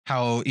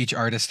how each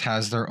artist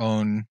has their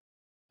own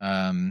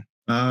how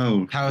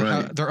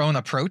their own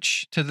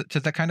approach to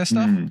that kind of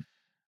stuff.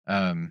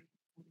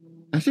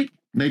 I think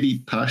maybe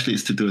partially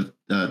it's to do with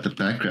the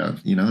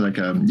background. Like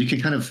you can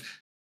kind of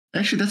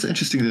Actually, that's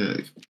interesting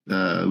that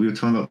we were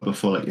talking about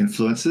before, like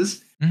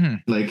influences. Mm-hmm.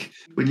 Like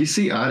when you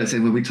see artists,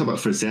 and when we talk about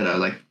Frazetta,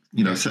 like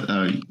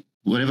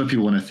whatever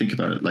people want to think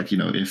about it, like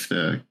if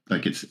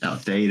it's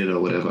outdated or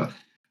whatever,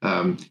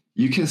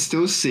 you can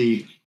still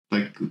see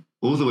like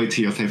all the way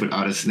to your favorite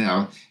artists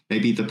now.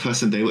 Maybe the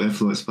person they were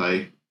influenced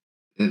by,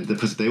 and the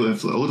person they were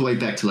influenced all the way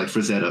back to like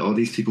Frazetta, all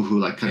these people who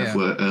like kind of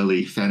were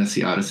early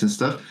fantasy artists and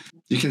stuff.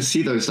 You can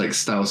see those like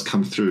styles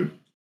come through,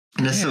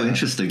 and that's so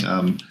interesting.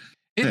 I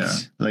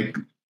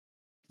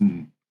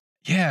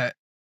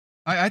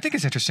think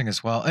it's interesting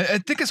as well. I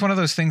think it's one of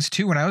those things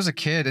too. When I was a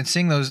kid and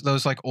seeing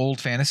those like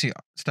old fantasy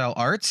style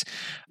arts,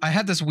 I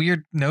had this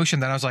weird notion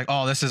that I was like,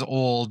 oh, this is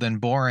old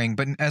and boring.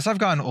 But as I've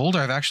gotten older,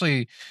 I've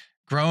actually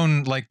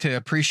grown like to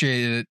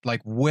appreciate it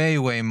like way,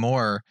 way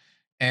more.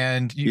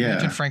 And you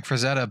mentioned Frank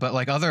Frazetta, but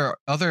like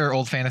other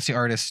old fantasy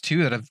artists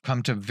too that have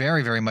come to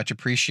very, very much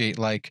appreciate,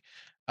 like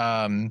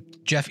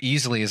Jeff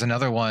Easley is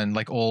another one,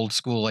 like old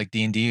school like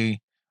D&D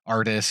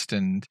artist,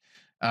 and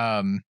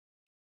I'm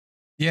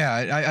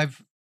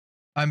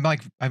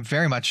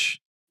very much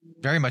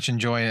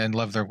enjoy and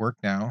love their work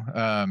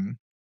now.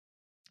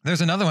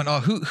 There's another one. Oh,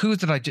 who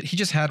did he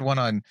just had one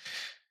on?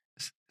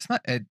 It's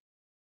not Ed.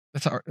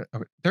 That's art.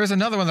 Okay. There's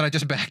another one that I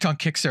just backed on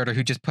Kickstarter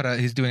who just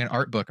he's doing an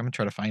art book. I'm gonna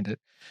try to find it.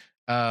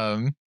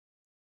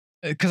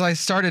 Because I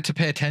started to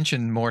pay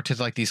attention more to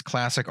like these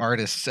classic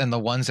artists and the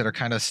ones that are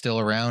kind of still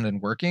around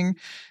and working,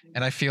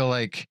 and I feel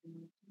like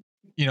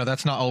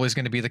that's not always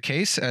going to be the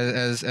case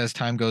as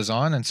time goes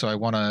on, and so I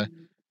want to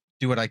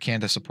do what I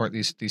can to support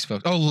these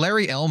folks. Oh,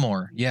 Larry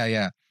Elmore.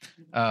 Yeah.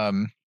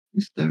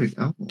 Who's Larry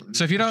Elmore?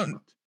 So if you don't,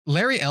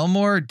 Larry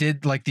Elmore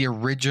did like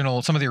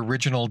some of the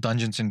original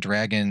Dungeons and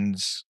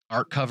Dragons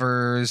art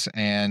covers,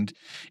 and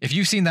if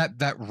you've seen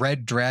that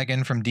red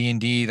dragon from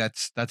D&D,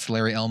 that's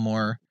Larry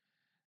Elmore.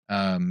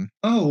 Oh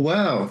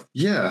wow,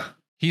 yeah.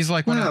 He's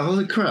like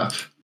holy crap.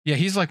 Yeah,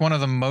 he's like one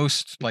of the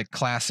most like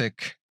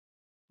classic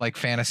like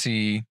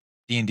fantasy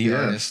D&D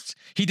artists.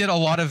 He did a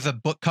lot of the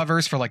book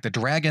covers for like the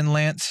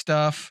Dragonlance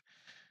stuff.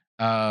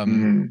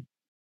 So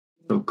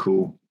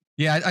cool.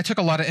 Yeah, I took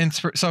a lot of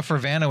so for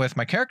Vanna with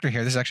my character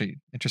here, this is actually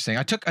interesting.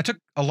 I took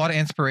a lot of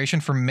inspiration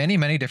from many,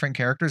 many different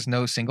characters,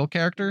 no single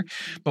character,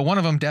 but one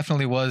of them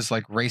definitely was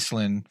like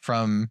Raistlin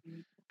from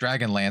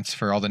Dragonlance,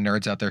 for all the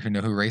nerds out there who know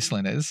who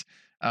Raistlin is.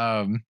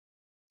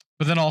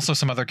 But then also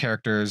some other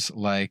characters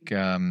like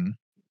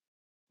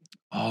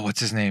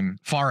what's his name?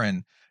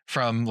 Farin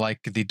from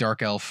like the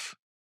Dark Elf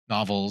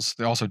novels.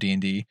 They're also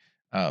D&D.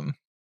 And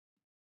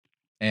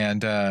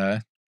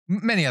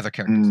many other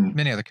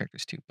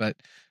characters too, but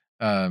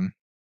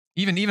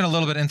even a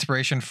little bit of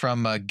inspiration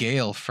from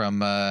Gale from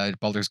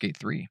Baldur's Gate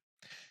 3.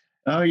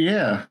 Oh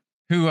yeah.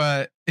 Who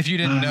if you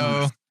didn't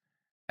know,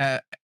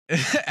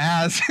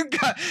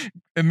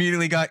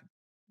 immediately got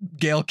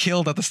Gale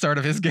killed at the start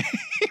of his game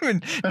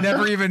and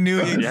never even knew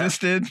he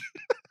existed.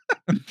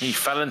 He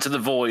fell into the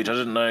void. I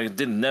didn't know.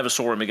 Never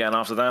saw him again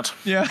after that.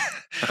 Yeah.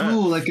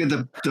 Like in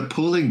the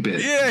pooling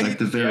bit. Yeah. Like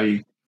the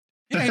very.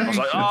 I was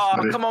like,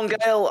 oh, come on,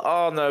 Gale.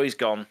 Oh no, he's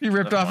gone. He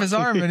ripped off his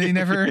arm and he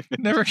never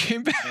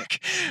came back.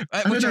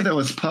 I didn't know that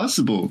was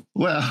possible.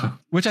 Wow.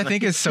 Which I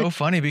think is so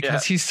funny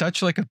because he's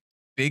such like a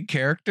big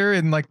character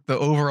in like the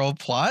overall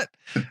plot.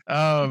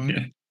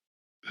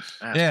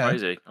 That's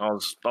crazy. I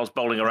was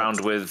bowling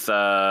around with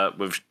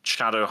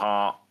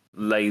Shadowheart,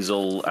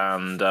 Lae'zel,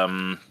 and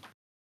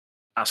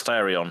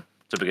Astarion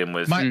to begin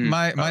with.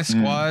 My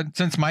squad,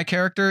 since my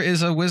character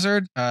is a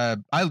wizard, I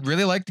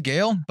really liked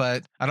Gale,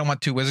 but I don't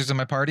want two wizards in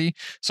my party,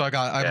 so I'm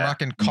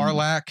rocking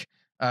Karlach,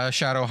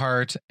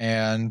 Shadowheart,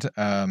 and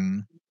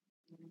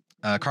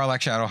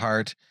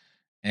Shadowheart,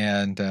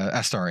 and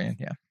Astarion.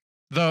 Yeah,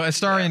 though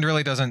Astarion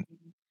really doesn't.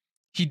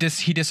 He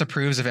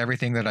disapproves of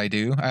everything that I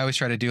do. I always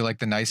try to do like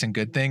the nice and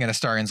good thing, and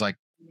Astarion's like,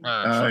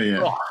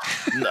 no.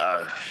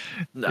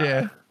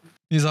 Yeah,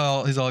 he's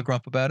all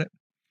grump about it.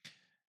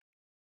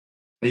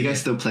 Are you guys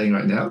still playing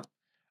right now?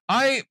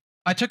 I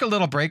took a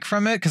little break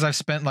from it because I've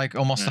spent like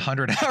almost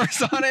 100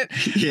 hours on it.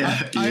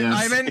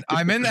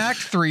 I'm in Act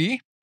 3.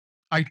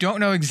 I don't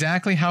know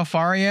exactly how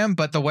far I am,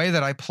 but the way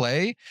that I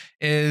play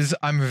is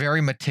I'm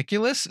very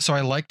meticulous, so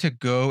I like to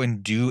go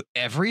and do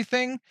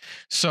everything.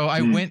 So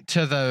I went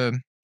to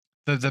the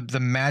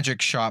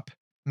magic shop.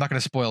 I'm not going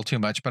to spoil too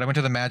much, but I went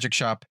to the magic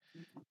shop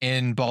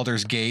in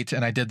Baldur's Gate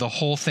and I did the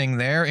whole thing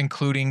there,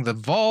 including the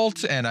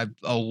vault and a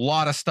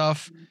lot of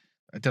stuff.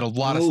 I did a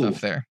lot of stuff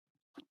there.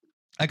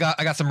 I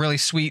got some really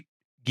sweet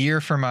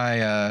gear for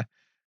my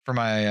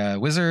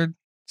wizard,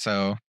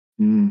 so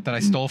that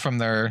I stole from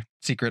their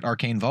secret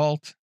arcane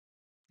vault.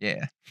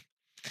 Yeah.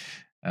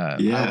 I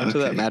went to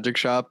that magic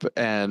shop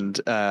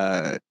and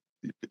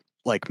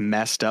like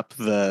messed up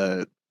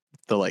the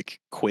like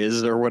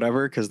quiz or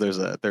whatever, because there's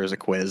a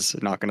quiz.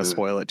 Not going to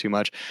spoil it too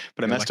much,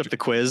 but I messed up the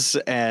quiz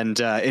and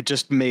it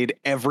just made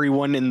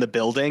everyone in the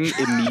building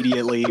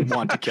immediately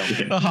want to kill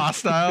me. The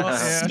hostile.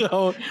 Yeah.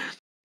 So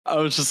I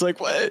was just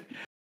like, what?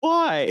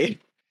 Why?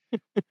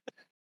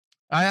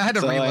 I had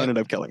to reload. I ended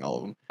up killing all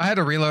of them. I had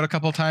to reload a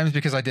couple of times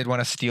because I did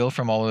want to steal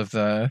from all of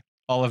the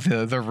all of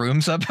the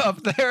rooms up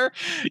there,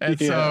 and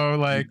so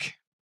like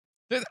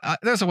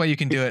there's a way you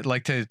can do it,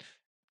 like to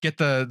get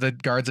the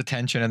guards'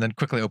 attention and then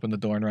quickly open the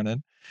door and run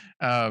in.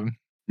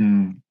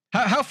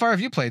 How far have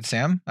you played,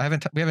 Sam? We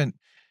haven't.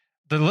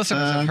 The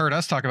listeners have heard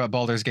us talk about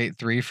Baldur's Gate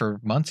 3 for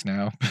months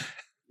now.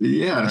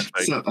 Yeah.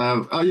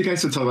 So, you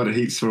guys have talked about it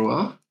heaps for a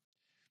while.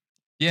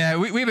 Yeah,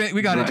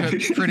 we got into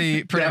it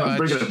pretty yeah, much.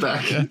 Bringing it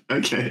back. Yeah.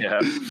 Okay. Yeah.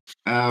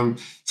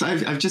 So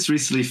I've just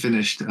recently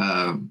finished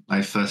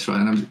my first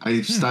run, and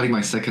I'm starting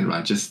my second run.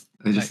 I just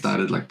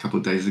started like a couple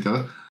of days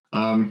ago.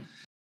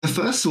 The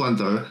first one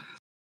though,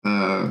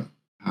 I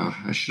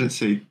shouldn't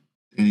say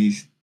any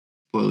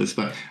spoilers,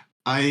 but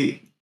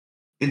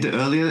in the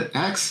earlier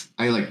acts,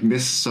 I like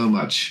missed so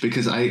much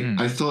because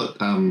I thought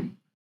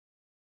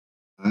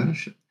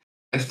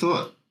I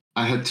thought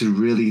I had to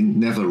really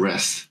never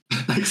rest.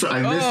 Like, so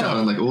I missed out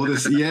on like all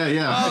this.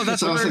 Yeah. Oh,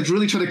 so I was like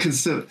really trying to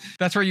consider.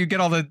 That's where you get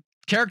all the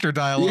character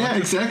dialogue. Yeah,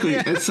 exactly.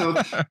 And so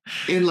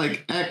in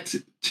like Act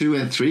 2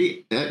 and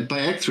 3, by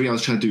Act 3, I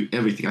was trying to do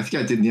everything. I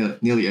think I did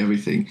nearly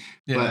everything,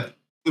 but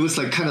it was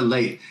like kind of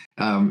late.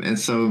 And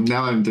so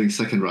now I'm doing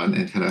second run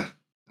and kind of,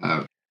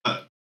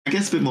 I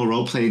guess a bit more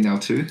role playing now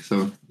too.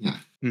 So yeah.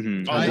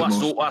 Mm-hmm.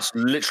 That's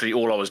literally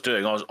all I was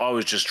doing. I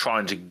was just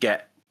trying to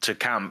get to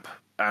camp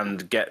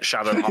and get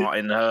Shadowheart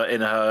in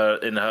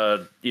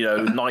her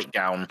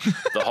nightgown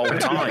the whole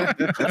time.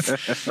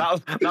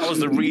 that was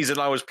the reason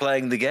I was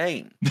playing the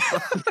game.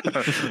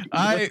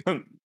 I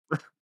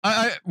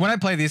when I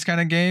play these kind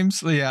of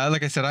games,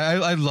 like I said,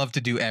 I love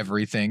to do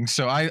everything.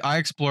 So I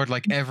explored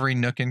like every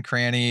nook and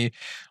cranny,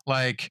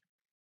 like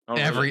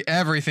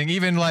everything,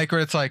 even like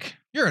where it's like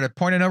you're at a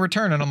point of no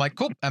return, and I'm like,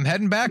 cool, I'm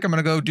heading back. I'm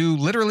gonna go do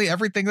literally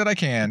everything that I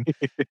can.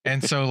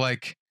 And so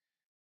like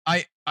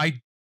I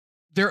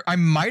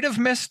might have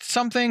missed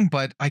something,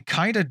 but I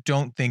kind of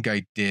don't think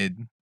I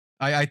did.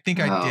 I think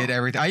I did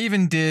everything. I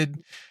even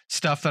did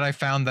stuff that I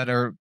found that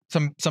are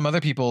some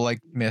other people like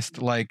missed.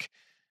 Like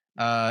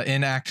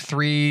in Act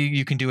 3,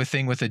 you can do a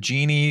thing with a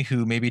genie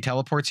who maybe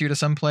teleports you to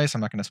some place.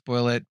 I'm not going to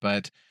spoil it,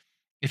 but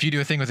if you do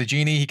a thing with a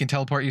genie, he can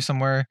teleport you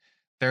somewhere.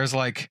 There's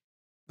like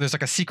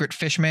a secret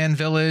fishman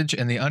village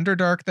in the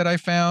Underdark that I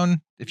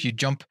found. If you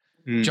jump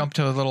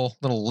to a little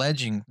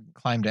ledge, you can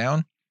climb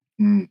down.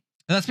 And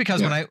that's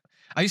because when I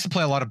used to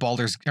play a lot of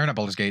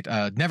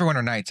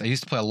Neverwinter Nights. I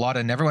used to play a lot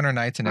of Neverwinter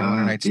Nights and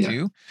Neverwinter Nights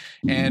 2.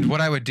 And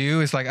what I would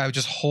do is like I would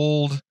just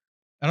hold,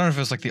 I don't know if it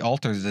was like the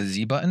Alt or the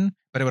Z button,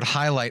 but it would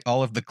highlight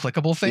all of the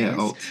clickable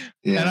things.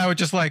 And I would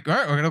just like, all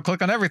right, we're gonna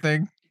click on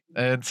everything.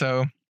 And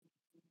so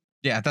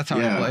that's how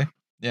I play.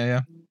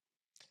 Yeah,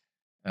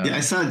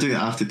 I started doing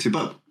it after too,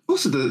 but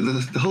also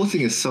the whole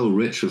thing is so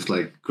rich with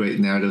like great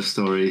narrative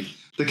story.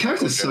 The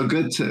character's so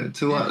good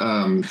to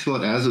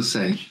what Az was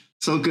saying.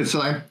 So good.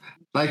 So I'm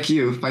like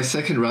you, my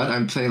second run,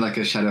 I'm playing like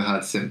a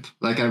Shadowheart simp.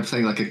 Like I'm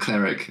playing like a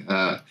cleric.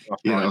 You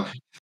know,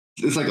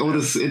 it's like all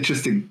this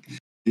interesting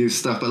new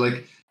stuff. But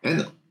like,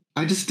 and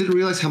I just didn't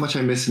realize how much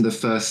I missed in the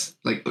first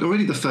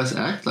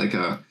act. Like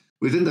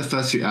within the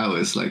first few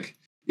hours, like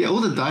all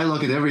the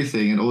dialogue and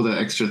everything and all the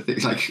extra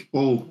things, like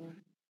all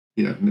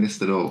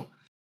missed it all.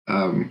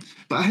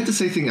 But I had the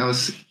same thing I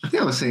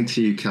think I was saying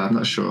to you, Cal, I'm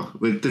not sure,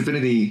 with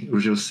Divinity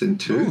Original Sin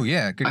 2. Oh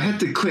yeah, good. I had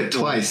to quit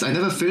twice. I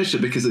never finished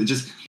it because it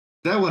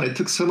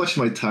took so much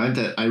of my time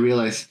that I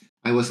realized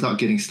I was not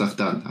getting stuff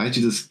done. I had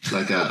to just it's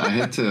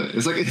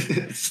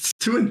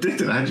too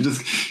addictive. I had to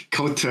just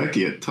cold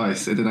turkey it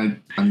twice, and then I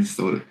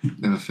uninstalled it.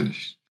 Never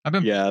finished.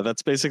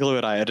 That's basically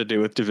what I had to do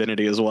with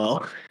Divinity as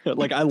well.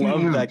 Like I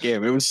loved that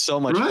game. It was so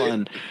much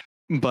fun.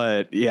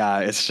 But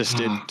it's just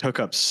it took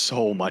up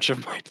so much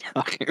of my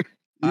time.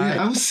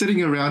 I was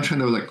sitting around trying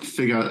to like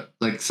figure out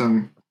like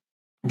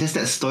there's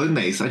that stone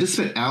maze. I just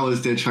spent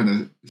hours there trying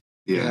to.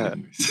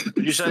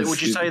 Would you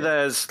say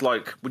there's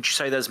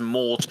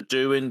more to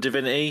do in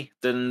Divinity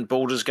than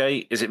Baldur's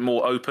Gate? Is it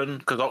more open?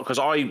 Because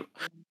I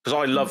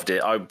loved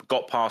it. I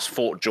got past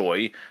Fort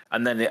Joy,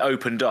 and then it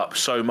opened up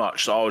so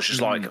much that I was just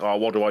like, oh,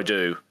 what do I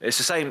do? It's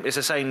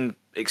the same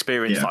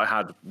experience that I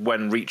had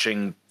when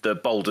reaching the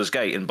Baldur's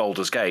Gate in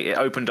Baldur's Gate. It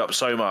opened up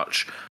so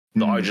much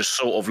that I just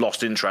sort of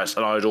lost interest,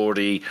 and I'd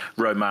already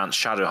romanced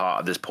Shadowheart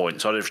at this point,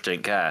 so I just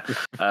didn't care.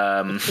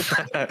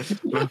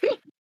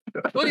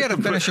 Well, you got to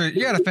finish your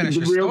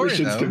story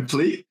though.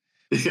 Complete.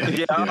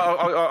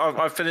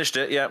 I finished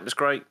it. Yeah, it was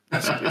great.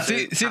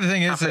 See, the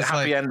thing is, it's happy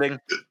like ending.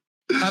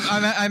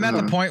 I'm at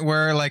the point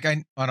where like I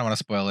don't want to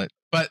spoil it,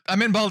 but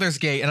I'm in Baldur's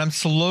Gate and I'm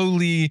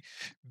slowly,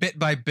 bit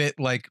by bit,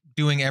 like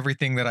doing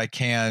everything that I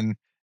can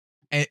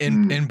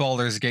in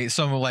Baldur's Gate.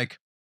 So like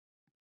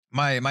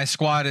my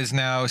squad is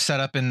now set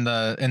up in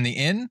the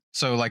inn.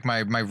 So like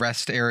my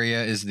rest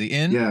area is the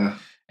inn. Yeah.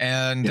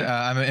 And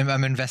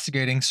I'm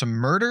investigating some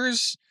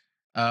murders.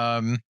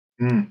 I'm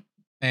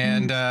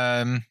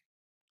just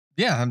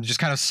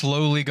kind of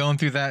slowly going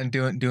through that and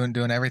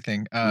doing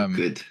everything.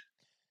 Good.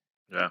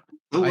 Yeah.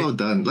 Oh, well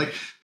done. Like,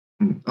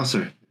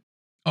 sorry.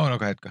 Oh no,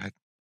 go ahead. Well,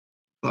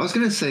 I was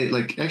gonna say,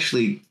 like,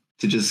 actually,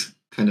 to just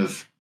kind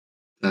of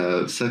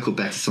circle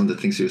back to some of the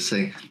things you were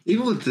saying,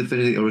 even with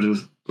Divinity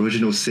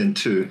Original Sin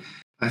 2,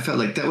 I felt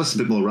like that was a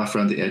bit more rough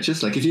around the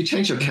edges. Like if you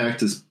change your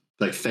character's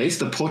like face,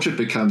 the portrait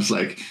becomes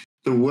like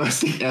the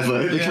worst thing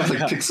ever. It becomes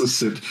like pixel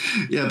soup.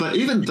 Yeah, but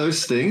even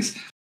those things,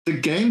 the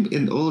game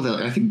in all of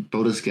that, I think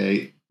Baldur's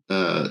Gate,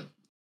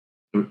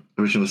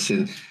 Original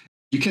Sin,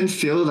 you can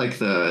feel like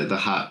the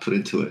heart put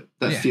into it.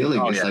 That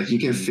feeling is like you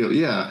can feel,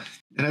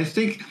 and I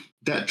think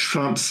that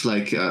trumps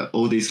like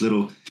all these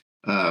little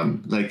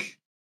like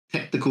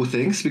technical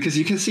things, because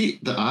you can see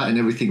the art and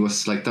everything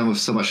was like done with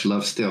so much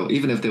love still,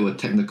 even if they were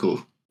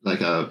technical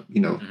like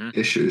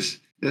issues.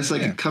 It's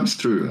like it comes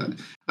through.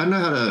 I don't know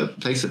how to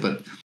place it,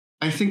 but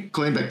I think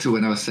going back to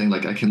when I was saying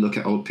like I can look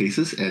at old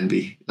pieces and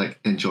be like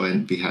enjoy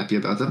and be happy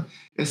about them.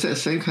 It's that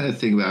same kind of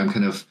thing where I'm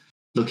kind of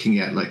looking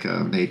at like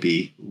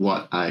maybe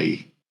what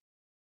I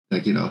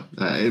like,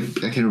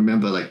 I can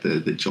remember like the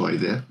joy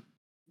there.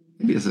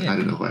 Maybe I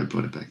don't know why I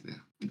brought it back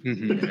there.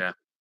 Yeah,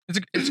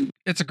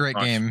 it's a great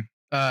game.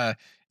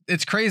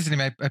 It's crazy to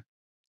me. I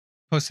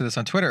posted this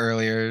on Twitter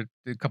earlier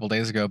a couple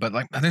days ago, but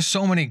like there's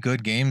so many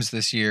good games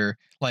this year,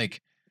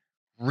 like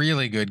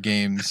really good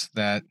games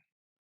that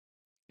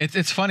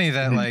it's funny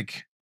that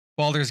like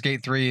Baldur's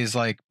Gate 3 is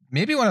like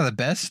maybe one of the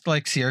best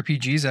like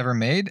CRPGs ever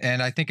made,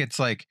 and I think it's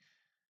like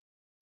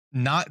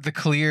not the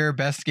clear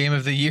best game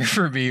of the year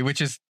for me,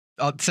 which is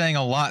saying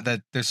a lot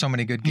that there's so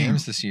many good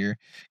games this year.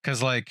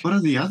 Because like, what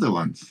are the other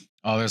ones?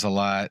 Oh, there's a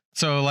lot.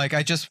 So like,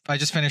 I just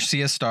finished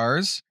Sea of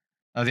Stars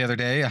the other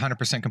day.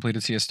 100%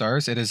 completed Sea of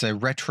Stars. It is a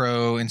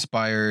retro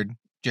inspired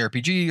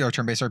JRPG or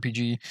turn-based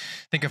RPG.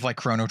 Think of like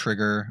Chrono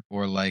Trigger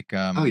or like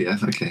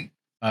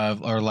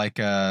or like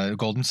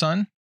Golden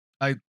Sun.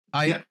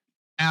 I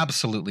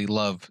absolutely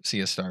love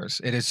Sea of Stars.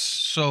 It is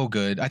so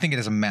good. I think it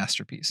is a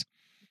masterpiece.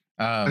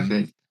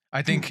 I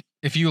think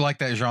if you like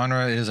that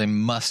genre, it is a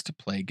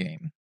must-play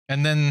game.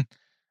 And then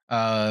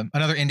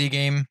another indie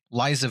game,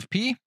 Lies of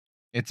P.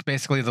 It's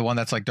basically the one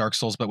that's like Dark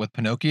Souls, but with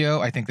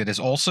Pinocchio. I think that is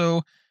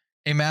also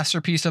a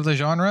masterpiece of the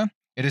genre.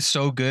 It is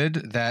so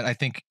good that I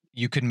think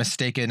you could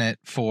mistake it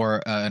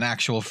for an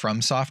actual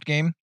FromSoft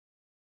game,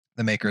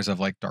 the makers of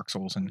like Dark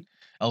Souls and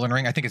Elden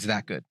Ring. I think it's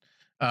that good.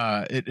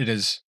 It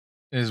is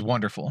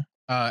wonderful.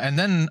 And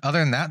then other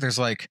than that, there's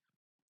like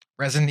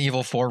Resident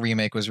Evil 4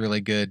 remake was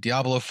really good.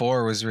 Diablo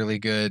 4 was really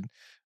good.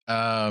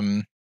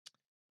 Remnant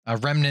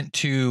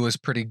 2 was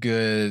pretty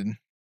good.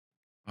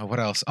 What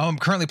else? Oh, I'm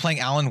currently playing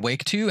Alan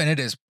Wake 2, and it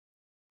is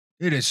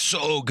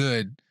so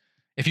good.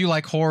 If you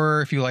like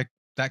horror, if you like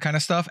that kind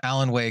of stuff,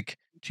 Alan Wake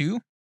 2,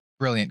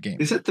 brilliant game.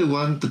 Is that the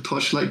one, the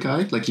torchlight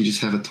guy? Like you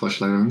just have a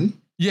torchlight only?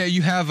 Yeah,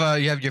 you have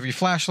your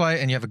flashlight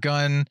and you have a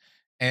gun,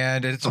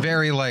 and it's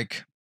very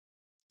like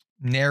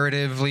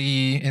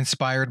narratively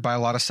inspired by a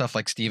lot of stuff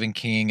like Stephen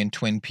King and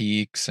Twin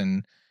Peaks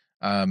and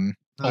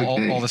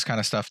all this kind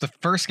of stuff. The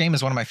first game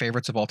is one of my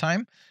favorites of all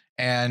time,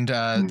 and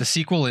the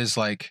sequel is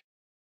like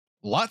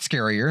a lot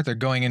scarier. They're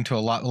going into a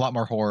lot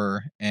more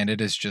horror, and it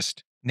is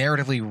just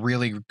narratively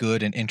really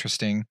good and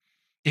interesting.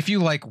 If you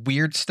like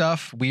weird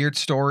stuff, weird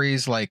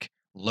stories like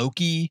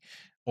Loki,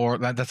 or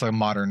that's a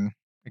modern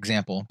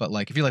example, but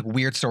like if you like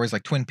weird stories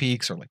like Twin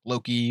Peaks or like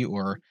Loki,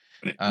 or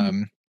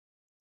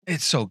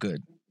it's so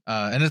good.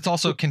 And it's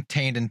also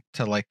contained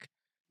into like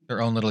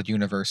their own little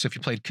universe. So if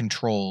you played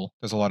Control,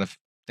 there's a lot of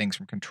things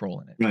from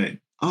Control in it. Right.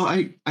 Oh,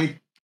 I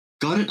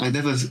got it. I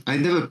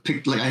never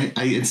picked, like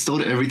I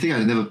installed everything.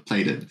 I never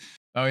played it.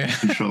 Oh yeah.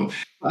 Control.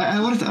 I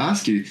wanted to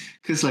ask you,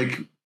 because like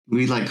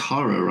we like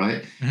horror,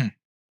 right? Mm-hmm.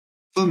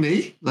 For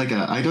me, like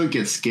I don't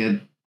get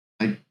scared.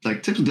 I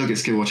like typically don't get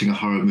scared watching a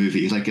horror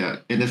movie. Like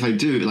and if I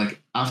do,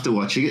 like after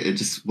watching it, it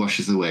just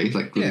washes away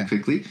like really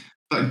quickly.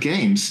 But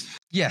games,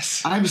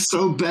 yes, I'm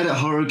so bad at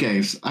horror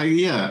games.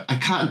 I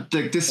can't,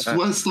 like this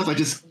one stuff. I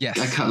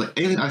can't, like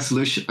Alien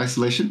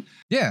Isolation.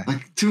 Yeah,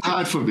 like too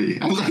hard for me.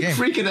 I'm like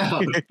freaking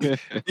out.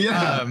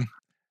 Yeah.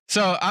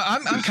 So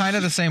I'm kind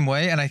of the same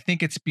way, and I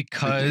think it's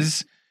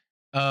because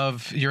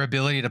of your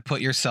ability to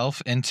put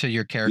yourself into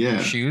your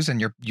character's shoes, and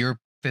you're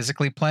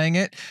physically playing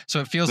it.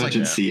 So it feels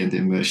urgency and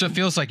immersion. So it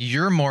feels like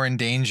you're more in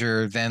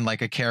danger than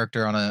like a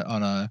character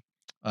on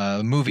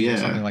a movie or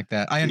something like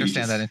that. I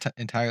understand that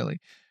entirely.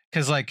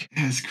 Because like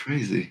it's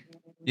crazy.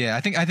 Yeah, I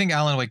think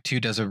Alan Wake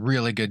 2 does a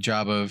really good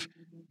job of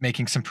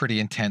making some pretty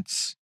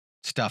intense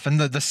stuff, and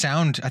the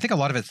sound. I think a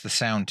lot of it's the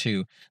sound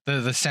too.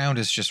 The sound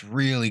is just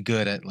really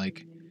good at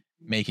like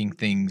making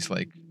things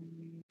like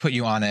put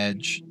you on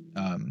edge.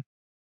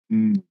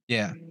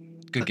 Yeah,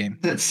 good game.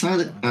 That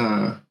Silent,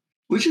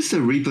 which is the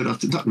reboot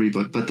of not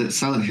reboot, but the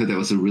Silent Hill that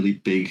was a really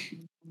big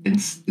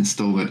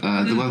installment.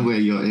 The one where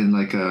you're in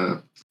like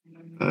a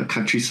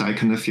countryside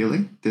kind of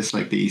feeling. There's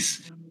like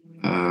these.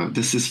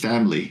 This is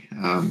family.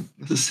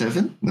 Is it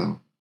 7? No.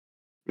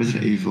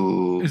 Resident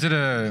Evil. Is it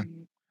a?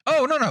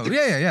 Oh no.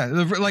 Yeah.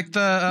 Like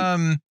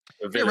the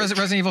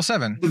Resident Evil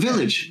 7. The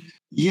Village.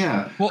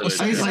 Yeah. Well,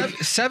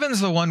 7's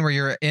the one where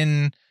you're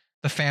in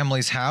the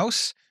family's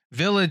house.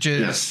 Village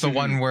is the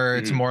one where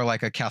it's more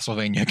like a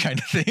Castlevania kind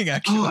of thing.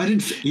 Actually. Oh, I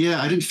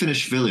didn't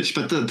finish Village,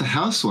 but the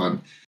house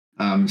one,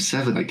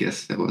 7, I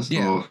guess that was.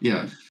 Yeah. Oh,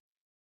 yeah.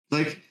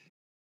 Like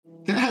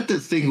that had the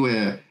thing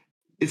where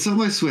it's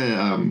almost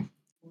where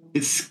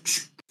it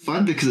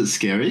fun because it's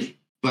scary,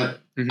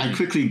 but I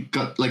quickly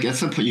got like at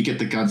some point you get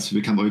the guns to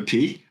become OP,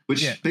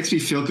 which makes me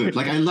feel good.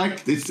 Like I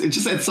like it's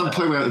just at some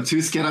point where I'm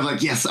too scared, I'm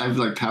like, yes, I'm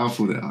like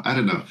powerful now. I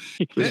don't know,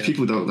 which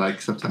people don't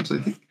like sometimes.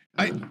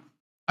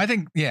 I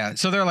think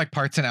so there are like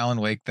parts in Alan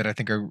Wake that I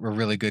think are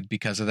really good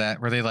because of that,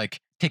 where they like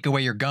take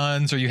away your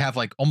guns, or you have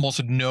like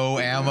almost no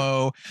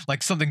ammo,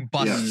 like something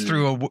busts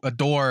through a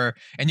door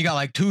and you got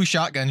like 2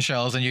 shotgun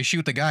shells and you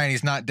shoot the guy and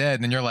he's not dead,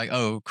 and then you're like,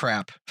 oh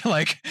crap,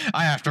 like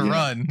I have to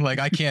run, like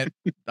I can't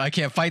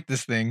fight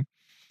this thing.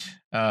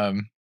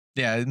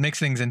 It makes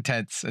things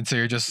intense, and so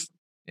you're just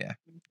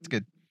it's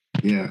good.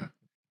 Yeah.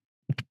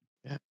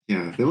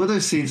 There were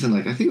those scenes in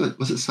like I think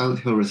was it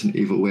Silent Hill, Resident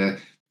Evil, where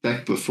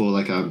back before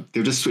like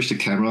they'll just switch the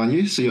camera on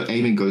you, so your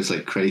aiming goes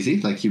like crazy.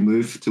 Like you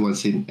move to one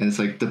scene and it's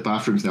like the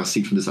bathroom's now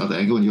seen from this other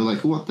angle, and you're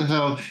like, what the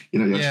hell?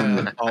 You're trying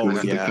to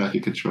the crappy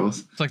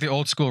controls. It's like the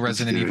old school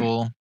Resident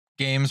Evil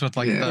games with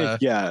like the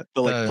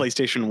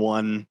PlayStation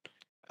 1.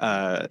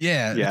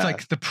 It's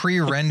like the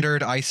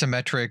pre-rendered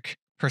isometric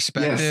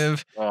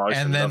perspective,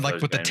 and then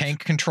like with games. The tank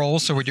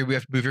controls, so would you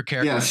have to move your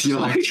character? Yes, you're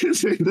like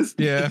this.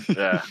 Yeah.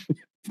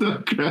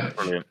 So crap.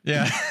 Brilliant.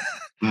 Yeah.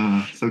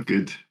 So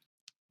good.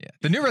 Yeah,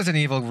 the new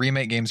Resident Evil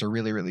remake games are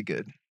really, really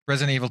good.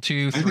 Resident Evil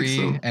 2,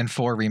 3, and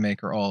 4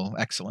 remake are all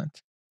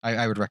excellent.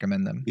 I would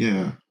recommend them.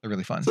 Yeah. They're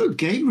really fun. So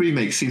game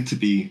remakes seem to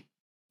be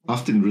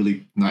often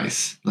really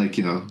nice. Like,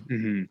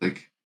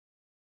 like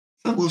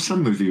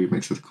some movie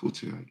remakes are cool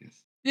too, I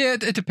guess. Yeah,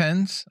 it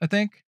depends, I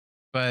think.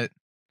 But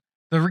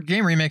the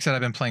game remakes that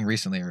I've been playing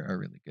recently are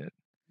really good.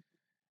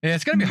 Yeah,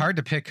 it's going to be hard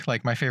to pick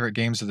like my favorite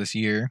games of this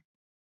year.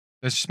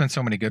 There's just been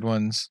so many good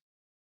ones.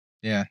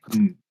 Yeah.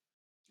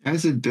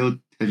 As a build,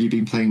 have you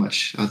been playing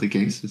much other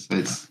games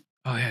besides?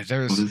 Oh yeah,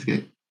 there's.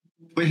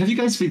 Wait, have you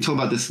guys been talking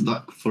about this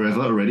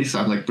forever already? So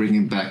I'm like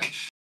bringing back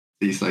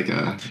these like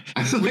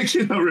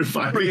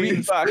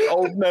bringing back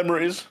old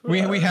memories.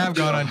 We have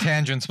gone on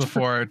tangents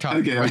before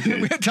talking about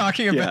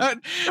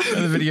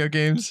the video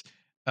games.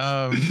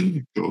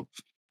 Cool.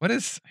 What are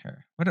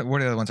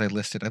the other ones I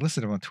listed? I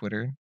listed them on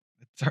Twitter.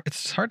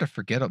 It's hard to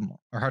forget them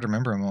or hard to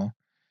remember them all.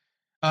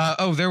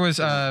 There was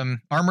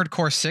Armored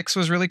Core 6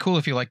 was really cool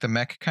if you like the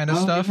mech kind of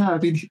stuff. Yeah,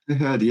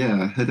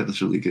 I heard that was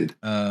really good.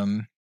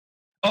 The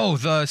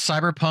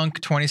Cyberpunk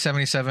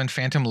 2077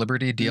 Phantom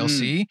Liberty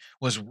DLC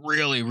was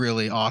really,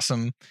 really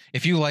awesome.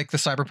 If you like the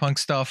Cyberpunk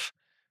stuff,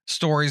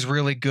 story's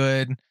really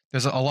good.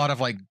 There's a lot of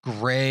like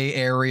gray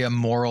area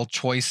moral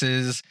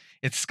choices.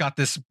 It's got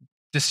this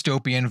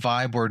dystopian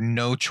vibe where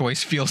no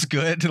choice feels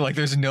good. Like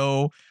there's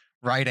no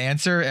right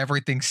answer.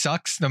 Everything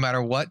sucks no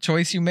matter what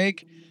choice you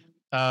make.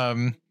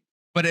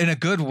 But in a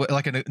good way,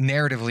 like in a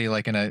narratively,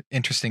 like in an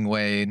interesting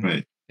way.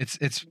 Right.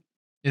 It's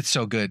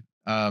so good.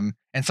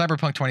 And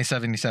Cyberpunk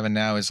 2077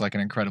 now is like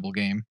an incredible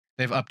game.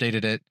 They've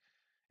updated it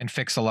and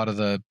fixed a lot of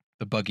the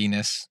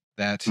bugginess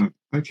that.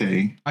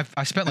 Okay. I've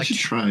spent like I should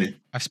try.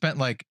 I've spent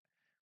like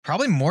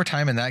probably more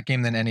time in that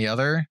game than any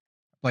other.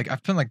 Like I've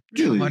spent like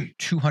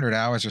 200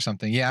 hours or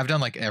something. Yeah, I've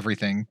done like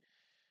everything.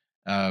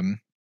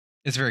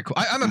 It's very cool.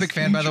 I'm a big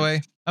fan, by the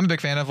way. I'm a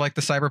big fan of like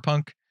the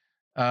Cyberpunk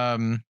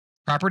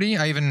property.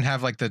 I even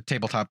have like the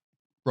tabletop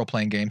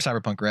role-playing game,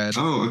 Cyberpunk Red.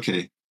 Oh,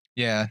 okay.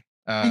 Yeah.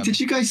 Hey, did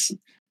you guys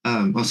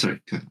sorry, go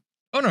ahead.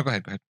 Oh no, go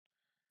ahead.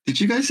 Did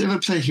you guys ever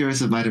play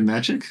Heroes of Might and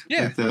Magic?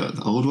 Yeah. Like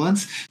the old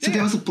ones? So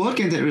there was a board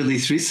game that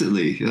released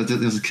recently. There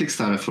was a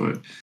Kickstarter for it.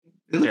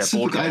 It looked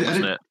super board game,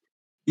 wasn't it?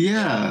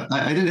 Yeah.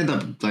 I didn't end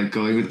up like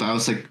going with it, but I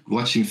was like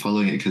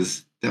following it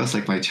because that was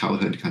like my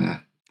childhood kind of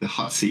the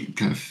hot seat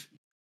kind of.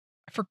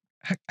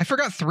 I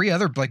forgot 3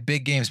 other like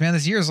big games. Man,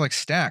 this year is like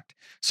stacked.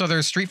 So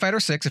there's Street Fighter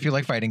 6 if you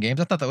like fighting games.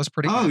 I thought that was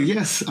pretty Oh, good.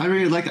 yes. I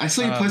really like I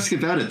saw you posting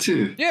about it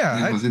too.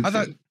 Yeah, I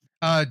thought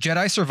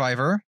Jedi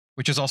Survivor,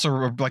 which is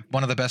also like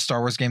one of the best Star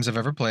Wars games I've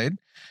ever played.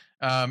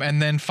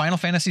 And then Final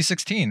Fantasy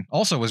 16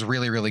 also was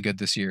really, really good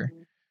this year.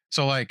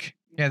 So like,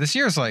 yeah, this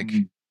year is like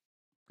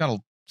got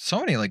so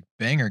many like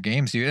banger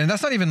games, dude. And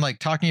that's not even like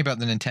talking about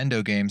the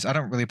Nintendo games. I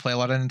don't really play a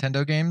lot of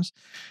Nintendo games,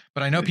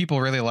 but I know people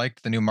really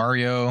liked the new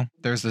Mario.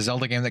 There's the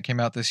Zelda game that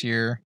came out this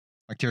year,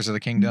 like Tears of the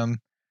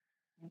Kingdom.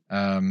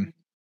 So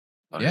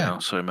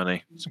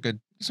many.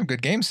 Some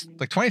good games.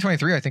 Like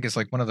 2023, I think is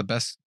like one of the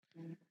best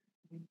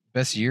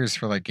years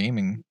for like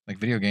gaming, like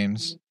video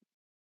games.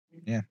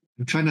 Yeah.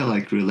 I'm trying to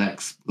like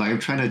relax. Like I'm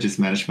trying to just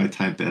manage my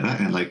time better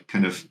and like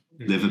kind of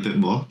live a bit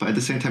more, but at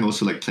the same time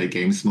also like play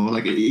games more.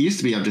 Like it used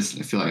to be I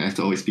feel like I have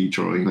to always be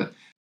drawing, but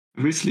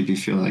I've recently been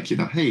feeling like,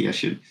 hey, I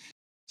should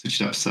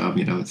switch it up some,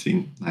 it's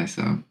been nice.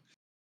 So I'm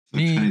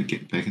trying to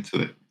get back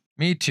into it.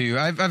 Me too.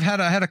 I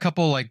had a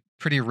couple like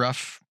pretty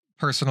rough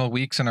personal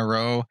weeks in a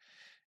row,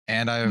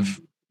 and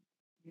I've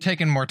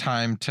taken more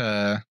time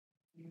to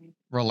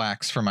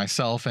relax for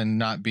myself and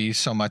not be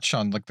so much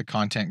on like the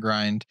content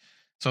grind.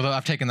 So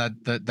I've taken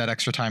that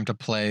extra time to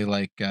play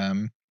like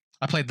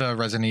I played the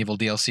Resident Evil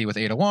DLC with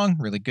Ada Wong,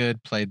 really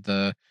good. Played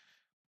the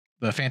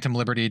Phantom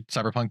Liberty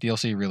Cyberpunk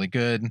DLC, really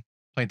good.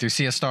 Played through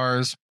Sea of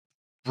Stars,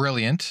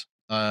 brilliant.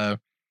 I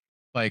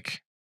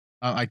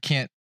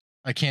can't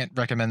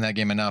recommend that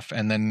game enough.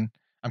 And then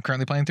I'm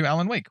currently playing through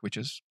Alan Wake, which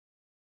is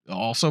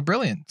also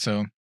brilliant.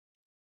 So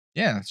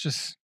yeah,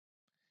 it's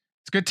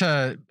good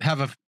to have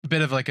a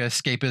bit of like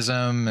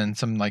escapism and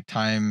some like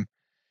time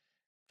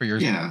for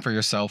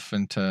yourself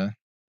and to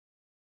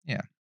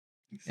yeah.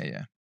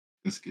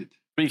 That's good.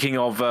 Speaking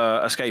of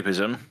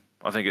escapism,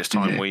 I think it's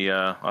time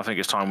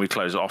we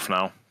close it off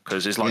now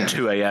because it's like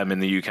 2 a.m. in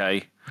the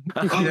UK.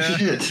 Oh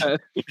shit!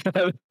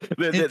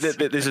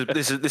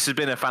 This has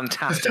been a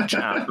fantastic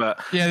chat, but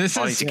I need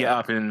to get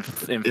up in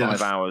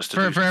 5 hours.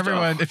 For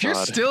everyone, if you're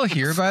still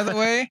here, by the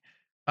way,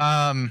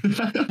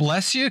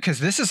 bless you, because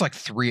this is like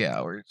 3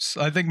 hours.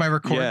 I think my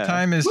record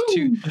time is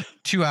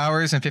 2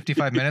 hours and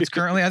 55 minutes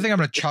currently. I think I'm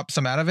gonna chop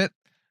some out of it,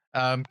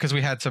 because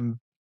we had some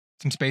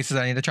spaces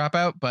I need to chop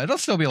out, but it'll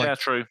still be like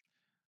true,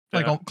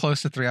 like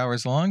close to 3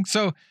 hours long.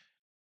 So,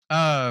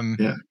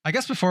 I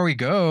guess before we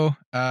go,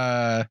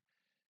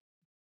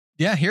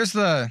 here's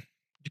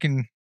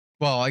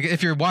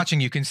if you're watching,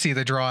 you can see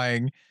the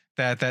drawing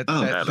that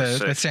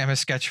Sam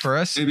has sketched for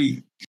us.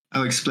 Maybe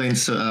I'll explain.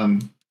 So,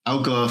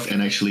 I'll go off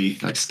and actually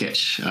like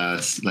sketch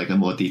like a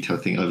more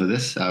detailed thing over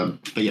this.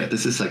 But yeah,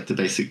 this is like the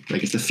basic,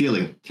 like it's the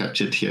feeling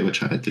captured here we're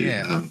trying to do.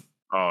 Yeah.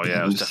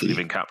 It's definitely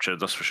been captured.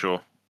 That's for sure.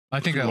 I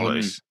think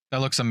that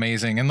looks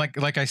amazing. And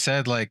like I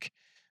said, like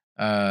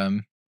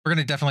we're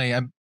gonna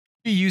definitely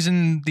be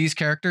using these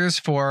characters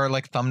for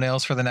like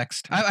thumbnails for the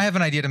next. I have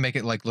an idea to make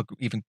it like look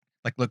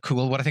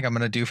cool. What I think I'm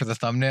gonna do for the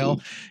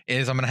thumbnail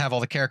is I'm gonna have all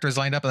the characters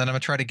lined up, and then I'm gonna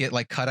try to get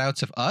like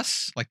cutouts of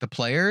us, like the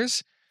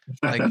players,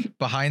 like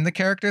behind the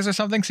characters or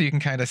something, so you can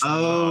kind of see.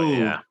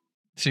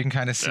 So you can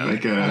kind of see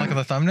like on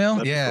the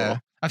thumbnail. Yeah, cool.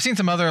 I've seen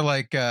some other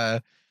like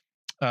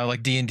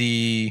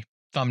D&D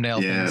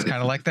thumbnail things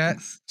kind of like that.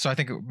 So I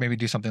think maybe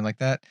do something like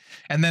that,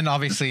 and then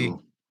obviously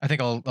I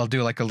think I'll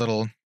do like a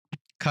little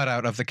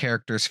cutout of the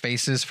characters'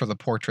 faces for the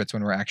portraits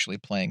when we're actually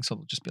playing. So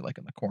it'll just be like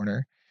in the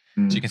corner,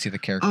 so you can see the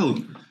character.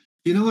 Oh,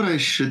 you know what I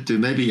should do?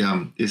 Maybe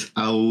is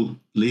I'll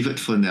leave it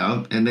for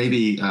now, and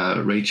maybe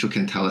Rachel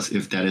can tell us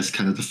if that is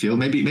kind of the feel.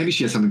 Maybe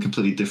she has something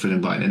completely different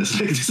in mind, and it's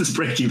like this is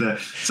breaking the.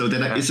 So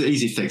then it's an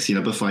easy fix,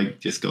 before I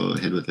just go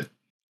ahead with it.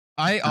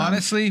 I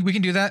honestly, we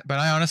can do that, but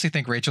I honestly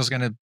think Rachel's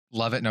gonna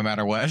love it no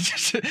matter what.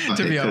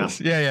 To be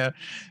honest,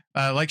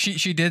 like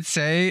she did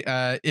say,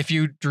 if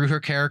you drew her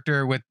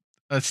character with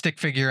a stick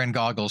figure and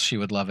goggles, she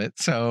would love it.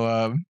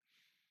 So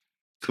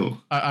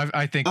cool.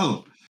 I think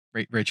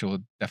Rachel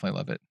would definitely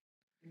love it.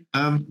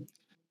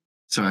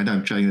 Sorry, I know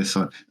I'm trying this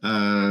on.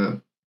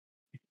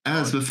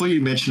 As before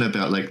you mentioned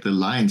about like the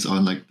lines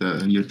on like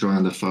you're drawing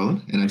on the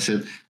phone, and I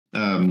said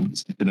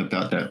something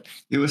about that.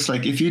 It was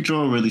like if you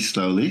draw really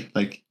slowly,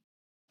 like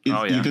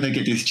you're gonna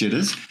get these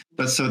jitters.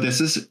 But so there's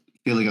this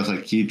feeling of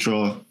like you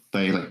draw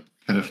by like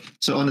kind of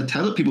so on the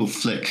tablet people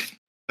flick,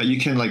 but you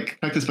can like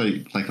practice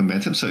by like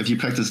momentum. So if you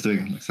practice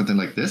doing something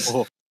like this,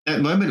 that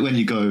moment when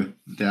you go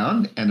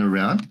down and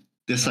around,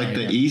 there's like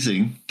the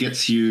easing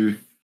gets you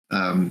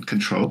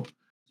control.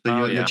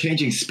 So you're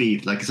changing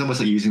speed, like it's almost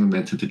like using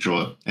momentum to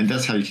draw, and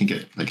that's how you can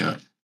get like a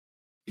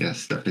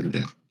step in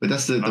there. But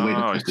that's the way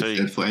to practice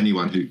it for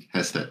anyone who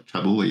has that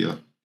trouble where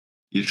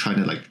you're trying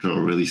to like draw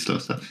really slow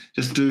stuff.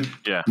 Just do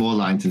more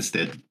lines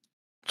instead.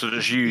 So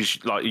just use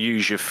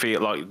your feel,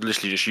 like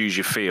literally just use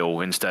your feel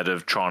instead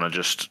of trying to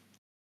just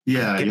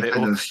yeah. And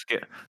sense.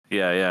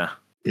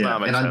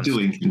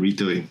 Undoing and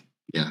redoing.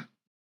 Yeah,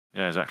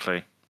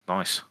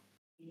 Nice.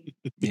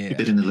 A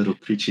bit in a little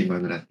preachy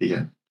moment at the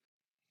end.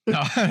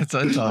 No, it's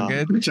all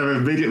good. Which I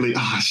immediately,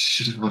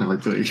 shit, what am I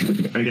doing?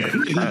 Okay.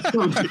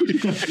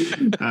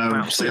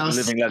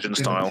 Living Legend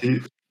style.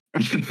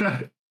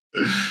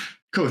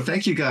 Cool.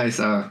 Thank you guys.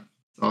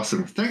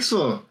 Awesome. Thanks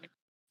for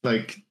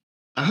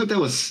I hope that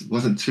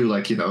wasn't too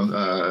like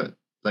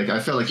I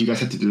felt like you guys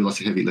had to do lots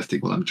of heavy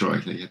lifting while I'm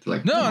drawing. You had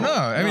to No.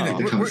 I mean,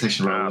 the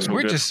conversation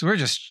we're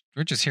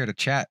just here to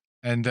chat,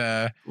 and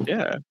I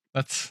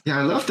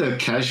love the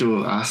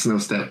casual Arsenal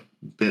step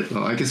bit.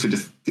 Well, I guess we're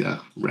just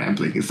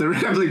rambling. It's the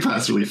rambling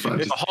part's really fun.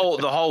 The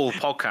whole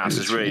podcast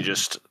is really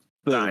just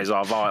that is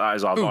our vibe. That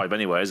is our vibe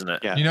anyway, isn't it?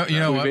 Yeah. You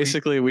know what?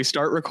 Basically, we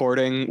start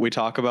recording. We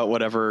talk about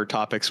whatever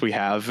topics we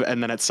have,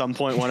 and then at some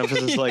point, one of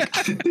us is like,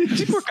 "I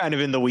think we're kind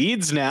of in the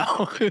weeds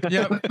now."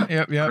 Yep.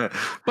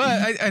 But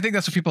I think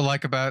that's what people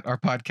like about our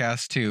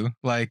podcast too.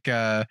 Like,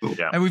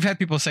 and we've had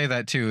people say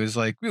that too. Is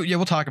like,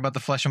 we'll talk about the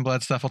flesh and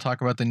blood stuff. We'll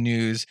talk about the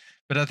news,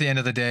 but at the end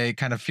of the day, it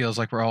kind of feels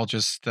like we're all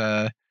just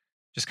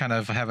kind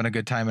of having a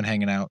good time and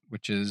hanging out,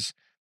 which is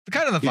the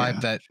kind of the vibe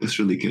that it's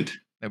really good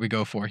that we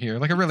go for here,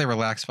 like a really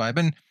relaxed vibe.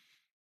 And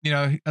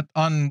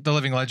on the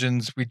Living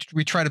Legends,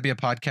 we try to be a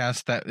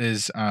podcast that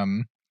is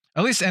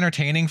at least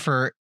entertaining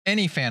for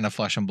any fan of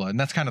Flesh and Blood, and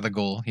that's kind of the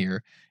goal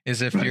here.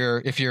 Is if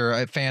you're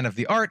a fan of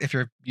the art, if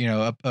you're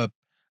a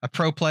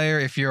pro player,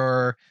 if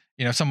you're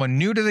someone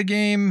new to the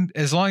game,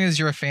 as long as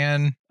you're a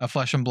fan of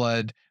Flesh and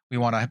Blood, we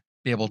want to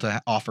be able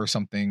to offer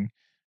something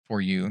for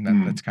you, and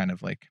that's kind of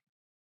the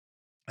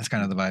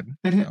vibe.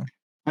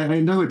 I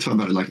know we're talking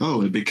about it like,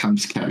 it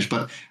becomes cash,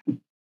 but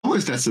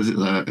almost that's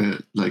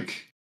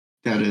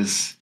that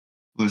is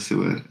what's the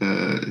word?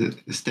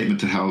 A statement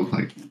to how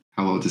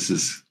well this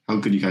is, how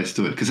good you guys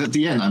do it. Because at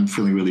the end, I'm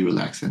feeling really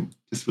relaxed and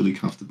just really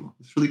comfortable.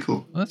 It's really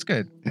cool. Well, that's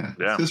good. Yeah,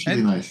 Yeah. it's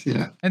really nice.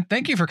 Yeah. And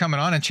thank you for coming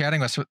on and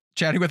chatting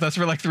with us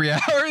for like 3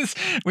 hours.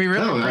 We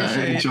really I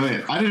appreciate. enjoy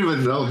it. I didn't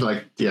even know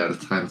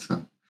the time's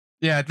gone.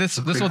 Yeah, this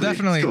will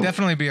quickly.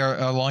 definitely be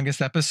our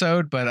longest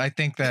episode, but I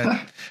think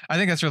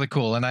that's really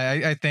cool, and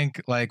I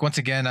think like once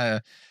again,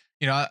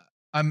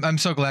 I'm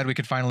so glad we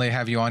could finally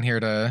have you on here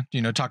to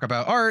talk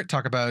about art,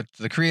 talk about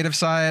the creative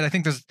side. I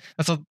think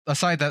that's a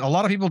side that a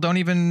lot of people don't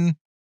even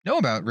know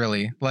about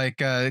really, like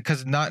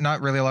because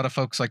not really a lot of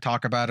folks like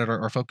talk about it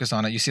or focus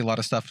on it. You see a lot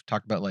of stuff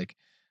talk about like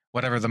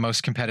whatever the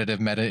most competitive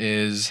meta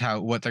is,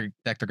 what deck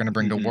they're going to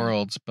bring to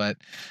Worlds, but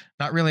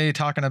not really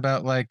talking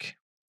about like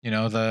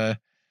the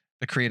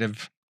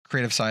creative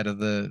side of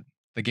the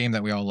game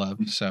that we all love.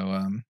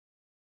 So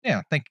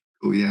yeah, thank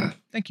you,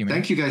 man.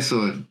 Thank you guys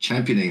for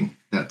championing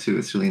that too.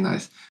 It's really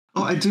nice.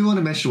 Oh, I do want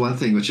to mention one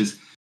thing, which is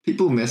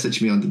people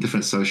message me on the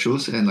different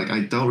socials and like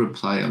I don't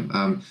reply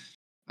them.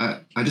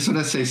 I just want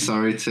to say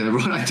sorry to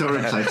everyone I don't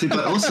reply to,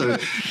 but also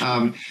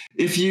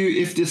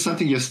if there's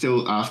something you're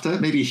still after,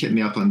 maybe hit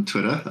me up on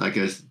Twitter, I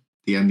guess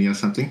DM me or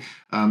something.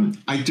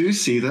 I do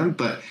see them,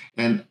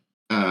 and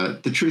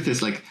the truth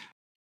is like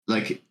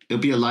it'll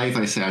be a lie if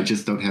I say I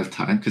just don't have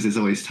time, because there's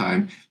always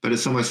time, but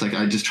it's almost like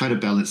I just try to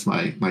balance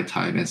my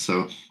time, and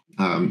so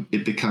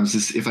it becomes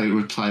this, if I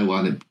reply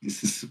one,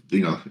 it's just,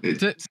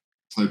 it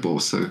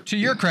snowballs. So to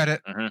your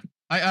credit,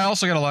 I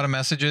also get a lot of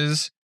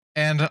messages,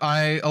 and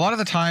a lot of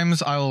the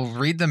times I'll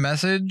read the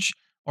message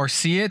or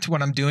see it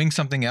when I'm doing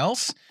something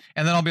else,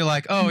 and then I'll be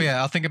like, oh yeah,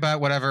 I'll think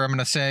about whatever I'm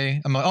gonna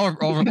say. I'm like,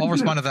 I'll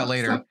respond to that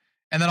later,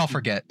 and then I'll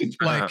forget.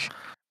 Like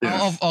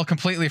I'll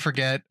completely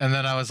forget, and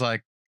then I was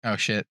like, oh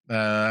shit,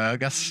 I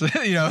guess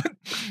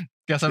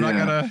guess I'm not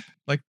gonna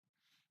like.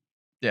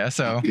 Yeah,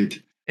 so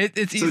good.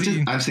 It's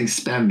easy. I'm saying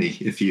spam me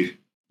if you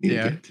need to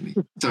get to me.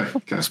 Sorry,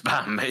 go.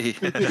 Spam me.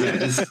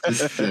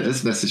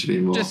 Just message me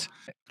more.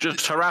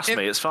 Just harass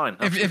me. It's fine.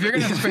 If you're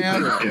gonna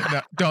spam,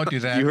 no, don't do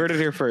that. You heard it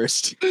here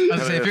first. I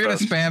was say, if you're gonna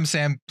spam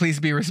Sam, please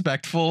be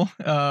respectful.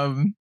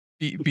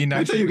 Be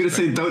nice. I thought you were gonna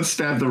say don't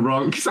spam the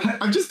wrong, because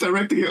I'm just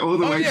directing it all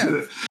the way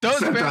to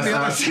don't spam the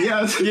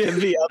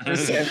other the other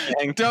Sam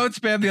Yang. Don't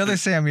spam the other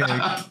Sam Yang.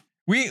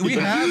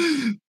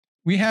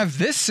 We have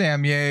this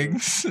Sam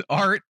Yang's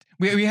art.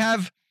 We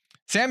have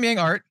Sam Yang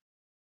art.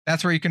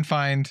 That's where you can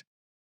find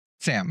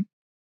Sam.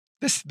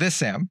 This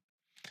Sam.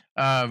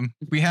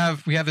 We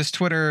have this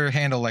Twitter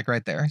handle like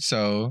right there,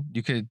 so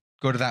you could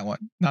go to that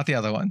one, not the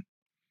other one.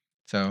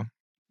 So,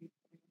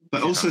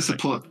 but also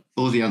support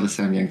all the other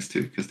Sam Yangs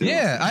too, because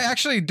I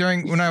actually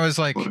when I was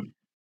like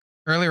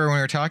earlier when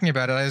we were talking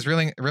about it, I was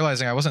really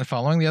realizing I wasn't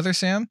following the other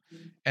Sam,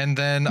 and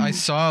then I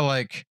saw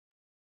like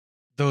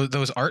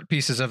those art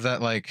pieces of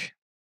that, like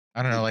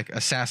I don't know, like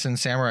assassin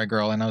samurai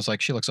girl, and I was like,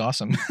 she looks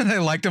awesome. And I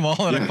liked him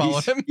all, and I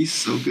followed him. He's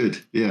so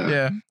good.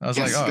 Yeah. I was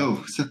like, oh,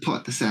 go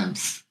support the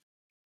Sams.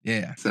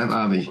 Yeah, Sam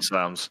Army.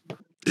 Sams.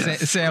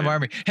 Sam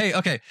Army. Hey,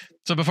 okay.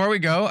 So before we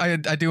go, I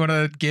do want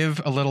to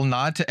give a little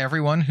nod to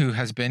everyone who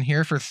has been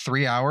here for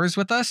 3 hours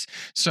with us.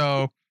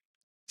 So,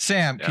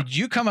 Sam, could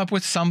you come up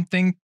with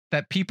something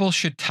that people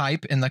should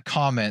type in the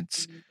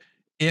comments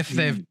if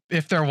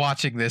they're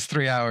watching this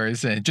 3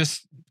 hours? And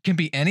just can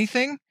be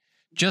anything,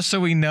 just so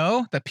we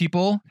know that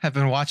people have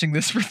been watching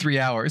this for 3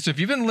 hours. So if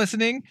you've been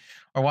listening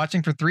or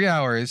watching for 3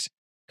 hours,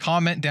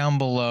 comment down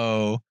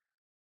below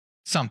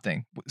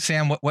something.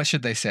 Sam, what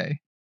should they say?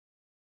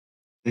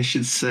 They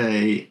should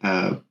say,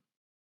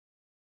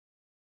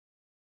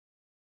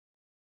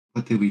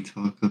 what did we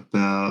talk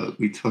about?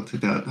 We talked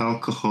about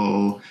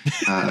alcohol,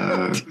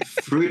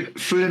 fruit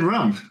and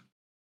rum.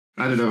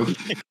 I don't know.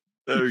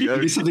 There we go.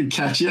 Maybe something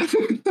catchier.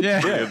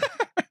 Yeah.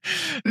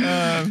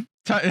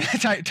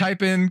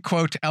 Type in,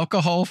 quote,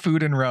 alcohol,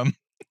 food, and rum.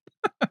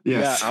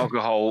 Yes.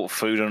 Alcohol,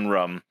 food, and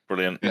rum.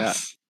 Brilliant.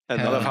 Yes. I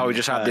love how we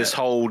just had this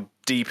whole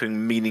deep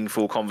and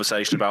meaningful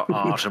conversation about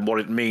art and what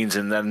it means,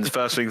 and then the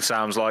first thing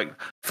sounds like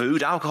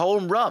food, alcohol,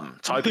 and rum.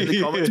 Type in the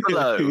comments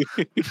below.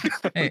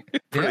 Hey,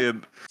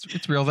 Brilliant.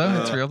 It's real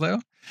though. It's real though.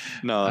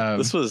 No,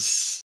 this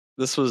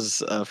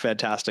was a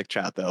fantastic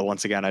chat though.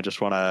 Once again, I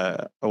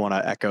want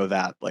to echo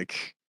that.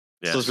 Like,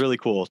 this was really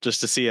cool just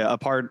to see a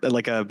part,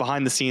 like a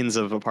behind the scenes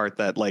of a part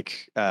that,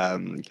 like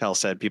Kel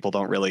said, people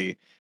don't really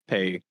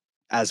pay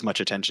as much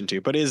attention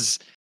to, but is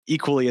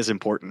equally as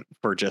important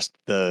for just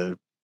the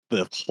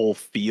whole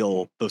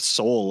feel, the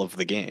soul of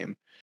the game.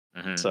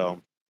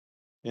 So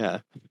yeah.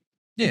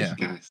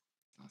 Guys.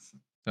 Awesome.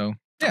 So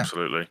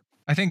absolutely.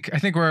 I think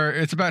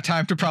it's about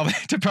time to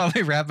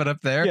probably wrap it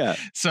up there. Yeah.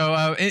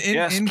 So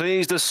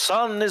please. The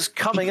sun is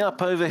coming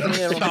up over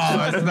here. It's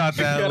not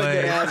that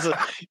late.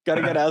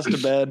 Gotta get ass to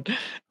bed.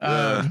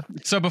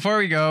 So before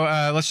we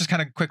go, let's just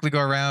kind of quickly go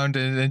around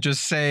and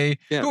just say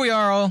who we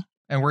are all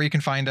and where you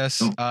can find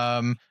us.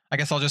 I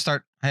guess I'll just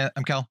start. Hi,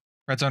 I'm Kel,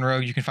 Red Zone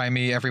Rogue. You can find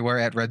me everywhere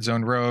at Red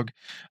Zone Rogue,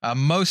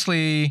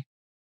 mostly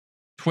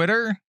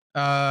Twitter,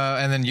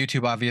 and then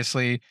YouTube,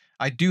 obviously.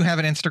 I do have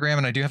an Instagram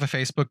and I do have a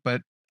Facebook,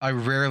 but I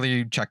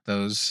rarely check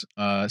those.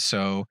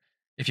 So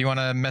if you want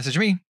to message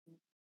me,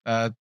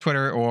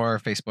 Twitter or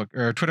Facebook,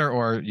 or Twitter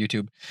or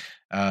YouTube.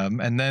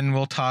 And then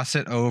we'll toss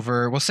it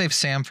over. We'll save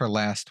Sam for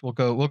last. We'll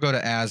go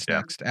to Az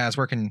next. Az,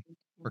 where can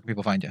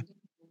people find you?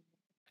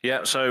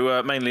 Yeah,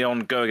 so mainly on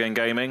Go Again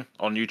Gaming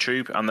on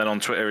YouTube, and then on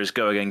Twitter is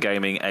Go Again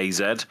Gaming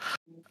AZ.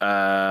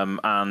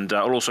 And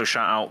I'll also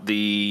shout out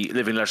the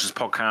Living Legends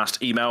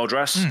podcast email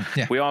address.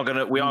 Yeah. We are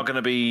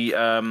gonna be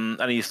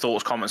any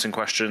thoughts, comments, and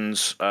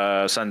questions.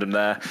 Send them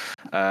there.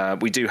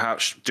 We do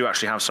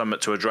actually have some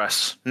to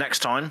address next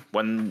time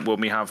when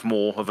we have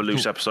more of a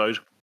loose episode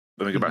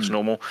when we go back to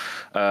normal.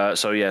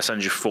 So yeah,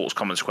 send your thoughts,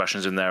 comments,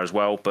 questions in there as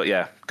well. But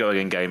yeah, Go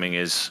Again Gaming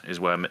is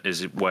where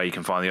you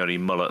can find the only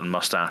mullet and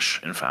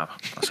mustache in Fab.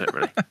 That's it,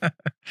 really.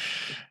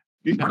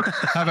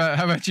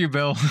 How about you,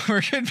 Bill?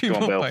 Where can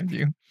people find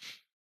you?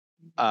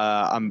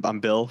 I'm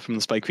Bill from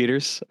the Spike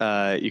Feeders.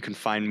 You can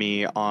find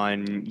me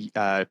on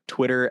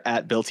Twitter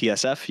at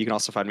BillTSF. You can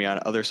also find me on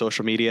other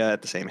social media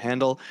at the same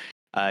handle.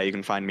 You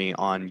can find me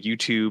on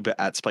YouTube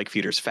at Spike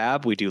Feeders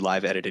Fab. We do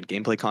live edited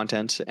gameplay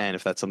content, and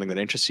if that's something that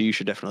interests you, you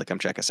should definitely come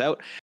check us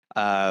out.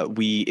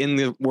 We in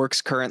the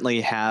works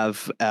currently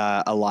have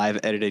a live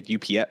edited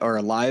UPF or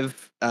a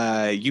live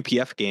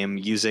UPF game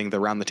using the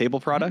Round the Table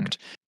product.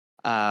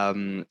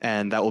 And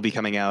that will be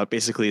coming out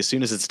basically as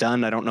soon as it's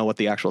done. I don't know what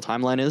the actual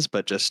timeline is,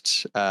 but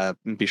just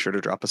be sure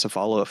to drop us a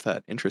follow if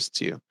that interests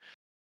you.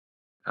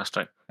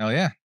 Fantastic. Hell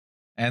yeah.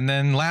 And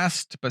then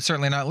last, but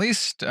certainly not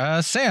least,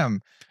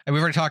 Sam. And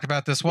we've already talked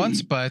about this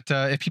once, but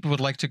if people would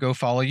like to go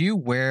follow you,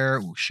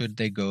 where should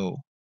they go?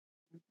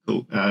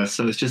 Cool.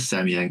 So it's just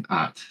Sam Yang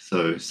Art.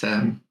 So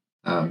Sam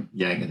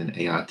Yang and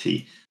then ART.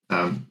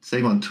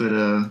 Same on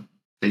Twitter,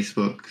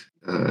 Facebook,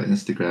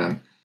 Instagram,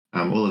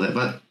 all of that.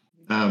 But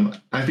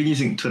I've been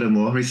using Twitter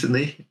more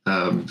recently,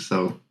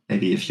 so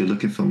maybe if you're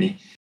looking for me,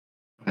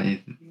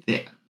 yeah.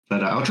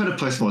 But I'll try to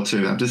post more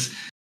too. I'm just,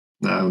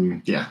 try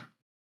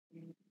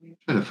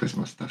to post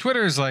more stuff.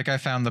 Twitter is I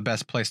found the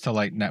best place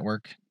to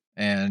network,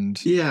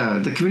 and yeah,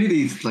 the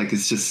community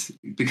it's just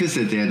because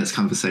they're there and it's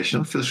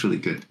conversational. It feels really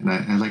good, and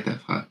I like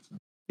that part. So,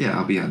 yeah,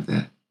 I'll be on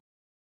there.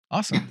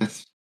 Awesome. Yeah,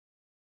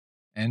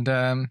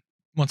 and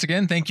once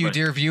again, thank you,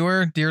 dear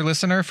viewer, dear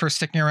listener, for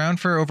sticking around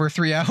for over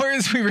 3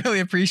 hours. We really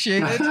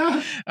appreciate it.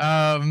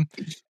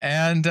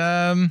 And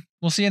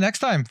we'll see you next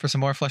time for some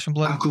more Flesh and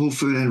Blood. Alcohol,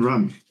 food, and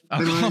rum.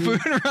 Alcohol, food,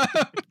 and rum.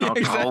 Yeah,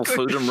 alcohol,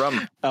 food, and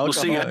rum. We'll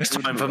see you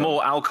next time for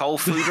more alcohol,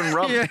 food, and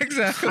rum. Yeah,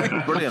 exactly.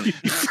 Brilliant.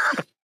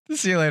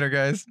 See you later,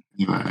 guys.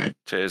 Bye.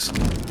 Cheers.